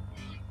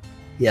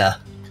 Yeah.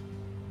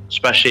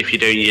 Especially if you're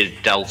doing your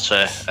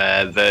Delta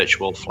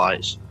virtual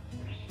flights.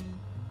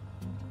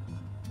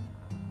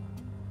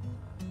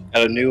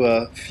 Got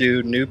a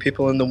few new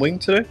people in the wing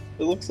today,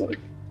 it looks like.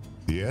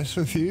 Yes,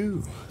 a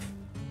few.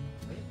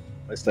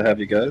 Nice to have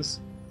you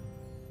guys.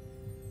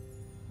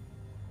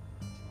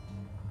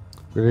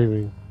 Good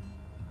evening.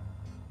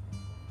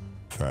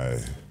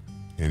 If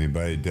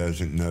anybody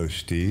doesn't know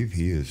Steve,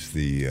 he is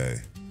the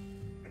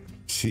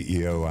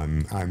CEO.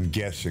 I'm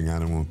guessing, I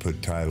don't want to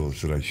put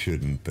titles that I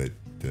shouldn't, but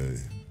the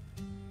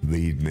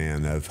lead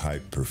man of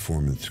Hype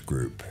Performance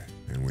Group.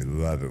 And we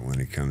love it when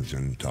he comes in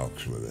and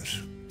talks with us.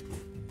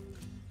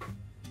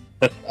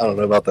 I don't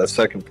know about that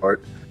second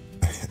part.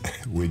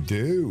 We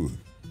do.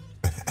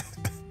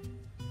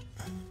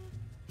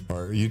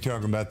 Or are you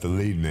talking about the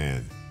lead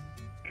man?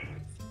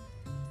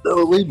 No,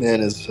 the lead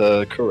man is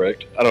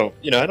correct. I don't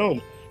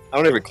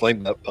ever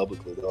claim that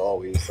publicly though.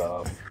 Always,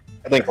 I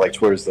think like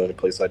Twitter's the only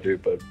place I do,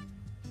 but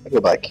I go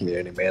by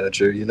community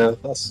manager. You know,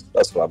 that's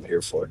what I'm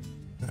here for.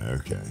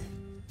 Okay.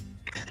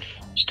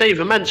 Steve,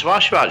 I meant to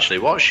ask you actually,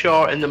 what's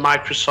your, in the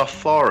Microsoft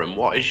forum,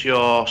 what is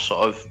your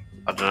sort of,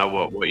 I don't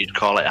know what you'd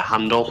call it, a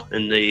handle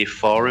in the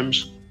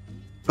forums?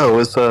 Oh,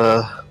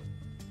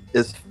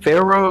 it's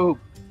Pharaoh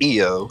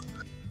EO.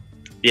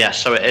 Yeah,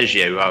 so it is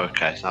you. Oh,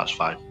 okay, that's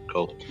fine.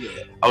 Cool.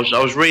 I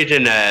was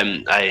reading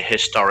a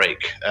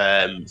historic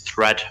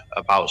thread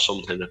about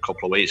something a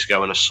couple of weeks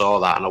ago, and I saw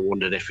that, and I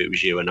wondered if it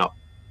was you or not.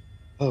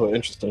 Oh,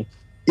 interesting.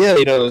 Yeah,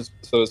 you know,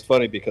 so it's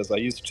funny because I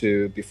used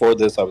to, before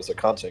this, I was a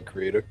content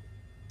creator.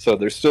 So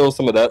there's still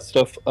some of that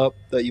stuff up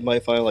that you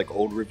might find, like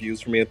old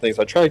reviews from me and things.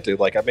 I tried to,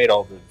 like, I made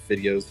all the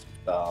videos,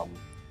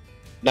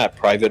 not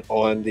private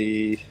on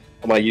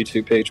my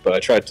YouTube page, but I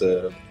tried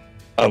to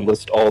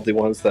unlist all the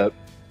ones that,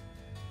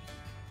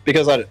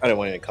 because I don't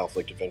want any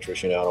conflict of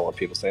interest, you know. I don't want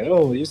people saying,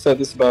 "Oh, you said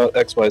this about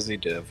XYZ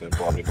div," and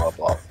blah blah blah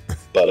blah.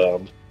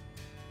 But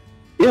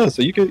yeah,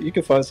 so you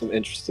could find some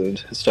interesting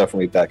stuff from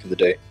me back in the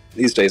day.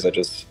 These days, I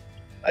just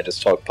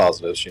talk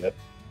positives, you know.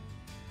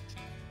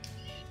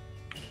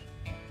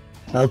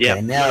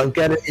 Okay, now I've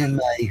got it in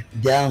my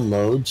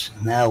downloads.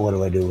 Now what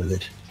do I do with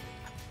it?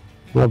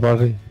 What,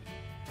 buddy?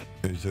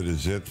 Is it a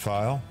zip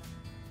file?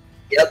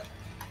 Yep.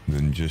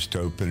 Then just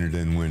open it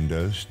in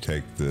Windows.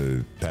 Take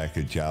the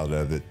package out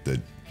of it. That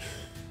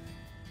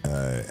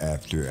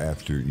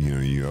after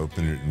you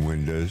open it in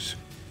Windows,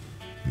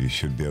 you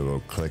should be able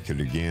to click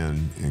it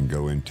again and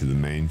go into the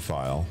main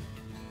file,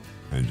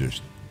 and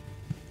just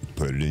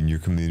put it in your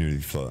community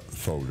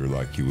folder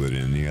like you would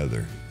any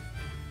other.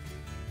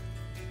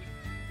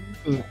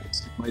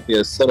 This might be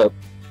a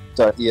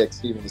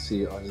setup.exe when you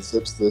see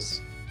unzips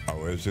this.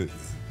 Oh, is it?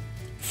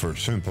 For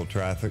simple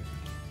traffic?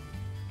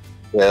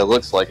 Yeah, it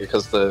looks like it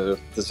because the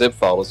zip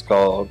file is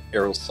called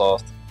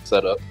Aerosoft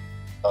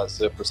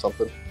setup.zip or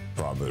something.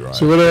 Probably right.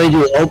 So what do I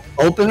do?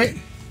 Open it?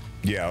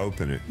 Yeah,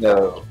 open it.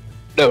 No,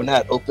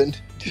 not opened.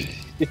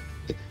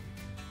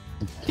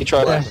 You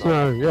try Yes,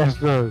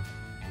 that. no.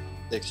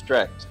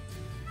 Extract.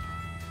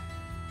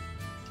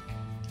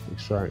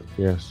 Extract,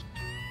 yes.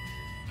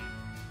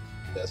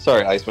 Yeah,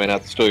 sorry, Iceman,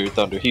 not to steal your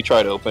thunder. He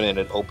tried to open it and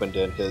it opened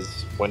in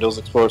his Windows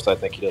Explorer, so I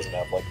think he doesn't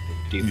have like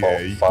the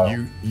default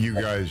file. You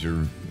guys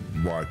are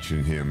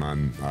watching him.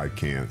 I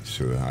can't,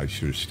 so I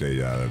should have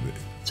stayed out of it.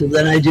 So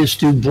then I just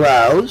do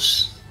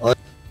browse or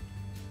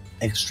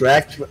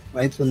extract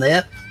right from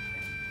there.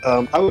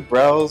 I would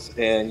browse,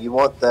 and you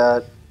want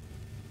that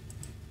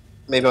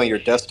maybe on your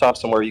desktop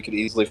somewhere you could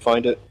easily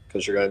find it,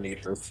 because you're going to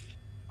need proof.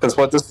 Because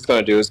what this is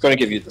going to do is going to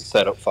give you the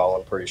setup file,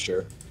 I'm pretty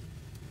sure.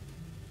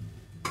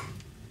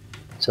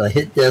 So I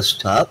hit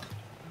desktop.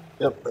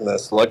 Yep, and then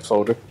select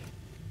folder.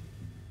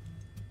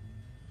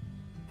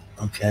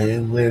 Okay,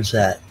 where's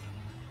that?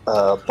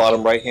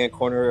 Bottom right-hand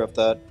corner of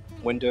that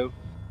window.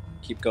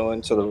 Keep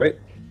going to the right.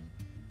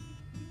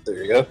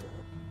 There you go.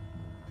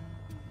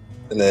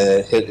 And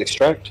then hit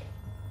extract.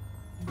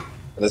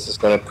 And this is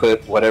going to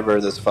put whatever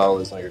this file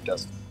is on your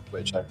desktop,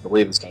 which I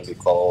believe is going to be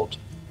called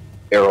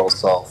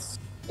Aerosoft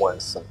 1.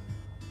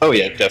 Oh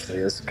yeah, it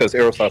definitely is, because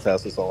Aerosoft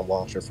has its own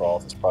launcher for all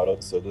of its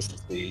products, so this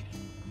is the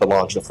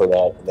launcher for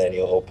that. And then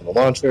you'll open the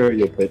launcher,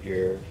 you'll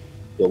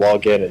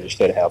log in, and you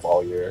should have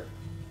all your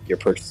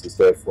purchases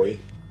there for you.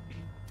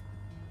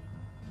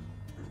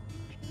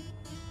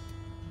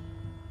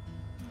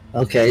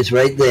 Okay, it's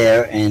right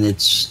there, and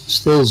it's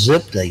still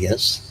zipped, I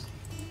guess.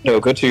 No,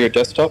 go to your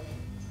desktop.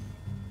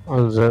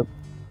 Unzip.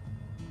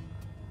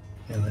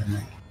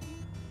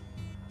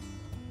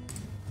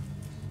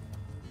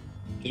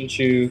 Didn't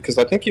you? Because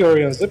I think you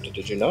already unzipped it.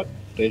 Did you not?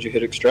 Didn't you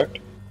hit extract?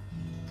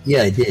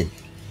 Yeah, I did.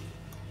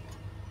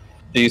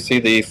 Do you see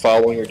the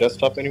file on your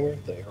desktop anywhere?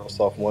 The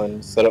Aerosoft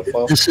 1 setup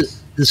file? This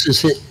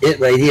is it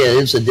right here.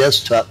 It's a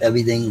desktop,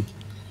 everything,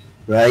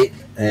 right?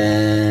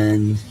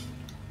 And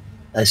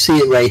I see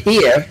it right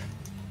here.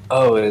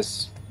 Oh,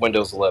 it's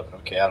Windows 11.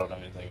 Okay, I don't know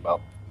anything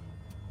about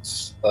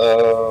this.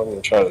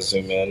 I'm trying to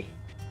zoom in.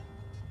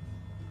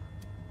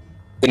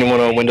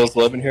 Anyone on Windows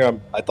 11 here?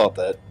 I thought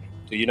that.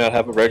 Do you not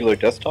have a regular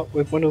desktop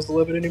with Windows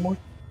 11 anymore?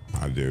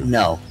 I do.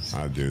 No.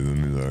 I do. Let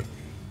me look.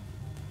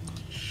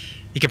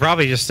 You could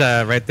probably just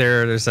right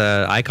there's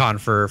an icon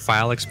for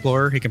File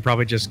Explorer. You can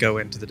probably just go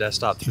into the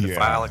desktop through the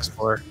File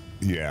Explorer.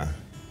 Yeah.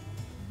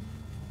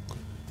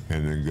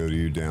 And then go to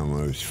your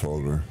downloads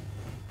folder.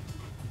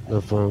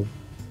 No phone.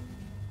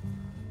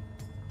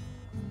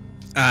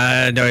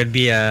 No, it'd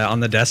be on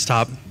the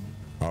desktop.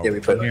 Oh. Yeah, we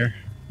put it here.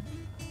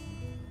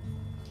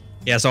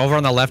 Yeah, so over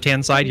on the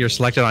left-hand side, you're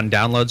selected on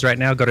downloads right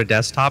now. Go to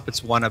desktop.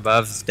 It's one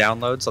above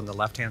downloads on the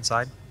left-hand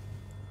side.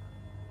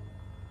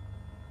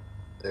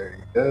 There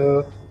you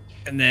go.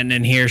 And then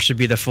in here should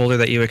be the folder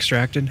that you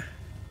extracted.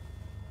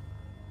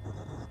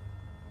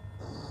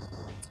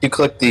 You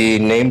click the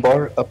name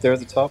bar up there at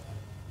the top.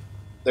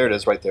 There it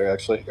is right there,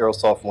 actually.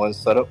 Aerosoft 1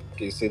 setup.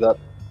 Do you see that?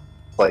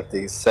 Like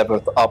the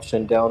 7th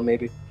option down,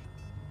 maybe?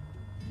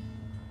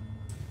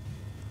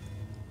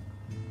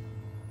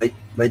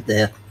 Right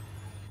there.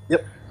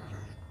 Yep.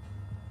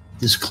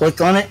 Just click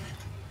on it.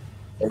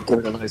 And give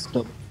it a nice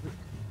double.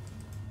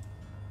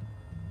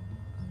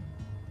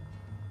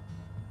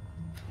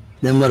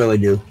 Then what do I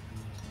do?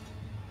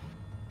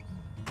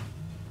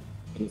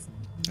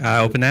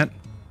 Open that.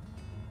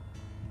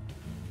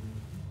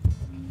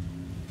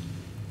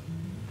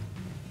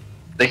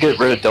 They get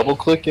rid of double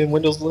click in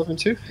Windows 11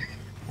 too.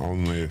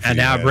 Only if And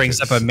you now it have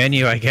brings up a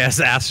menu, I guess,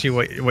 asks you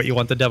what you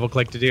want the double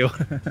click to do.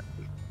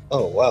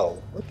 Oh wow,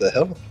 what the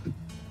hell?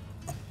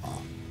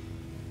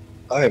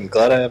 I am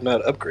glad I have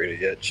not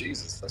upgraded yet.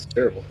 Jesus, that's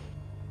terrible.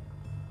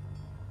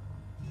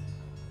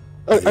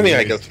 I mean,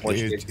 I guess once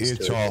you get used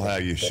it's to it, all how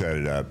you set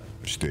it up,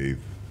 Steve.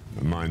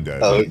 Mine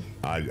does. Oh.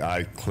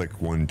 I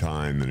click one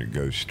time and it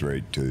goes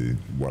straight to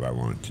what I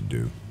want it to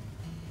do.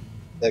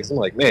 Yeah, 'cause I'm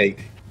like, man,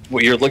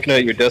 well, you're looking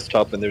at your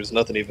desktop and there's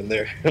nothing even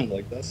there. I'm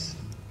like, that's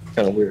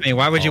kind of weird. I mean,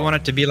 why would you want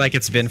it to be like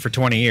it's been for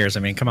 20 years? I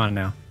mean, come on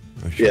now.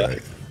 That's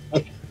right.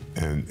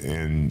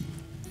 And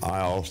I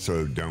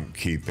also don't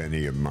keep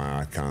any of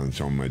my icons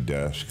on my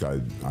desk.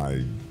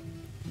 I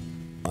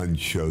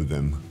unshow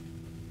them.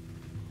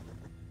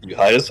 You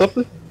hide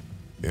something?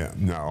 Yeah,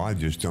 no, I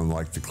just don't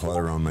like the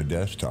clutter on my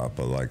desktop.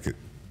 I like it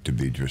to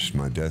be just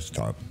my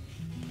desktop.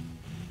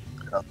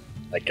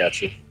 I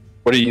got you.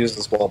 What do you use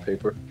as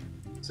wallpaper?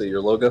 Is it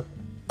your logo?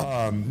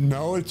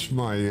 No, it's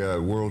my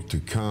World to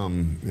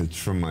Come. It's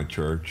from my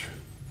church.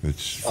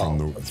 It's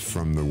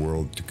from the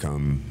World to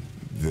Come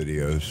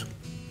videos.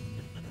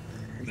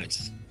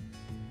 Nice.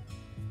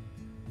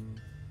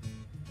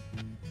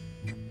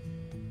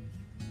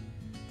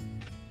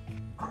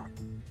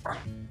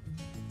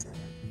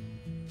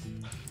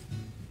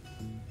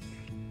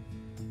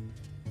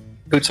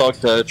 Who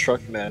talked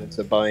Truckman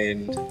into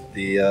buying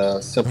the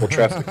simple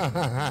traffic?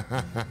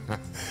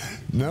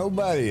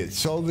 Nobody. It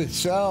sold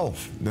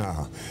itself.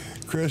 No.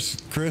 Chris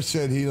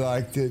said he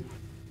liked it.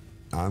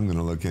 I'm going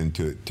to look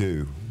into it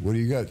too. What do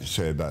you got to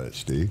say about it,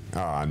 Steve? Oh,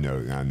 I know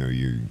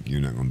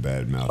you're not going to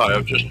badmouth. Sorry,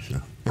 I've just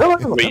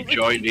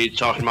rejoined you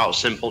talking about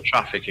simple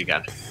traffic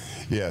again.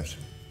 Yes.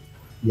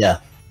 Yeah.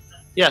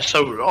 Yeah,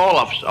 so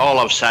all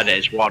I've said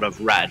is what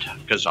I've read,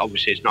 because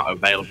obviously it's not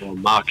available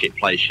on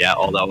Marketplace yet,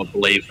 although I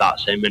believe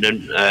that's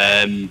imminent.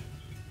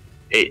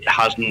 It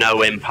has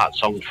no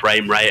impact on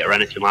frame rate or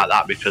anything like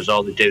that, because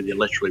all they do, they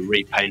literally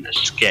repaint a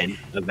skin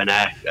of an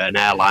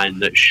airline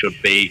that should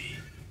be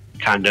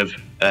kind of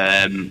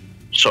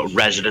sort of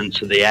resident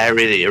to the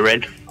area that you're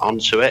in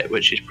onto it,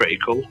 which is pretty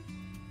cool.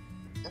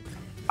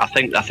 I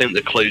think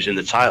the clue's in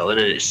the title, and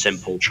it's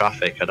simple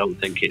traffic. I don't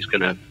think it's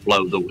going to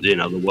blow the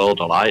world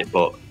alight,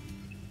 but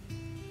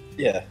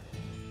yeah,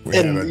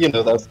 and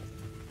that's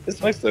it's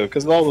nice though,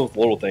 because all those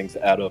little things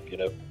add up.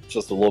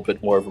 Just a little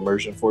bit more of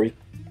immersion for you.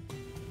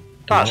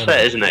 That's it,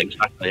 isn't it?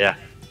 Exactly. Yeah.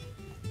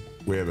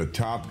 We have a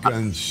Top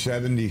Gun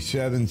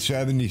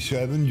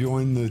 7777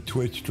 join the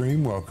Twitch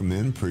stream. Welcome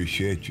in.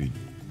 Appreciate your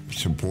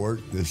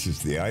support. This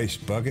is the Ice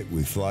Bucket.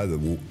 We fly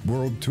the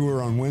world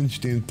tour on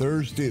Wednesday and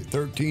Thursday at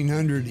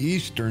 1300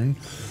 Eastern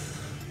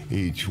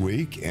each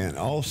week, and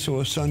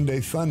also a Sunday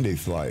Funday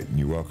flight. And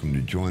you're welcome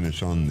to join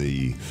us on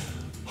the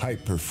High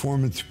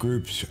Performance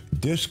Group's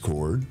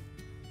Discord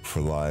for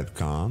live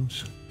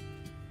comms.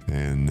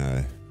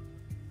 And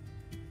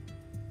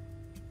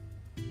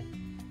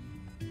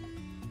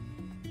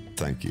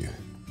thank you.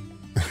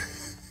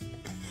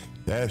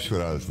 That's what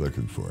I was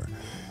looking for.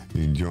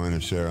 You can join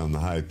us there on the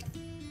Hype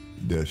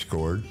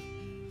Discord.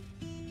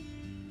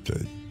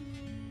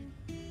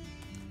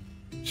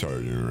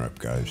 Sorry to interrupt,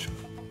 guys.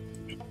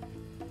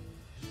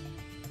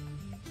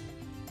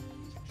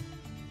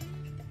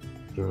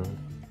 Sure.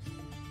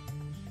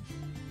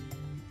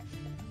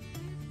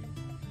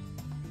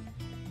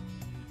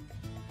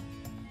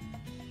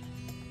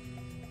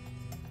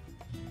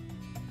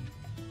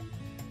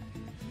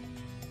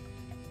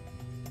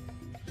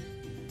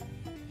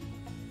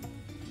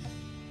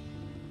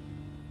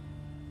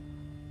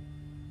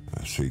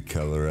 I see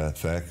Color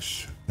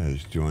FX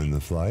has joined the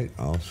flight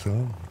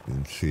also,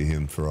 and see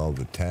him for all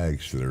the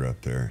tags that are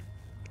up there.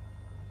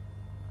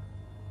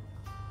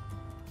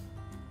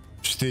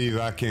 Steve,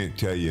 I can't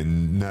tell you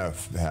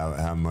enough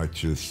how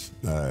much this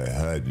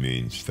HUD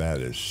means.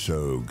 That is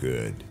so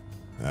good.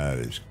 That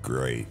is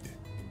great.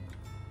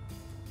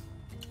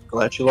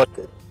 Glad you liked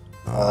it.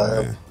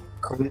 Yeah.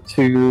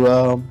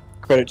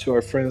 Credit to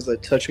our friends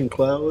at Touch and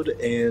Cloud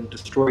and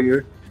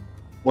Destroyer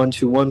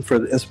 121 for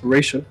the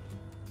inspiration.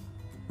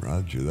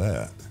 Roger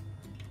that.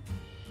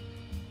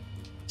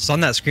 So on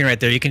that screen right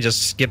there, you can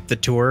just skip the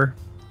tour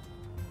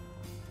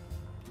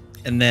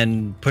and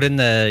then put in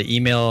the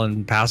email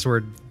and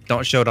password.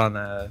 Don't show it on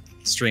the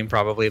stream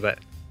probably, but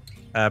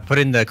put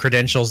in the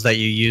credentials that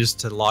you use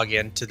to log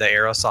in to the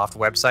Aerosoft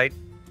website.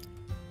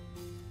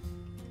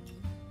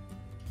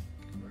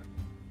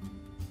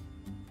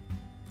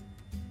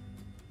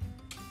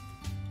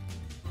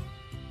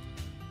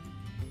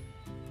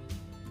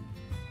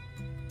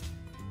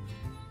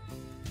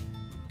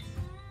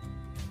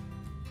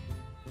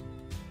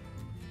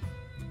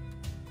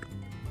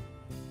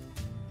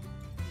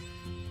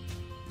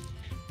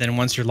 Then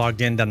once you're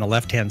logged in, down the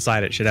left-hand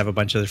side, it should have a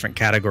bunch of different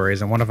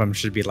categories, and one of them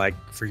should be like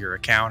for your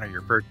account or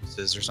your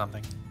purchases or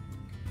something.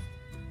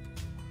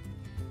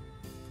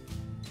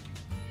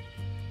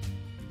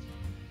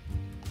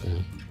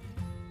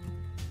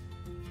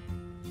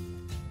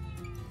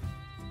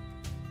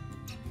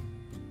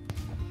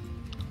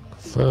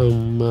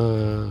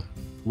 Confirm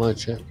my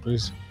check,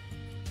 please.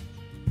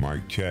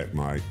 Mike check,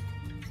 Mike.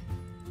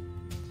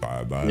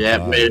 5 by Yeah,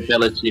 5.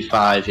 readability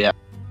 5, yeah.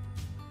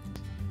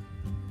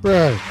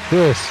 Right,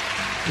 Chris.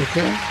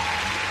 Okay.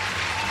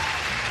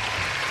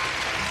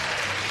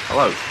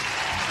 Hello.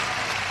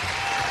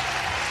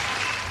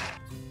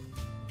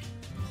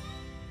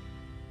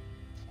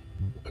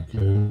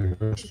 Okay,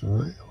 that's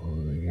tonight. Oh,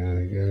 they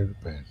gotta go to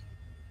bed.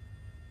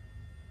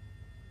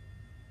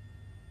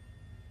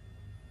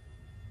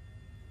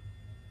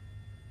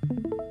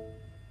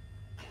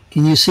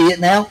 Can you see it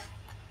now?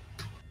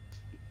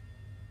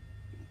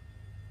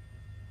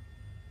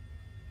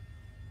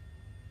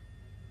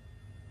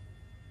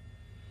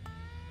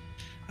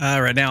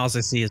 Right now, as I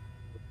see is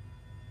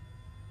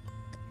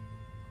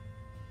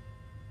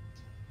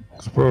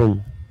What's the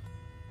problem?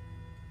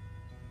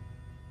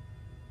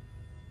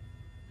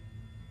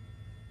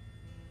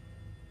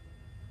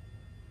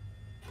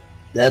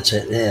 That's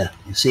it. Yeah,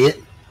 you see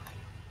it?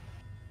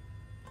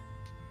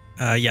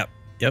 Yep.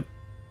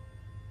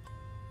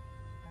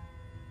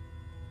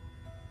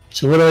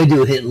 So what do I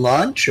do? Hit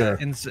launch or?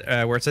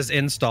 Where it says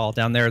install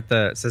down there,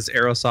 it says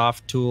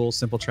Aerosoft Tool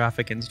Simple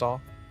Traffic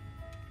Install.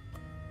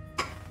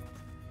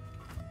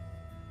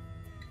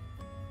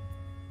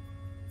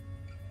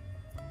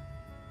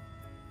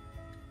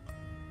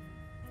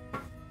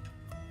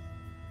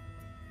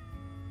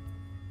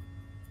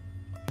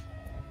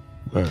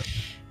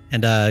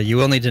 And you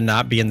will need to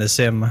not be in the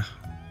sim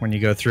when you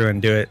go through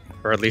and do it,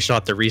 or at least you'll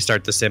have to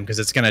restart the sim because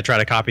it's going to try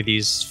to copy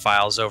these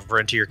files over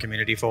into your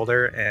community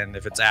folder, and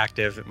if it's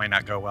active, it might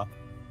not go well.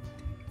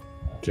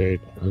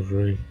 Jade,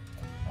 agree.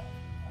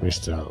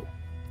 Restart.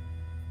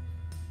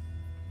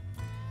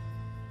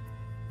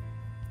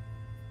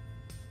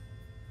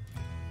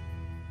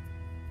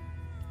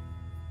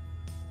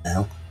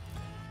 Now.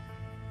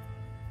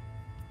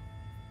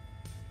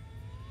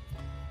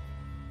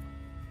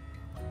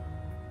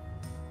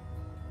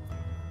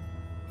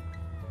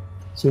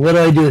 So what do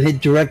I do?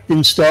 Hit direct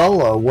install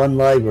or one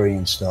library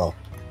install?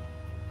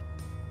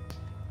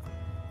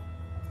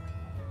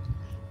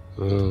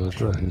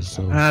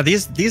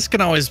 These can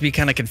always be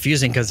kind of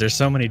confusing because there's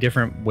so many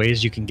different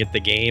ways you can get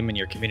the game, and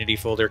your community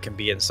folder can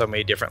be in so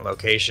many different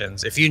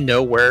locations. If you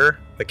know where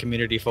the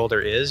community folder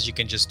is, you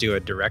can just do a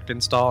direct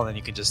install, and then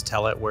you can just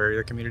tell it where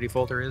your community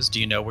folder is. Do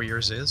you know where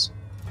yours is?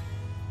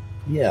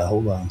 Yeah,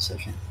 hold on a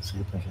second. See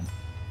if I can.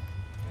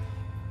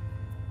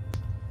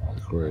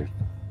 Great.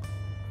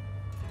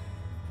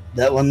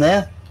 That one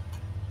there?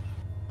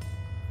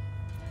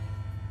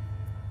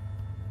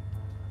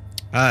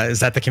 Is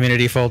that the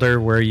community folder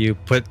where you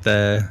put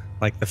the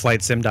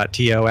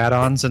flightsim.to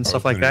add-ons and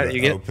stuff like that? You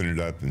get. Open it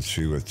up and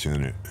see what's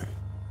in it.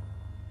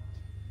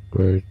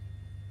 Great.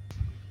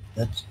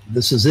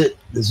 This is it.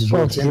 This is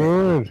what's in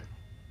it.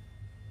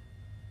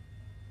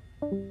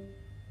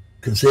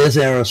 Because there's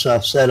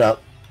Aerosoft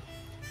setup.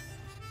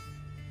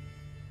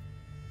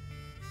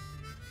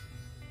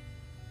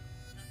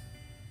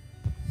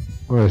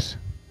 Nice.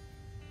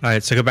 All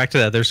right, so go back to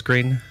the other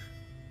screen,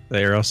 the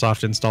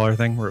Aerosoft installer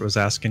thing, where it was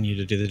asking you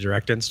to do the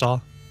direct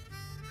install.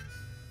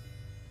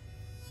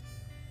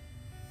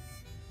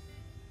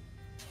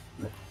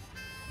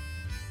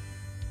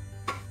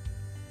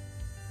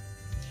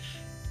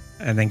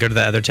 And then go to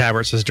the other tab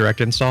where it says direct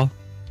install.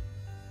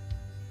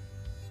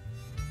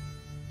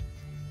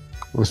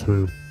 Let's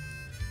move.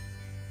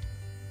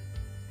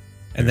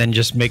 And then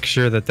just make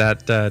sure that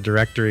that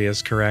directory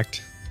is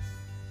correct.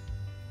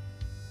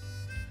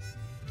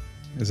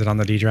 Is it on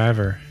the D drive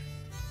or?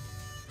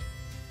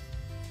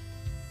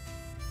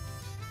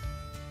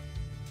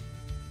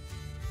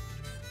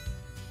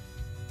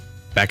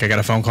 Back, I got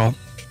a phone call.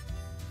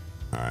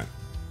 All right.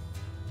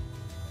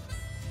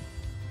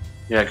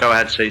 Yeah, go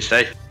ahead,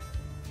 CC.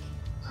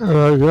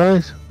 Hello,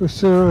 guys. We're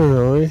still on,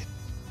 are we?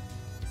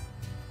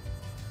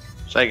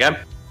 Say again.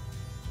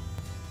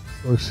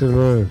 We're still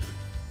on.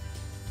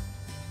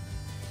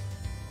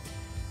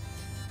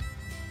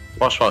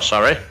 What's what,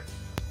 sorry?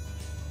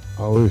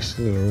 Are we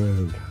still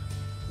around?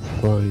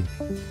 Fine.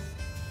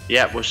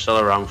 Yep, we're still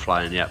around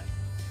flying, yep.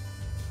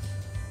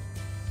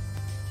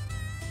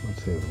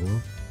 What's it,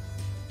 well?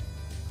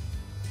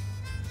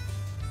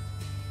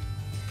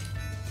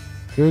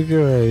 Can we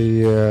do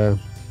a,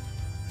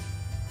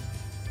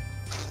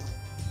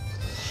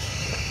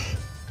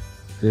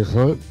 this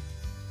one?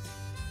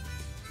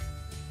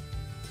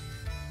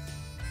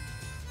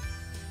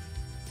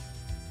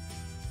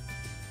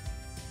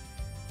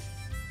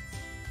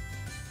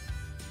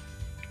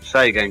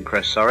 Say again,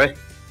 Chris, sorry.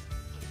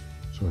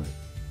 Sorry.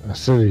 A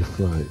city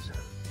flight.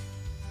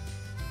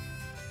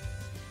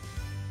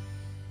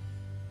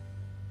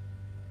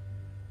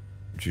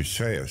 Did you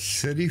say a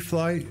city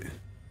flight?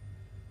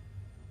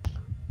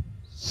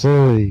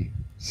 Silly.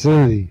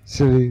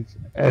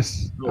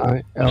 S-I-L-L-Y.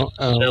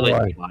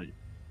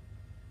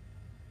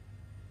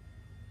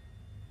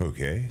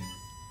 Okay.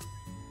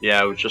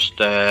 Yeah, we're just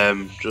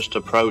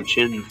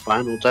approaching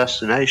final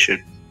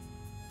destination.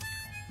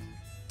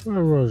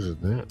 Where was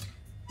it that?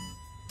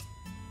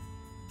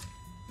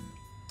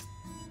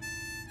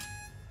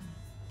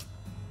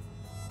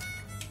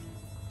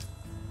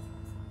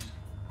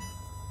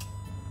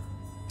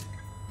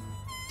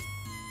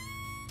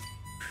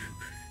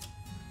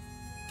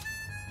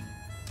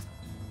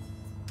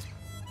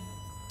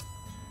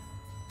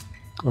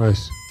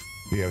 Nice.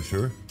 Yes,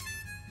 sir.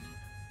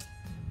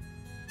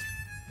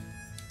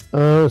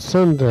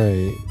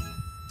 Sunday,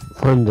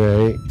 fun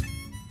day.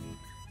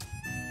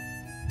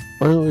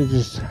 Why don't we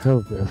just have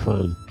a bit of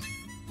fun?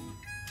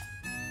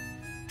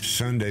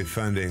 Sunday,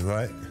 fun day,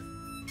 what?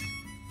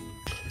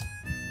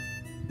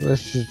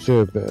 Let's just do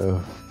a bit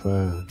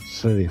of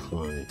city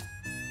flying.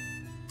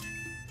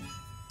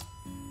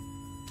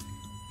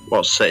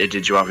 What city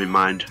did you have in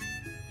mind?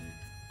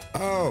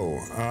 Oh,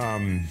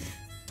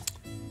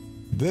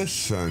 this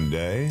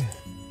Sunday,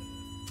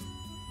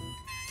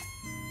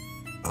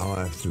 I'll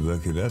have to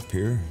look it up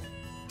here.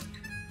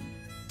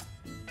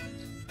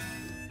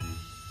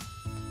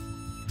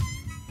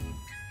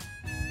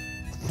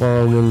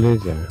 Follow the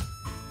leader.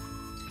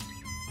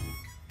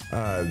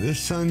 This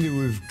Sunday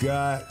we've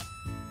got.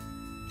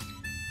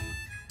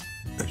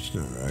 That's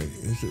not right.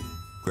 Is it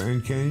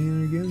Grand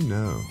Canyon again?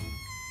 No.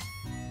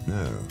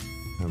 No.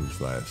 That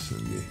was last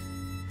Sunday.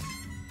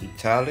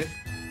 Italy?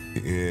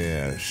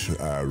 Yes,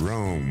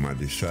 Rome. I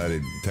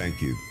decided.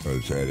 Thank you,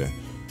 Rosetta.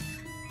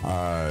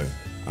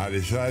 I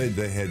decided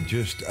they had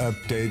just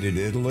updated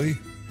Italy,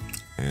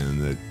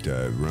 and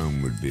that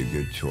Rome would be a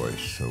good choice.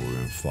 So we're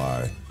going to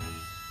fly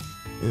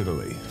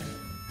Italy.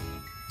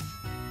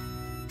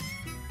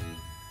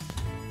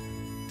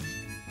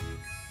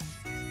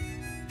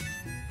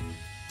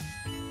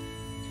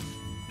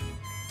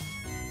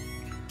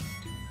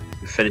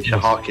 We finish a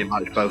hockey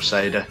match, both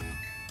Sada.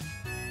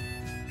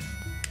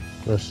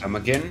 Come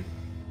again?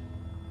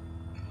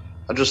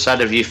 I just said,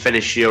 have you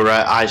finished your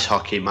ice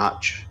hockey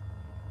match?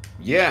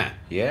 Yeah.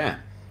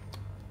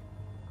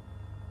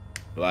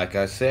 Like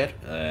I said,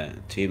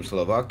 Team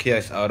Slovakia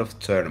is out of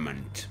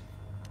tournament.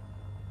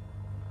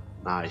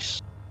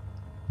 Nice.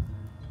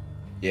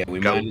 Yeah, we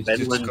Go managed to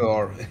Finland.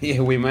 score. Yeah,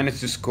 we managed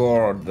to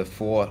score the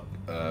fourth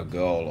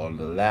goal on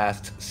the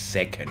last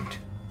second.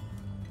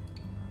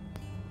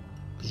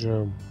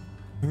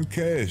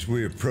 Okay, as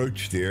we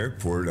approach the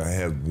airport, I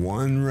have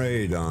one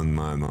raid on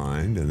my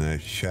mind, and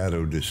that's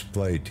Shadow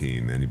Display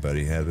Team.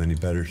 Anybody have any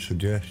better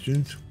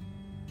suggestions?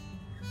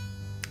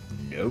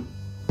 Nope.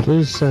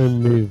 Please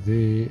send me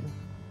the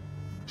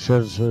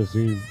Shadow Display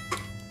Team.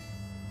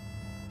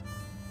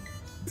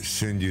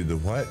 Send you the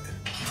what?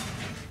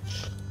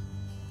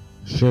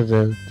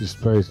 Shadow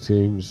Display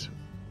Teams.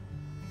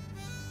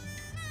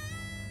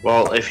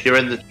 Well, if you're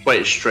in the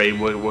Twitch stream,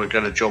 we're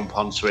going to jump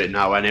onto it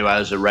now anyway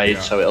as a raid,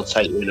 so it'll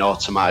take you in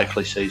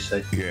automatically,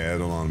 CC. Yeah,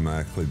 it'll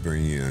automatically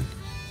bring you in.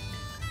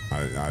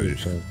 I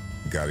just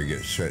got to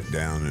get set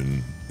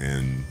down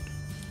and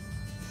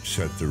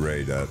set the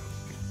raid up.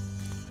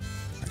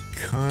 I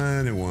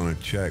kind of want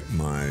to check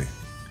my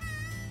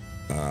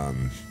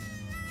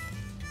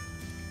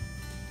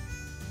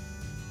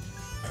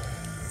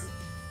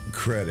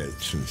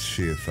credits and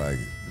see if I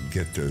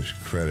get those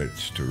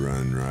credits to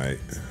run right.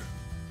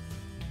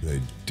 They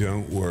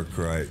don't work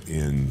right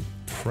in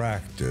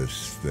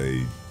practice.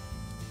 They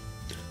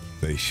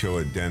show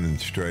a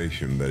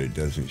demonstration, but it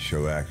doesn't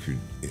show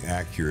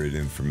accurate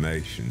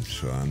information,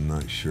 so I'm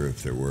not sure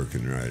if they're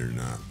working right or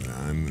not, but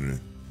I'm gonna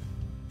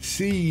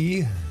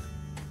see.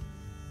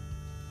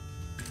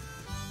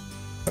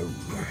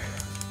 Oh.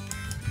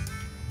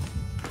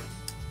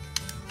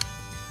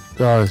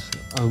 Guys,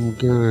 I'm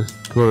gonna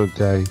call it a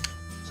day,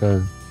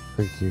 so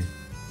thank you.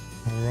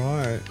 All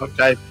right.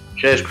 Okay.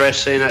 Cheers, Chris.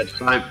 See you next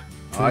time.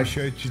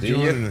 Appreciate you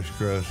joining us,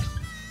 Chris.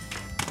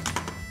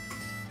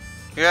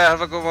 Yeah,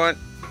 have a good one.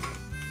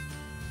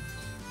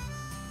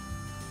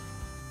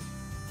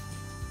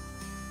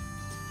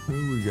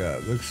 Who we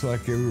got? Looks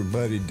like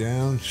everybody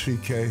down.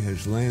 CK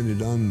has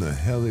landed on the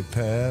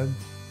helipad.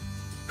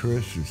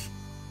 Chris is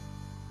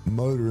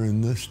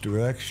motoring this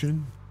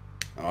direction.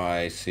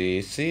 I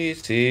see.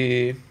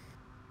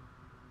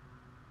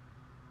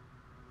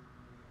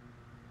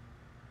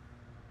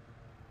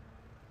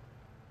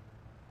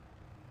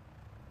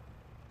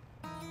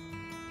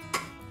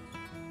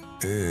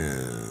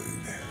 And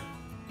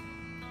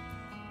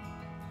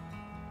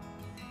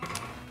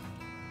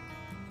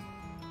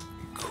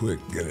quick,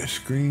 get a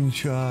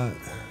screenshot.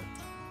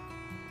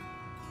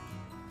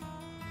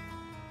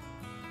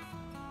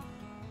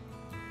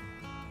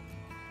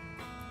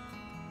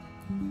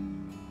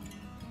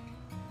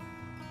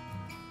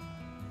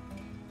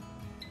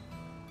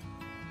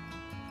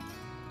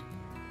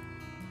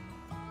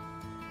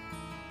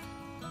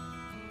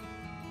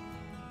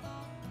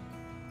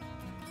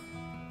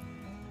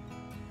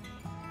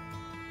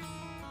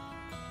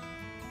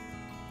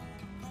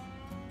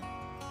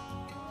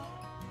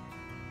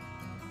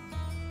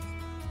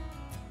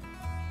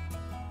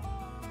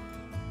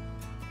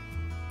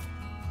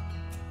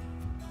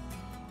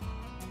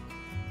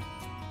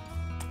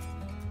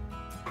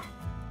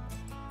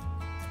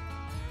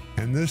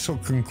 And this will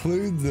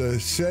conclude the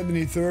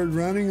 73rd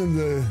running of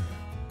the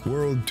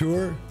World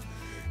Tour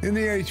in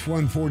the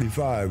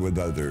H-145 with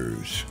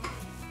others.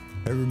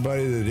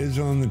 Everybody that is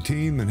on the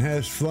team and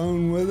has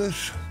flown with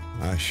us,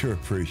 I sure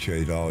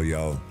appreciate all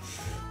y'all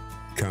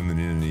coming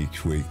in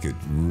each week. It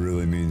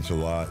really means a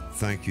lot.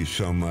 Thank you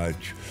so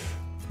much.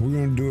 We're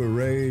going to do a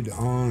raid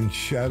on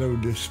Shadow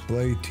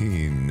Display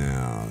Team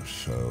now,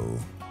 so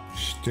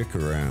stick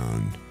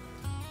around.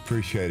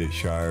 Appreciate it,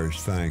 Shires.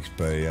 Thanks,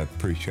 buddy. I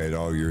appreciate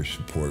all your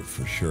support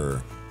for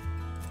sure.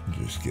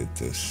 Just get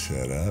this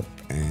set up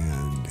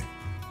and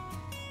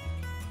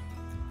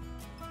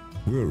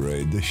we'll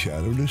raid the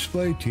Shadow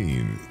Display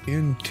Team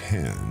in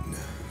 10.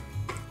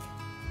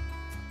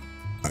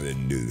 I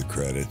didn't do the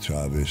credits,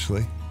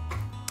 obviously.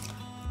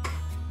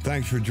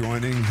 Thanks for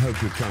joining.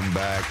 Hope you come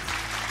back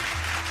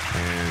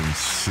and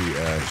see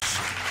us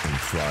and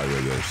fly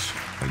with us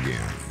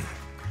again.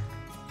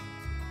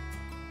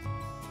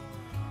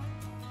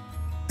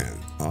 And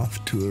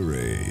off to a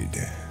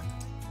raid.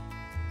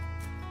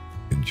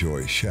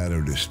 Enjoy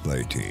Shadow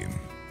Display Team.